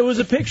 it was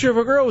a picture of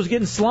a girl who was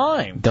getting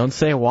slimed. Don't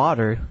say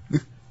water.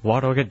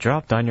 Water will get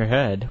dropped on your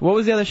head. What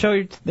was the other show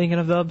you're thinking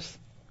of, Dubs?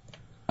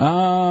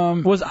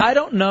 Was I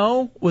Don't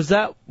Know? Was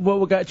that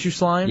what got you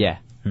slimed? Yeah.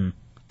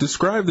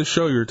 Describe the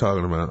show you're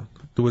talking about.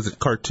 Was it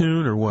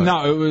cartoon or what?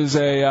 No, it was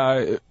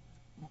a...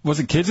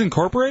 was it Kids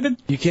Incorporated?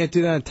 You can't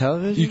do that on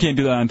television? You can't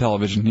do that on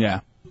television,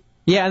 yeah.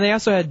 Yeah, and they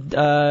also had,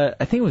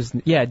 I think it was,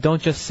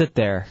 Don't Just Sit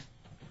There,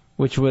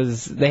 which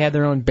was, they had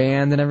their own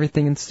band and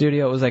everything in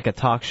studio. It was like a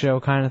talk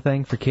show kind of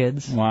thing for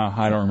kids. Wow,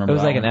 I don't remember It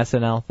was that like one. an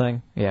SNL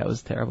thing. Yeah, it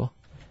was terrible.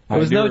 It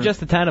was no Just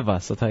the 10 of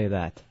Us, I'll tell you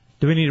that.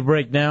 Do we need a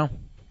break now?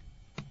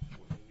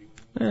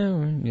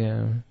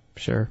 Yeah,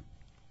 sure.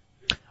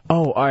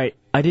 Oh, all right.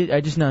 I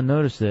just now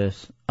noticed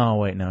this. Oh,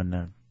 wait,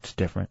 no, it's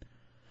different.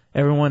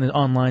 Everyone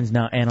online's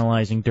now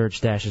analyzing Dirt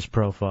Stash's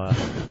profile.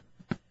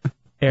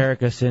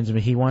 Erica sends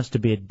me, he wants to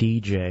be a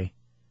DJ.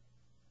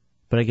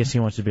 But I guess he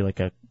wants to be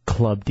like a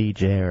club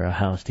DJ or a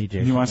house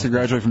DJ. He wants to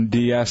graduate from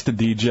DS to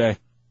DJ.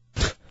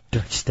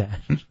 Dirt Stash.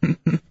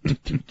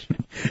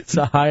 It's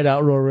a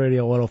Hideout Roll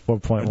Radio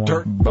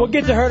 104.1. We'll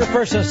get to Herder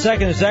first in a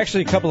second. There's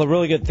actually a couple of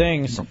really good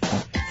things.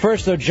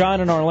 First, though,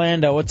 John in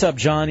Orlando. What's up,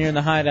 John? You're in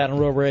the Hideout on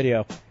Roll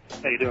Radio.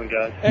 How you doing,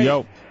 guys? Hey.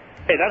 Yo.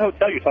 Hey, that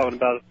hotel you're talking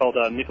about is called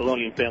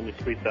Nickelodeon Family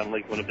Suites down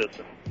Lake Buena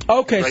Vista.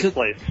 Okay, Great so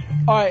place.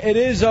 all right, it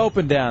is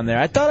open down there.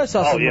 I thought I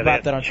saw something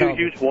about that on two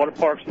television. huge water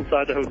parks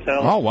inside the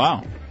hotel. Oh,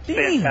 wow.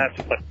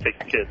 Fantastic place to take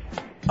the kids.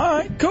 All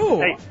right,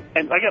 cool. Hey,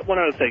 and I got one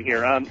other thing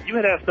here. You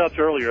had asked us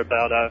earlier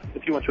about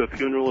if you went to a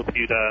funeral, if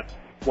you'd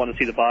want to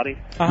see the body.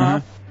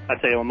 Uh-huh. I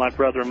tell you, when my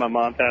brother and my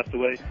mom passed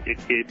away,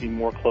 it gave me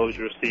more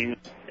closure of seeing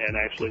and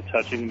actually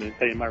touching them and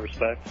paying my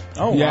respects.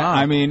 Oh, yeah, wow.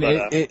 I mean,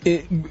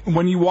 But,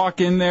 when you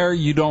walk in there,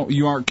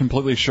 you aren't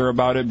completely sure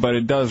about it, but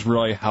it does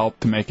really help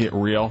to make it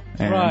real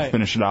and Right.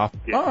 finish it off.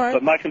 Yeah. All right.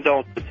 But my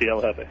condolences to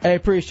El Jefe. Hey,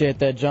 appreciate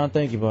that, John.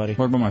 Thank you, buddy.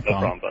 What about my No thumb?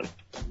 problem, buddy.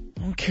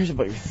 Who cares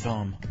about your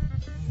thumb?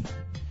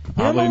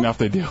 Oddly enough,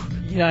 they do.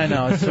 Yeah, I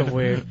know. It's so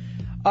weird.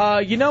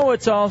 You know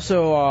what's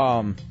also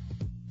a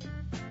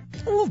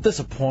little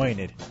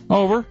disappointed?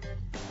 Over?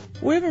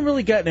 We haven't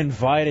really gotten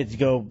invited to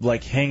go,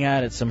 like, hang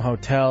out at some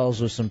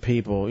hotels with some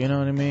people. You know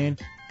what I mean?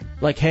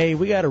 Like, hey,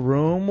 we got a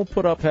room. We'll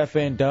put up Hefe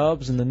and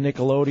Dubs in the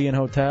Nickelodeon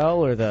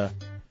Hotel or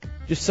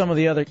just some of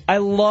the other. I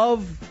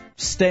love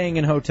staying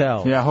in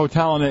hotels. Yeah,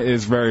 hoteling it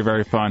is very,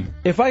 very fun.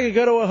 If I could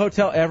go to a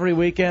hotel every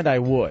weekend, I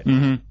would.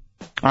 Mm-hmm.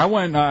 I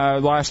went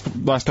last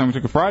time we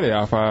took a Friday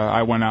off.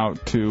 I went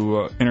out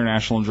to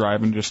International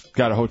Drive and just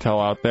got a hotel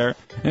out there.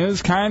 And it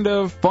was kind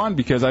of fun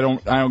because I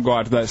don't go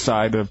out to that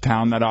side of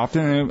town that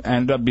often. And it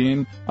ended up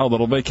being a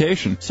little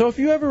vacation. So if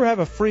you ever have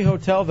a free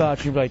hotel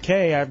voucher, you're like,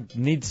 hey, I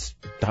need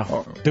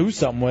to do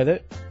something with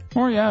it.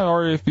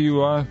 Or if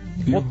you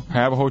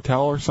have a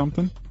hotel or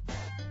something.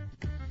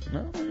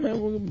 Maybe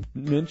we'll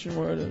mention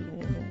where it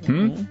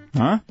is.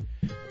 Huh?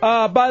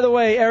 By the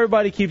way,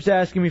 everybody keeps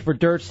asking me for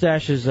Dirt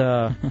Stash's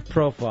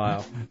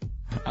profile.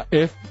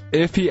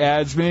 If he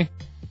adds me,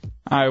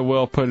 I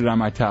will put it on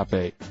my top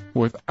 8,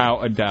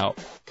 without a doubt.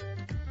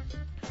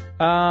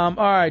 All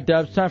right,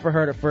 Dubs, time for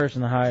Heard It First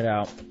in the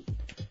Hideout.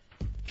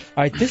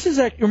 All right, this is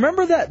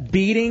remember that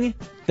beating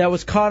that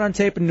was caught on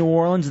tape in New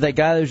Orleans? That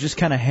guy that was just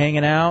kind of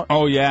hanging out?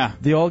 Oh, yeah.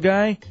 The old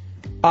guy?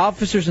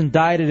 Officers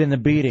indicted in the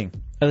beating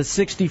of the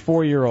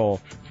 64-year-old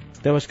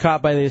that was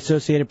caught by the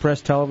Associated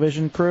Press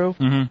television crew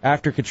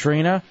after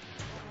Katrina.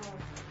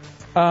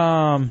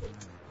 Did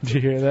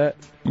you hear that?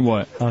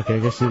 What? Okay, I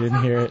guess you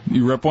didn't hear it.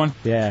 You rip one?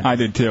 Yeah. I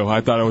did too.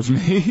 I thought it was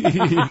me.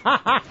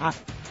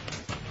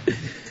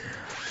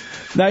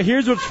 Now,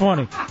 here's what's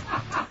funny.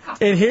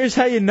 And here's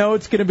how you know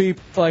it's going to be,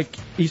 like,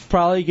 he's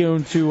probably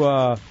going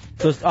to,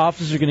 those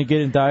officers are going to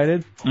get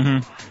indicted.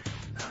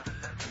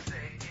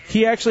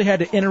 He actually had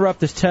to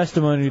interrupt his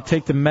testimony to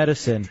take the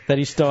medicine that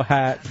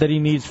he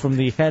needs from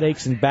the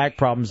headaches and back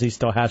problems he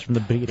still has from the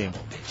beating.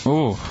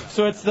 Ooh.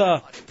 So it's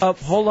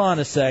hold on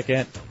a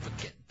second.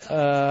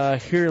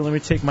 Here, let me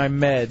take my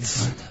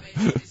meds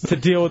to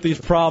deal with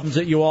these problems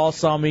that you all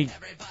saw me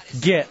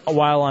get a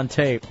while on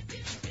tape.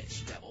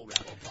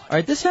 All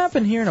right, this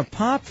happened here in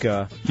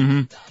Apopka.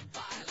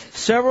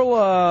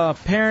 Several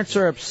parents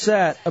are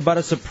upset about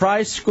a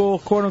surprise school,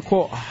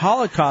 quote-unquote,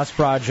 Holocaust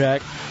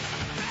project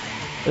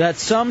that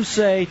some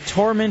say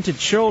tormented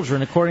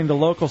children, according to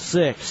Local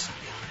 6.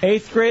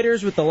 8th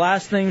graders with the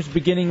last names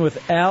beginning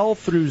with L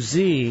through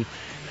Z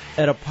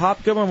at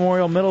Apopka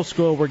Memorial Middle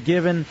School were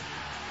given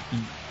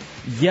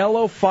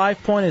yellow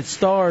 5-pointed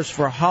stars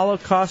for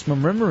Holocaust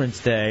Remembrance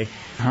Day.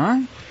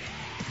 Huh?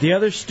 The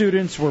other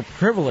students were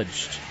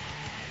privileged.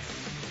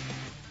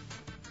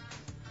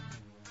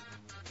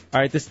 All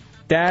right, this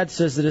dad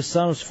says that his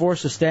son was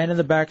forced to stand in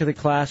the back of the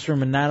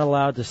classroom and not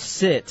allowed to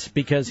sit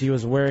because he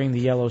was wearing the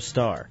yellow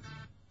star.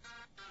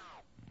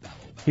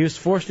 He was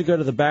forced to go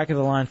to the back of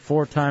the line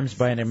 4 times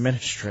by an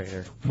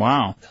administrator.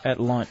 Wow.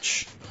 At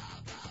lunch.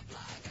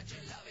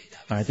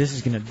 All right, this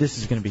is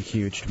gonna be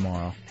huge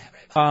tomorrow.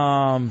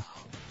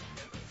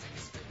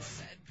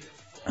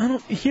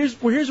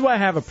 Here's why I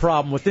have a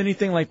problem with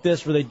anything like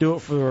this where they do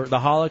it for the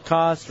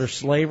Holocaust or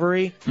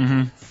slavery.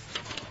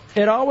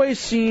 It always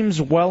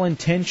seems well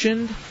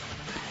intentioned.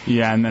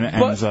 Yeah, and then it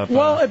ends up.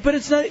 But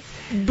it's not.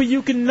 But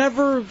you can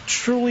never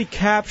truly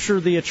capture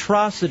the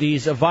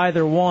atrocities of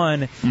either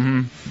one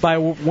by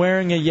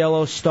wearing a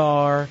yellow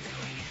star.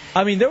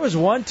 I mean, there was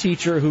one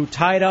teacher who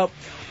tied up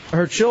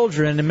her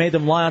children and made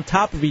them lie on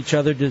top of each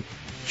other to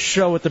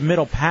show what the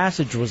Middle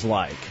Passage was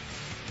like.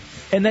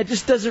 And that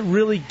just doesn't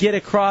really get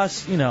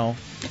across, how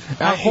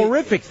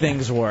horrific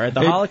things were,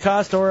 the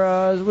Holocaust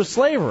or with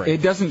slavery.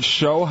 It doesn't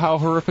show how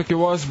horrific it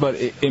was, but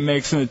it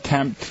makes an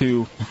attempt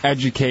to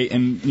educate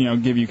and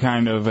give you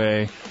kind of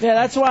a. Yeah,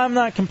 that's why I'm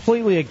not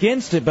completely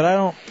against it, but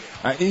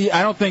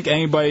I don't think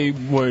anybody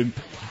would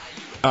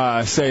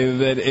say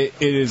that it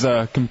is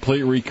a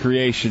complete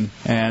recreation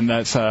and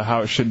that's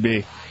how it should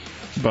be.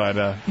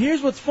 But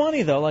here's what's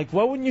funny though, like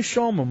why wouldn't you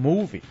show them a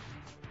movie?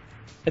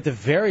 At the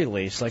very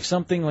least, like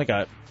something like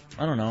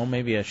I don't know,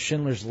 maybe a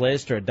Schindler's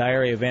List or a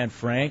Diary of Anne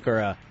Frank or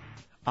a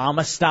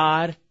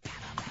Amistad.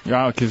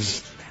 Yeah,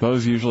 because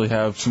those usually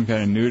have some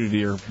kind of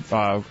nudity or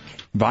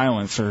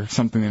violence or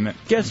something in it.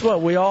 Guess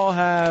what? We all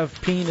have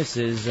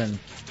penises and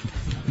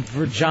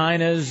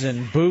vaginas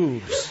and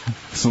boobs.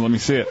 So let me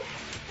see it.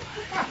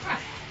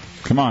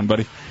 Come on,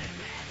 buddy.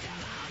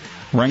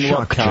 Wrangle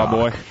up,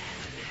 cowboy.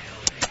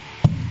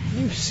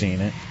 You've seen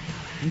it.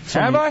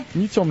 Have I?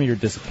 You told me you're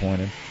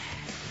disappointed.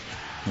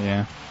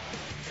 Yeah.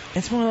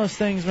 It's one of those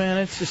things, man.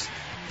 It's just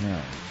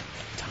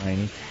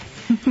tiny.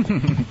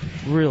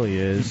 Really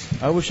is.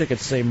 I wish I could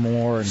say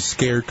more. And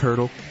scared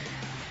turtle.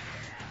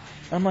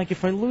 I'm like,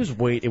 if I lose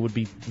weight, it would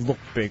look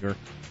bigger.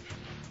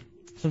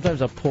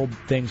 Sometimes I'll pull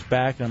things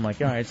back, and I'm like,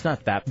 all right, it's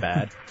not that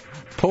bad.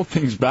 Pull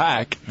things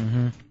back?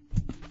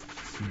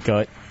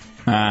 Gut.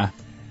 I'm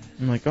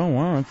like, oh,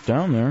 wow, it's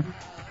down there.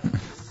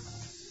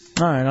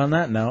 All right, on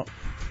that note.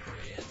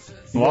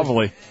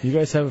 Lovely. You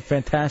guys have a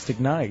fantastic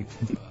night.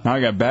 Now I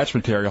got batch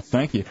material.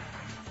 Thank you.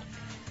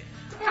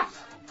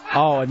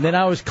 Oh, and then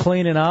I was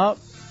cleaning up,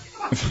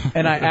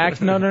 and I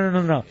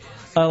no.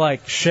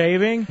 Like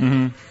shaving,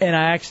 and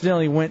I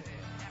accidentally went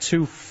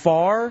too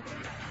far.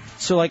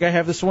 So like I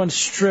have this one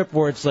strip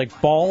where it's like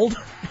bald.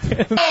 Not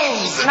interested.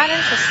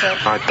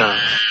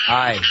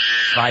 Aye,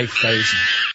 5,000.